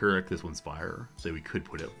and vampiric, this one's fire. So we could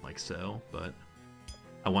put it like so, but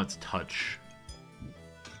I want to touch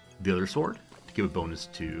the other sword to give a bonus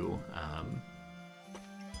to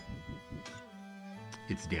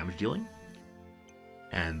its damage dealing.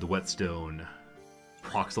 And the whetstone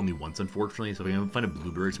procs only once, unfortunately, so if I can find a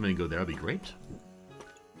blueberry or something to go there, that'd be great.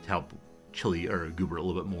 To help Chili or Goober a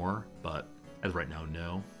little bit more, but as right now,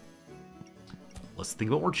 no. Let's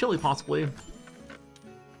think about more chili, possibly.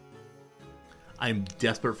 I'm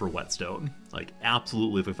desperate for whetstone. Like,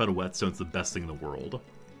 absolutely, if I find a whetstone, it's the best thing in the world.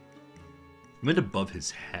 I meant above his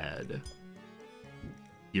head.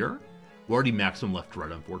 Here? We're already maximum left to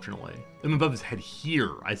right, unfortunately. I'm above his head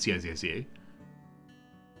here. I see.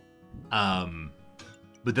 But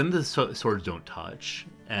then the swords don't touch,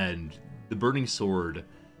 and the burning sword,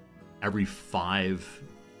 every 5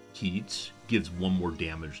 heat, gives 1 more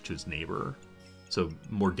damage to its neighbor. So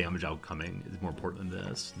more damage outcoming is more important than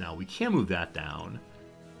this. Now we can move that down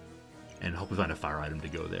and hope we find a fire item to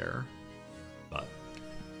go there, but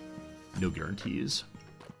no guarantees.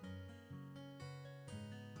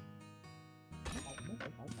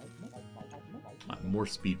 More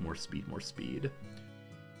speed, more speed, more speed.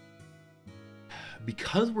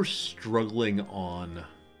 Because we're struggling on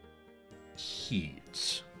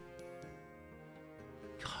heat.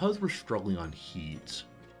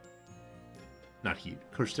 Not heat.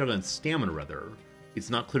 We're struggling on stamina, rather. It's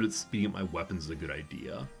not clear that speeding up my weapons is a good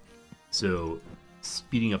idea. So,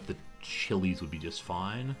 speeding up the chilies would be just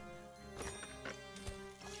fine.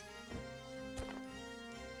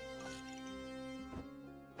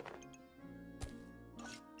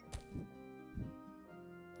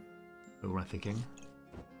 What am I thinking?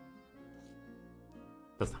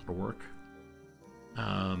 That's not gonna work.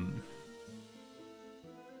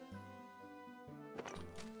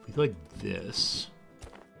 We go like this.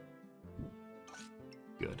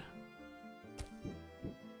 Good.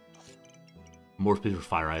 More space for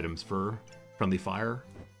fire items for friendly fire.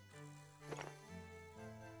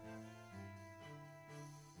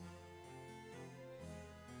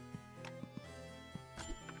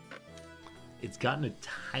 It's gotten a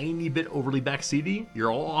tiny bit overly backseaty.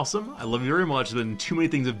 You're all awesome. I love you very much. There's been too many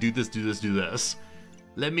things of do this, do this, do this.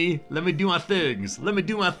 Let me do my things. Let me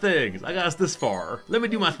do my things. I got us this far. Let me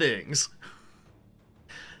do my things.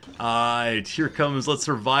 Alright, here comes let's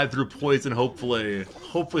survive through poison, hopefully.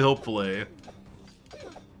 Hopefully.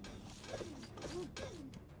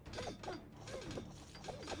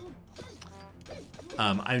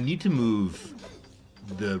 I need to move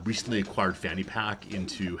the recently acquired fanny pack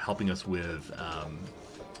into helping us with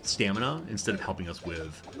stamina instead of helping us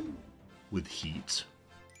with heat.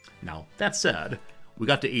 Now, that said, we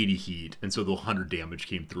got to 80 heat, and so the 100 damage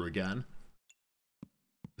came through again.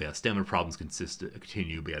 But yeah, stamina problems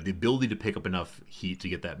continue, but yeah, the ability to pick up enough heat to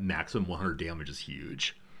get that maximum 100 damage is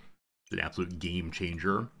huge. It's an absolute game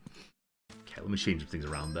changer. Okay, let me change some things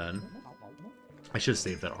around then. I should have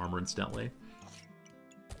saved that armor incidentally.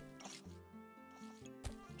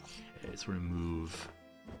 Okay, so we're gonna move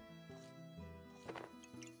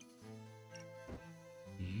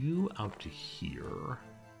you out to here.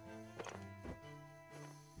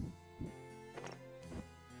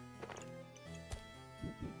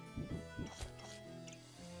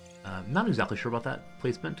 I'm not exactly sure about that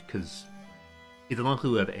placement, because it's unlikely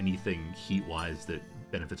we have anything heat-wise that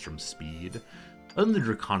benefits from speed. Other than the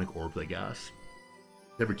Draconic Orbs, I guess.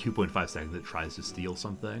 Every 2.5 seconds it tries to steal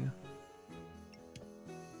something.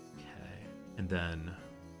 Okay. And then...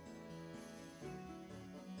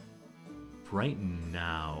 right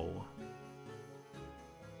now...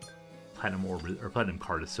 Platinum Orb, or Platinum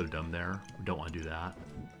Card is so dumb there. We don't want to do that.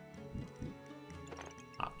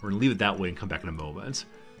 We're going to leave it that way and come back in a moment.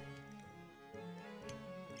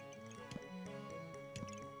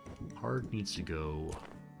 Card needs to go...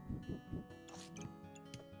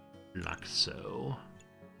 like so.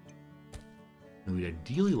 And we'd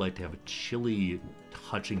ideally like to have a chili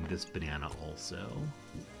touching this banana also.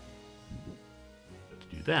 But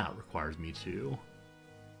to do that requires me to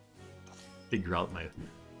figure out my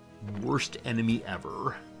worst enemy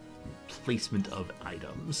ever. Placement of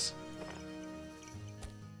items.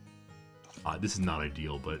 This is not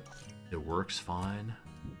ideal, but it works fine.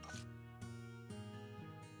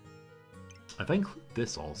 If I include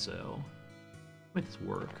this also, make this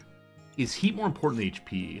work. Is heat more important than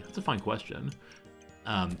HP? That's a fine question.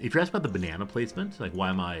 If you're asked about the banana placement, like why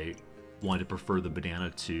am I wanting to prefer the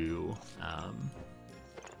banana to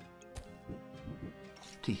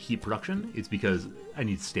heat production, it's because I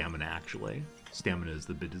need stamina, actually. Stamina is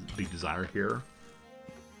the big desire here.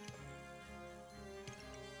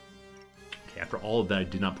 Okay, after all of that, I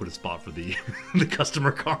did not put a spot for the, the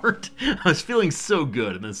customer card. I was feeling so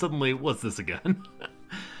good, and then suddenly, what's this again?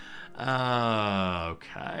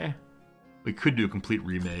 Okay. We could do a complete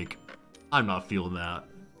remake. I'm not feeling that.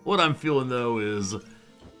 What I'm feeling, though, is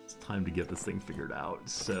it's time to get this thing figured out.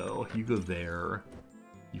 So, you go there.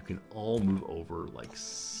 You can all move over like...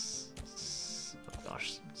 oh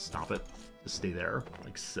gosh, stop it. Just stay there,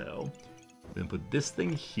 like so. Then put this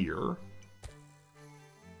thing here.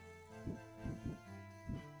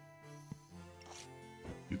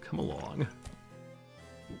 You come along.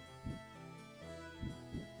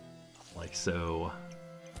 Like so.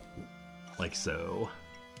 Like so.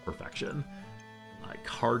 Perfection. My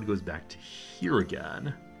card goes back to here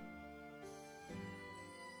again.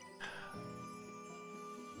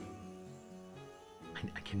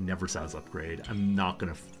 I can never size upgrade. I'm not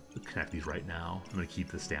going to connect these right now. I'm going to keep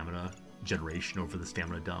the stamina generation over the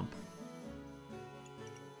stamina dump.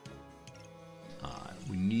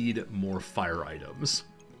 We need more fire items.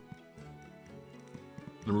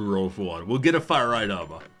 The reroll for one. We'll get a fire item.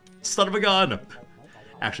 Son of a gun!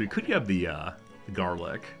 Actually, could you have the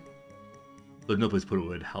garlic? There's no place to put it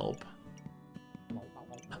would help.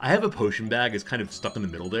 I have a potion bag. It's kind of stuck in the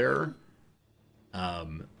middle there. Yeah,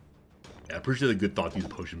 I appreciate the good thought to use a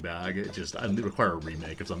potion bag. It just, I require a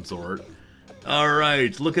remake of some sort.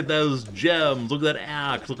 Alright, look at those gems. Look at that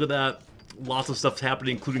axe. Look at that. Lots of stuff's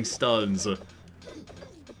happening, including stuns. So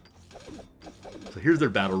here's their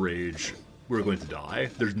battle rage. We're going to die.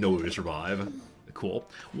 There's no way to survive. Cool.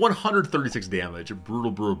 136 damage.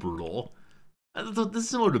 Brutal, brutal, brutal. This is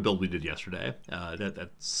similar to the build we did yesterday.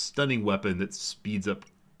 That stunning weapon that speeds up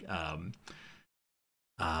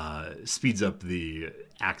the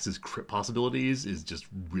axe's crit possibilities is just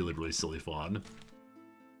really, really silly fun.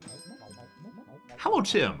 Hello,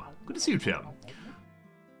 Tim. Good to see you, Tim.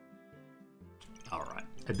 Alright.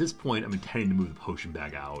 At this point, I'm intending to move the potion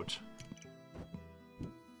bag out.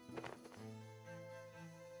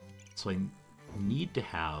 So I need to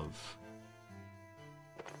have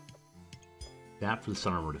that for the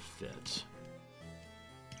sun armor to fit.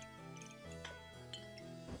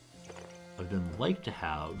 I'd then like to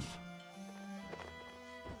have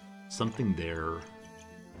something there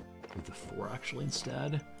with the 4 actually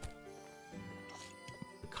instead.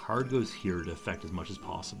 The card goes here to affect as much as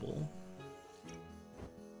possible.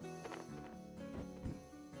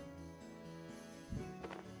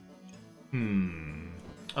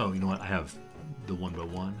 Oh, you know what? I have the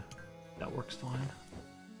 1x1. That works fine.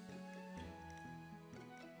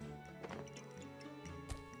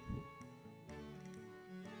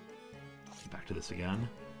 Back to this again.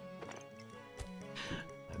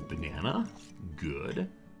 Banana, good.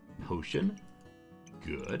 Potion,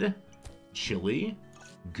 good. Chili,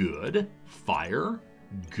 good. Fire,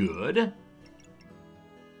 good.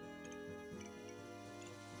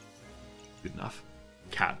 Good enough.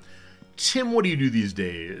 Cat. Tim, what do you do these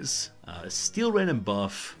days? Steel random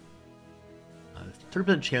buff.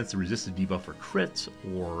 30% chance to resist a debuff or crit,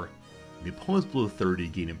 or the opponent's below 30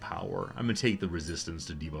 gain in power. I'm going to take the resistance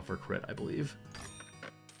to debuff or crit, I believe.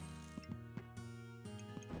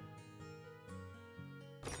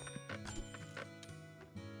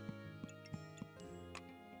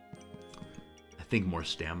 I think more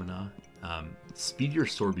stamina. Speed your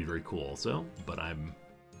sword would be very cool also, but I'm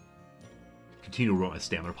continue to roll my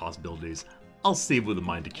stamina possibilities. I'll save with a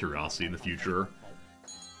mind to curiosity in the future.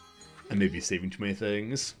 I may be saving too many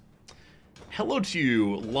things. Hello to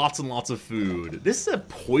you, lots and lots of food. This is a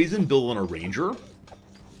poison build on a ranger.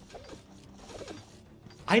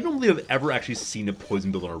 I don't believe I've ever actually seen a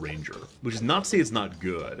poison build on a ranger, which is not to say it's not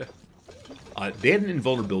good. They had an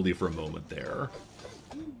invulnerability for a moment there.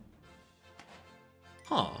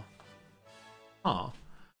 Huh.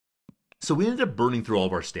 So we ended up burning through all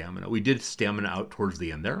of our stamina. We did stamina out towards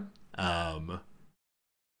the end there.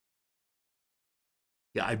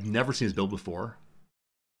 Yeah, I've never seen this build before.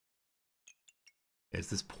 It's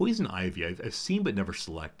this Poison Ivy I've seen but never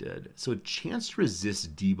selected. So a chance to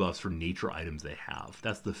resist debuffs for nature items they have.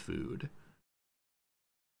 That's the food.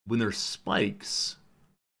 When their spikes,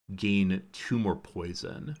 gain 2 more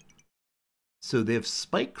poison. So they have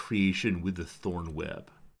spike creation with the Thorn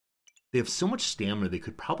Whip. They have so much stamina they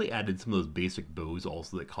could probably add in some of those basic bows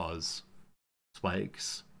also that cause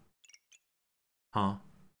spikes. Huh.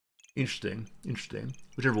 Interesting.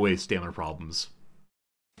 Whichever way, stamina problems.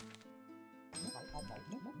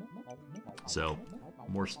 So,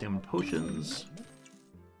 more stamina potions.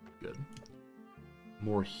 Good.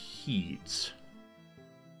 More heat.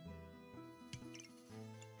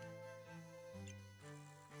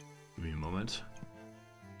 Give me a moment.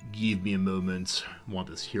 Give me a moment. Want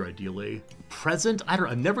this here ideally. Present?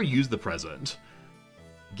 I've never used the present.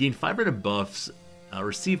 Gain 5 random buffs.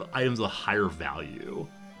 Receive items of a higher value.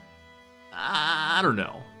 I don't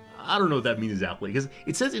know. I don't know what that means exactly. Because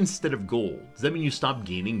it says instead of gold. Does that mean you stop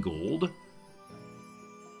gaining gold?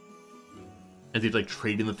 And they have to, like,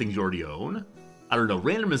 trade in the things you already own? I don't know.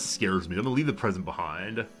 Randomness scares me. I'm going to leave the present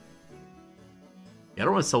behind. Yeah, I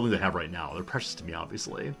don't want to sell things I have right now. They're precious to me,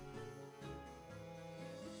 obviously.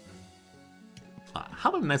 How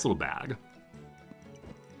about a nice little bag?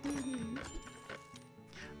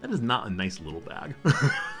 That is not a nice little bag.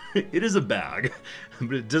 It is a bag,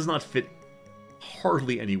 but it does not fit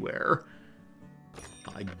hardly anywhere.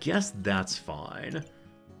 I guess that's fine.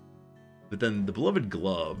 But then the beloved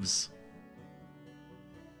gloves.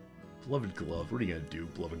 Beloved gloves. What are you going to do,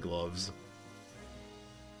 beloved gloves?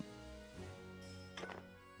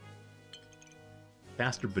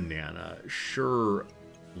 Faster banana. Sure,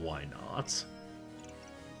 why not?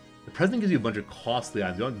 The present gives you a bunch of costly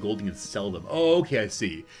items. You want gold, you can sell them. Oh, okay, I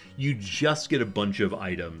see. You just get a bunch of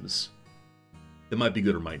items that might be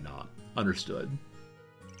good or might not. Understood.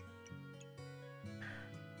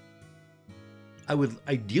 I would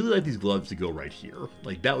ideally like these gloves to go right here.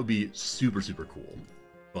 Like, that would be super, super cool.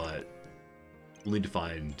 But we'll need to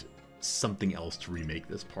find something else to remake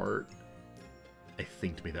this part, I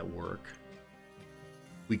think, to make that work.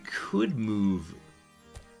 We could move...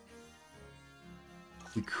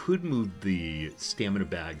 We could move the stamina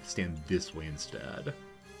bag to stand this way instead.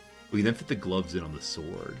 We can then fit the gloves in on the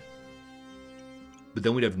sword. But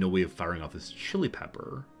then we'd have no way of firing off this chili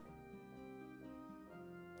pepper.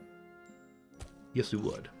 Yes, we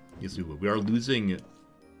would. Yes, we would. We are losing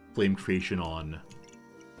flame creation on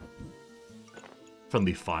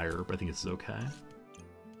friendly fire, but I think this is okay.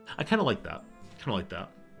 I kind of like that. Kind of like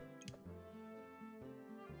that.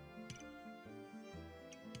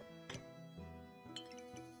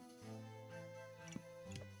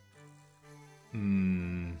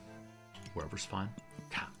 Wherever's fine.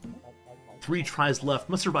 3 tries left.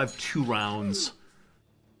 Must survive 2 rounds.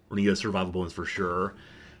 We're gonna get a survival bonus for sure.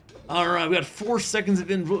 Alright, we got 4 seconds of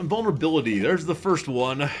invulnerability. There's the first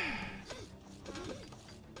one.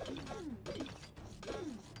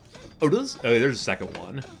 Oh, does? Oh, there's the second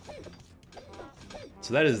one.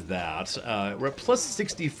 So that is that. We're at plus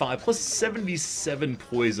 65, plus 77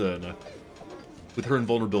 poison with her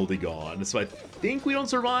invulnerability gone. So I think we don't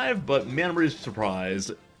survive, but man, I'm really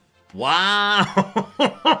surprised.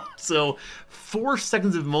 Wow! So 4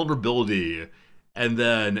 seconds of invulnerability and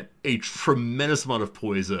then a tremendous amount of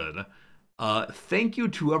poison. Thank you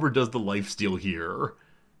to whoever does the lifesteal here.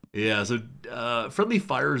 Yeah, so Friendly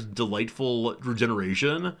Fire's delightful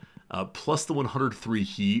regeneration, plus the 103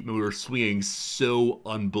 heat, and we were swinging so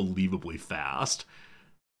unbelievably fast.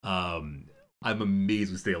 I'm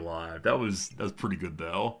amazed we stay alive. That was pretty good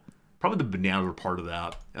though. Probably the bananas were part of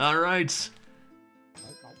that. All right.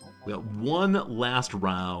 We got one last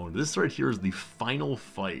round. This right here is the final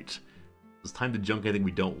fight. It's time to junk anything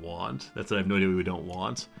we don't want. That's what I have no idea what we don't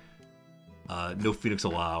want. No Phoenix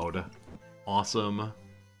allowed. Awesome.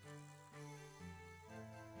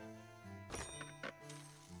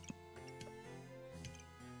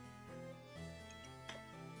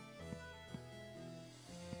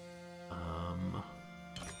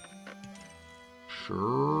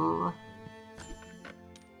 Sure.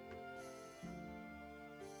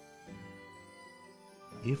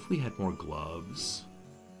 If we had more gloves,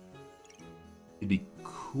 it'd be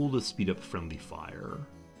cool to speed up friendly fire.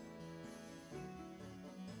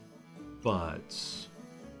 But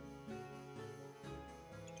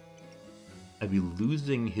I'd be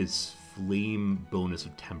losing his flame bonus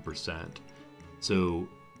of 10%. So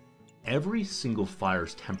every single fire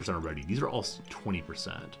is 10% already. These are all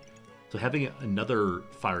 20%. So having another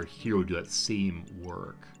fire hero do that same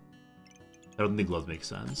work, I don't think gloves make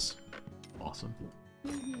sense. Awesome.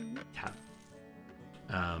 Cat.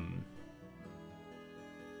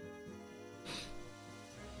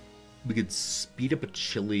 We could speed up a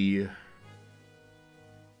chili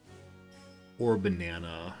or a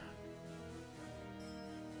banana.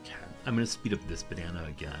 Cat. I'm gonna speed up this banana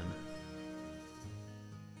again.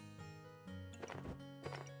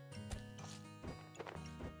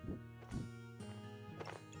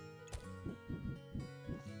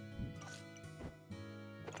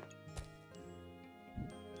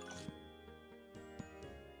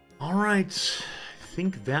 All right, I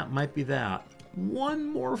think that might be that. One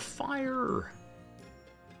more fire.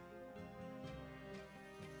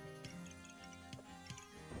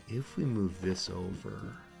 If we move this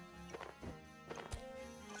over,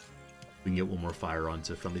 we can get one more fire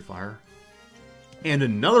onto friendly fire. And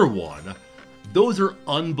another one. Those are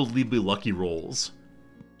unbelievably lucky rolls.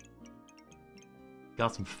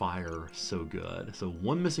 Got some fire, so good. So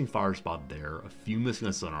one missing fire spot there, a few missing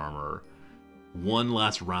on sun armor. One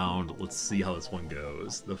last round. Let's see how this one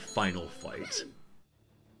goes. The final fight.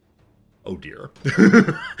 Oh dear.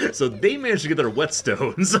 So they managed to get their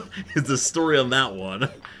whetstones, is the story on that one.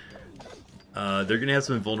 They're going to have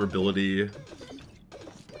some invulnerability.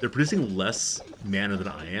 They're producing less mana than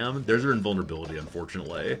I am. There's their invulnerability,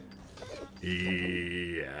 unfortunately.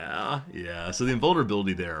 Yeah. So the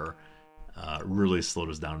invulnerability there really slowed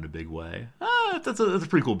us down in a big way. That's a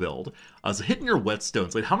pretty cool build. So hitting your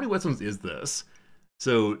whetstones. Like, how many whetstones is this?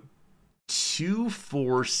 So 2,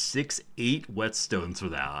 4, 6, 8 whetstones for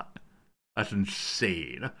that. That's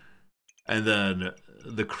insane. And then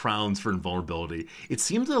the crowns for invulnerability. It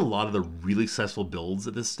seems that a lot of the really successful builds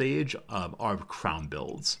at this stage are crown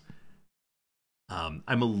builds. I'm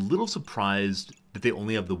a little surprised that they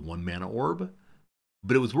only have the 1 mana orb,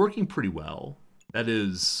 but it was working pretty well.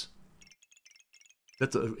 That's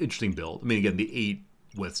an interesting build. I mean, again, the 8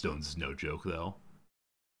 whetstones is no joke, though.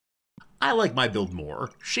 I like my build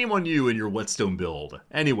more. Shame on you and your whetstone build.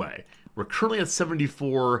 Anyway, we're currently at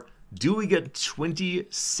 74. Do we get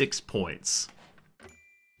 26 points?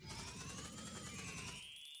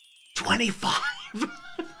 25!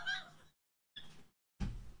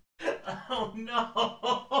 Oh no!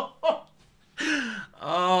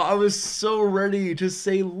 Oh, I was so ready to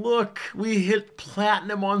say, look, we hit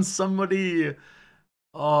platinum on somebody.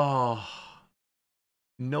 Oh,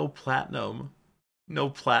 no platinum. No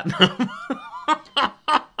platinum.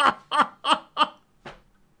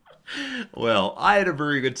 Well, I had a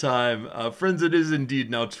very good time. Friends, it is indeed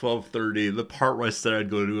now 12:30, the part where I said I'd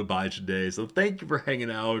go to a bye today, so thank you for hanging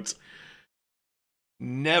out.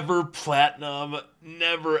 Never platinum.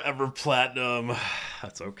 Never ever platinum.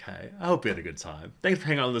 That's okay. I hope you had a good time. Thanks for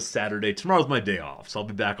hanging out on this Saturday. Tomorrow's my day off, so I'll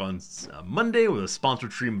be back on Monday with a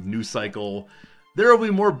sponsored stream of New Cycle. There will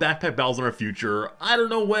be more backpack battles in our future. I don't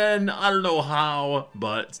know when, I don't know how,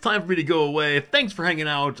 but it's time for me to go away. Thanks for hanging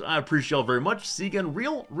out. I appreciate y'all very much. See you again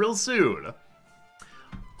real soon.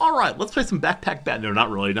 Alright, let's play some backpack bat. No,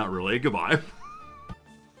 not really. Goodbye.